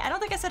 Essex, hi! I don't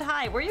think I said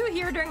hi. Were you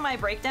here during my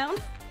breakdown?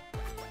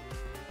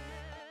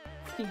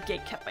 Being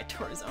gatekept by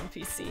Tori's own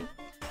PC.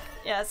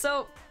 Yeah,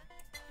 so...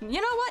 You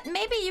know what?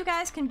 Maybe you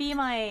guys can be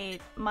my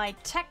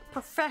tech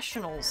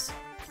professionals.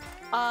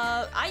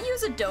 I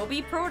use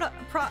Adobe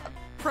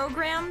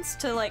programs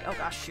to, like... Oh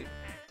gosh, shoot.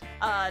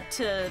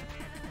 To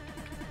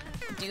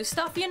do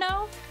stuff, you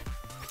know?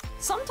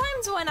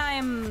 Sometimes when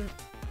I'm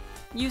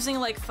using,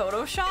 like,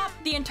 Photoshop,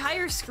 the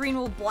entire screen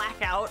will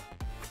black out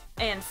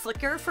and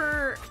flicker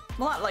for...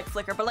 Well, not like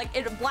flicker, but, like,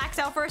 it blacks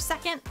out for a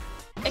second.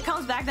 It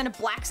comes back, then it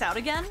blacks out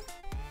again.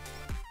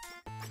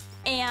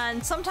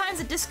 And sometimes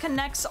it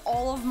disconnects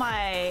all of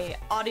my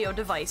audio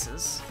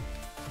devices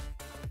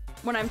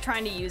when I'm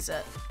trying to use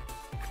it.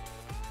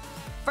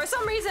 For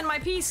some reason, my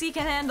PC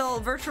can handle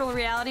virtual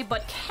reality,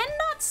 but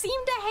cannot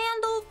seem to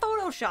handle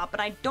Photoshop,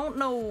 and I don't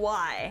know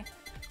why.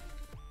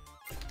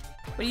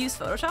 What do you use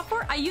Photoshop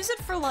for? I use it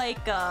for,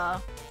 like,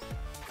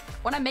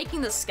 when I'm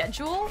making the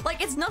schedule.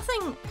 Like, it's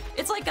nothing...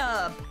 It's like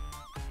a...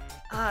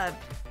 what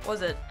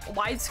was it?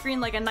 Widescreen,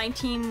 like a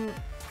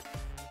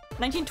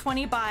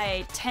 1920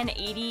 by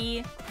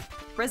 1080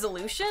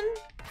 resolution,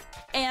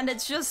 and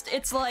it's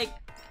like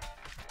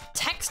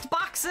text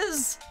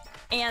boxes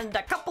and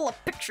a couple of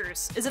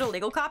pictures. Is it a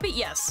legal copy?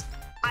 Yes.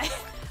 I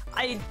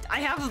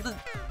have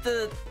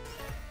the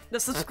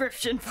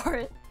subscription for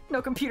it.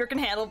 No computer can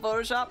handle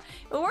Photoshop.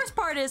 The worst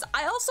part is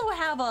I also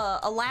have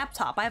a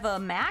laptop. I have a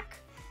Mac.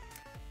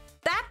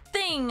 That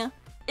thing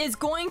is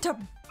going to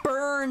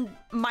burn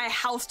my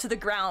house to the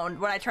ground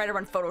when I try to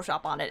run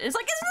Photoshop on it. It's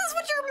like, isn't this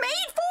what you're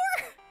made for?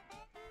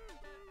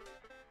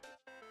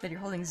 That you're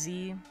holding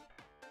Z.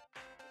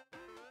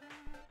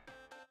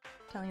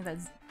 Telling you that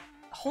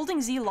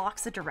holding Z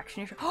locks the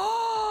direction you're.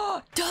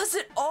 Oh, does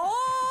it?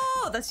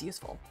 Oh, that's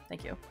useful.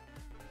 Thank you.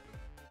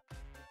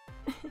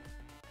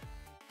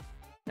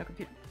 No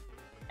computer.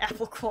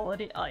 Apple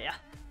quality. Oh yeah.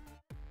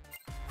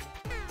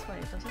 That's why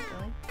it does it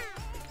really.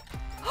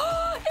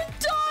 It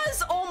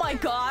does! Oh my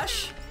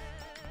gosh!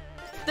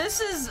 This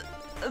is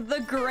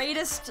the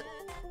greatest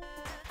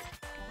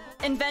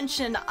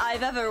invention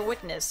I've ever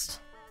witnessed.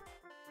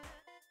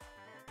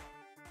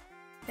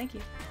 Thank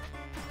you.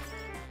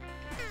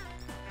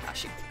 Oh,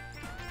 shoot.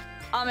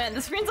 Oh man,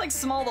 the screen's like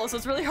small though, so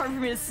it's really hard for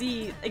me to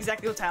see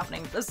exactly what's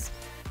happening. There's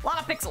a lot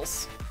of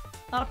pixels.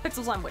 A lot of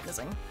pixels I'm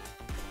witnessing.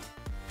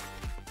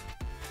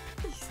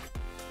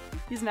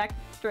 Use Mac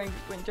during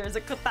winter as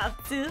a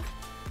kotatsu.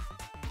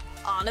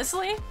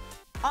 Honestly,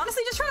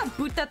 just trying to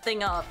boot that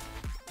thing up.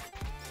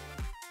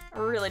 It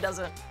really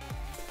doesn't.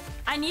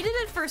 I needed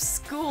it for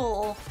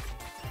school,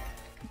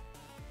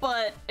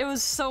 but it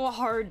was so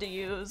hard to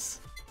use.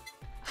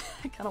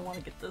 I kind of want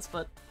to get this,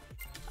 but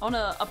I want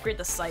to upgrade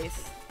the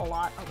scythe a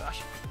lot. Oh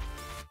gosh.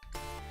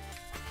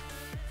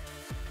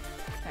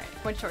 Alright,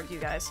 point towards you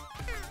guys.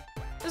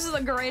 This is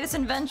the greatest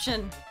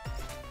invention.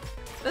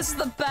 This is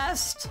the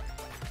best.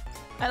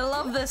 I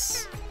love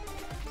this.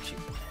 Shoot.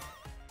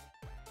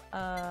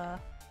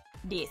 Death.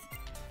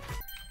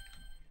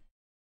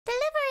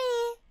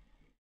 Delivery!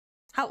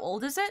 How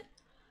old is it?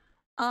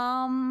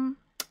 I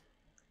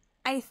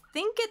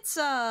think it's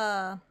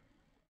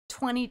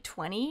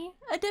 2020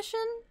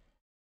 edition.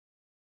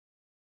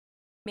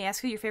 May I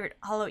ask who your favorite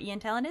Hollow Ian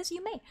talent is?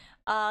 You may.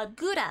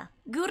 Gouda.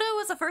 Gouda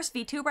was the first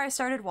VTuber I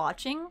started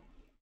watching.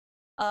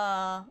 But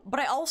I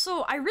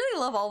really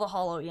love all the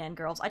Hollow Ian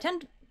girls. I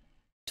tend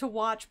to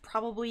watch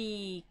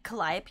probably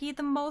Calliope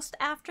the most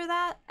after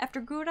that,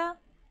 after Gouda.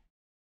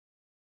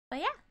 But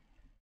yeah.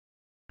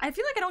 I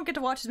feel like I don't get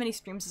to watch as many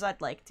streams as I'd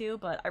like to,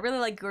 but I really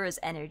like Gura's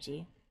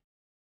energy.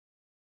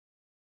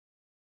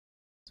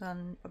 So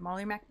on what model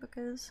your MacBook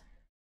is?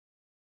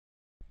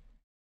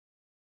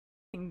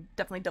 I think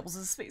definitely doubles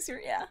as space here,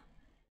 yeah.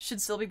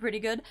 Should still be pretty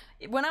good.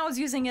 When I was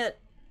using it,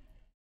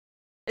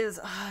 is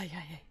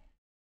yeah.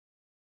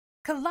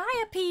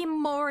 Calliope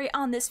Mori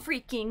on this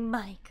freaking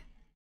mic.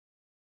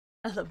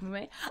 I love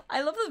Mume.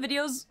 I love the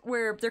videos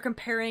where they're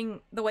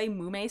comparing the way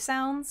Mume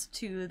sounds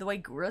to the way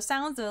Gura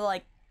sounds. They're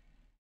like,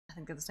 I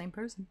think they're the same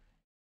person.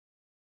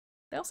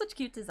 They have such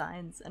cute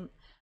designs, and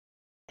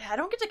I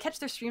don't get to catch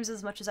their streams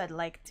as much as I'd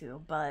like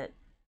to, but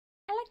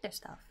I like their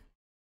stuff.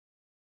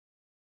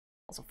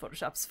 Also,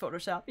 Photoshop's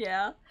Photoshop,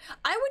 yeah.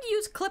 I would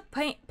use Clip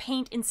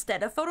Paint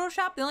instead of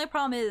Photoshop. The only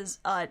problem is,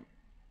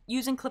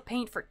 using clip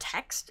paint for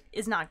text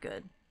is not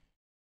good.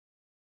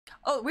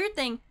 Oh, weird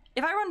thing.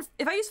 If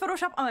I use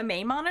Photoshop on my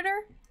main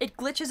monitor, it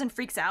glitches and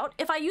freaks out.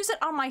 If I use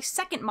it on my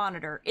second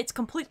monitor, it's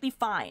completely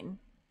fine.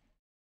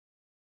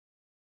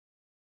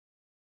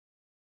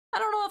 I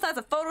don't know if that's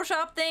a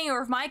Photoshop thing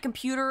or if my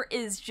computer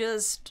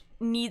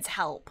needs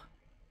help.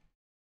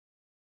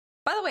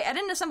 By the way, I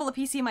didn't assemble the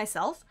PC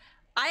myself.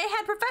 I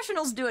had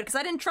professionals do it because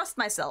I didn't trust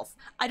myself.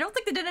 I don't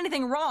think they did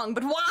anything wrong,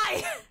 but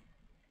why?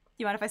 Do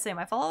you mind if I say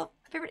my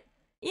favorite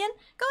Ian?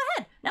 Go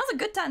ahead. Now's a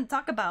good time to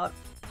talk about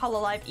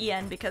Hololive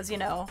Ian because, you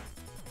know,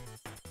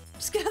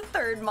 just get a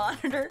third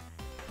monitor.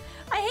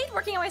 I hate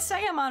working on my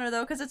second monitor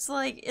though because it's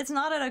like, it's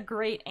not at a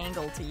great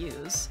angle to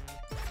use.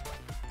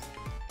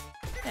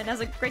 And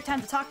now's a great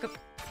time to talk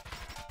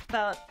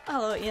about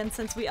Hello Ian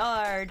since we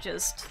are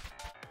just,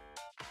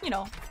 you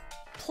know,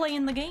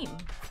 playing the game.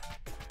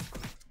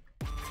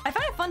 I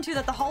find it fun too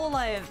that the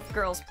Hololive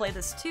girls play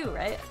this too,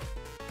 right?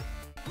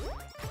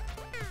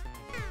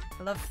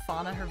 I love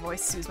Fauna, her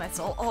voice soothes my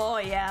soul. Oh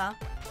yeah.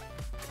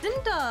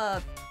 Didn't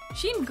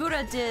Shin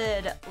Gura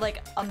did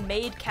like a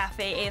maid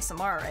cafe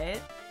ASMR,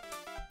 right?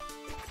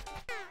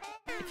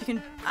 If you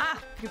can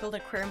build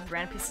an aquarium with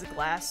random pieces of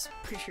glass,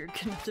 pretty sure you're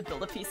good enough to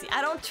build a PC.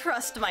 I don't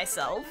trust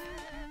myself.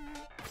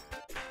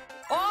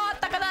 Oh,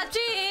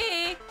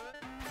 Takadachi!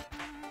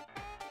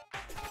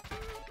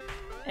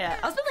 Yeah,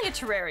 I was building a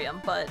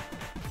terrarium, but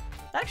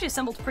that actually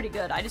assembled pretty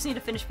good. I just need to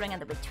finish putting on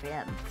the big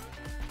trim.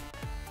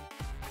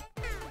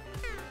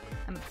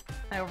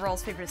 My overall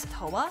favorite is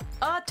Toa.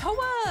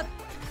 Toa!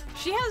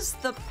 She has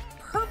the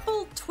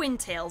purple twin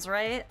tails,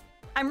 right?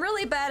 I'm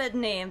really bad at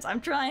names. I'm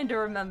trying to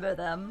remember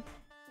them.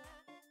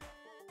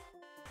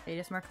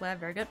 ASMR collab,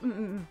 very good.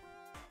 Ina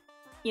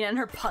and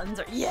her puns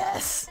are—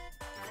 yes!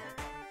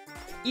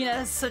 Ina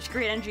has such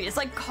great energy. It's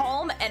like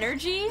calm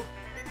energy.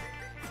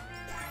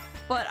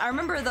 But I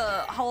remember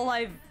the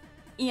Hololive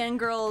Ian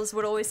girls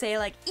would always say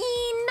like,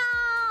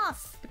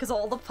 enough! Because of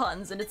all the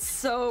puns, and it's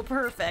so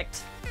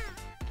perfect.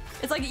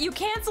 It's like you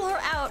cancel her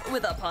out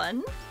with a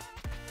pun.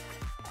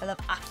 I love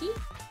Aki.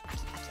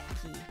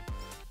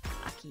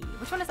 Aki.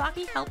 Which one is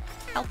Aki?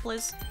 Help,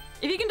 Liz.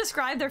 If you can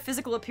describe their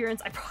physical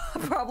appearance, I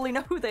probably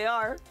know who they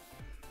are.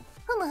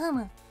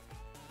 Huma.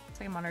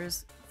 Second monitor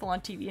is full on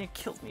TV and it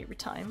kills me every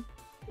time.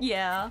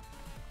 Yeah.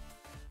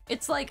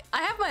 It's like,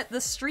 I have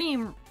the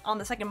stream on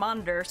the second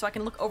monitor so I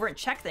can look over and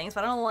check things,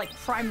 but I don't like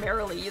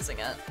primarily using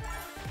it.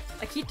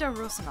 Akita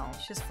Rosanal,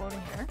 she has floating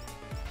hair.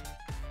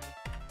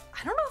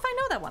 I don't know if I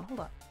know that one,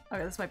 hold on.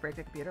 Okay, this might break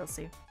the computer, let's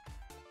see.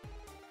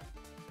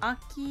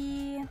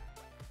 Aki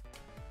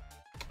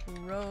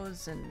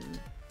Rosen.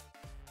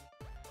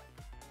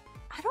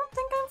 I don't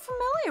think I'm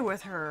familiar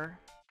with her.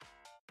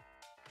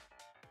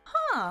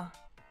 Huh.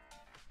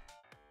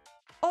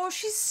 Oh,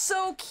 she's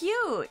so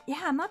cute.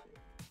 Yeah, I'm not—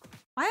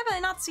 why have I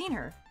not seen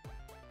her?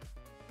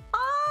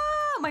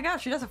 Oh my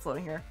gosh, she does have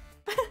floating hair.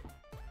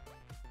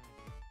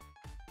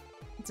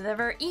 It's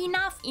never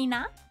enough,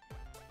 Ina.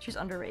 She's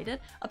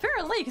underrated.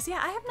 Apparently, because yeah,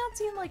 I have not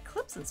seen like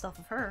clips and stuff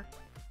of her.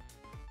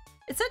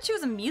 It said she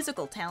was a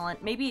musical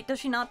talent. Maybe, does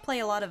she not play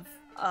a lot of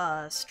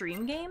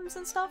stream games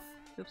and stuff?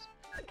 Oops.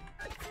 There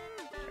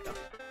we go.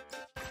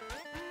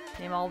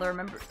 Name all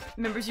the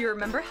members you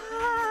remember.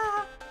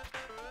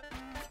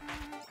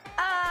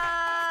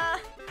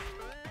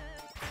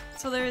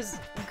 So there's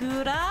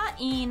Gura,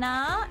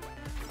 Ina,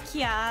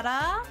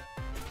 Kiara,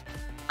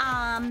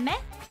 Ame,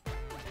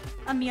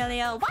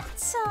 Amelia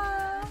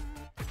Watson,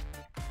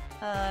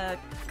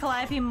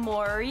 Calliope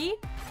Mori,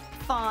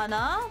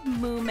 Fauna,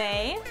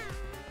 Mume.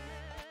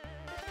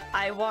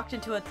 I walked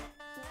into a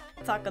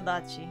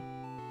Takadachi.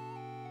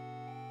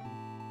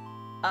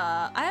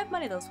 I have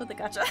money though, so the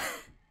gacha.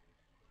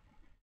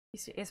 You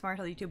see ASMR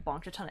until YouTube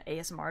bonked a ton of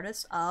ASMR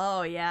artists.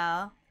 Oh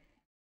yeah.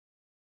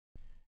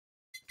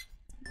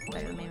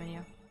 Back to the main menu.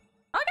 Oh,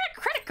 I got a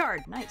credit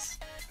card! Nice.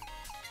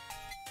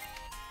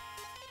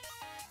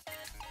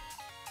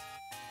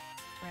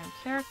 Random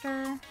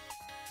character.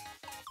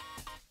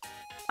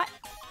 What?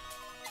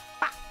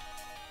 Ah.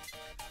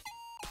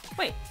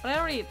 Wait,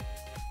 but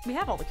we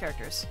have all the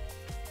characters.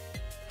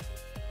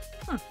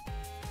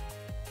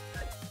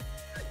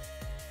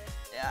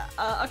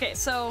 Yeah, okay,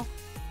 so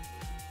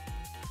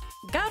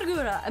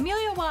Gargura,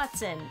 Amelia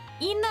Watson,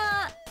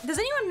 Ina. Does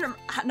anyone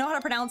know how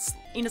to pronounce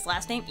Ina's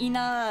last name?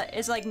 Ina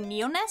is like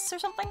Neoness or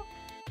something?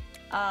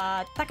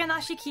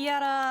 Takanashi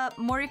Kiara,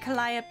 Mori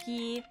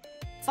Calliope,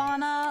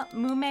 Fauna,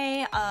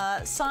 Mume,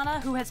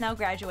 Sana, who has now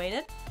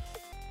graduated.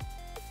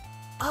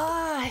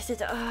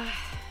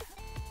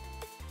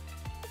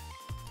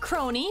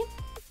 Crony.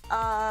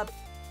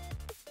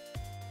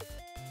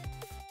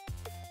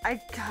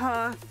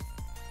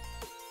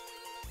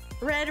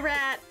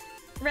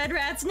 Red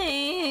Rat's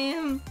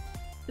name!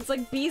 It's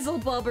like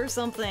Beelzebub or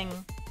something.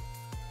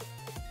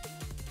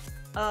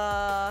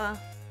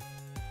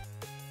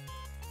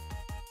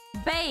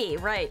 Bay,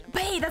 right.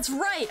 Bay, that's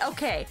right,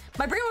 okay.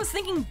 My brain was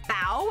thinking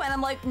Bao, and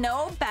I'm like,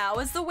 no,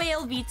 Bao is the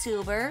whale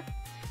VTuber.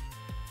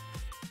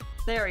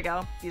 There we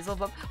go,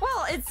 Beelzebub.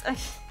 Well, it's— I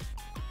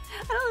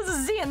know there's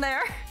a Z in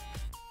there.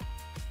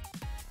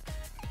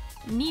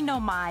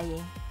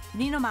 Ninomai.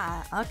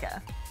 Ninomai. Okay.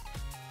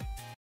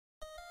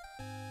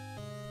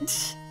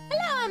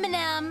 Hello,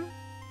 Eminem.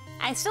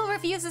 I still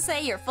refuse to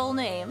say your full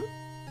name.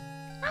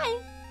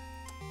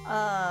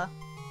 Hi.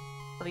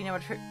 Well, you know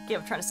what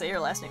I'm trying to say your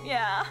last name.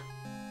 Yeah.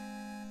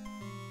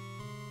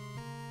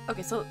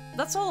 Okay, so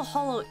that's all the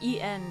Hollow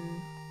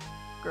EN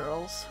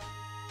girls.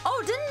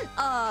 Oh, didn't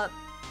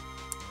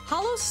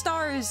Hollow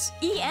Stars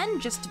EN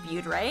just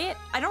debuted, right?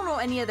 I don't know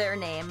any of their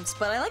names,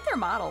 but I like their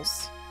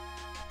models.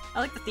 I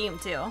like the theme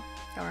too.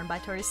 Go run by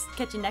Tori's.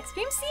 Catch you next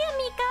stream. See ya,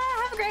 Mika.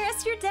 Have a great rest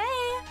of your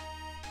day.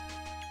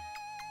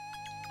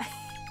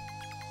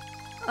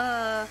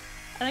 I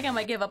think I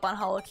might give up on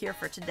Holocure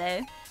for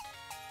today.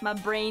 My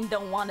brain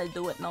don't want to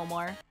do it no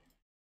more. I'm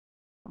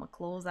gonna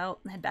close out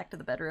and head back to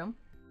the bedroom.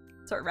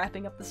 Start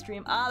wrapping up the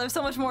stream. Ah, there's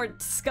so much more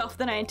scuff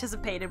than I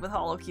anticipated with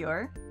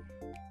Holocure.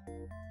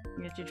 I'm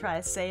gonna try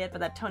to say it, but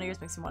that tone of yours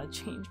makes me want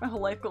to change my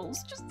whole life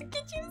goals just to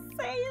get you to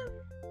say it.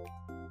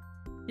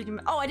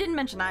 Oh, I didn't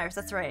mention Iris,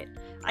 that's right.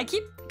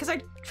 Because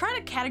I try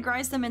to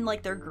categorize them in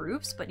like their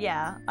groups, but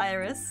yeah,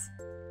 Iris.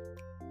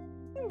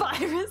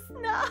 Virus,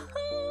 no!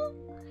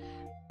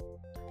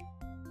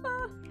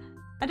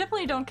 I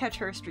definitely don't catch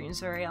her streams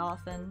very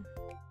often.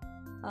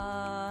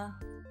 I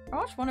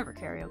watch one of her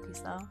karaoke's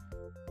though.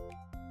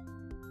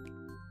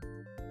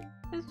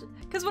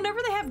 Because whenever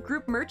they have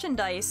group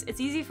merchandise, it's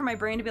easy for my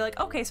brain to be like,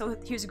 okay, so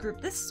here's a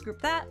group this,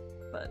 group that,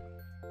 but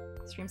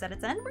stream's at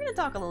its end, we're gonna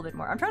talk a little bit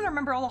more. I'm trying to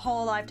remember all the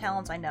Hololive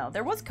talents I know.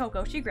 There was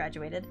Coco, she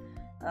graduated.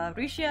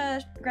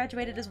 Risha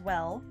graduated as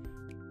well.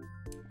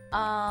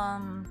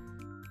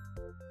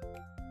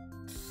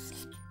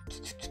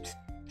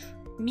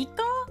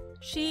 Miko?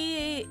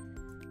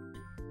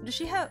 Does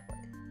she have...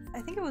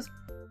 I think it was...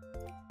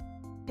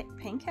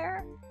 pink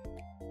hair?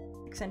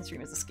 Extended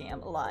stream is a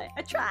scam. A lie.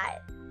 I tried!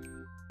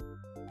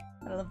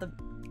 I love the...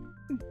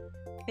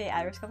 Bay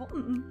Iris couple.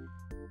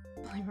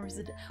 Well,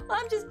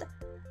 I'm just...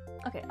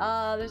 Okay,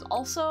 there's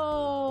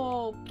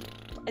also...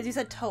 As you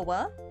said,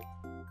 Toa.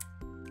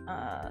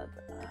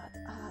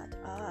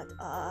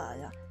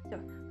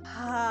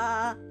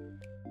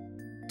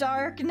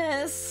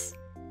 Darkness!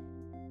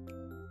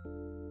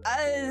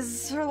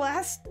 Is her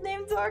last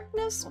name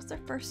Darkness? What's her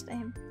first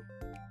name?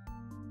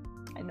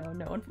 I know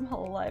no one from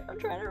Hololive. I'm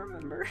trying to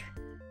remember.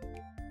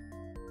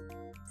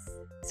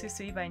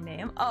 Susui by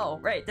name. Oh,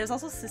 right. There's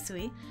also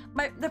Susui.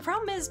 The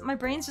problem is my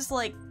brain's just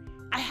like,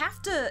 I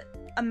have to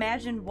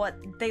imagine what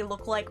they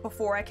look like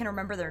before I can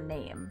remember their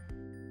name.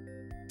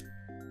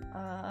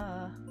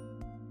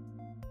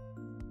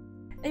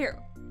 Here,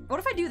 what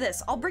if I do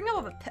this? I'll bring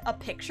up a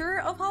picture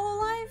of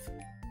Hololive.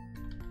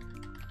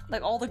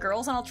 Like all the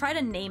girls, and I'll try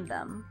to name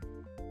them.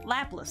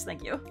 Lapless,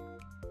 thank you.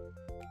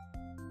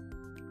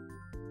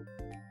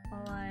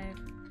 Hololive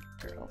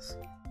girls.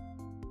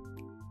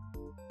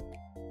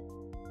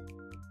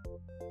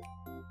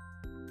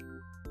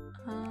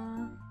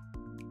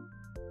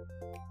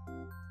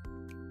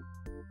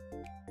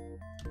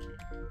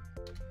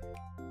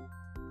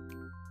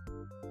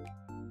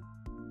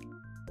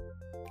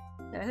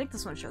 I think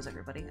this one shows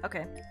everybody.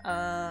 Okay.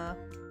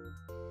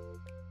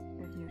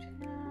 New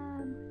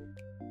tab.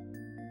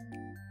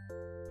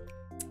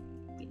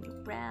 New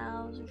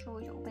browser, show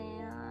is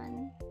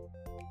open.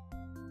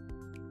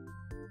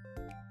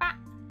 Ah!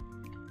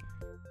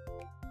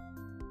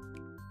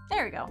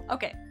 There we go.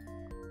 Okay.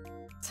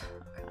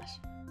 Oh gosh.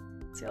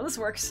 Let's see how this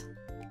works.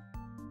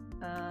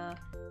 Oh,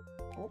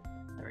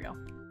 there we go.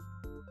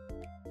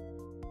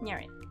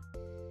 Alright.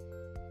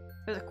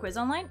 There's a quiz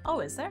online?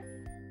 Oh, is there?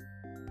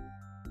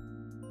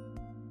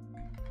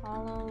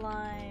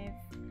 Hololive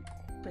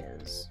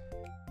quiz.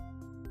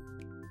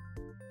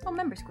 Oh,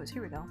 members quiz.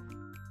 Here we go.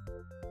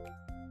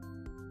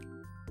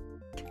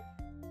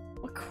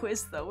 What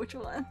quiz though? Which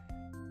one?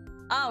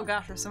 Oh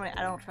gosh, there's so many.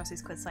 I don't trust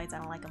these quiz sites. I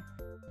don't like them.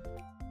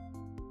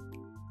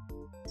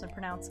 So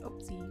pronounce.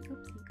 Oopsie,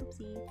 oopsie,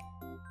 oopsie.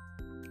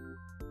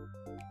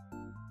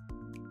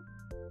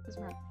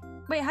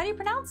 Wait, how do you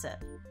pronounce it?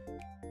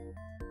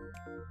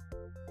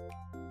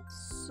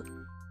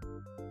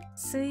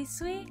 Sui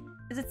sui?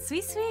 Is it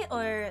sui sui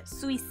or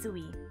sui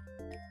sui?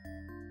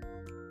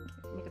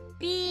 Make a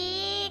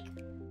big.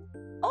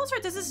 Oh, that's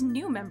right. There's this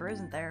new member,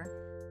 isn't there?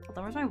 Hold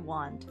on, where's my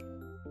wand?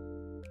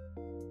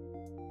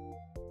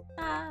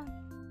 Ah.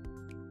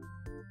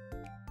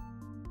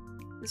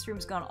 This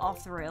room's gone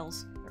off the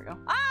rails. There we go.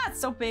 Ah, it's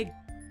so big.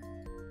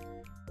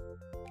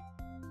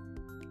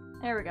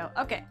 There we go.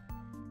 Okay.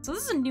 So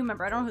this is a new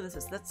member. I don't know who this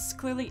is. That's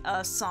clearly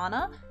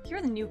Sana. Here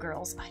are the new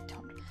girls. I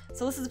don't.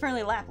 So this is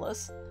apparently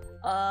Lapless.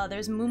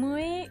 There's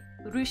Mumue,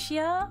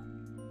 Rushia.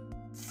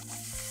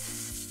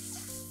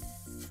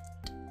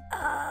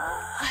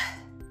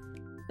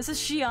 This is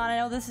Shion. I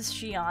know this is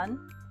Shion.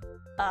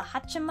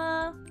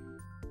 Hachima.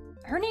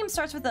 Her name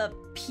starts with a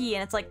P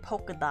and it's like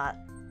polka dot.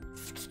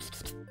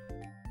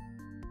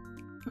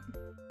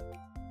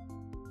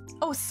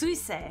 Oh,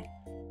 Suise.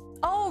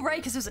 Oh, right,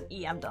 because there's an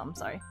E. I'm dumb.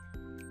 Sorry.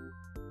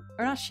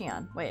 Or not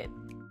Shion. Wait.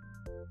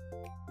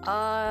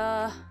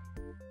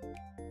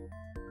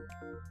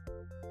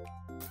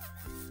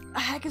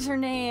 Heck is her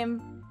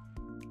name?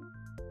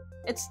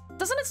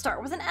 Doesn't it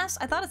start with an S?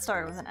 I thought it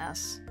started with an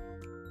S.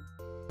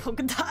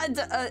 Polka dot.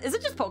 Is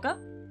it just Polka?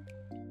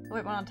 Oh,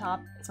 wait, one on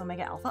top. It's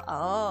Omega Alpha.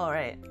 Oh,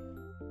 right.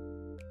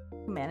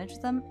 Who manages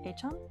them?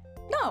 Achan?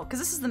 No, because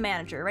this is the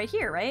manager right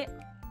here, right?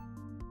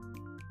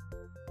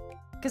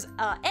 Because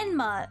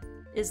Enma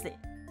is the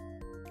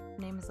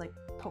name is like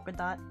Polka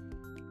dot.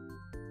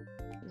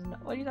 No,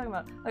 what are you talking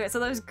about? Okay, so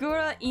there's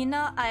Gura,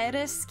 Ina,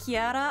 Iris,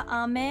 Kiara,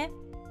 Ame,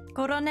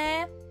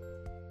 Korone.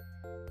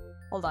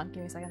 Hold on, give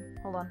me a second.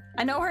 Hold on.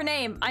 I know her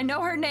name. I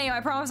know her name. I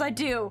promise I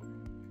do.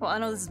 Well, I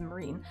know this is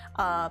Marine.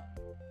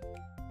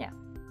 Yeah.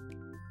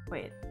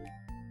 Wait.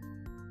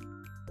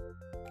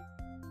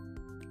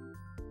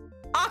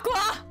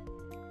 Aqua!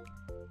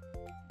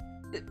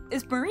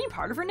 Is Marine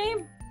part of her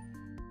name?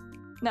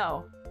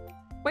 No.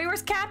 Wait,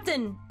 where's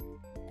Captain?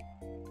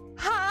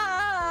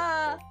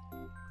 Ha!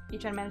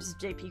 Echan manages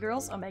JP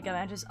girls. Omega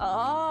manages.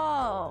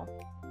 Oh!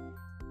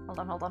 Hold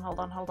on. No,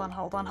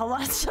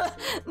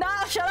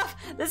 shut up!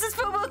 This is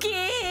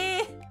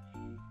Fubuki!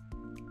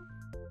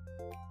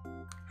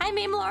 Hi,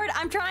 Meme Lord.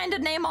 I'm trying to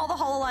name all the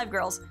Hololive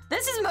girls.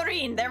 This is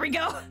Marine. There we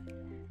go.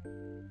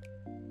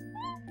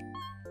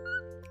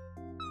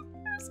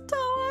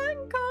 Stoa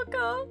and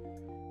Coco.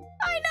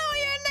 I know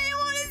your name.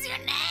 What is your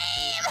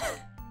name?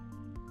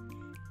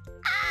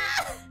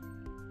 Ah!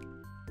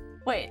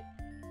 Wait.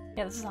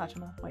 Yeah, this is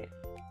Hachima. Wait.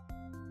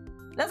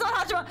 That's not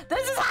Hachima!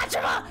 This is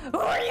Hachima! Who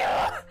are you?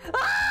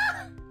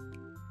 Ah!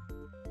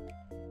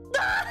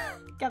 Ah!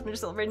 Captain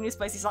just celebrated a new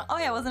spicy song. Oh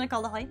yeah, wasn't it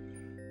called Ahoy?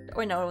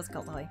 Wait, no, it wasn't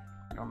called Ahoy.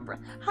 I don't remember.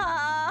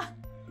 Ha!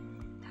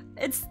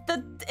 It's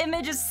the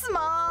image is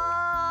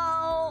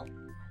small.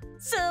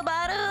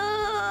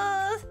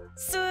 Subaru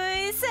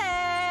Suisei.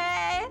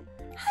 I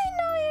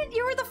know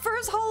you were the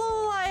first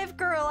Hololive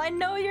girl. I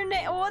know your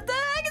name. What the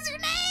heck is your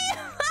name?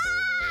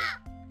 Ah!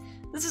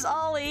 This is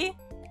Ollie.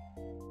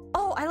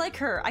 Oh, I like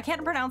her. I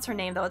can't pronounce her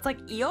name though. It's like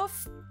Eofri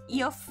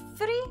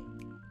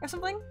or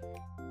something.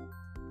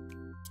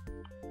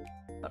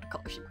 What to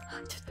call her?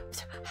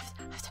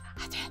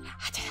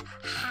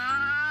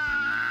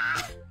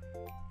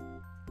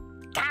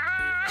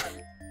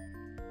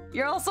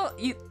 You're also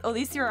at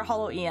least you're a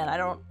Holo Ian. I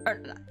don't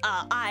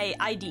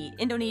ID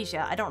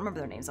Indonesia. I don't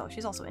remember their names though.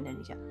 She's also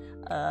Indonesia.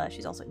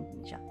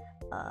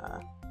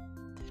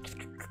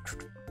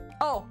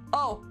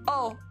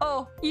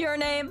 Oh, your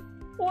name.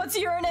 What's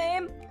your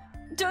name?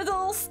 Do the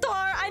little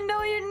star. I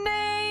know your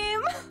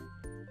name.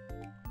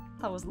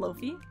 That was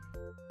Lofi.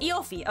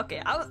 Eofi.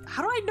 Okay. How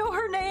do I know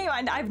her name?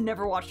 I've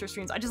never watched her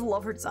streams. I just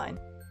love her design.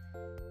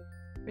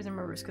 The reason I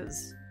remember is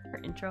because her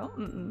intro.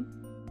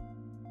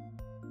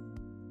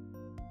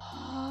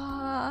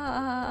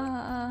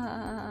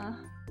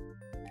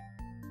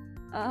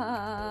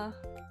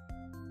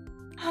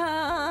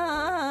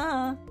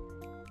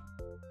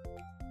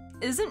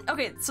 Isn't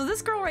okay, so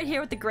this girl right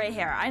here with the gray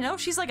hair, I know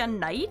she's like a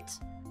knight.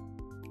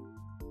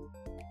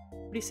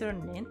 What do you say her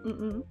name?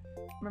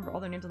 Remember all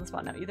their names on the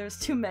spot now. There's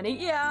too many.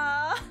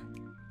 Yeah.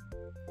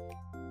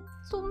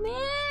 So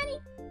many.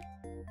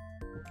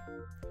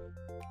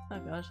 Oh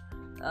gosh.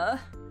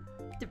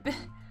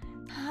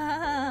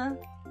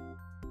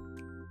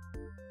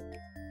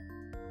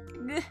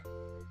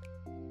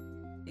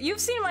 You've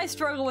seen my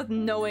struggle with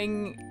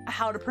knowing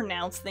how to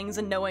pronounce things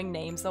and knowing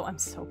names, though I'm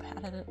so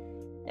bad at it.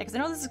 Yeah, because I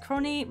know this is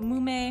Crony,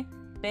 Mume,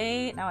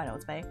 Bay. Now I know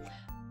it's Bay.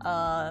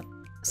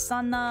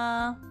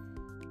 Sana,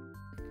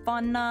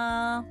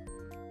 Fana.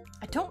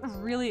 I don't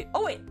really.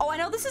 Oh wait. Oh, I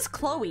know this is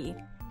Chloe.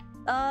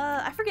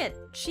 I forget.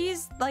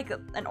 She's like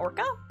an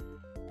orca.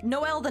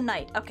 Noelle the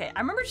Knight. Okay,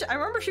 I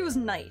remember she was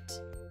Knight.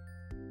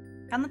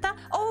 Kanata?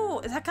 Oh,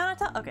 is that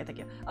Kanata? Okay, thank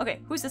you.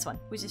 Okay, who's this one?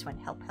 Who's this one?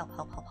 Help.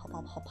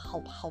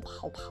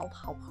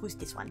 Who's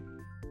this one?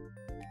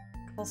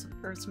 Also,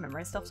 some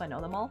memory stuff so I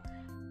know them all.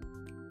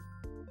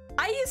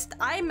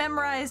 I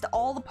memorized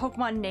all the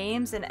Pokemon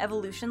names and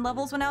evolution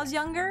levels when I was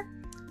younger.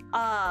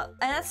 And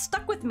that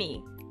stuck with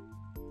me.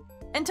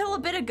 Until a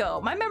bit ago.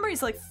 My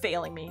memory's like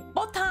failing me.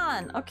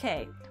 Botan!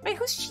 Okay. Wait,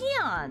 who's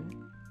Xian?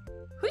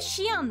 Who's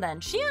Xian then?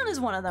 Xian is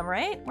one of them,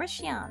 right? Where's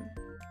Xian?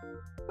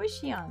 Where's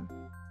Xian?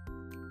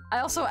 I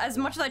also, as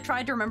much as I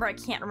tried to remember, I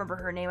can't remember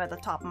her name off the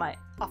top of my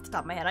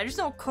head. I just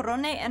know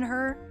Korone and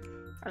her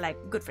are like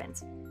good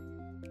friends.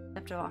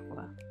 Except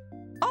Aqua.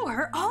 Oh,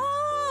 her.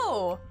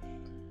 Oh!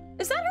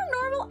 Is that her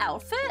normal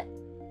outfit?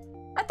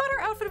 I thought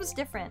her outfit was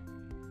different.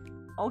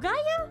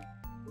 Ogaya?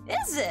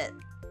 Is it?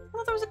 I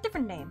thought there was a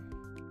different name.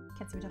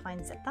 Can't seem to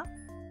find Zeta.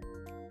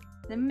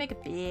 Let me make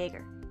it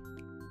bigger.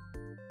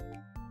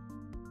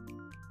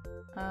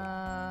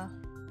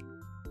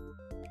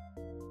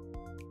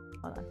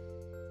 Hold on.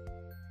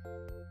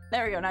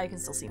 There we go, now you can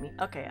still see me.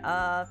 Okay,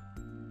 huh.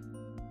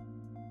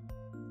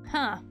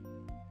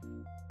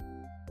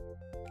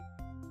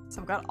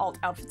 So I've got alt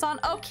outfits on.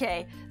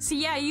 Okay.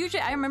 See, yeah,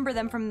 usually I remember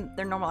them from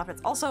their normal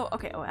outfits. Also,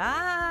 okay,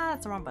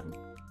 that's the wrong button.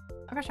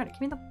 Oh gosh,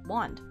 give me the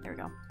wand. There we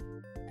go.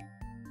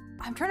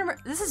 I'm trying to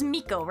remember. This is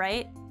Miko,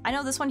 right? I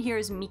know this one here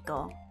is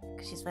Miko.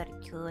 Because she's very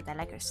cute. I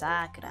like her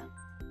Sakura.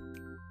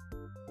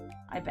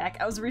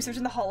 I was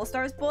researching the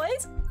Holostars,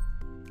 boys.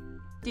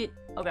 Dude,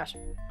 oh gosh.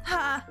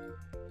 Ha!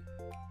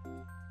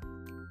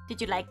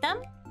 Did you like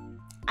them?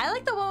 I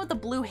like the one with the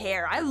blue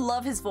hair. I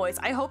love his voice.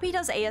 I hope he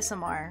does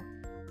ASMR.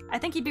 I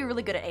think he'd be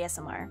really good at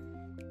ASMR.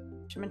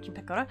 Should I mention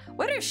Pecora?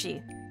 Where is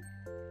she?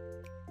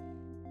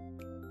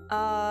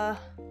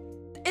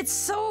 It's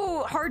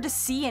so hard to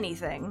see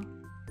anything.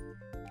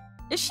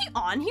 Is she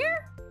on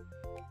here?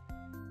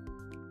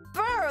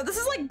 Bro, this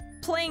is like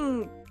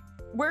playing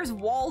Where's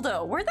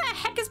Waldo? Where the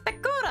heck is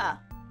Pecora?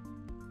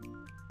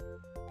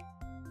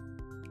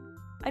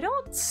 I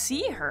don't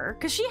see her,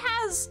 because she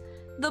has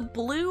the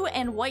blue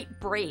and white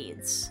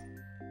braids.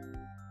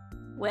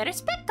 Where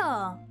is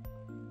Pecca?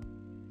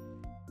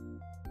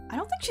 I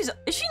don't think she's...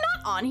 Is she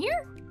not on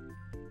here?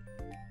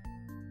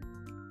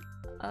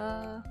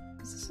 Because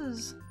this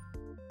is...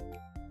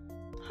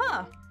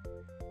 Huh.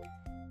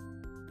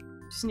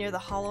 She's near the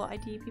Hollow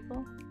ID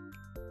people.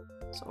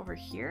 So over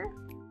here?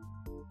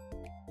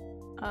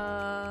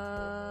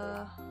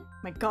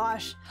 My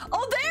gosh.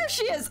 Oh, there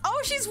she is!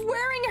 Oh, she's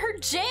wearing her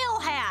jail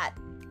hat!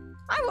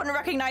 I wouldn't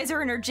recognize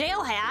her in her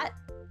jail hat.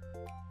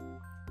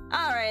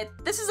 Alright,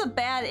 this is a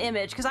bad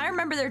image, because I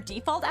remember their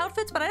default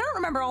outfits, but I don't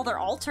remember all their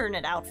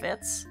alternate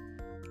outfits.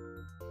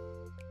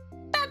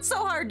 That's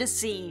so hard to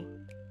see.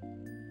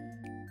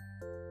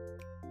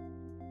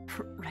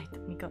 Right,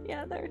 Miko.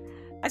 Yeah, there.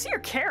 I see your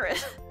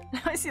carrot.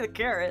 I see the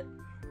carrot.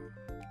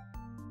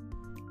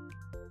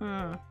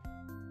 Hmm.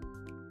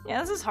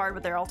 Yeah, this is hard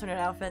with their alternate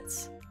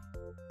outfits.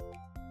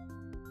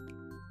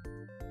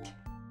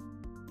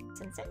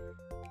 Sensei?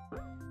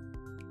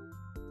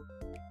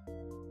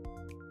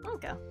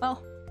 Okay,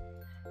 well.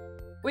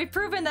 We've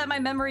proven that my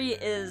memory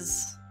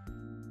is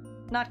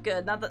not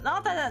good. Not that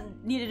that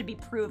needed to be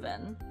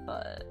proven,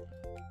 but...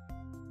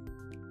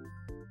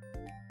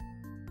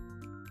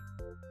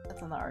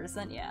 That's on the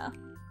artisan, yeah.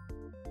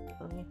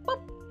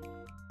 Boop.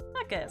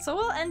 Okay, so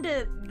we'll end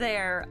it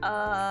there.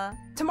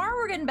 Tomorrow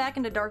we're getting back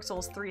into Dark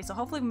Souls 3, so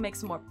hopefully we make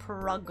some more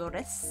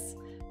progress.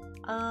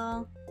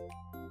 Yeah.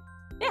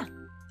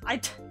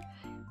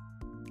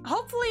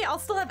 Hopefully I'll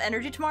still have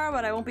energy tomorrow,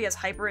 but I won't be as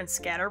hyper and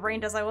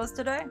scatterbrained as I was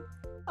today.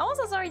 I'm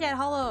also sorry that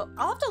I'll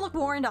have to look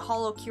more into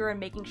Holocure and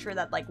making sure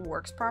that, like,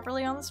 works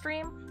properly on the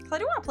stream, because I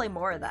do want to play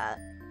more of that.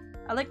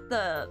 I like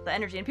the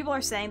energy, and people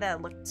are saying that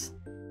it looked,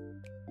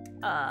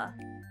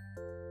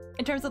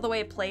 in terms of the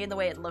way it played and the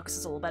way it looks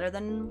is a little better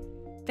than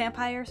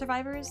Vampire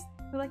Survivors.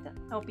 Who like that?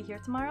 I won't be here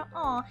tomorrow.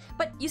 Aw.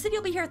 But you said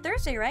you'll be here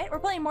Thursday, right? We're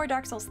playing more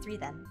Dark Souls 3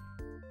 then.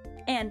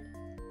 And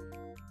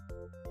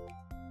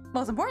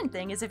most important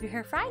thing is if you're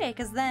here Friday,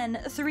 because then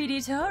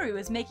 3D Toru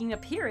is making an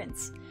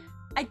appearance.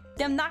 I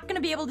am not going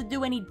to be able to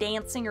do any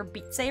dancing or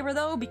Beat Saber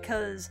though,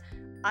 because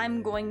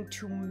I'm going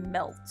to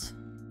melt.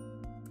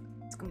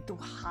 It's going to be too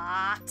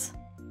hot.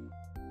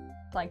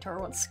 Playing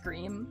Toru won't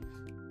scream.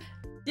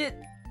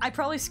 I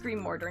probably scream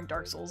more during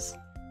Dark Souls.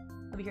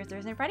 I'll be here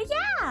Thursday and Friday.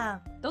 Yeah!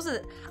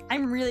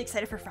 I'm really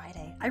excited for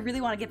Friday. I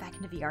really want to get back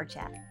into VR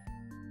chat.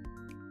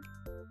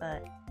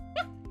 But,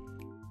 yeah.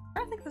 I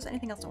don't think there's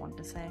anything else I wanted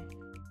to say.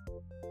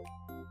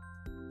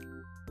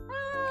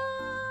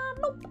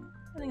 Nope.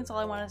 I think that's all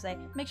I want to say.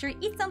 Make sure you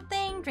eat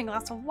something, drink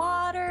lots of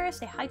water,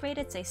 stay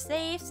hydrated, stay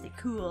safe, stay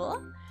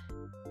cool.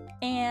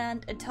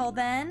 And until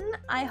then,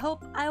 I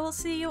hope I will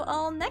see you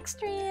all next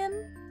stream.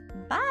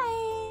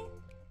 Bye!